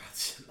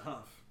 That's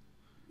enough.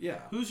 Yeah.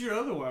 Who's your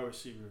other wide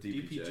receiver?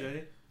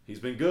 DPJ? He's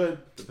been good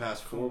the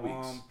past 4 weeks. Come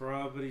on,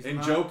 bro, but he's and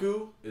not.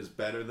 Njoku is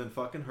better than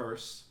fucking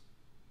Hurst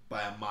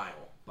by a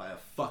mile. By a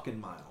fucking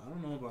mile. I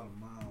don't know about a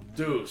mile, man.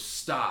 Dude,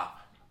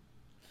 stop.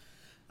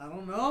 I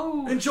don't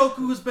know. And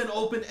Njoku has been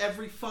open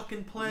every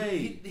fucking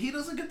play. He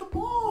doesn't get the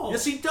ball.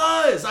 Yes, he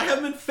does. I have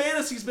him in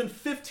fantasy. He's been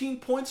 15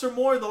 points or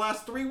more the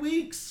last 3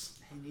 weeks.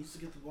 He needs to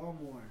get the ball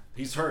more.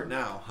 He's hurt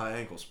now. High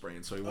ankle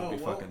sprain, so he won't be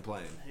fucking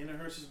playing. Hayden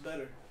Hurst is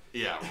better.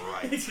 Yeah,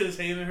 right. Because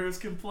Hayden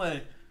Hurst can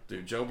play.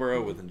 Dude, Joe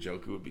Burrow with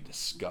Njoku would be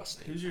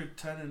disgusting. Who's your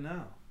tight end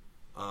now?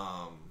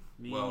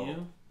 Me and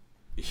you?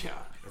 Yeah,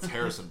 it's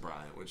Harrison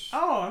Bryant, which...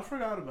 Oh, I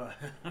forgot about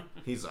him.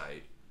 He's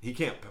aight. He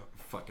can't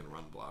fucking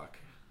run block.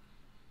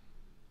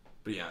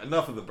 But yeah,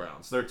 enough of the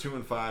Browns. They're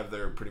 2-5.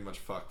 They're pretty much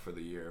fucked for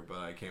the year, but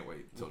I can't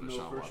wait until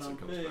Deshaun Watson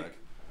comes back.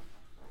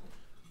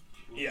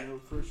 Yeah.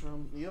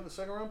 You have a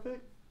second round pick?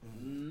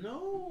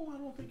 No, I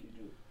don't think you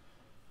do.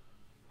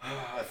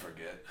 I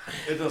forget.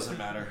 It doesn't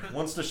matter.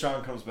 Once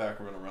Deshaun comes back,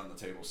 we're going to run the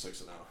table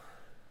 6-0.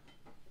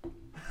 You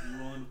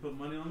willing to put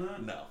money on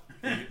that? No.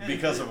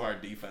 Because of our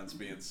defense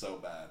being so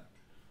bad.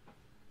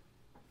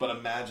 But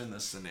imagine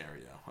this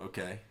scenario,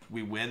 okay?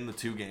 We win the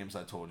 2 games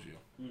I told you.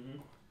 Mm-hmm.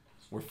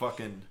 We're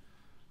fucking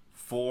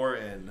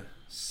 4-7.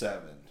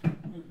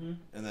 Mm-hmm.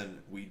 And then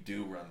we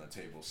do run the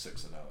table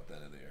 6-0 at the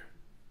end of the year.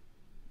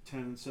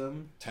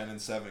 10-7?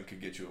 10-7 could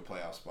get you a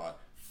playoff spot.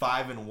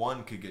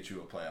 5-1 could get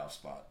you a playoff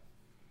spot.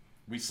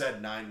 We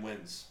said 9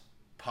 wins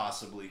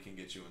possibly can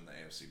get you in the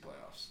AFC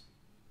playoffs.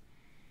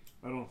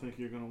 I don't think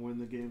you're going to win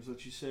the games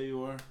that you say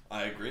you are.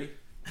 I agree.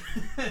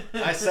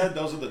 I said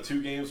those are the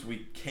 2 games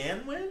we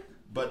can win,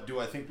 but do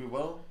I think we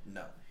will?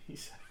 No. He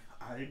said,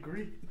 I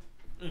agree.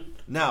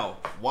 Now,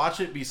 watch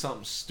it be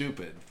something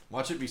stupid.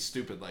 Watch it be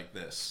stupid like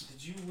this.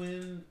 Did you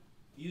win?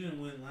 You didn't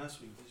win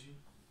last week, did you?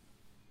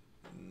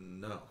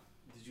 No.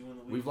 Did you win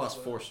the week? We've lost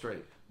 4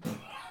 straight.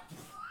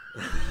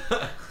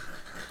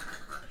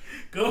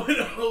 Going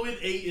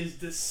 0-8 is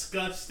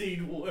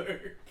disgusting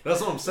work. That's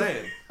what I'm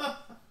saying.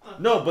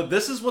 No, but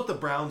this is what the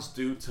Browns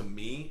do to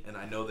me, and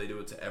I know they do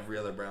it to every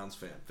other Browns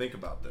fan. Think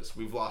about this.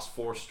 We've lost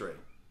 4 straight.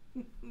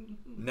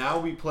 Now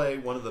we play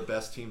one of the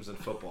best teams in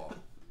football.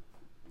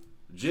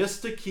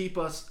 Just to keep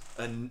us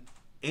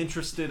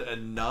interested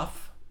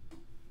enough,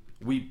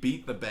 we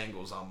beat the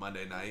Bengals on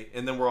Monday night,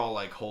 and then we're all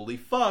like, holy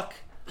fuck.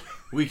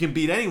 We can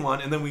beat anyone,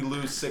 and then we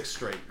lose 6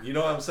 straight. You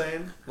know what I'm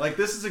saying? Like,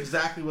 this is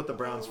exactly what the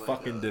Browns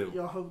fucking do.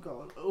 Y'all have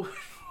gone over.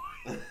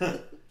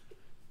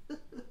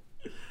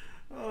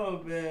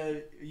 Oh,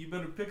 man. You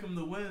better pick them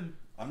to win.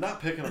 I'm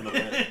not picking them to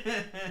win.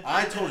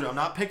 I told you, I'm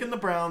not picking the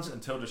Browns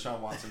until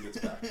Deshaun Watson gets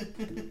back.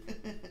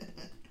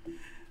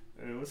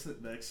 All right, what's the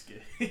next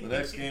game? The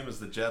next game is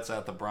the Jets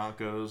at the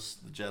Broncos.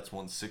 The Jets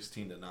won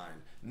 16-9.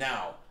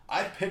 Now,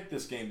 I picked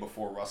this game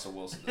before Russell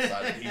Wilson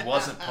decided he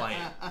wasn't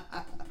playing.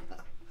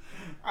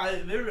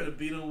 They were going to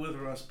beat him with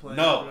Russ playing.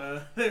 No.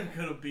 Bro. They were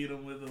going to beat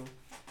him with him.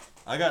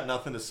 I got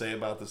nothing to say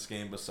about this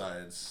game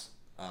besides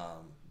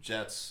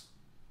Jets.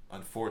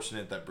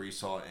 Unfortunate that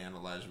Breece Hall and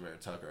Elijah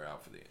Vera-Tucker are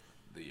out for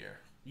the year.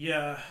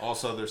 Yeah.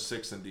 Also, they're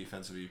 6th in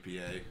defensive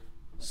EPA.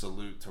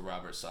 Salute to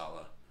Robert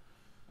Saleh.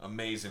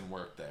 Amazing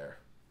work there.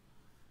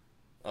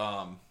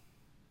 I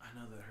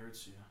know that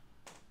hurts you.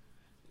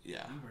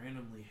 Yeah. You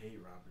randomly hate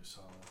Robert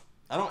Saleh.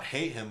 I don't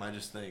hate him. I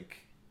just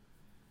think...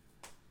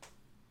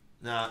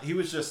 Nah, he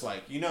was just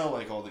like,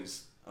 like all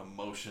these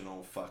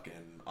emotional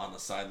fucking on the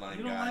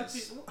sideline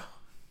guys.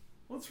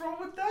 What's wrong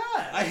with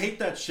that? I hate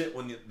that shit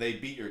when they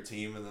beat your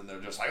team and then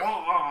they're just like,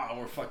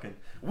 we're fucking...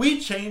 We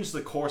changed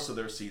the course of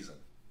their season.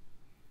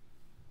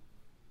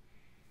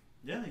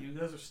 Yeah, you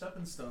guys are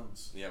stepping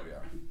stones. Yeah, we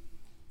are.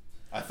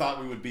 I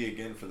thought we would be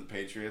again for the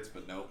Patriots,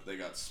 but nope, they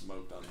got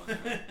smoked on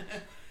Monday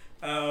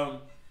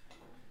night.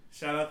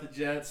 Shout out the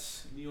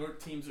Jets. New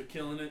York teams are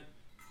killing it.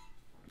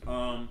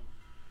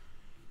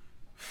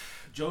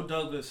 Joe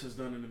Douglas has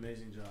done an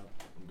amazing job.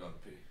 I'm going to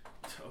pee.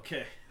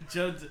 Okay.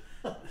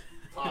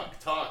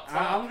 Talk.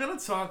 I'm going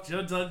to talk.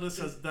 Joe Douglas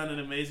has done an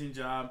amazing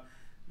job.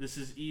 This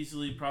is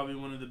easily probably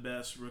one of the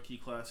best rookie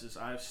classes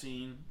I've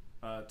seen,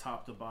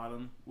 top to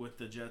bottom, with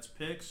the Jets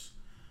picks.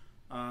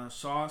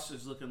 Sauce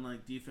is looking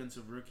like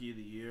defensive rookie of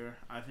the year.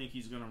 I think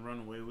he's going to run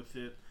away with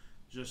it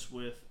just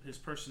with his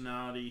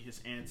personality,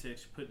 his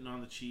antics, putting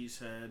on the cheese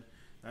head.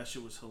 That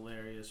shit was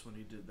hilarious when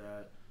he did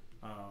that.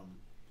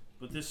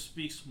 But this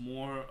speaks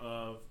more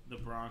of the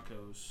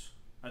Broncos.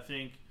 I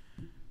think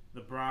the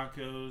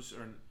Broncos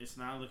it's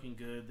not looking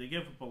good. They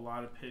give up a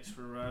lot of picks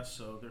for us,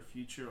 so their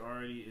future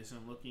already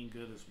isn't looking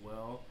good as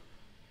well.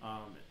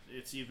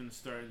 It's even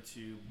starting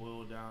to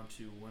boil down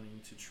to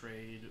wanting to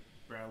trade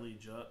Bradley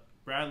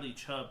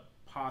Chubb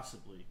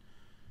possibly,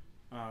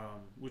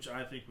 which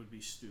I think would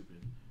be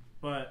stupid.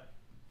 But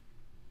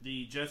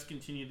the Jets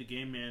continue to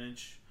game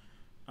manage.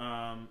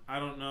 I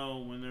don't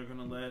know when they're going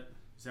to let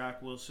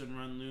Zach Wilson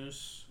run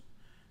loose.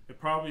 It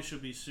probably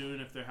should be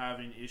soon if they're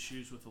having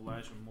issues with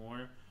Elijah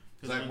Moore.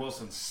 Zach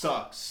Wilson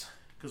sucks.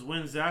 Because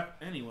when Zach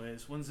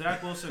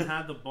Wilson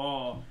had the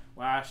ball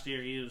last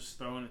year, he was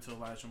throwing it to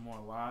Elijah Moore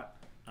a lot.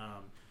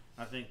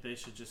 I think they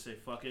should just say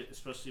fuck it,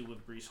 especially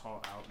with Breece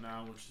Hall out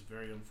now, which is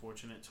very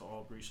unfortunate to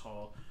all Breece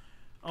Hall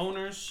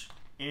owners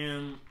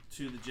and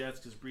to the Jets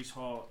because Breece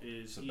Hall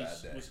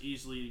was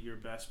easily your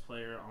best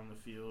player on the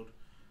field.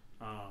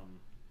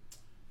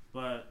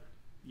 But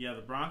yeah,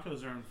 the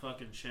Broncos are in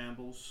fucking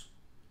shambles.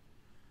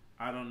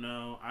 I don't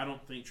know. I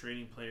don't think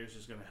trading players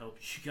is going to help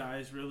you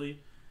guys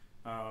really.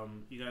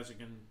 You guys are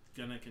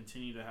going to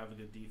continue to have a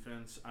good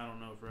defense. I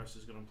don't know if Russ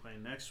is going to play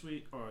next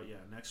week or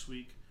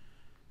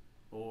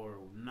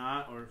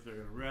not, or if they're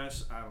going to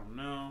rest. I don't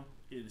know.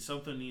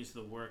 Something needs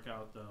to work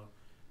out, though.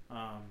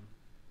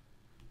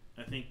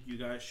 I think you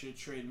guys should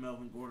trade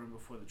Melvin Gordon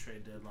before the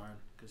trade deadline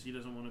because he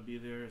doesn't want to be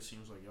there. It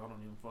seems like y'all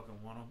don't even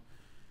fucking want him.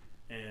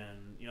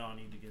 And y'all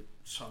need to get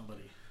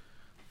somebody.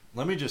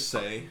 Let me just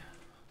say,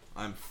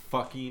 I'm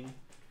fucking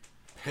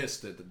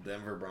pissed at the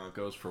Denver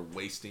Broncos for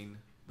wasting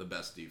the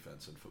best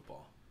defense in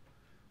football.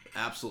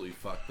 Absolutely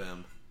fuck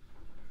them.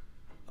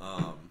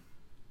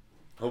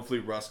 Hopefully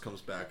Russ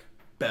comes back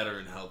better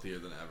and healthier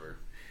than ever.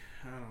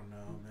 I don't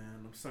know,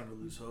 man. I'm starting to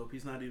lose hope.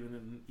 He's not even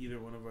in either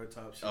one of our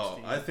top 16.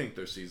 Oh, I think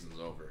their season's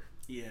over.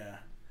 Yeah.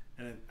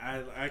 And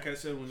like I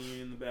said when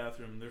you're in the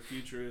bathroom, their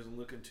future isn't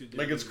looking too good.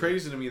 Like, it's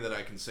crazy to me that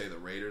I can say the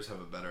Raiders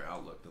have a better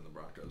outlook than the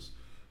Broncos.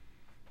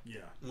 Yeah.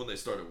 When they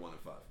started 1-5.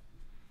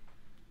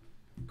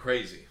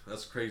 Crazy.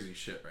 That's crazy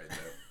shit right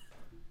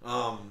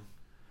there.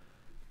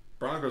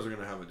 Broncos are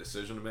going to have a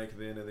decision to make at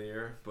the end of the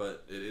year,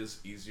 but it is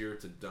easier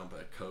to dump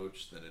a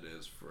coach than it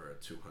is for a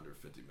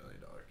 $250 million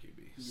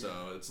QB. Yeah.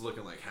 So it's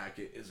looking like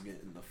Hackett is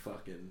getting the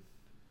fucking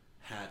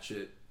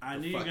hatchet. I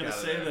knew you were going to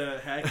say that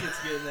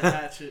Hackett's getting the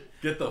hatchet.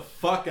 Get the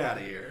fuck out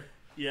of here.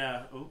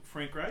 Yeah. Oh,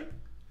 Frank Wright?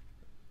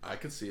 I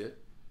could see it.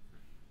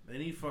 They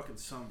need fucking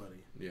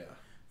somebody. Yeah.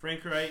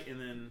 Frank Wright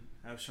and then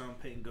have Sean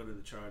Payton go to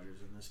the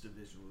Chargers, and this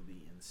division would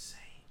be insane.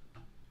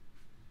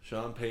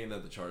 Sean Payton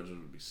at the Chargers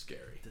would be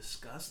scary.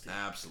 Disgusting.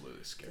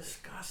 Absolutely scary.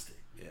 Disgusting.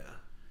 Yeah.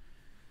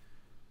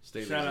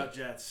 Shout out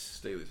Jets.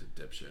 Staley's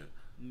a dipshit.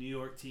 New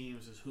York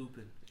teams is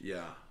hooping.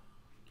 Yeah.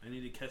 I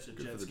need to catch a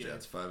Good Jets game.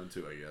 Good for the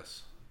Jets. 5-2, I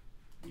guess.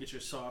 Get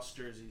your sauce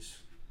jerseys.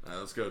 All right,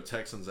 let's go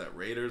Texans at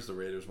Raiders. The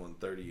Raiders won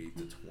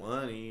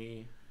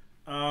 38-20.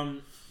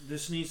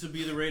 This needs to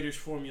be the Raiders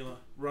formula.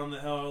 Run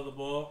the hell out of the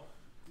ball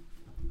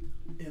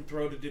and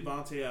throw to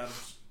Devontae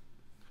Adams.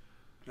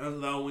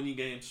 That'll win you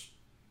games.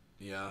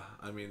 Yeah,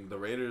 I mean, the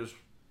Raiders,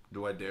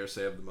 do I dare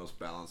say, have the most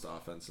balanced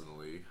offense in the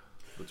league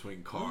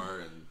between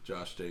Carr and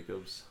Josh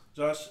Jacobs.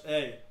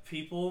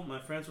 People, my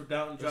friends were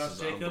doubting Josh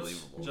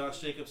Jacobs. Josh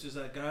Jacobs is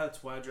that guy.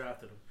 That's why I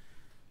drafted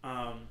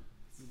him.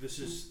 This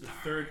is the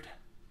third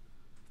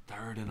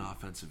in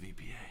offensive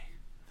EPA.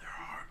 They're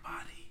hard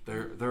body.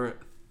 They're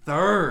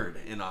third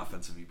in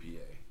offensive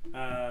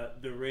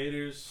EPA. The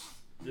Raiders,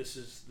 this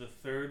is the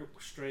third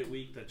straight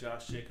week that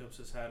Josh Jacobs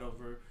has had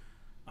over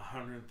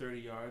 130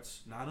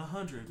 yards. Not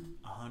 100,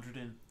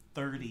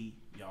 130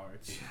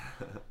 yards.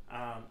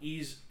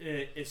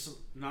 It's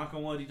knock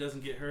on wood, he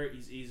doesn't get hurt.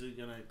 He's easily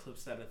going to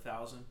eclipse that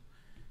 1,000.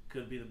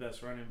 Could be the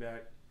best running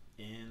back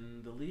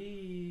in the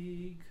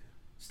league.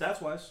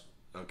 Stats-wise.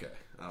 Okay.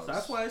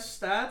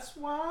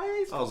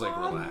 Stats-wise. I was like,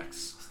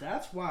 relax.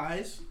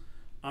 Stats-wise.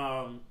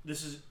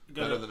 This is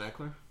better than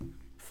Eckler?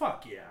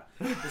 Fuck yeah.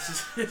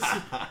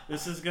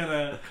 This is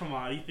gonna come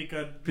on. You think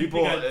I'd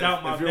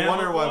doubt my if you're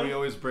wondering why we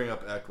always bring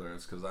up Eckler,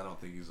 it's because I don't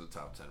think he's a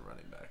top 10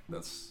 running back.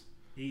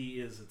 He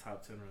is a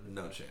top 10 running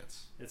back. No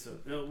chance.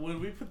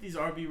 When we put these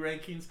RB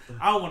rankings,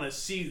 I want to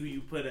see who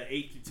you put at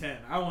 8 to 10.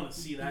 I want to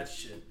see that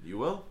shit. You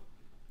will?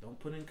 Don't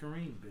put in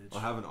Kareem, bitch. I'll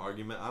have an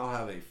argument. I'll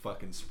have a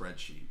fucking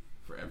spreadsheet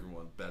for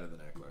everyone better than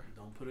Eckler.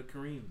 Don't put a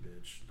Kareem,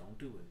 bitch. Don't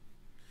do it.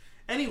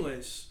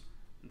 Anyways,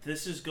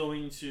 this is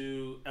going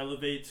to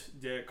elevate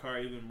Derek Carr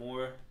even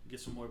more, get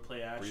some more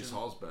play action. Breece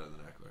Hall's better than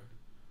Eckler.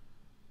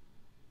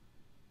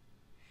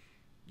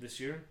 This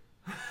year?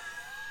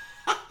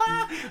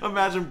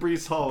 Imagine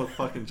Breece Hall with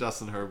fucking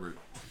Justin Herbert.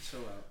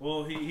 Chill out.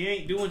 Well, he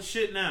ain't doing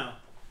shit now.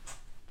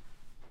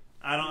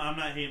 I'm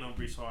not hating on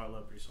Breece Hall. I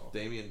love Breece Hall.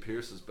 Dameon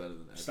Pierce is better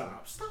than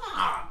Eckler.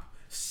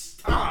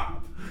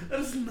 Stop. That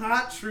is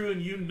not true,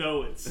 and you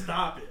know it.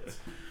 Stop it.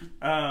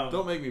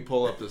 Don't make me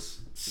pull up this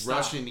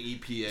Russian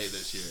EPA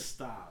this year.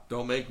 Stop.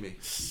 Don't make me.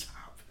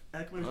 Stop.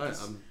 Eckler's all right,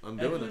 I'm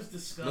doing it.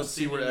 Disgusting. Let's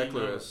see where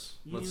Eckler is.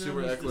 Let's see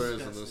where Eckler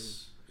is in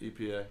this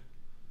EPA.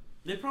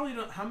 They probably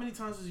don't. How many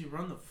times does he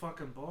run the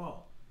fucking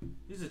ball?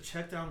 He's a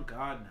check down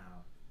god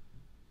now.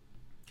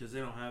 Because they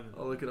don't have it.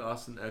 Oh, look at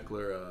Austin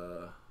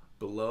Eckler.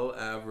 Below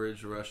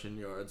average rushing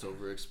yards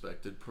over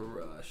expected per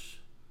rush.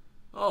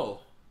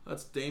 Oh,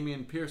 that's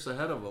Dameon Pierce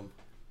ahead of him.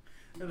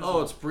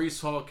 It's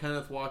Breece Hall,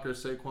 Kenneth Walker,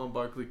 Saquon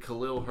Barkley,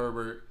 Khalil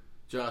Herbert,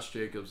 Josh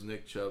Jacobs,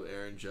 Nick Chubb,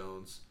 Aaron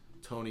Jones,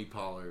 Tony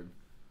Pollard,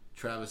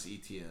 Travis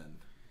Etienne,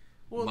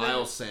 Well,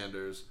 Miles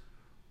Sanders,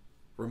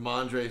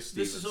 Ramondre Stevenson.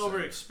 This is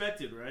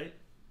over-expected, right?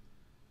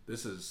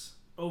 This is...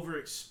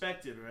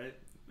 Over-expected, right?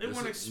 No,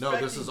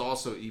 this is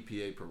also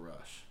EPA per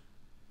rush.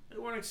 They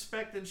weren't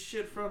expecting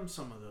shit from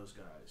some of those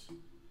guys.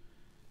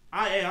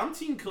 I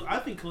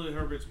think Khalil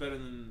Herbert's better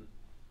than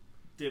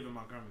David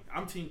Montgomery.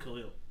 I'm Team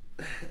Khalil.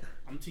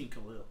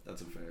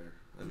 That's a fair.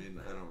 I mean,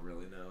 I don't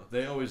really know.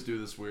 They always do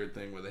this weird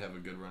thing where they have a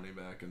good running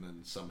back and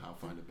then somehow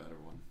find a better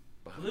one.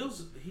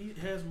 He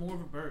has more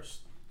of a burst.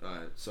 All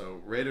right,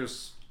 so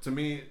Raiders, to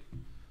me,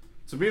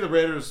 the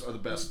Raiders are the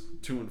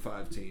best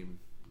 2-5 team,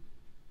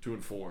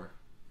 2-4.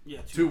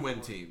 Yeah,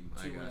 2-win team,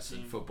 I guess,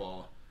 in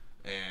football.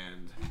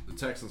 And the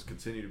Texans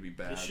continue to be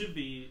bad. It should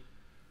be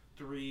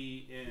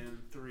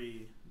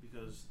 3-3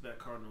 because that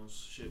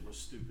Cardinals shit was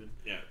stupid.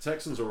 Yeah,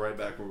 Texans are right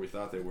back where we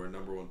thought they were,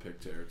 number one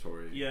pick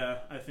territory. Yeah,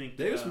 I think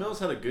Davis Mills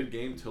had a good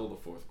game till the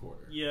fourth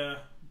quarter. Yeah,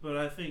 but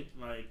I think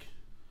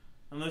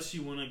unless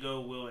you want to go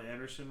Will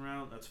Anderson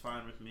route, that's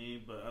fine with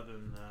me. But other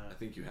than that, I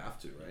think you have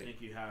to, right? I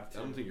think you have to.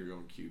 I don't think you're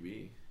going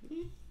QB.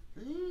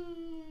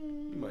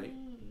 You might.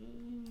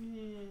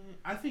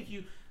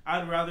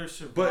 I'd rather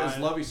survive. But is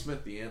Lovie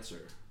Smith the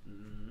answer?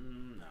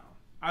 No.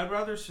 I'd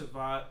rather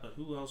survive, but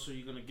who else are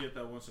you going to get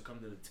that wants to come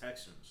to the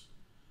Texans?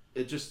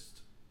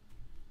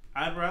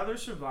 I'd rather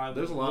survive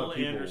There's with a lot Will of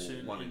people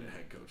Anderson wanting a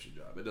head coaching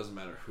job. It doesn't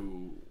matter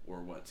who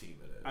or what team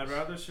it is. I'd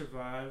rather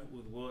survive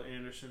with Will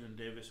Anderson and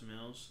Davis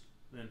Mills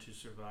than to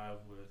survive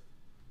with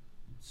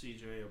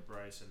CJ or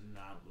Bryce and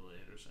not Will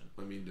Anderson.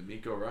 I mean,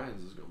 DeMeco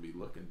Ryans is going to be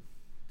looking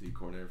D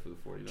coordinator for the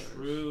 49ers.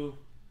 True.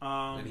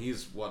 And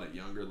he's, a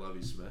younger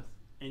Lovie Smith?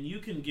 And you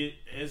can get,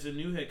 as a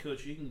new head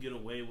coach, you can get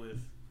away with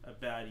a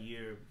bad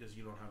year because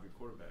you don't have your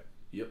quarterback.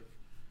 Yep.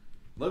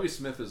 Lovie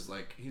Smith is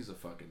he's a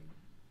fucking,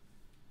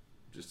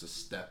 just a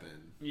step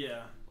in.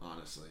 Yeah.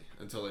 Honestly.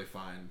 Until they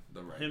find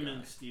the right Him guy.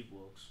 and Steve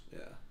Wilkes. Yeah.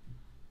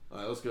 All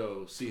right, let's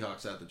go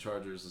Seahawks at the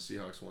Chargers. The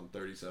Seahawks won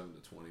 37-23.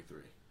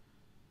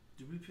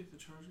 Did we pick the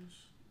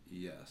Chargers?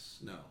 Yes.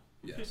 No.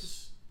 We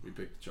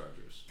picked the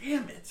Chargers.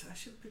 Damn it. I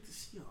should have picked the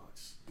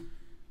Seahawks.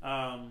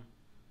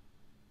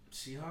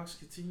 Seahawks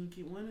continue to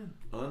keep winning.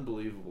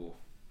 Unbelievable.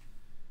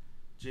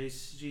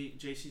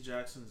 J.C.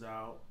 Jackson's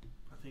out,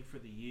 I think, for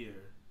the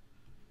year.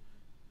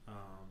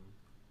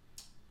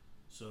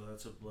 So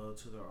that's a blow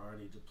to their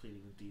already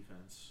depleting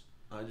defense.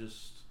 I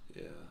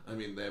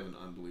mean, they have an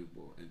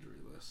unbelievable injury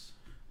list.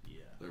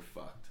 Yeah. They're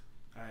fucked.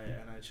 I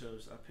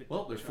picked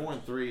Well, they're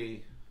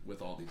 4-3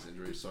 with all these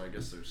injuries, so I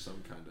guess there's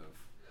some kind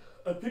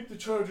of... I picked the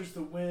Chargers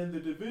to win the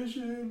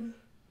division.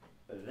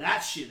 That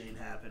shit ain't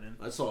happening.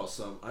 I saw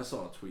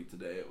a tweet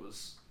today. It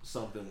was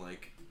something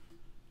like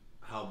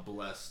how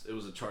blessed... It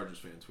was a Chargers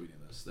fan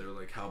tweeting this. They were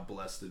like, how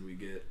blessed did we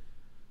get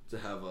to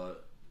have a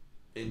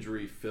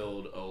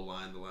injury-filled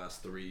O-line the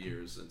last 3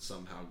 years and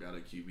somehow got a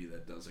QB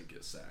that doesn't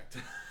get sacked.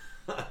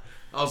 I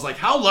was like,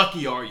 how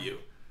lucky are you?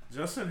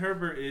 Justin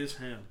Herbert is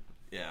him.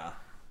 Yeah.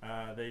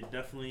 They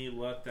definitely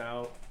lucked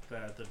out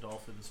that the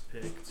Dolphins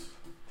picked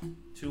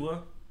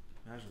Tua.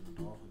 Imagine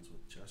the Dolphins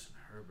with Justin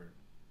Herbert.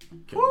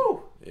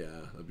 Woo!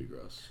 Yeah, that'd be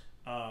gross.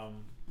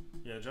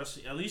 Yeah,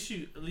 Justin. At least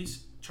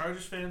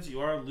Chargers fans, you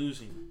are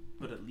losing,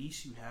 but at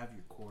least you have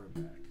your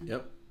quarterback.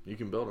 Yep, you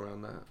can build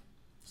around that.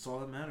 That's all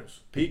that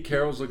matters. Pete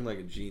Carroll's looking like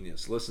a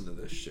genius. Listen to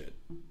this shit.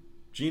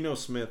 Geno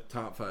Smith,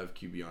 top 5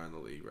 QBR in the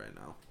league right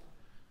now.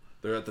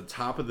 They're at the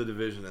top of the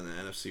division in the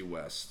NFC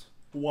West.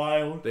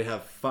 Wild. They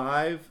have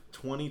 5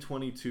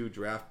 2022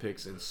 draft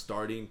picks in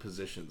starting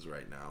positions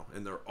right now,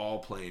 and they're all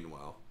playing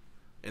well.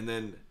 And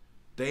then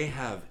they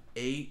have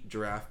 8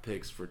 draft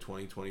picks for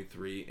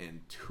 2023 and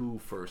 2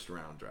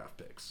 first-round draft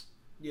picks.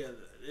 Yeah,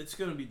 it's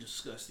going to be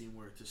disgusting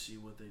work to see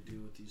what they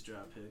do with these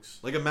draft picks.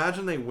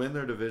 Imagine they win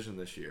their division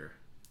this year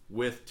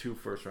with 2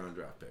 first-round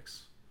draft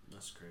picks.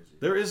 That's crazy.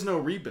 There is no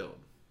rebuild.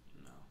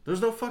 No.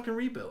 There's no fucking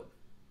rebuild.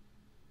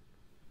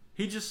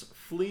 He just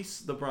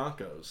fleeced the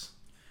Broncos.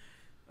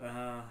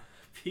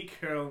 Pete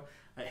Carroll,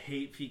 I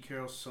hate Pete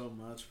Carroll so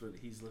much, but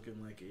he's looking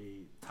like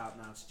a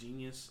top-notch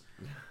genius.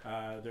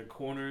 Their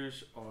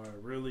corners are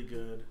really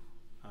good.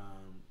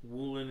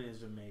 Woolen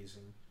is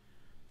amazing.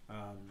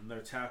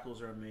 Their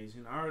tackles are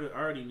amazing. I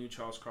already knew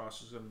Charles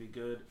Cross was going to be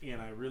good, and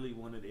I really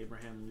wanted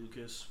Abraham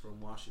Lucas from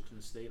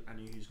Washington State. I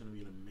knew he was going to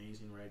be an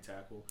amazing right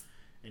tackle,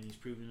 and he's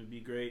proven to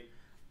be great.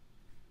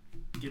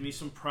 Give me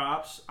some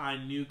props. I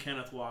knew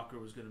Kenneth Walker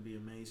was going to be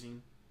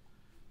amazing.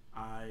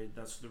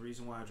 That's the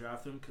reason why I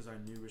drafted him, because I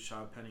knew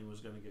Rashad Penny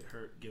was going to get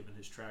hurt given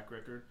his track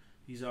record.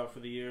 He's out for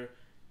the year.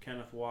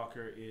 Kenneth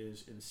Walker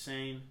is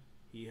insane.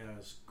 He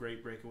has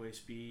great breakaway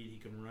speed. He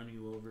can run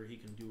you over. He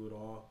can do it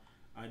all.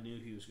 I knew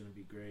he was going to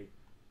be great.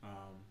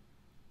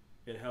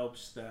 It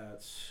helps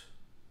that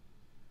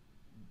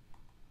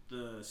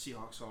the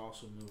Seahawks are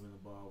also moving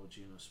the ball with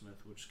Geno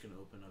Smith, which can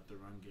open up the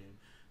run game.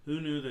 Who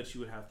knew that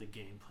you would have to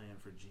game plan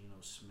for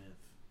Geno Smith?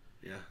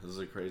 Yeah, this is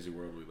a crazy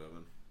world we live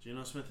in.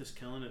 Geno Smith is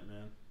killing it,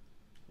 man.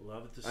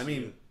 Love it to see. I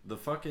mean,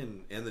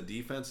 the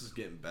defense is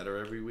getting better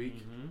every week.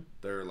 Mm-hmm.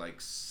 They're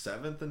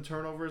 7th in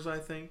turnovers, I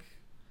think.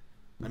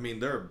 I mean,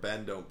 they're a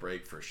bend don't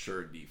break for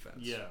sure defense.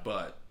 Yeah.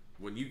 But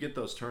when you get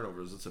those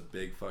turnovers, it's a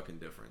big fucking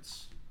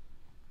difference.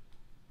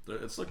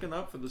 It's looking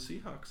up for the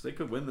Seahawks. They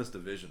could win this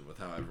division with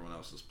how everyone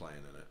else is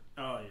playing in it.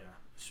 Oh yeah,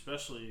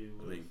 especially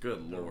with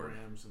good the Lord.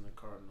 Rams and the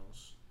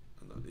Cardinals.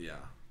 And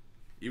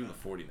even the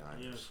 49ers.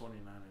 Yeah, the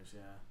 49ers.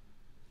 Yeah.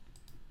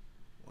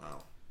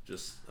 Wow,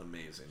 just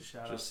amazing.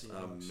 Shout just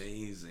out Seahawks.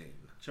 Amazing.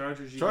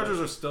 Chargers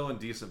are still in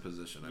decent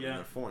position. I mean,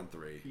 they're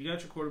 4-3. You got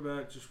your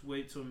quarterback. Just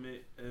wait till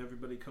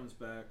everybody comes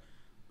back.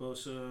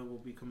 Bosa will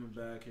be coming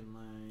back in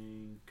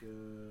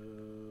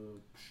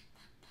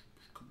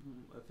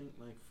I think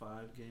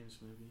 5 games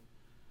maybe.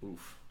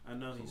 Oof. I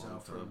know he's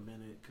out for a time.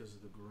 minute because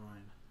of the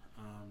groin.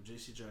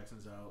 J.C.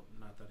 Jackson's out.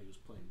 Not that he was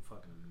playing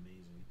fucking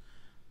amazing.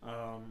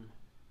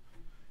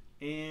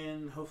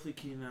 And hopefully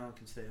Keenan Allen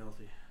can stay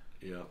healthy.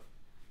 Yep.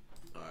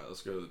 All right,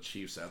 let's go to the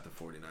Chiefs at the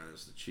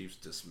 49ers. The Chiefs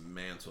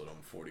dismantled them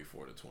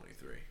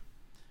 44-23.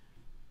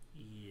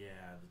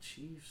 Yeah, the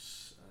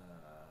Chiefs.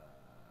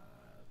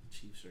 The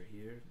Chiefs are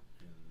here,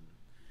 and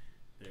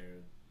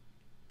they're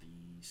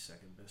the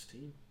second best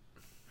team.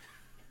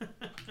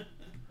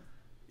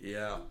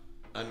 Yeah,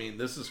 I mean,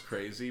 this is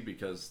crazy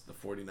because the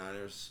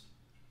 49ers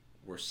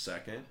were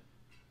second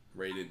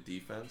rated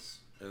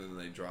defense, and then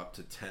they dropped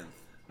to 10th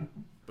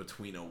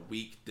between a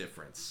week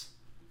difference.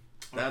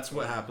 That's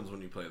what happens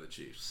when you play the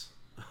Chiefs.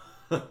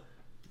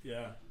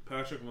 Yeah,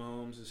 Patrick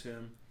Mahomes is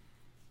him.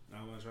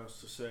 Not much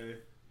else to say.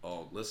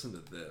 Oh, listen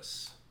to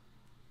this.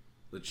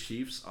 The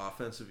Chiefs'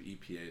 offensive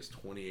EPA is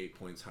 28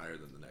 points higher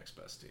than the next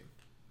best team.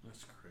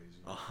 That's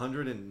crazy.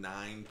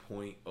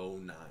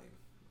 109.09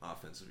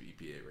 offensive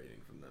EPA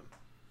rating from them.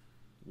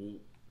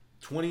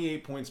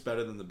 28 points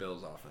better than the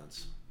Bills'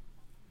 offense.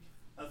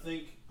 I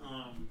think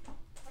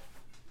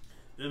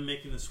them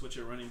making the switch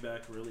at running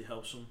back really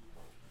helps them.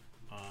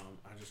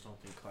 I just don't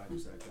think Clyde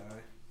is that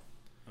guy.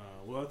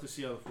 We'll have to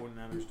see how the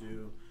 49ers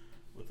do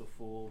with the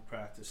full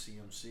practice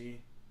CMC.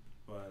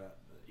 But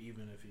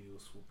even if he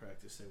was full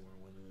practice, they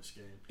weren't winning this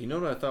game. You know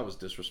what I thought was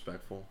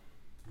disrespectful?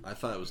 I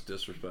thought it was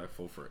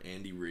disrespectful for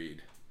Andy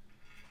Reid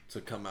to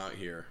come out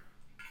here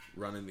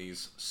running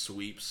these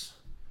sweeps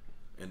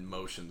and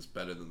motions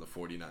better than the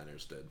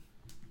 49ers did.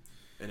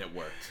 And it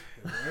worked.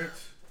 It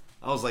worked.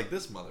 I was like,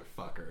 this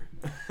motherfucker.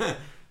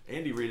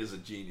 Andy Reid is a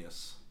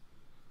genius.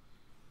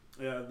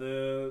 Yeah,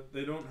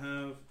 they don't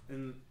have...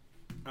 And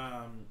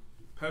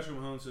Patrick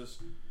Mahomes is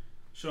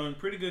showing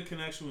pretty good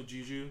connection with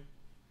Juju.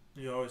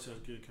 He always has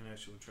good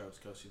connection with Travis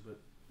Kelce, but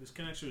his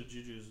connection with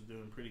Juju is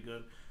doing pretty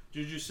good.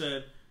 Juju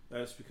said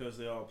that's because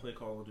they all play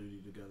Call of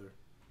Duty together.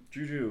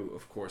 Juju,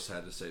 of course,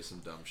 had to say some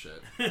dumb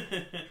shit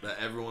that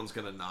everyone's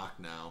going to knock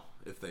now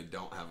if they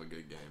don't have a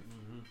good game.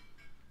 Mm-hmm.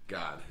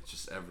 God,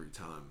 just every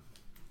time.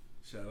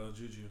 Shout out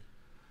Juju.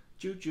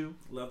 Juju.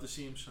 Love to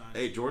see him shine.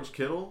 Hey, George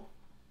Kittle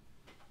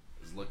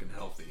is looking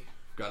healthy.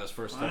 Got his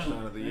first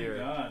touchdown of the year.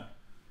 God.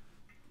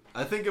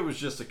 I think it was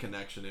just a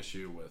connection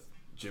issue with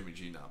Jimmy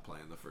G not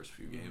playing the first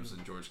few games,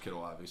 and George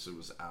Kittle obviously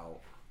was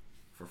out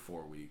for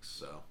 4 weeks.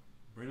 So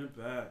bring it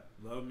back.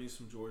 Love me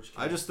some George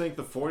Kittle. I just think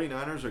the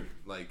 49ers are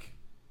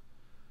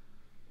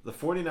the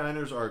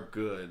 49ers are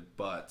good,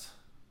 but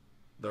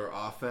their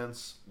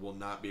offense will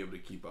not be able to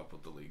keep up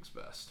with the league's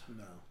best.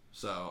 No.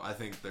 So I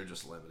think they're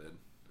just limited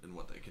in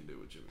what they can do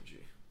with Jimmy G.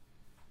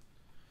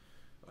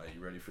 All right, you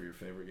ready for your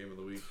favorite game of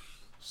the week?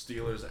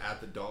 Steelers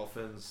at the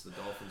Dolphins. The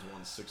Dolphins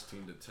won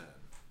 16-10.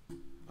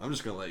 I'm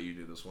just going to let you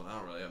do this one. I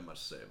don't really have much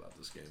to say about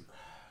this game.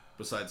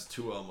 Besides,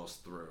 Tua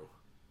almost threw.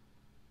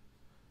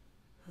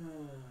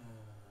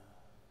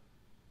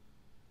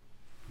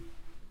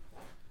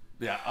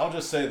 Yeah, I'll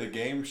just say the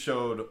game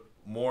showed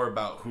more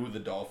about who the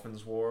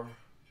Dolphins were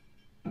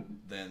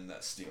than the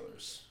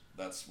Steelers.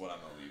 That's what I'm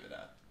going to leave it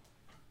at.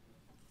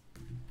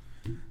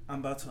 I'm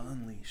about to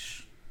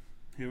unleash.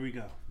 Here we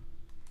go.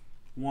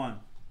 1.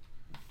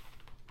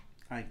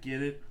 I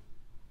get it.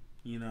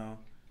 You know,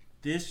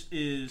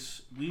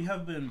 we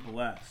have been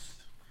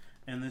blessed.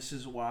 And this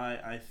is why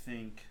I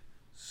think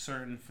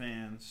certain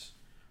fans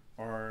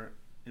are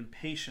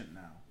impatient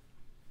now.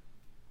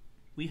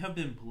 We have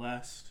been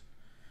blessed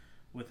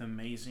with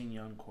amazing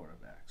young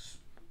quarterbacks.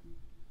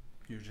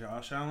 Your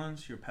Josh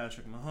Allens, your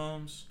Patrick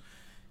Mahomes,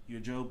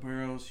 your Joe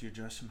Burrows, your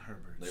Justin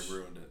Herberts. They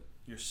ruined it.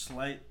 Your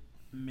slight,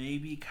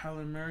 maybe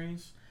Kyler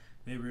Murray's,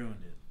 they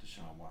ruined it.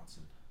 Deshaun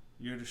Watson.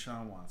 Your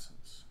Deshaun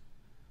Watsons.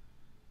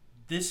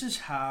 This is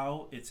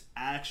how it's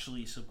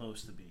actually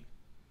supposed to be.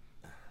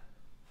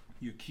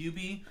 Your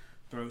QB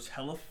throws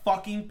hella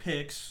fucking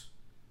picks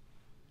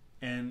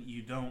and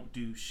you don't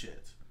do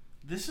shit.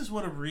 This is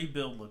what a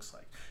rebuild looks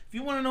like. If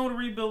you want to know what a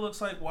rebuild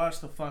looks like,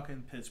 watch the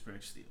fucking Pittsburgh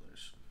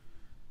Steelers.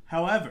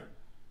 However,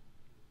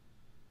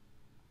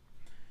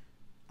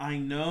 I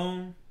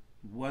know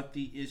what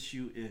the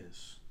issue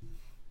is.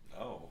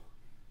 Oh.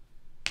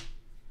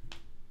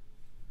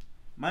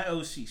 My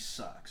OC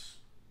sucks.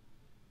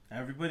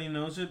 Everybody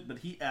knows it, but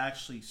he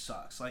actually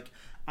sucks. Like,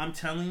 I'm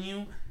telling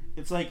you,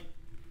 it's like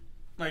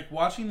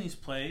watching these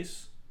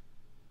plays,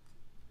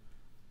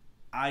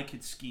 I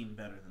could scheme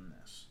better than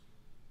this.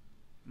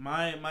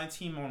 My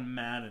team on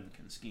Madden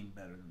can scheme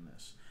better than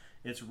this.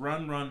 It's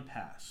run, run,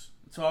 pass.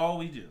 That's all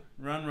we do.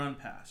 Run, run,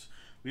 pass.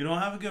 We don't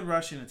have a good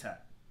rushing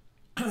attack.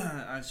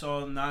 I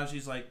saw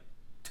Najee's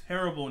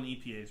terrible in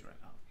EPAs right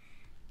now.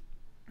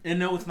 And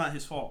no, it's not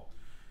his fault.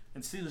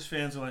 And Steelers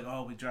fans are like,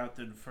 oh, we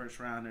drafted the first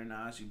rounder,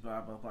 Najee,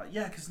 blah, blah, blah.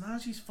 Yeah, because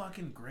Najee's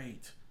fucking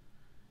great.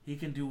 He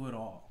can do it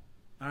all.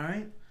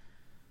 Alright?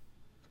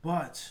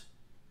 But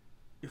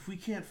if we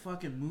can't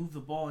fucking move the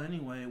ball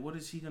anyway, what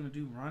is he going to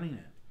do running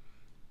it?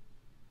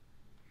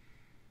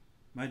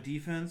 My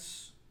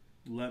defense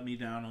let me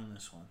down on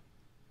this one.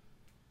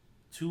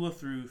 Tua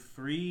threw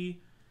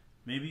 3,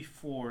 maybe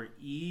 4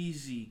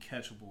 easy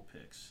catchable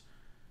picks.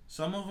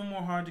 Some of them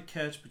were hard to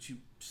catch, but you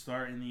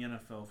start in the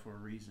NFL for a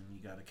reason. You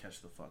got to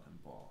catch the fucking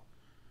ball.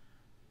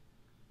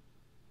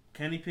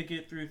 Kenny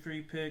Pickett threw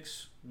 3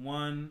 picks.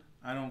 1,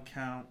 I don't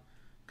count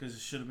because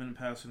it should have been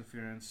pass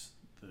interference.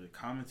 The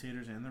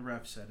commentators and the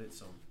ref said it,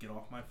 so get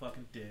off my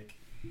fucking dick.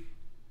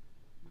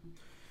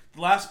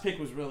 The last pick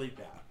was really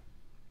bad.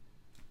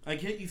 I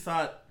get you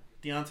thought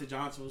Deontay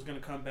Johnson was going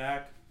to come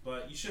back,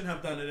 but you shouldn't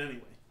have done it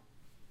anyway.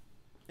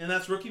 And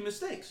that's rookie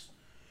mistakes.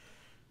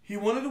 He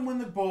wanted to win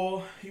the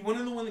ball. He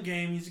wanted to win the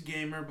game. He's a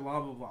gamer,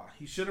 blah, blah, blah.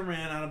 He should have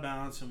ran out of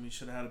bounds, and we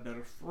should have had a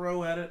better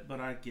throw at it, but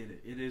I get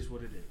it. It is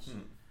what it is.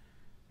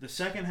 The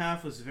second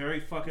half was very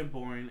fucking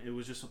boring. It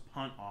was just a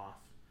punt off.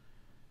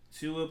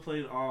 Tua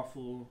played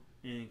awful,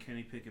 and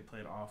Kenny Pickett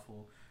played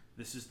awful.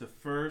 This is the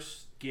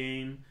first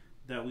game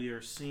that we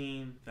are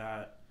seeing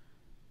that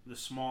the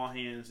small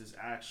hands is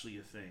actually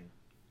a thing.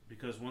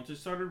 Because once it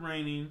started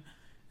raining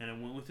and it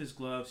went with his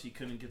gloves, he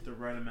couldn't get the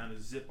right amount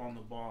of zip on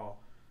the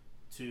ball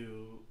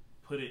to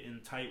put it in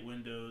tight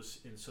windows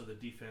and so the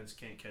defense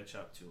can't catch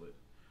up to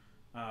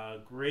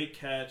it. Great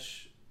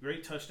catch,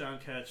 great touchdown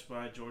catch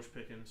by George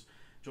Pickens.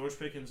 George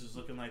Pickens is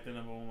looking like the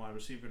number 1 wide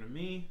receiver to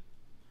me,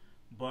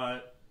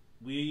 but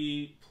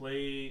we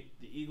play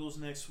the Eagles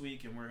next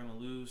week and we're going to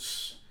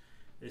lose.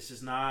 This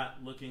is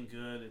not looking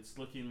good. It's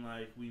looking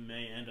like we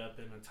may end up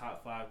in a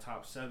top 5,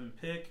 top 7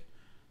 pick.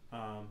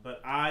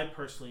 But I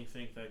personally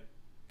think that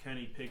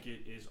Kenny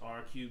Pickett is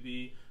our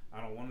QB.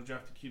 I don't want to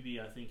draft a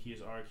QB. I think he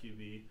is our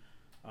QB.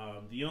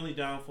 The only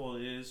downfall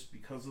is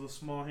because of the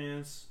small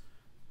hands,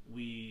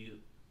 we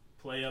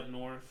play up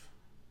north.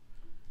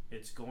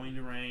 It's going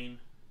to rain,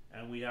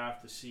 and we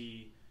have to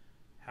see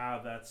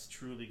how that's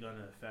truly going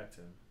to affect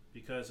him.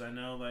 Because I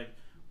know,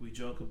 we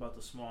joke about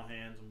the small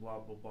hands and blah,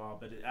 blah, blah,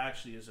 but it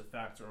actually is a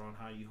factor on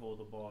how you hold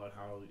the ball and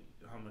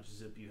how much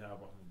zip you have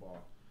on the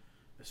ball,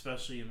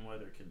 especially in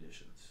weather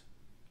conditions.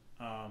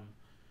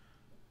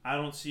 I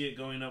don't see it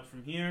going up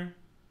from here.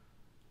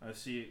 I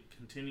see it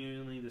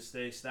continually to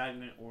stay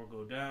stagnant or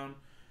go down.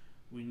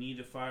 We need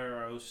to fire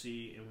our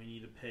OC, and we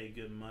need to pay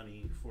good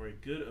money for a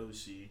good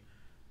OC.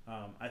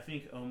 I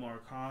think Omar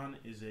Khan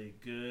is a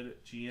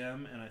good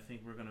GM, and I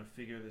think we're going to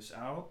figure this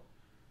out.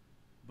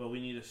 But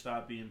we need to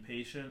stop being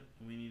patient,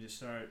 and we need to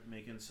start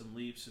making some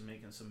leaps and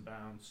making some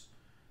bounds.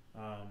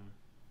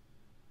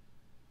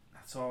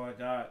 That's all I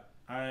got.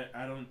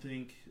 I don't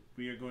think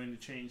we are going to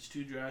change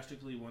too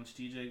drastically once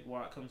TJ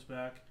Watt comes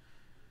back.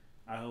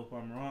 I hope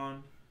I'm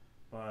wrong,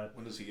 but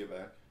when does he get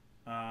back?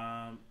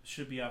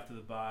 Should be after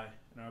the bye,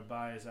 and our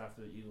bye is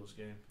after the Eagles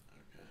game.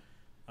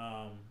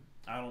 Okay.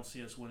 I don't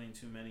see us winning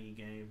too many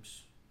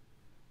games.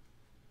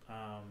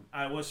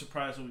 I was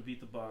surprised when we beat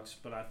the Bucs,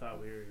 but I thought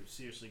we were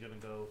seriously going to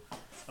go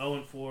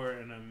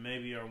 0-4, and then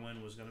maybe our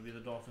win was going to be the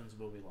Dolphins,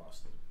 but we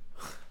lost them.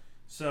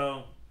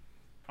 So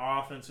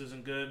our offense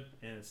isn't good,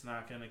 and it's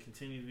not going to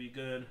continue to be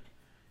good.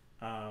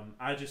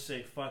 I just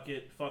say fuck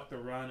it, fuck the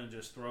run, and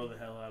just throw the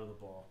hell out of the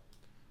ball.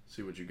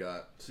 See what you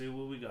got. See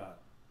what we got.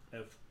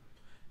 If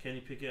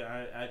Kenny Pickett,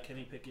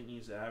 Kenny Pickett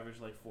needs to average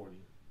 40.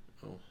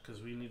 Oh.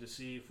 Because we need to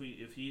see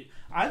if he.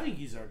 I think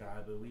he's our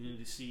guy, but we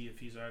need to see if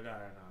he's our guy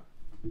or not.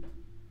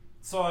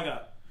 That's all I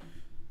got.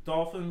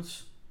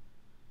 Dolphins.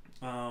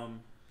 I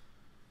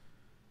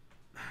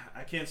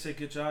can't say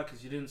good job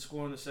because you didn't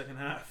score in the second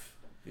half.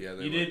 Yeah,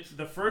 you did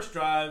the first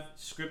drive,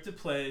 scripted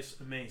plays,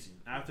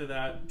 amazing. After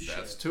that,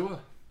 that's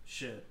Tua.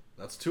 Shit.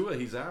 That's Tua.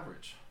 He's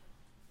average.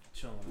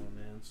 Chilling on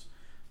mans.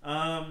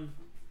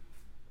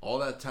 All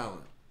that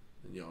talent,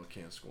 and y'all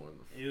can't score in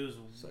the. It was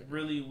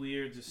really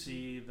weird to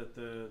see that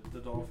the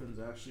Dolphins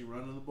actually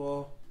running the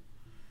ball.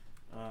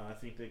 I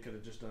think they could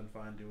have just done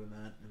fine doing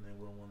that, and they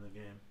would have won the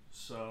game.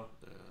 So,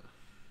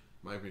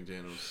 Mike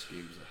McDaniel's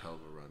scheme's a hell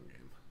of a run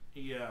game.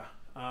 Yeah.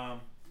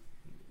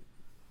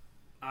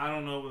 I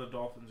don't know where the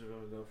Dolphins are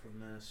going to go from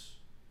this.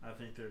 I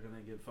think they're going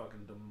to get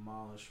fucking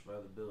demolished by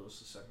the Bills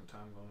the second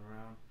time going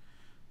around.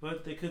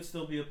 But they could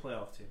still be a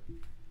playoff team.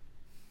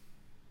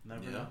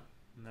 Never know.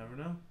 Never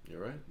know.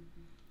 You're right.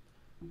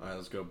 All right,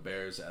 let's go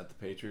Bears at the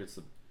Patriots.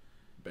 The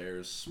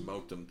Bears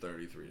smoked them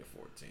 33-14.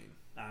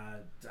 I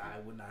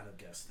would not have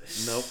guessed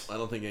this. Nope, I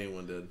don't think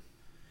anyone did.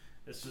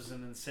 This was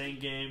an insane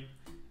game.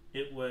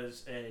 It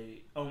was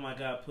a, oh my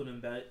God, put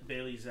in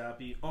Bailey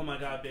Zappi. Oh my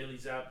God, Bailey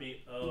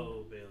Zappi.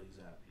 Oh, Bailey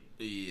Zappi.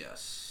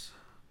 Yes.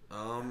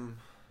 I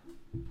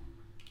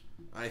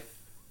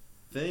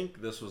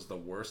think this was the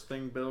worst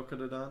thing Bill could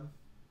have done.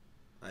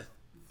 I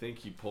think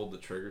he pulled the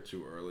trigger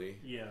too early.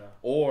 Yeah.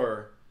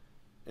 Or,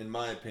 in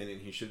my opinion,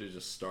 he should have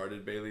just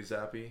started Bailey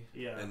Zappi.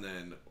 Yeah. And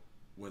then,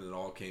 when it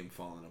all came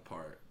falling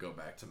apart, go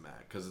back to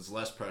Mac. Because it's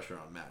less pressure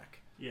on Mac.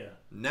 Yeah.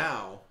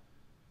 Now,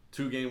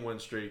 2-game win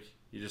streak,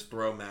 you just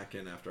throw Mac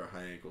in after a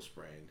high ankle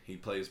sprain. He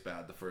plays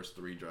bad the first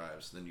 3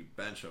 drives. Then you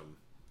bench him.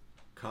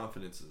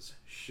 Confidence is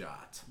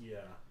shot. Yeah.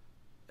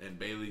 And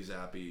Bailey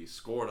Zappi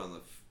scored on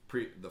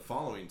the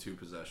following 2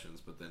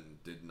 possessions, but then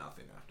did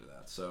nothing after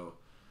that. So,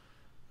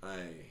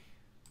 I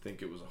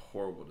think it was a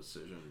horrible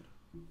decision.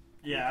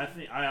 Yeah,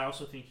 I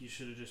also think you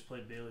should have just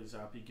played Bailey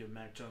Zappi, give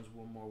Mac Jones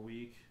 1 more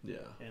week. Yeah.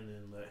 And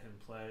then let him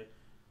play.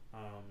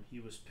 He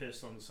was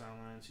pissed on the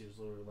sidelines. He was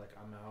literally like,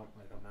 I'm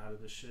out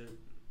of this shit.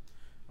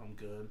 I'm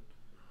good.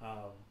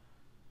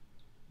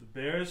 The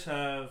Bears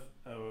have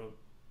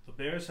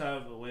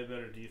a way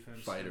better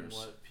defense than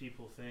what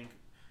people think.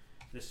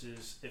 This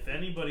is, if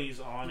anybody's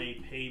on a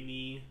pay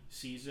me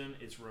season,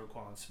 it's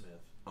Roquan Smith.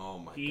 Oh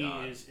my God. He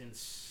is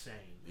insane.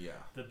 Yeah.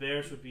 The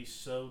Bears would be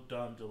so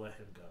dumb to let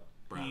him go.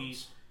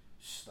 Browns.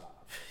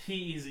 Stop.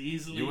 He's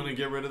easily. You want to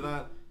get rid of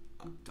that?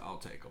 I'll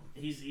take him.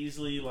 He's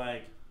easily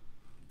like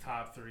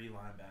top 3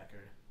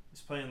 linebacker.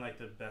 He's playing like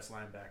the best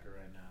linebacker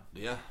right now.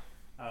 Yeah.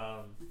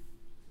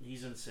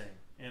 He's insane.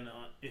 And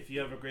if you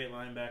have a great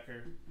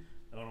linebacker,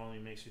 it only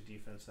makes your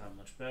defense that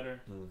much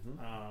better. Mm-hmm.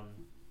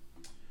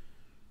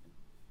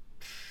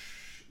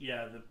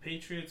 Yeah, the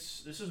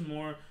Patriots. This is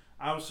more.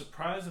 I was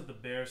surprised that the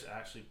Bears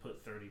actually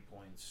put 30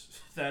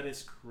 points. That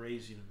is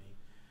crazy to me.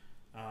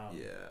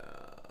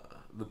 Yeah.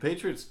 The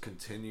Patriots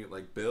continue,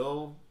 like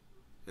Bill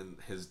and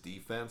his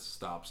defense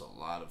stops a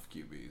lot of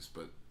QBs,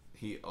 but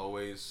he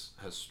always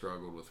has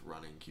struggled with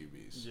running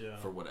QBs. Yeah.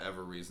 For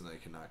whatever reason, they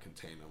cannot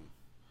contain him.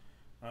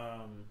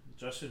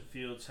 Justin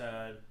Fields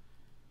had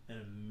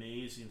an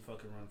amazing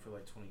fucking run for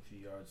like 23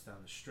 yards down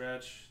the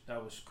stretch.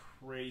 That was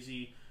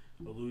crazy,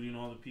 eluding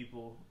all the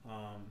people.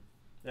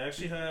 They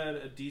actually had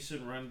a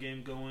decent run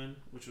game going,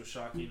 which was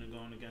shocking to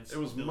going against. It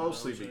was Bill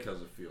mostly Belichick.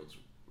 because of Fields'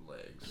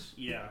 legs.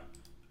 Yeah.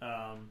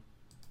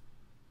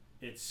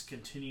 It's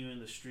continuing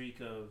the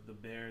streak of the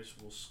Bears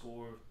will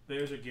score.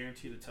 Bears are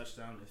guaranteed a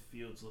touchdown if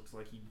Fields looks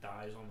like he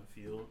dies on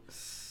the field.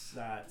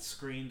 That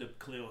screen to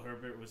Khalil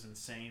Herbert was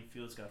insane.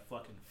 Fields got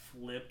fucking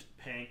flipped,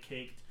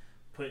 pancaked,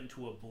 put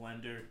into a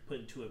blender, put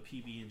into a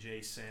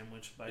PB&J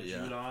sandwich by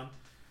Judon.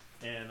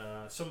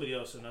 And somebody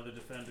else, another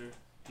defender,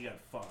 he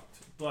got fucked.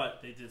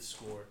 But they did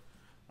score.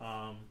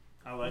 I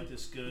like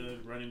this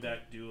good running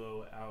back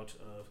duo out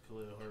of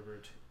Khalil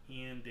Herbert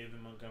and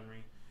David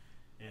Montgomery.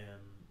 And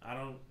I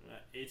don't.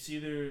 It's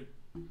either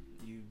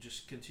you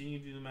just continue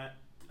to do the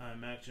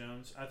Mac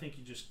Jones. I think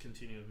you just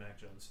continue with Mac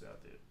Jones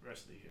throughout the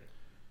rest of the year.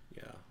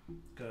 Yeah.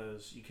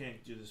 Because you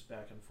can't do this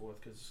back and forth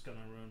because it's going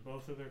to ruin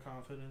both of their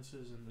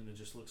confidences, and then it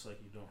just looks like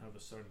you don't have a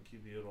starting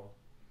QB at all.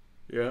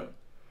 Yeah.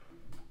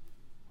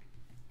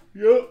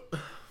 Yep.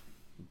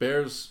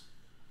 Bears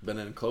been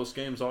in close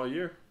games all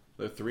year.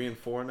 They're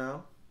 3-4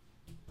 now.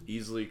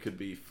 Easily could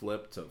be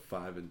flipped to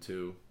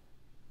 5-2.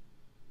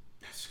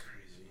 That's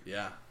crazy.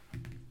 Yeah.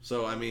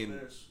 So I mean,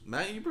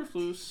 Matt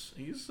Eberflus,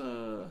 he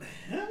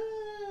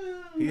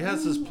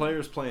has his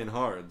players playing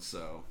hard.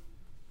 So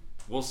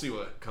we'll see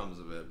what comes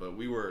of it. But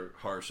we were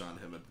harsh on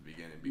him at the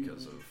beginning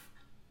because of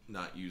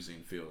not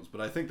using Fields.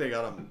 But I think they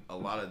got him a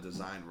lot of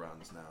designed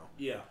runs now.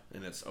 Yeah.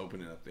 And it's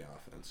opening up the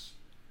offense.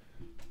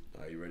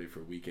 Are you ready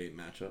for Week 8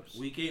 matchups?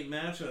 Week 8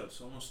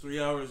 matchups. Almost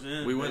 3 hours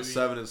in. We went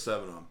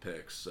 7-7 on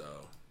picks,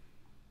 so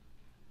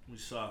we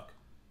suck.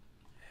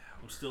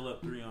 I'm still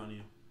up 3 on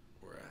you.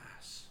 We're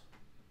ass.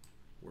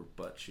 We're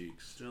butt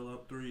cheeks. Still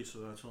up 3, so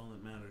that's all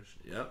that matters.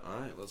 Yep. All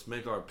right. Let's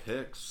make our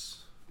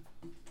picks.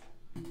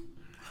 Oh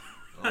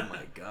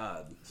my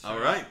God! All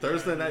right,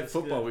 Thursday night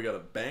football. Good. We got a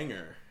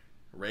banger.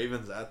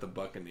 Ravens at the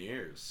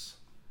Buccaneers.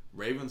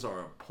 Ravens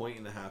are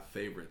 1.5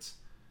 favorites.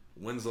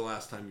 When's the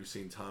last time you've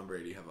seen Tom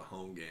Brady have a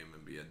home game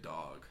and be a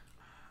dog?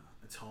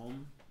 It's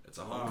home. It's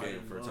a home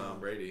game for Tom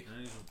Brady.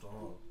 And he's a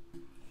dog.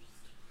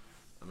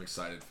 I'm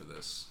excited for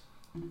this.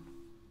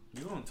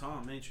 You're going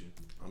Tom, ain't you?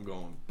 I'm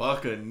going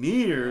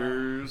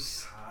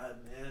Buccaneers. Oh, God,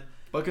 man.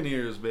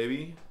 Buccaneers,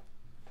 baby.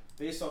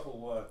 Based off of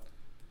what?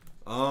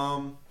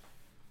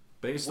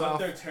 Based what off...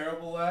 they're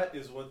terrible at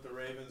is what the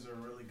Ravens are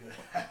really good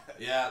at.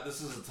 Yeah,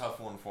 this is a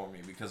tough one for me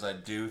because I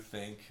do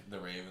think the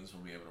Ravens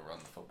will be able to run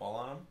the football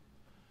on them.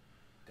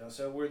 Gus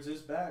Edwards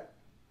is back.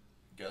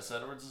 Gus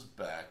Edwards is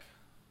back.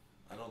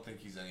 I don't think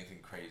he's anything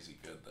crazy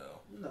good, though.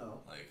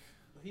 No.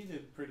 He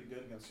did pretty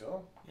good against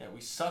y'all. Yeah,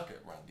 we suck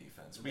at run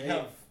defense. We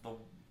have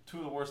two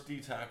of the worst D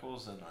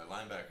tackles, and our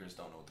linebackers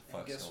don't know what the fuck's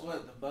going on. Guess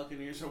what? The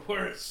Buccaneers are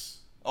worse.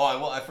 Oh,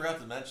 I forgot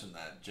to mention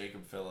that.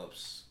 Jacob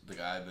Phillips, the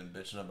guy I've been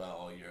bitching about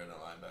all year, the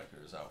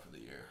linebacker, is out for the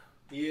year.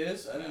 He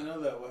is? I didn't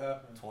know that. What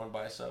happened? Torn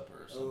bicep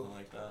or something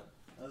like that.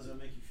 How does that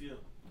make you feel?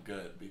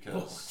 Good,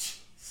 because...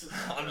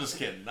 I'm just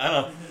kidding.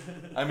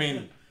 I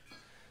mean,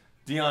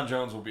 Deion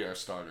Jones will be our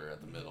starter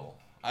at the middle.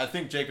 I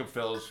think Jacob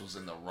Phillips was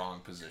in the wrong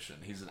position.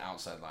 He's an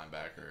outside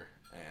linebacker,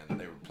 and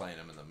they were playing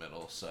him in the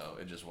middle, so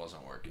it just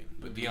wasn't working.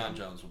 But Deion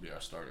Jones will be our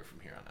starter from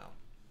here on out.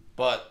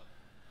 But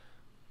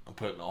I'm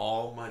putting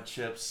all my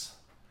chips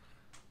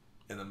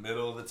in the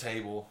middle of the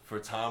table for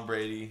Tom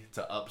Brady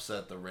to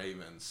upset the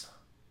Ravens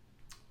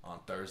on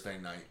Thursday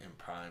night in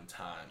prime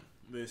time.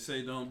 They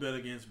say don't bet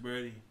against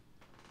Brady.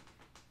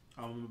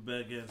 I'm going to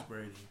bet against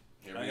Brady.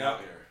 Hear me out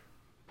here.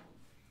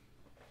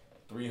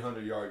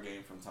 300-yard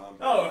game from Tom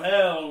Brady. Oh,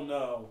 hell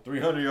no.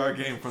 300-yard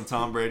game from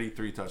Tom Brady,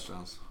 3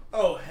 touchdowns.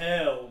 Oh,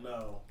 hell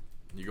no.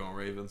 You going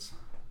Ravens?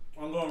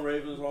 I'm going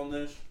Ravens on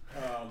this.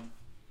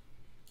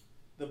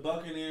 The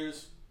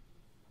Buccaneers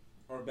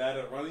are bad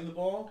at running the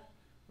ball.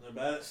 And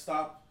they're bad at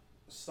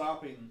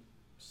stopping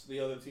the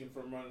other team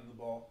from running the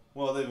ball.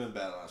 Well, they've been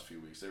bad the last few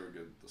weeks. They were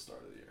good at the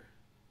start of the year.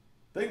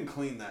 They can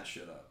clean that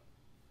shit up.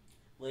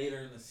 Later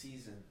in the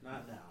season,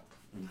 not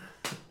now.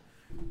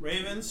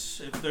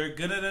 Ravens, if they're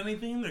good at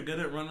anything, they're good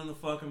at running the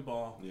fucking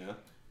ball. Yeah.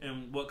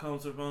 And what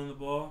comes with running the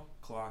ball?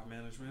 Clock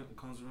management. What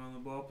comes with running the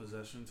ball?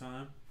 Possession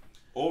time.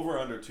 Over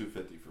under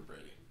 250 for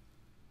Brady.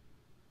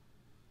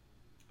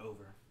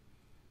 Over.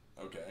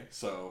 Okay,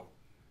 so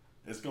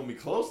it's going to be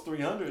close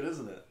 300,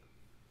 isn't it?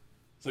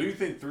 So you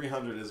think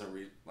 300 isn't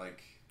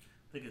like...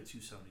 They get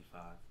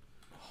 275.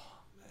 Oh,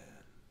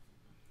 man.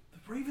 The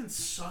Ravens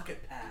suck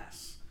at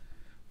pass.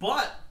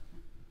 But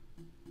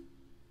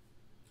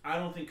I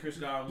don't think Chris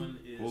Godwin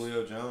is...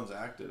 Julio Jones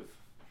active.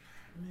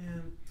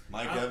 Man.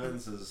 Mike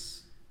Evans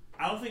is...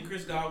 I don't think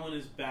Chris Godwin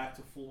is back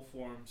to full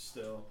form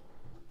still.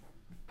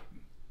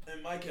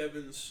 And Mike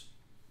Evans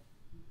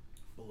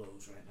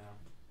blows right now.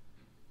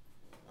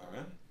 All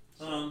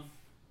right.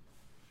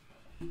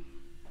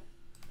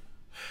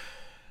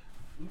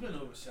 We've been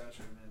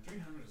oversaturated, man.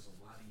 300 is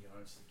a lot of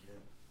yards to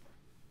get.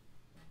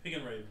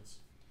 Picking Ravens.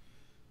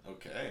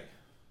 Okay.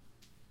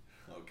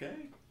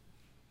 Okay.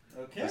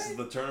 This is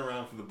the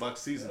turnaround for the Bucs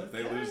season if they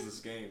Okay. lose this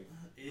game.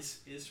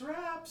 It's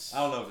wraps. I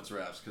don't know if it's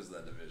wraps because of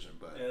that division,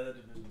 but... Yeah, that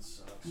division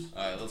sucks.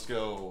 All right, let's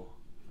go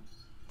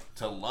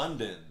to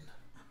London.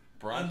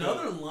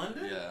 Another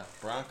London? Yeah.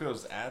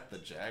 Broncos at the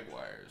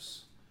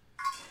Jaguars.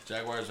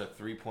 Jaguars are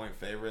 3-point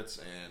favorites,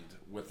 and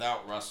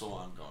without Russell,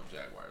 I'm going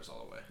Jaguars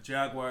all the way.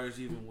 Jaguars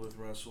even with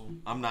Russell.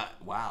 I'm not...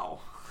 Wow.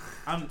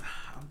 I'm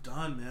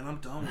done, man. I'm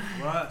done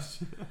with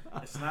Russ.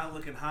 It's not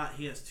looking hot.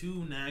 He has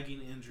 2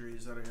 nagging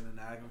injuries that are going to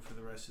nag him for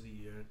the rest of the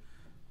year.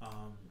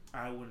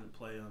 I wouldn't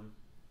play him.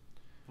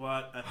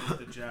 But I think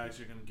the Jags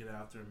are going to get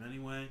after him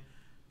anyway.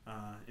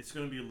 It's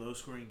going to be a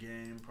low-scoring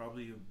game,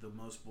 probably the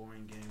most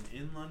boring game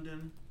in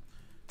London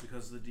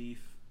because the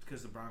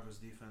Broncos'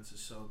 defense is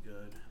so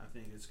good. I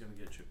think it's going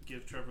to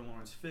give Trevor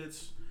Lawrence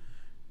fits.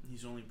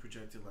 He's only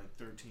projected like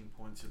 13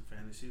 points in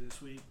fantasy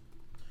this week.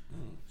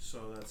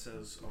 So that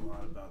says a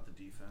lot about the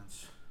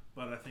defense.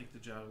 But I think the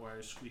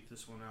Jaguars squeak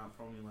this one out,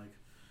 probably like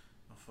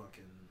a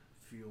fucking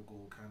field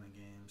goal kind of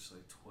game. It's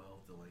like 12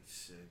 to like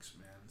 6,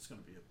 man. It's going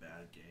to be a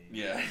bad game.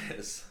 Yeah, it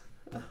is.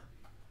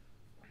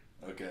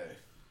 Okay.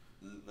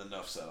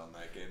 Enough said on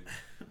that game.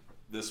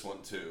 This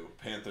one, too.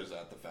 Panthers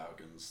at the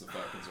Falcons. The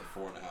Falcons are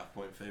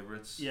 4.5-point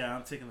favorites. Yeah,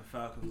 I'm taking the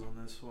Falcons on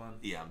this one.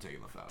 Yeah, I'm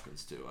taking the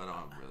Falcons, too. I don't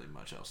have really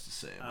much else to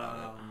say about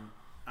it.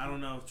 I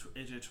don't know if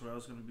AJ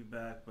Terrell's going to be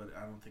back, but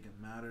I don't think it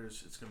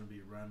matters. It's going to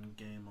be a run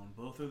game on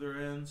both of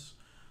their ends.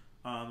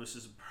 This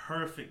is a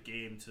perfect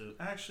game to...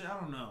 Actually, I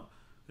don't know.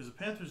 Because the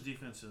Panthers'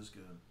 defense is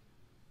good.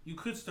 You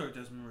could start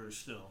Desmond Ridder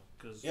still.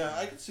 Cause, yeah,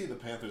 I could see the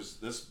Panthers,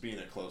 this being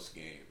a close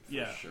game,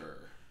 for sure.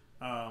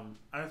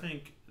 I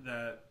think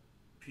that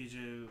P.J.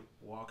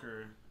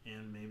 Walker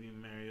and maybe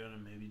Mariota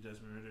and maybe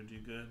Desmond Ridder do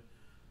good.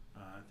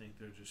 I think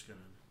they're just going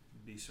to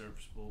be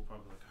serviceable,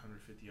 probably like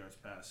 150 yards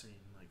passing,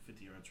 like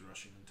 50 yards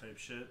rushing type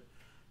shit.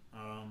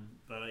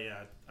 But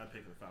yeah, I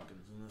pick the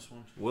Falcons in this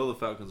one. Will the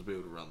Falcons be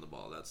able to run the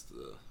ball? That's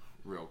the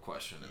real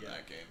question in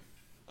that game.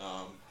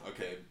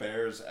 Okay,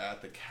 Bears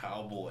at the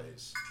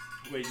Cowboys.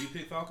 Wait, you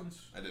pick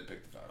Falcons? I did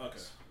pick the Falcons.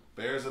 Okay.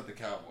 Bears at the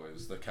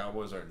Cowboys. The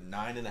Cowboys are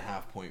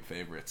 9.5-point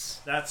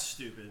favorites. That's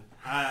stupid.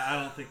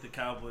 I don't think the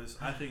Cowboys.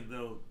 I think they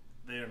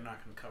are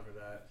not going to cover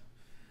that.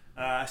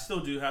 I still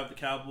do have the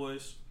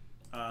Cowboys.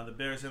 The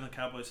Bears and the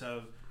Cowboys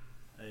have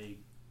a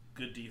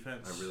good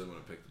defense. I really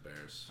want to pick the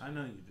Bears. I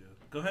know you do.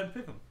 Go ahead and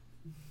pick them.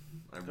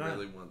 I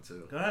really want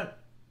to. Go ahead.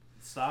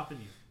 It's stopping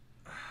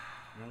you.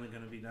 You're only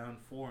going to be down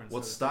 4.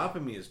 What's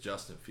stopping me is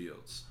Justin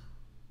Fields.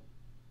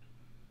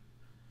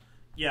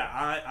 Yeah,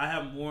 I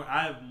have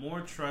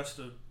more trust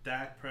of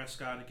Dak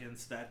Prescott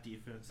against that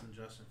defense than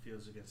Justin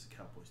Fields against the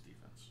Cowboys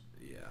defense.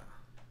 Yeah.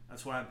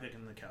 That's why I'm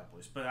picking the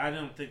Cowboys. But I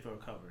don't think they'll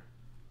cover.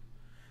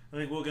 I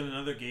think we'll get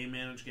another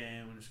game-managed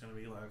game, and it's going to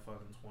be like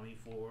fucking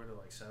 24 to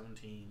like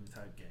 17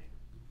 type game.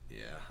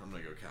 Yeah, I'm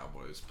going to go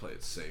Cowboys. Play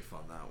it safe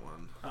on that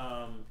one.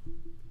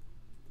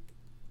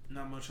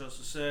 Not much else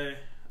to say.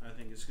 I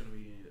think it's going to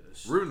be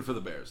rooting for the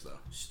Bears, though.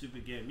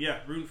 Stupid game. Yeah,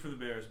 rooting for the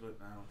Bears, but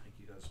I don't think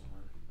you guys will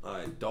win. All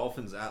right,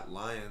 Dolphins at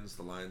Lions.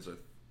 The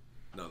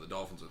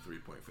Dolphins are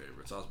 3-point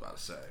favorites. I was about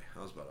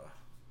to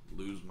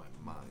lose my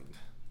mind.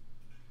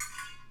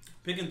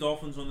 Picking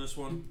Dolphins on this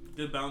one.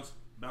 Good bounce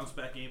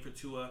back game for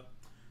Tua.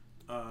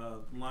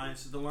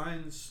 Lions. The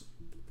Lions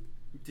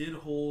did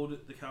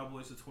hold the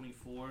Cowboys to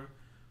 24,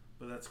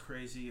 But that's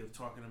crazy of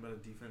talking about a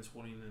defense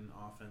holding an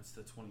offense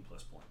to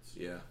 20-plus points.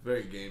 Yeah,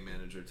 very game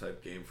manager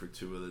type game for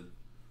two of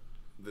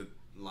the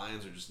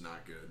Lions are just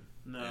not good.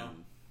 No.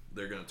 And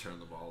they're going to turn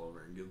the ball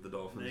over and give the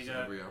Dolphins They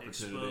got every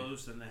opportunity.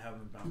 exposed and they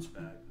haven't bounced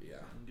back. Yeah.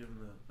 I'm giving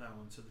that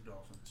one to the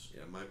Dolphins.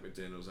 Yeah, Mike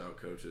McDaniels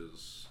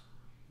outcoaches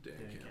Dan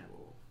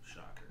Campbell.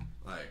 Shocker.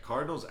 All right,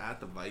 Cardinals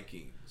at the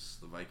Vikings.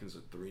 The Vikings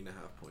are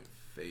 3.5-point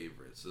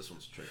favorites. This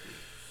one's tricky.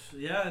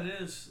 Yeah,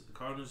 it is. The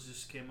Cardinals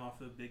just came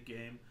off a big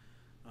game.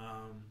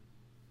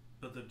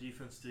 But the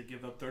defense did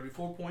give up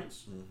 34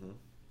 points. Mm-hmm.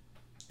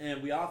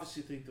 And we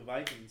obviously think the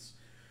Vikings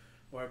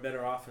are a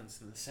better offense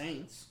than the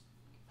Saints.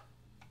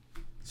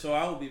 So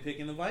I will be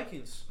picking the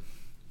Vikings.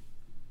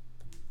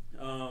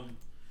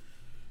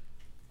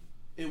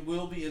 It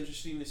will be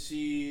interesting to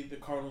see the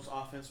Cardinals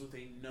offense with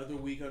another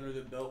week under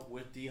the belt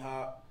with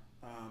D-Hop.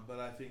 But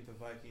I think the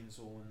Vikings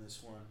will win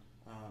this one.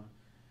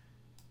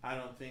 I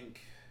don't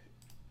think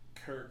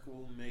Kirk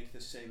will make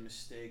the same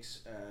mistakes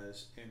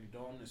as Andy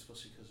Dalton,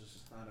 especially because this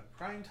is not a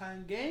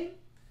primetime game.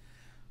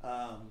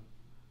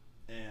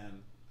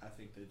 And I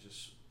think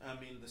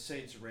the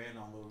Saints ran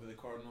all over the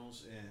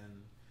Cardinals,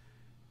 and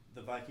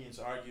the Vikings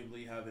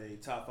arguably have a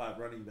top 5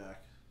 running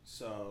back.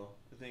 So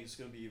I think it's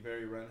going to be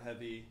very run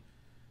heavy,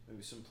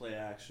 maybe some play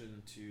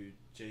action to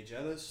Jay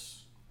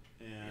Jettis,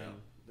 and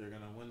they're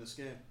going to win this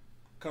game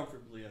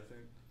comfortably, I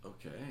think.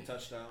 Okay.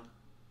 Touchdown.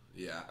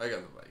 Yeah, I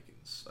got the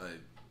Vikings. I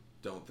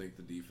don't think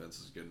the defense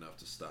is good enough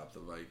to stop the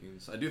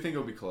Vikings. I do think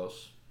it'll be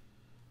close.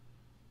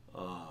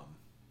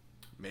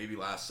 Maybe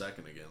last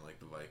second again, like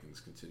the Vikings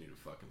continue to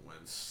fucking win.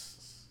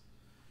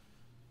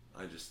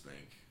 I just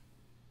think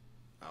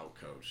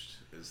outcoached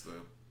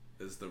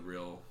is the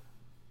real.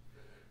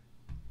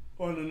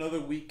 On another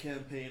weak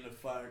campaign of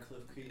fire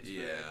Cliff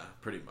Kingsbury. Yeah,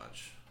 pretty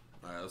much.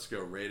 All right, let's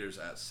go. Raiders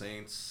at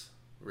Saints.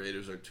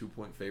 Raiders are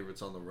 2-point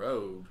favorites on the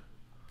road.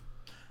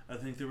 I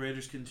think the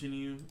Raiders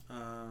continue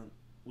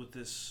with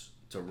this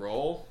to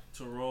roll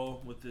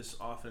with this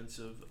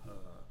offensive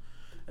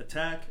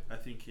attack. I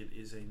think it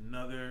is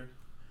another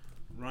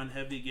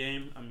run-heavy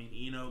game. I mean,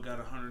 Eno got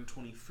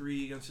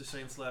 123 against the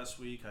Saints last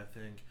week. I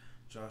think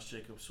Josh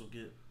Jacobs will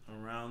get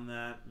around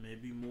that,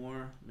 maybe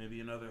more, maybe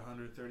another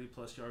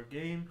 130-plus yard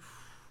game.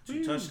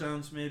 2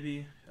 touchdowns,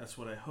 maybe. That's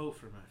what I hope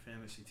for my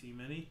fantasy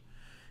team.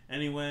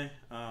 Anyway,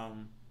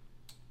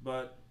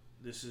 but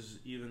this is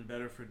even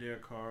better for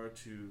Derek Carr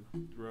to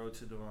throw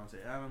to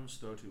Devontae Adams,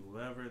 throw to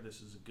whoever.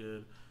 This is a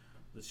good,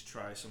 let's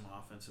try some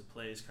offensive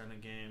plays kind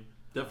of game.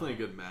 Definitely a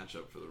good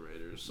matchup for the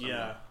Raiders.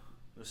 Yeah.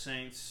 The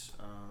Saints,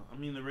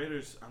 the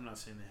Raiders, I'm not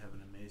saying they have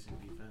an amazing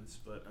defense,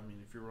 but,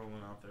 if you're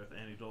rolling out there with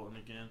Andy Dalton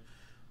again,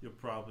 you'll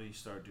probably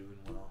start doing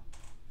well.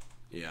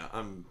 Yeah,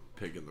 I'm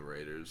picking the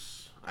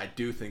Raiders. I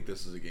do think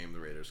this is a game the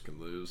Raiders can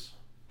lose.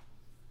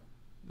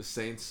 The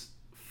Saints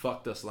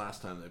fucked us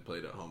last time they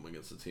played at home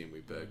against the team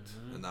we picked,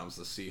 and that was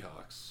the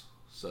Seahawks.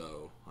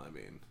 So, I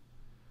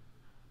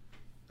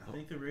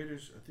think the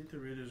Raiders are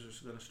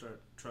going to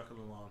start trucking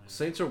along here.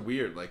 Saints are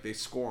weird. Like, they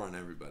score on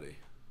everybody.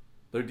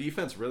 Their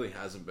defense really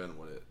hasn't been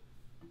what it,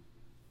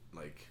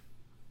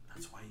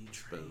 That's why you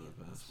trade.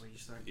 That's why you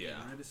start getting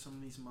rid of some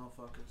of these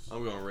motherfuckers.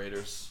 I'm going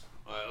Raiders.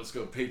 All right, let's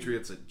go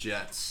Patriots at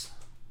Jets.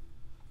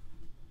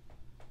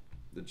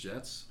 The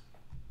Jets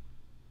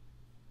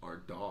are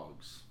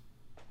dogs.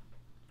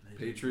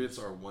 Patriots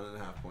are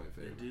 1.5-point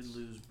favorites. They did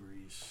lose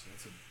Brees.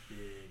 That's a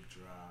big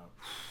drop.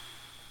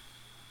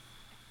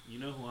 You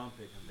know who I'm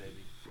picking,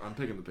 baby. I'm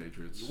picking the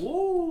Patriots.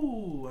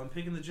 Whoa! I'm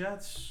picking the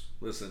Jets.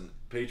 Listen,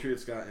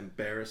 Patriots got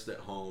embarrassed at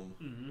home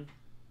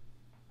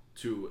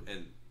to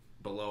a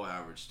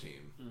below-average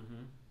team.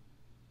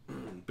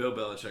 Bill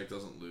Belichick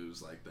doesn't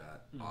lose like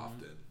that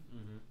often.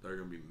 They're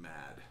going to be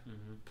mad.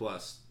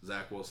 Plus,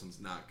 Zach Wilson's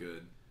not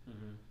good.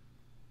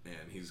 And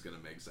he's going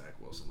to make Zach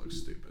Wilson look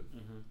stupid.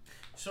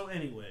 So,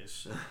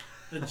 anyways,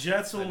 the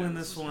Jets will win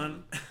this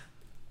one.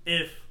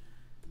 If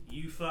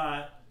you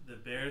thought the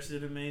Bears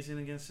did amazing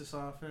against this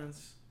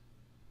offense,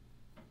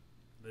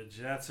 the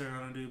Jets are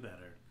going to do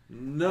better.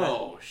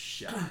 No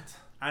shot.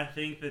 I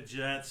think the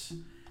Jets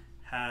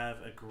have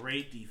a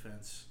great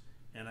defense,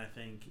 and I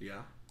think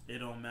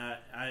it'll matter.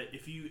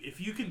 If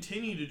you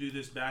continue to do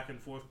this back and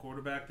forth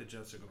quarterback, the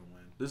Jets are going to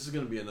win. This is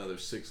going to be another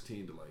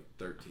 16 to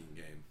 13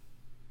 game.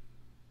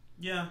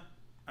 Yeah,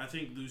 I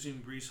think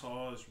losing Brees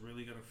Hall is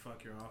really going to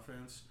fuck your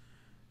offense,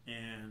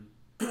 and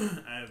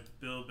I have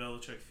Bill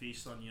Belichick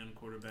feast on young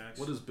quarterbacks.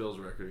 What is Bill's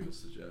record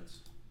against the Jets?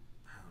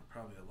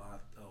 Probably a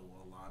lot to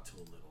a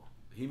little.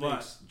 He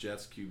makes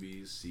Jets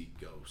QBs see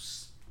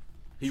ghosts.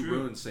 He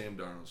ruined Sam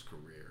Darnold's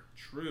career.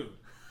 True.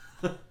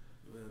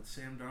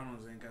 Sam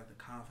Darnold ain't got the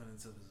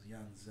confidence of his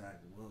young Zach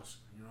Wilson.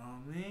 You know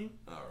what I mean?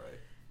 All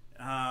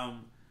right.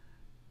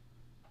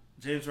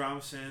 James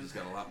Robinson. He's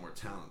got a lot more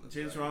talent than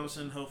James Zach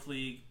Robinson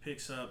hopefully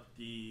picks up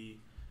the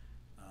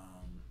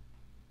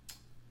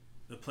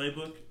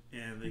playbook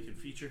and they can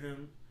feature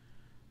him.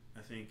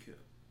 I think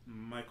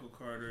Michael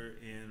Carter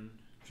and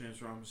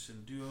James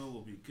Robinson duo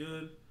will be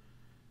good.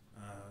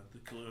 The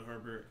Khalil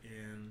Herbert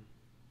and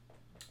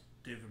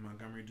David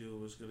Montgomery duo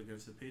was good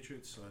against the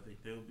Patriots, so I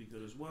think they'll be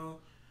good as well.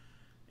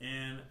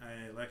 And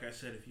like I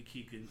said, if you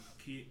keep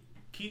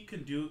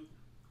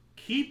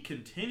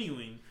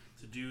continuing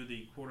to do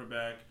the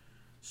quarterback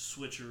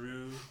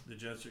switcheroo, the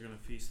Jets are going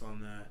to feast on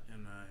that,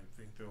 and I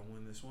think they'll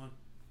win this one.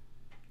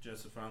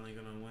 Jets are finally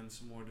going to win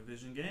some more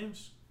division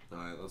games. All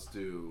right, let's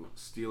do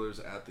Steelers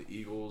at the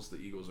Eagles. The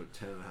Eagles are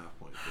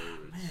 10.5-point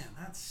favorites. Man,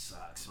 that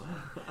sucks,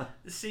 man.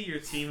 To see your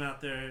team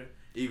out there.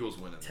 Eagles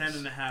winning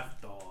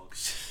 10.5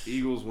 dogs.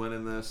 Eagles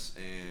winning this,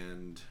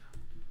 and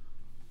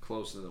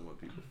closer than what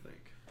people think.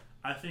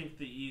 I think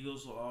the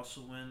Eagles will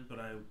also win, but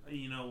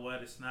you know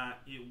what?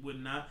 It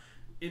would not.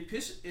 It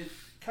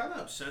kind of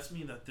upsets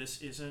me that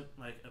this isn't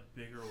like a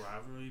bigger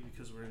rivalry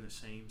because we're in the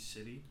same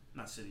city,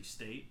 not city,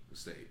 state.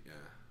 State, yeah.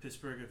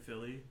 Pittsburgh and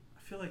Philly.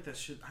 I feel like that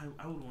should.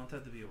 I would want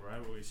that to be a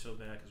rivalry so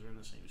bad because we're in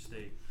the same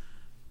state.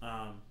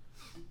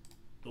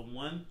 The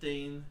one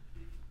thing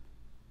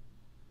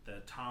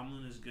that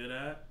Tomlin is good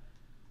at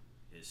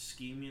is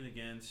scheming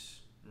against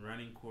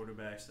running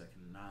quarterbacks that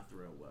cannot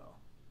throw well.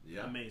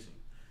 Yeah. Amazing.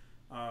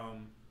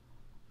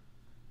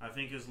 I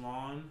think as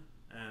long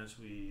as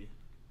we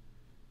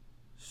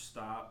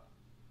stop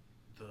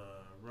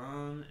the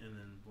run and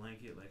then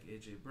blanket like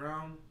A.J.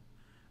 Brown,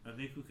 I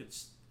think we could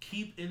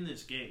keep in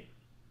this game.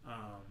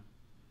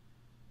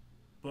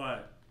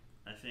 But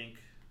I think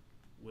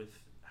with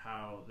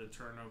how the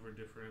turnover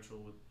differential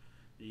with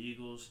the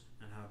Eagles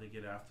and how they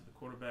get after the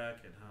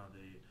quarterback and how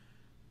they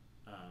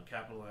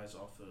capitalize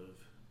off of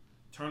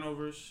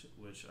turnovers,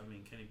 which, I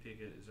mean, Kenny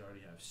Pickett has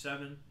already have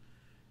 7.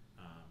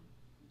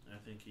 I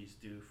think he's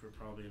due for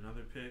probably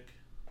another pick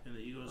in the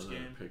Eagles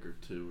game. Pick or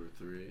 2 or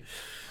 3.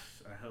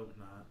 I hope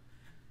not.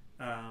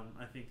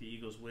 I think the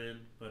Eagles win,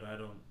 but I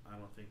don't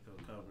think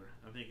they'll cover.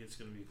 I think it's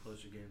going to be a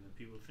closer game than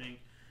people think,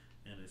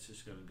 and it's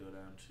just going to go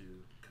down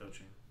to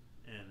coaching.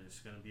 And it's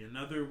going to be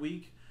another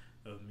week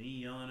of me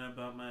yelling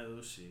about my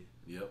OC.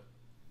 Yep,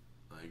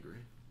 I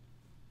agree.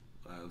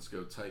 Let's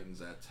go Titans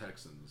at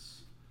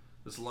Texans.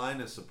 This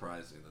line is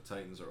surprising. The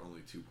Titans are only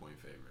 2-point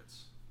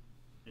favorites.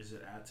 Is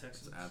it at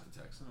Texans? It's at the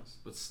Texans.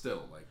 But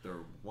still, like,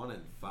 they're 1-5.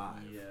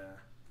 Yeah.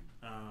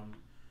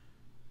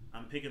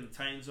 I'm picking the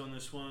Titans on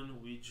this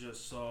one. We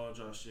just saw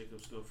Josh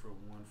Jacobs go for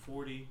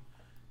 140.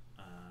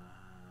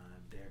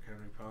 Derrick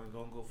Henry probably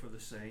going to go for the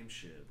same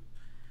shit.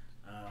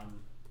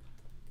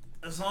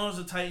 As long as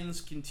the Titans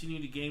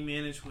continue to game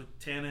manage with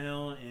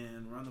Tannehill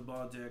and run the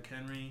ball Derrick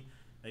Henry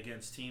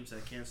against teams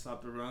that can't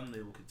stop the run,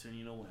 they will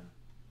continue to win.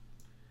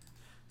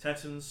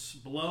 Texans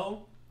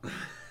blow.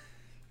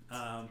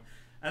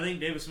 I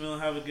think Davis Miller will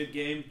have a good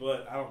game,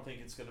 but I don't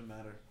think it's going to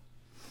matter.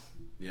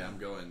 Yeah, I'm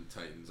going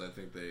Titans. I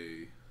think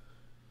they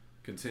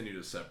continue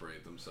to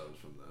separate themselves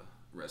from the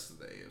rest of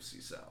the AFC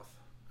South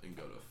and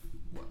go to,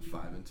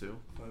 5-2?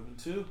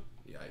 5-2.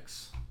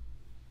 Yikes.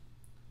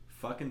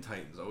 Fucking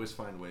Titans always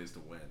find ways to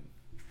win.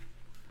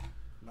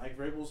 Mike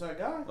Vrabel's that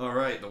guy. All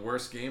right, the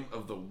worst game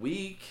of the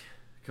week.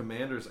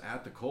 Commanders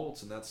at the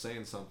Colts, and that's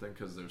saying something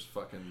because there's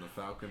fucking the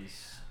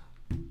Falcons.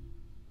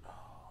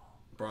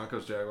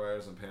 Broncos,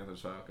 Jaguars, and Panthers,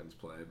 Falcons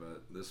play,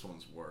 but this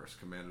one's worse.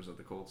 Commanders at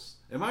the Colts.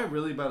 Am I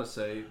really about to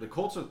say the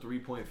Colts are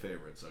 3-point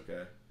favorites?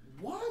 Okay.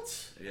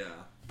 What? Yeah.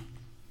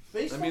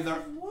 Based off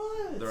of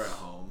what? They're at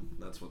home.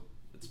 That's what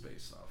it's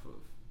based off of.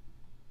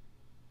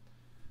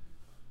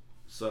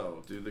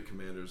 So, do the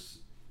Commanders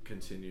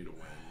continue to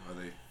win? Are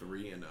they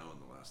 3-0 in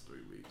the last 3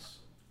 weeks?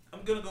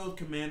 I'm gonna go with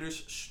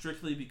Commanders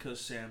strictly because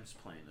Sam's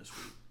playing this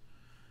week.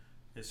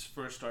 His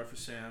first start for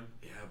Sam.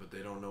 Yeah, but they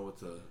don't know what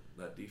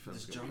that defense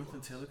is going to be. Does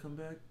Jonathan Taylor come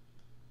back?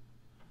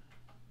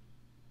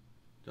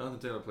 Jonathan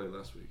Taylor played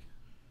last week.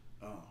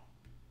 Oh.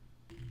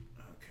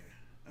 Okay.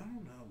 I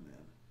don't know,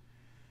 man.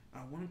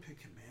 I want to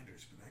pick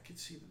Commanders, but I could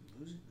see them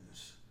losing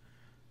this.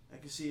 I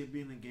could see it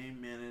being a game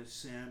managed,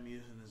 Sam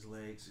using his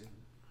legs and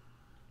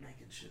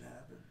making shit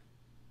happen.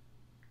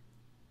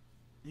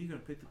 You're going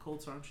to pick the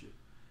Colts, aren't you?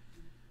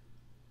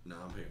 No,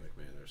 I'm picking the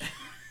Commanders.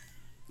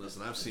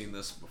 Listen, I've seen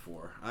this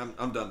before.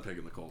 I'm done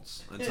picking the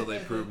Colts until they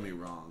prove me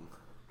wrong.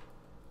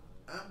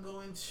 I'm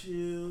going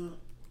to...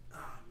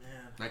 Oh,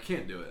 man. I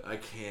can't do it. I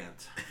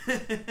can't.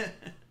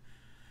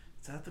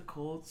 Is that the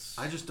Colts?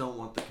 I just don't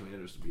want the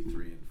Commanders to be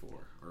 3-4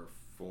 or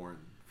 4-4.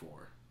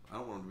 I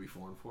don't want them to be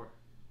 4-4.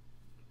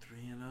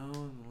 3-0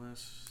 in the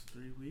last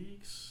 3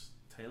 weeks.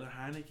 Taylor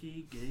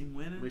Heineke, game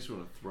winning. Makes me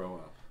want to throw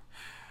up.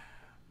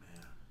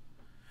 Man.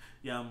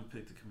 Yeah, I'm going to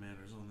pick the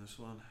Commanders on this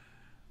one.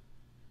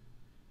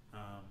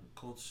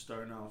 Colts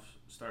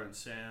starting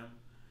Sam.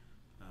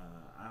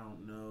 I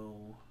don't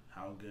know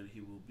how good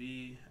he will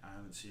be. I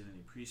haven't seen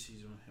any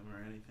preseason with him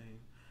or anything.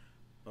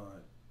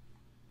 But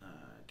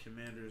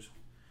Commanders,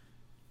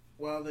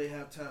 while they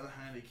have Tyler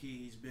Heineke,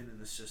 he's been in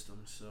the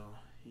system, so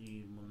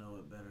he will know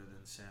it better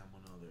than Sam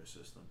will know their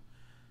system.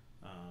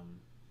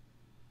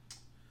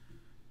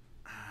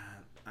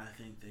 I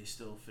think they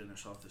still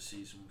finish off the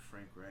season with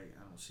Frank Reich.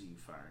 I don't see you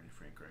firing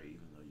Frank Reich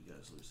even though you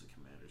guys lose the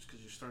Commanders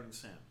because you're starting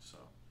Sam, so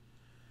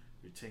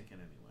you're tanking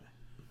anyway.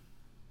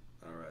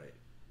 All right.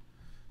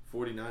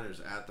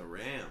 49ers at the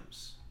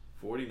Rams.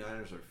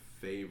 49ers are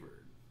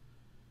favored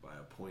by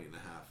 1.5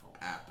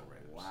 at the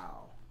Rams.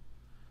 Wow.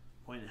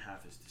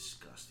 1.5 is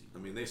disgusting. I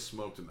mean, they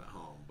smoked them at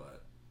home,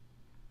 but...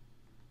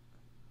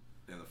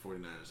 And the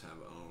 49ers have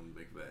owned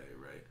McVay,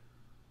 right?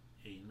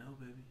 8-0,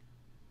 baby.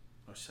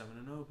 Or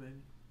 7-0,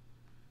 baby.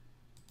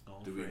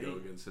 Do we go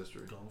against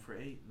history? Going for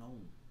 8. No.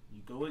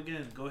 You go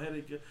again. Go ahead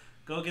and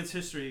go against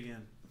history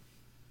again.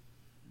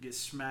 Get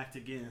smacked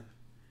again.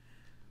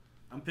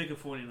 I'm picking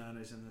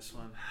 49ers in this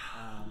one.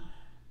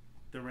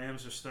 The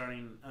Rams are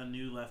starting a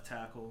new left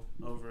tackle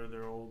over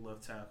their old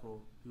left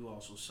tackle, who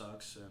also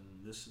sucks,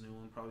 and this new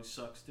one probably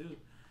sucks too.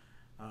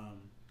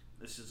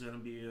 This is going to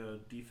be a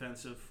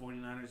defensive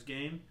 49ers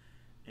game,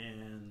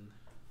 and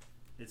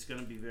it's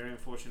going to be very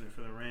unfortunate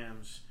for the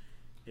Rams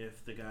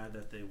if the guy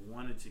that they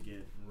wanted to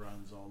get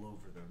runs all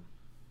over them.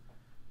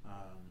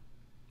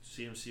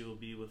 CMC will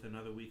be with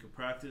another week of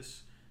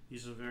practice.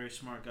 He's a very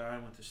smart guy,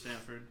 went to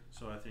Stanford,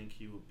 so I think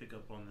he will pick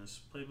up on this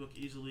playbook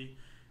easily.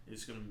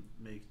 It's going to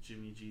make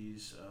Jimmy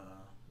G's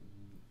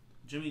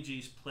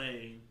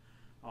play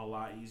a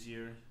lot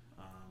easier.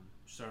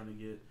 Starting to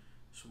get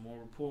some more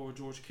rapport with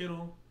George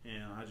Kittle,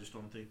 and I just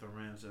don't think the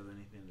Rams have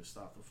anything to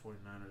stop the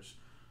 49ers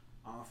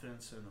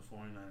offense, and the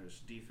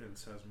 49ers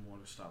defense has more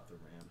to stop the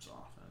Rams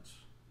offense.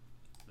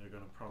 They're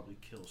going to probably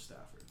kill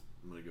Stafford.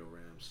 I'm going to go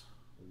Rams.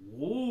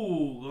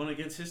 Ooh, going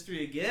against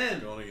history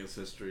again. Going against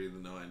history,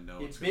 even though I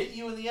know it bit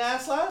you in the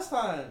ass last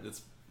time.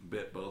 It's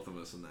bit both of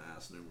us in the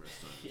ass numerous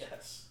times.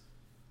 Yes.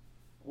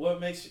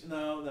 What makes you...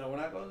 No, we're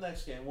not going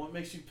next game. What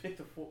makes you pick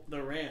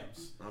the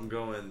Rams? I'm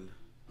going...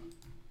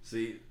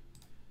 See,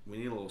 we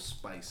need a little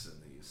spice in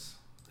these.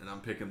 And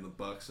I'm picking the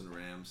Bucks and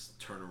Rams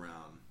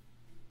turnaround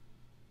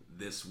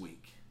this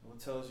week. What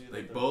tells you that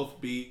they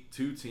both beat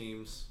two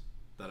teams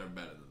that are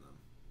better than them.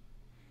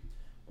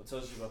 What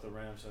tells you about the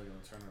Rams that are going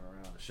to turn it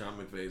around? Sean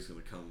McVay's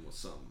going to come with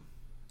something.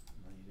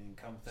 No, he didn't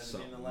come with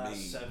anything in the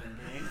last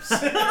last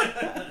 7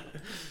 games.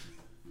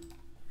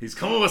 He's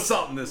coming with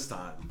something this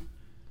time.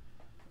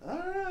 All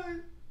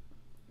right.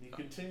 You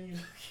continue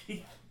to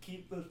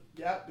keep the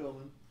gap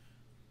going.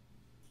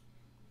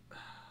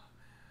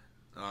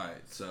 All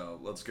right, so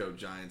let's go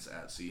Giants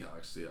at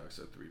Seahawks. Seahawks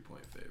are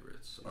 3-point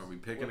favorites. Are we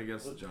picking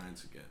against the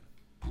Giants again?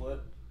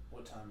 What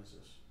time is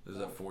this? This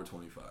is at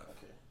 4:25.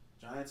 Okay.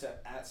 Giants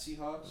at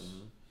Seahawks?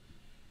 Mm-hmm.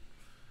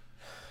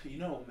 You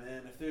know,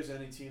 man, if there's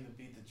any team to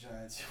beat the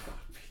Giants, it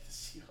would be the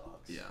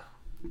Seahawks. Yeah.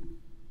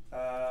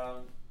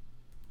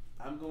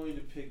 I'm going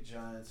to pick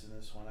Giants in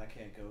this one. I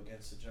can't go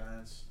against the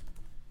Giants.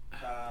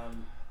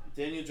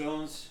 Daniel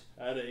Jones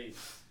had a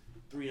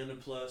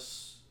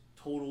 300-plus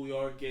total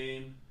yard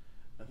game.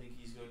 I think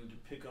he's going to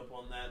pick up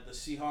on that. The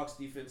Seahawks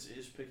defense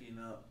is picking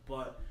up,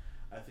 but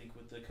I think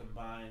with the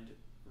combined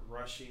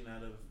rushing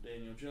out of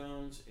Daniel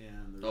Jones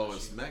and the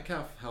is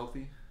Metcalf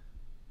healthy?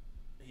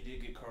 He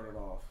did get carted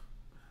off.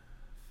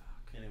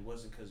 Fuck. And it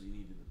wasn't because he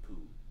needed the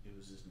poo. It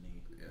was his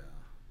knee. Yeah.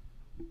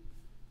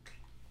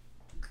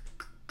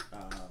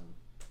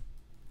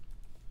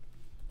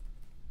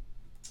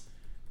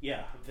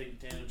 Yeah, I think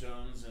Daniel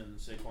Jones and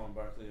Saquon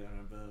Barkley are going to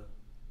have a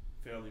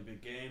fairly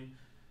big game.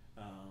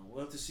 We'll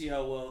have to see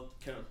how well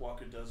Kenneth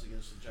Walker does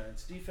against the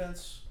Giants'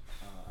 defense.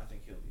 I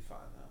think he'll be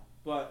fine, though.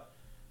 But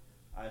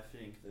I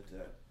think that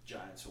the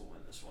Giants will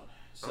win this one.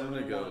 I'm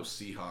going to go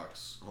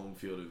Seahawks, home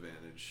field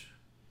advantage.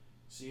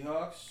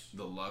 Seahawks?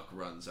 The luck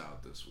runs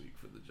out this week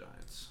for the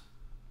Giants.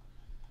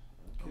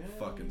 Okay. I'm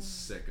fucking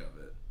sick of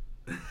it.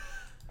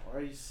 Why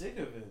are you sick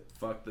of it?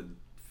 Fuck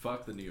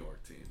the New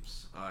York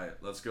teams. All right,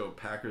 let's go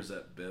Packers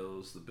at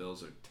Bills. The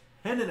Bills are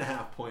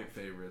 10.5-point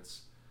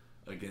favorites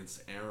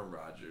against Aaron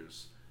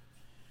Rodgers.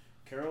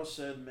 Carroll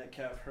said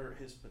Metcalf hurt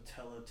his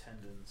patella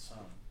tendon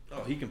some.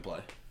 Oh, he can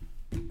play.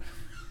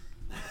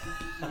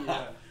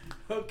 Yeah.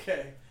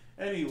 Okay.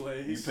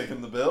 Anyways. You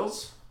picking the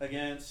Bills?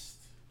 Against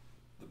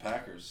the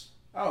Packers.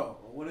 Oh,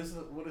 what is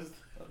the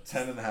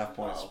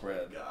 10.5-point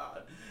spread. Oh,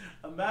 God.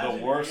 Imagine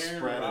the worst Aaron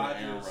spread Rodgers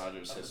in Aaron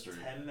Rodgers' history.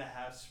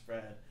 10.5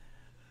 spread.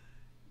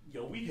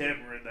 Yo, we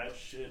hammering that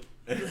shit.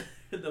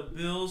 The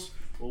Bills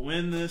will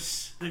win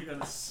this. They're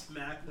gonna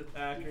smack the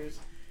Packers,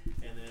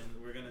 and then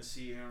we're gonna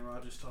see Aaron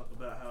Rodgers talk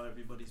about how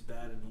everybody's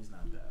bad and he's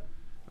not bad.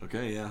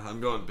 Okay, yeah,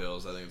 I'm going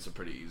Bills. I think it's a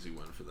pretty easy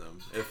win for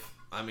them. If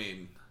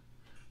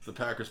the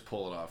Packers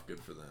pull it off,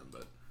 good for them.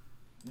 But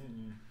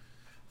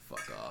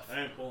fuck off.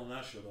 I ain't pulling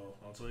that shit off.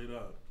 I'll tell you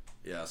that.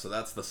 Yeah, so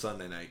that's the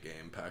Sunday night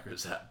game.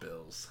 Packers at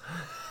Bills.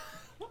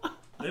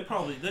 They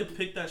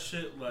picked that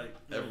shit like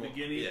in the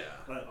beginning. Yeah.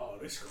 Like, oh,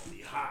 this is gonna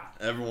be hot.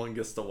 Everyone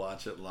gets to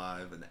watch it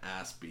live, an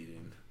ass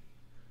beating.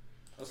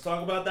 Let's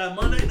talk about that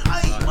Monday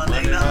night.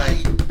 Monday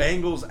night.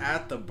 Bengals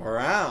at the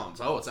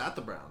Browns. Oh, it's at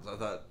the Browns. I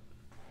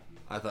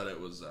thought it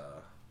was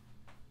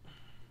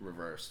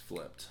reversed,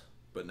 flipped.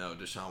 But no,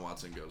 Deshaun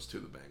Watson goes to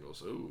the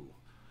Bengals. Ooh.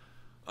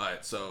 All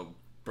right, so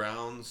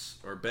Bengals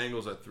are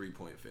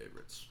 3-point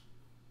favorites.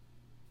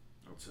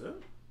 That's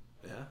it?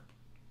 Yeah.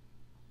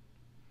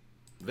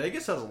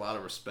 Vegas has a lot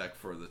of respect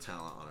for the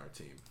talent on our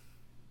team.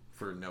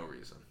 For no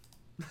reason.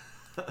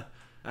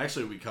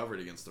 Actually, we covered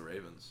against the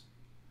Ravens.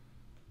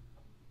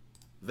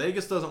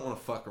 Vegas doesn't want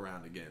to fuck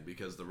around again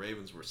because the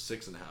Ravens were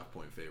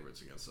 6.5-point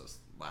favorites against us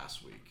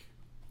last week.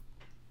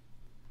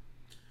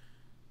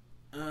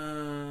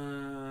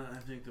 I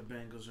think the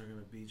Bengals are going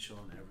to beat you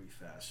on every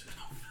facet.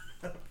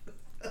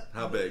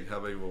 How big? How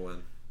big will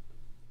win?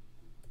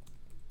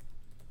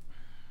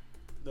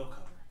 They'll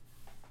cover.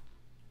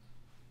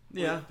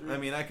 Yeah, I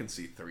mean, I can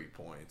see 3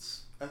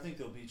 points. I think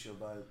they'll beat you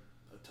by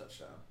a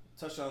touchdown.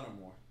 Touchdown or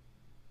more.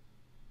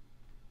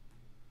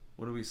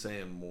 What are we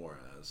saying more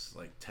as?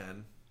 Like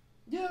 10?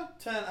 Yeah,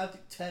 10. I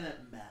think 10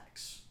 at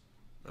max.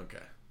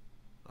 Okay.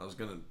 I was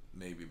going to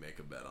maybe make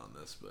a bet on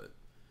this, but...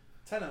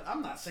 10.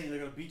 I'm not saying they're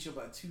going to beat you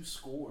by 2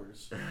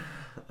 scores.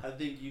 I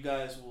think you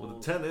guys will... Well,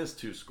 the 10 is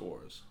 2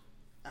 scores.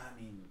 I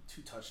mean,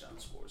 2 touchdown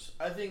scores.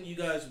 I think you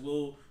guys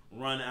will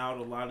run out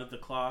a lot of the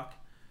clock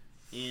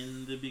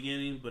in the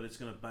beginning, but it's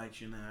going to bite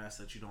you in the ass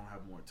that you don't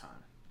have more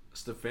time.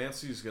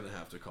 Stefanski's going to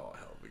have to call a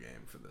hell of a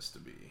game for this to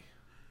be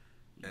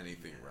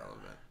anything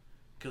relevant.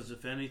 Because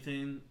if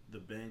anything, the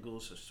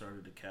Bengals have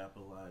started to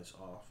capitalize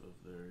off of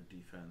their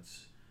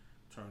defense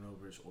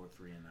turnovers or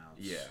 3 and outs.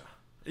 Yeah.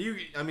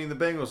 I mean, the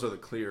Bengals are the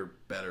clear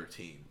better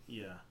team.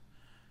 Yeah.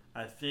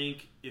 I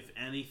think, if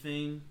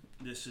anything,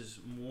 this is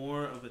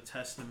more of a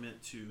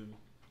testament to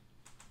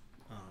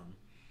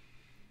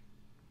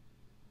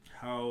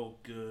how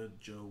good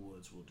Joe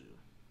Woods will do.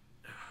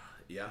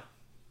 Yeah.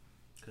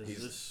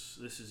 Because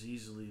this is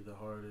easily the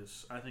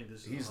hardest. I think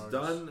this is he's the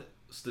hardest. done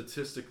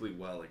statistically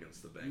well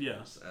against the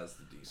Bengals as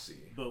the DC.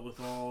 But with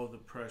all the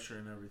pressure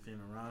and everything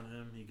around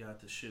him, he got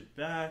the shit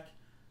back.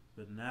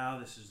 But now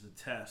this is the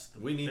test.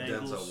 We need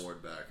Denzel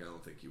Ward back. I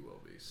don't think he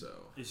will be. So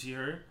is he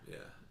hurt? Yeah,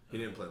 he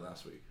didn't play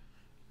last week.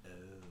 Oh.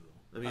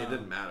 I mean, it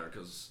didn't matter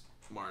because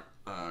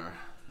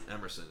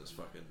Emerson is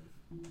fucking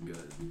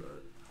good.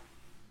 But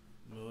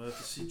we'll have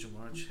to see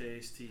Jamar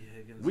Chase, T.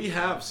 Higgins. We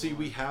have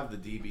the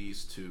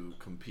DBs to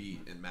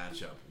compete and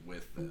match up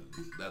with them.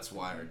 That's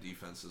why our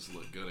defenses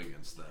look good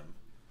against them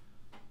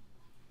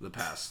the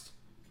past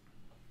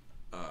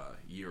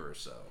year or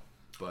so.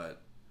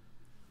 But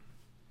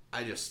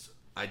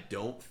I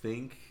don't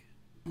think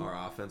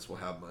our offense will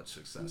have much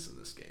success in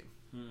this game.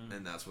 Mm-hmm.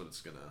 And that's what it's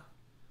going to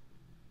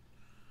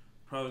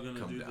probably going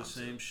to do the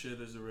same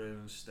shit as the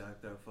Ravens.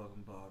 Stack that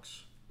fucking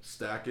box.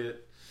 Stack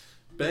it.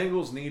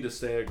 Bengals need to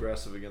stay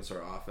aggressive against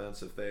our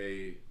offense. If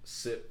they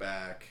sit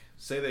back,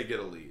 say they get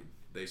a lead,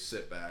 they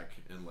sit back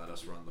and let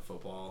us run the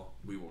football,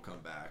 we will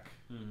come back.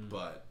 Mm-hmm.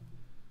 But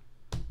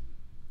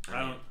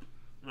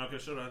like I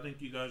said, I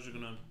think you guys are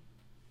going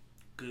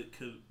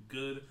to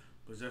good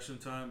possession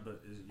time,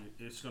 but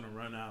it's going to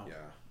run out. Yeah.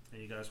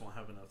 And you guys won't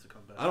have enough to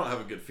come back. I don't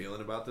have a good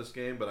feeling about this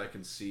game, but I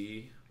can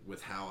see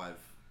with how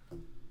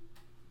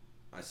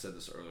I said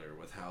this earlier,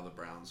 with how the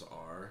Browns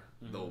are,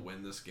 mm-hmm. they'll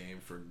win this game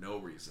for no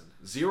reason.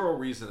 0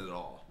 reason at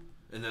all.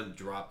 And then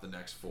drop the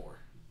next 4.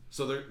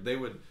 So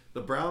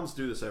the Browns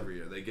do this every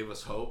year. They give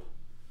us hope,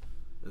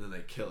 and then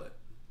they kill it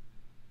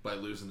by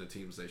losing to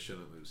teams they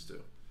shouldn't lose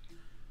to.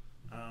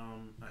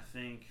 I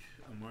think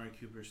Amari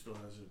Cooper still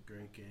has a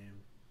great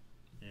game.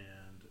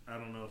 And I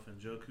don't know if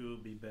Njoku will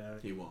be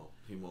back. He won't.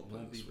 He won't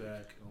play this week.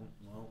 Back. Oh,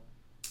 well.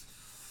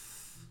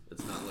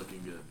 It's not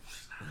looking good.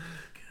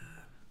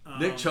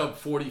 Nick Chubb,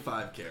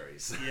 45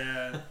 carries.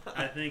 Yeah,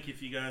 I think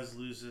if you guys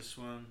lose this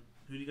one,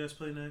 who do you guys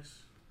play next?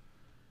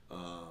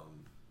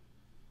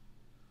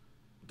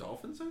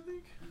 Dolphins, I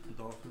think.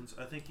 Dolphins.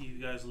 I think you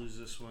guys lose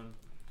this one,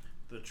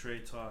 the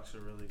trade talks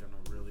are really going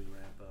to really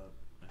ramp up.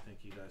 I think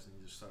you guys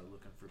need to start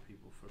looking for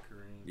people for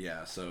Kareem.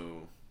 Yeah,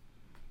 so...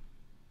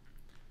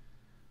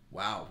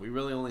 Wow, we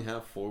really only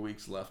have 4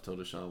 weeks left till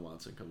Deshaun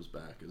Watson comes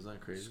back. Isn't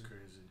that crazy? It's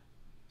crazy.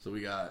 So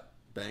we got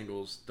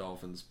Bengals,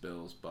 Dolphins,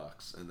 Bills,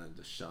 Bucks, and then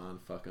Deshaun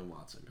fucking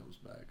Watson comes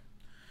back.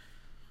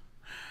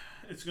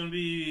 It's going to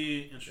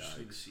be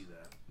interesting to see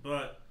that.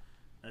 But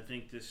I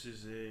think this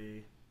is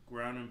a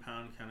ground and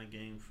pound kind of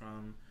game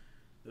from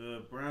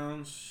the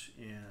Browns,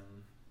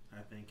 and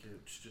I think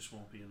it just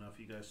won't be enough.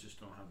 You guys just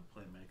don't have a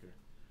playmaker.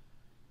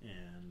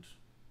 And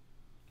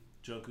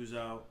Joku's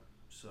out,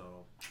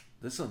 so...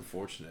 This is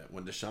unfortunate.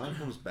 When Deshaun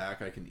comes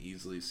back, I can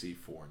easily see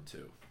 4-2. And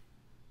it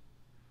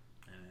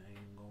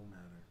ain't gonna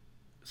matter.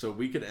 So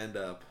we could end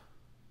up...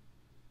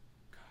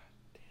 God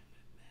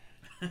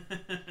damn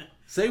it, man.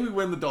 Say we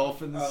win the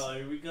Dolphins. Oh,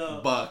 here we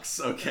go. Bucks,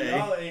 okay.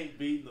 Y'all ain't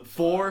beating the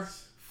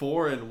Bucks.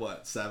 4 and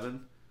what?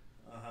 7?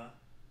 Uh-huh.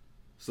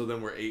 So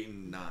then we're 8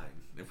 and 9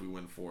 if we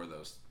win 4 of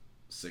those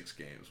 6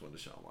 games when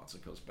Deshaun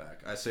Watson comes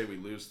back. I say we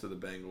lose to the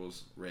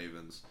Bengals,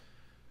 Ravens.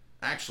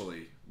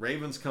 Actually,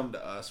 Ravens come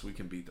to us, we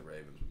can beat the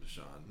Ravens with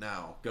Deshaun.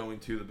 Now, going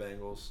to the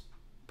Bengals,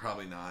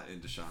 probably not in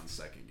Deshaun's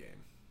second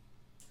game.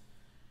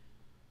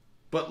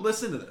 But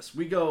listen to this.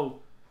 We go...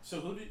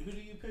 So who do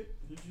you pick?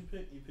 Who did you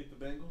pick? You picked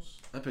the Bengals?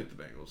 I picked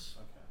the Bengals.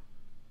 Okay.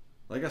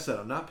 Like I said,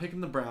 I'm not picking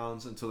the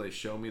Browns until they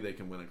show me they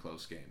can win a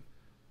close game.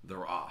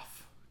 They're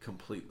off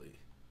completely.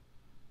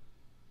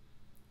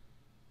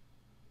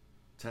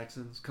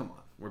 Texans? Come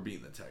on. We're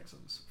beating the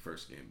Texans.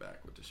 First game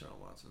back with Deshaun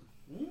Watson.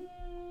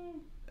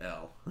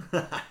 L.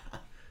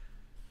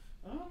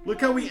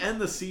 Look how we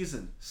end the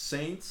season.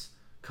 Saints,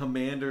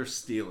 Commanders,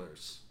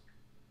 Steelers.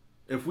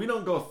 If we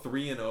don't go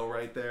 3-0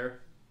 right there,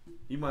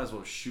 you might as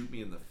well shoot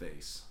me in the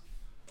face.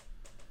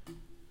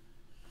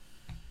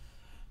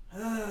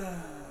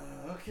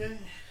 Okay.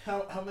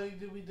 How many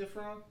did we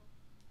differ on?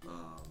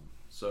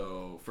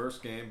 So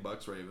first game,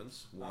 Bucks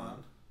Ravens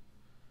won.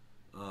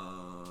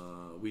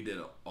 We did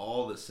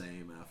all the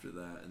same after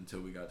that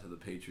until we got to the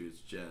Patriots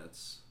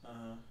Jets.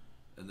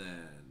 And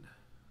then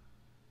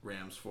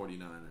Rams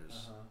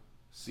 49ers.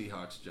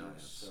 Seahawks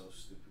Giants. So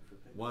stupid for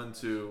picking 1,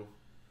 2,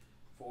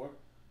 4.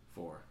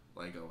 4.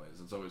 Like always.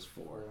 It's always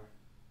 4.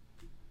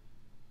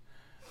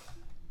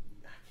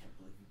 I can't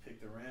believe you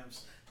picked the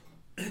Rams.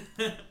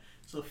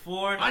 So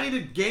 4. I need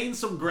to gain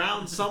some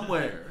ground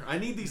somewhere. I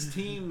need these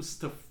teams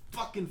to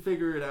fucking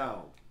figure it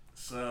out.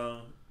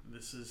 So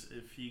this is,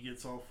 if he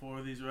gets all 4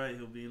 of these right,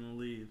 he'll be in the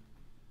lead.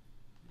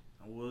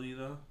 Will you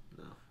though?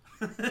 No.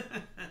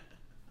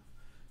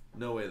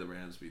 No way the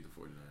Rams beat the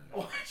 49ers.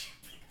 Why'd you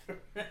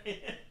pick the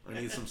Rams? I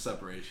need some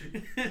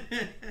separation.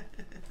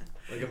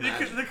 Like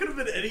there could have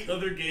been any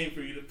other game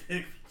for you to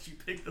pick, but you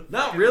picked the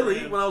Not really.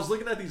 Rams. When I was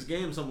looking at these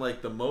games, I'm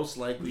like, the most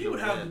likely to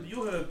win.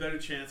 You have a better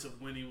chance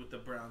of winning with the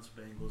Browns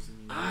Bengals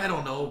than you. I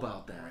don't know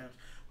about that. Rams.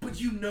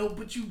 But you know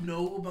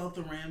about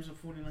the Rams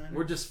and 49ers.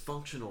 We're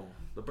dysfunctional.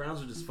 The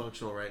Browns are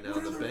dysfunctional right now.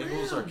 What are The the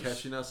Bengals are Rams?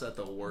 catching us at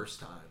the worst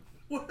time.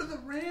 What are the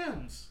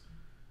Rams?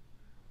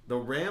 The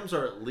Rams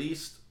are at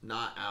least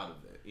not out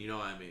of it. You know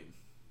what I mean?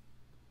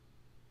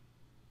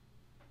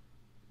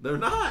 They're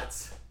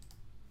not.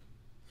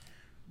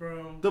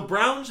 Bro. The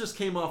Browns just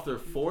came off their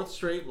 4th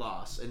straight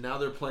loss, and now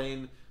they're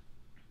playing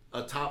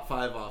a top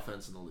 5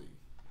 offense in the league.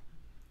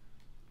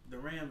 The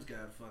Rams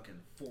got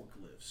fucking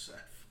forklifts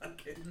at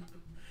fucking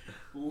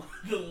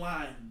the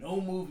line.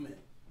 No movement.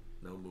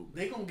 No movement.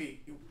 They gonna get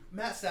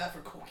Matt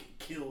Stafford gonna get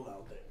killed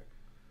out there.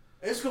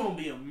 It's gonna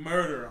be a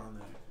murder on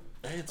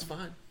there. Hey, it's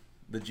fine.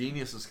 The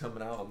genius is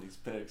coming out on these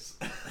picks.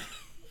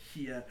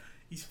 Yeah,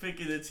 he's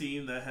picking a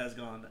team that has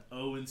gone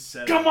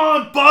 0-7. Come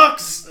on,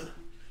 Bucks!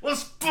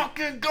 Let's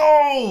fucking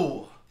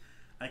go!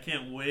 I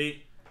can't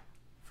wait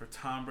for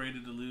Tom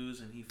Brady to lose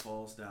and he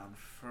falls down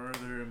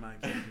further in my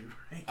QB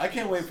rank. I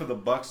can't wait for the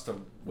Bucks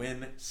to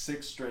win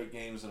 6 straight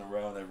games in a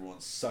row and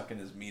everyone's sucking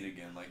his meat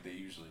again like they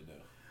usually do.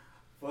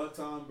 Fuck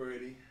Tom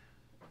Brady.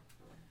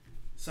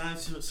 Sign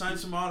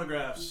some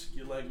autographs.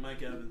 You're like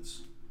Mike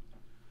Evans.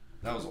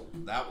 That was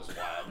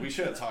wild. We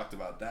should have talked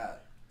about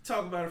that.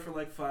 Talk about it for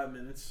like 5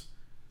 minutes.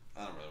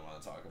 I don't really want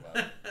to talk about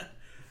it.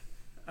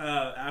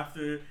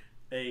 After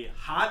a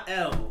hot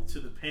L to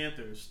the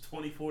Panthers,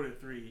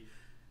 24-3,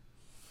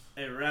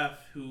 a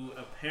ref who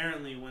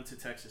apparently went to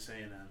Texas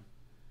A&M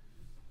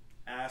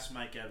asked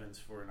Mike Evans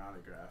for an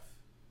autograph.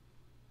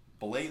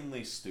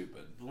 Blatantly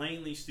stupid.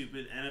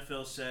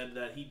 NFL said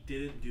that he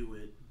didn't do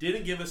it.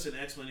 Didn't give us an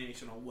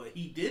explanation on what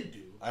he did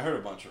do. I heard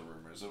a bunch of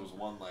rumors. It was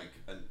one like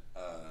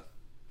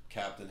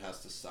captain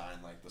has to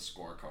sign like the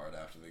scorecard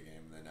after the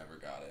game, and they never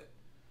got it.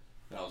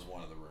 That was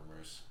one of the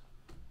rumors.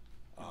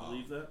 You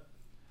believe that?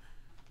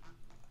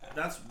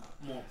 That's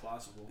more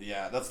plausible.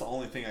 Yeah, that's the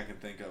only thing I can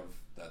think of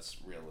that's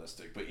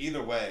realistic. But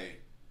either way,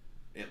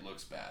 it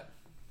looks bad.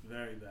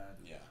 Very bad.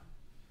 Yeah.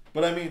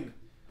 But I mean,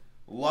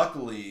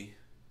 luckily,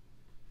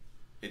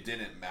 it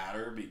didn't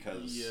matter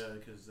because... Yeah,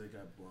 because they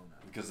got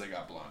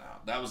blown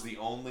out. That was the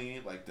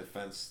only like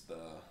defense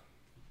the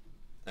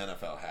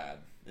NFL had.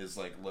 Is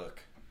like,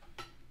 look,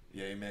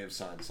 yeah, he may have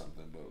signed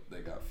something, but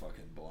they got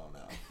fucking blown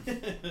out.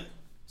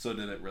 So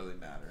did it really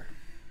matter?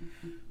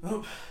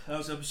 Oh, that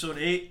was episode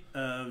 8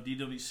 of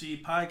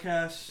DWC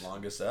Podcast.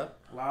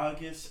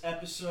 Longest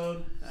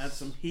episode. Had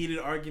some heated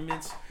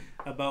arguments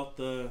about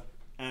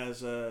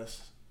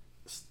as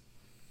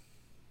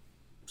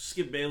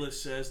Skip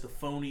Bayless says, the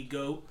phony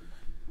GOAT.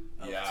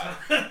 Yeah.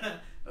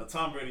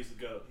 Tom Brady's the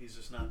GOAT. He's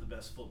just not the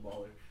best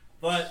footballer.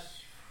 But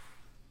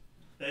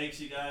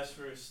thanks you guys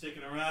for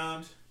sticking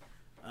around.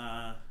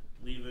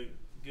 Leave a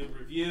good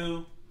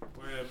review.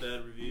 We're a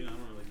bad review. I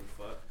don't really give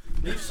a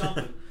fuck. Leave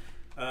something.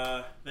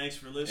 Thanks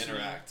for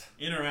listening.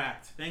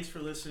 Interact. Thanks for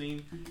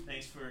listening.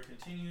 Thanks for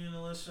continuing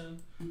to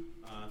listen.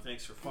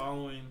 Thanks for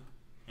following.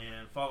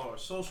 And follow our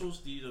socials,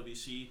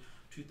 DWC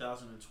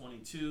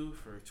 2022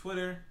 for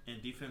Twitter,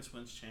 and Defense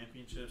Wins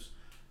Championships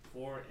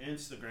for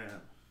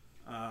Instagram.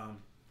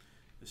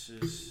 This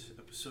is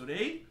episode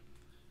 8.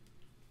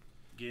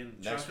 Again,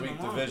 next week,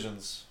 along.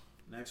 divisions.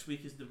 Next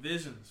week is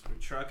divisions. We're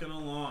trucking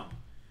along.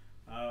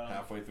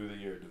 Halfway through the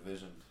year,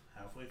 division.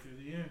 Halfway through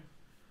the year.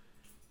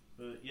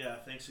 But yeah,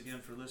 thanks again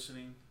for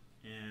listening.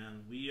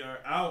 And we are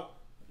out.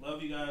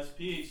 Love you guys.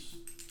 Peace.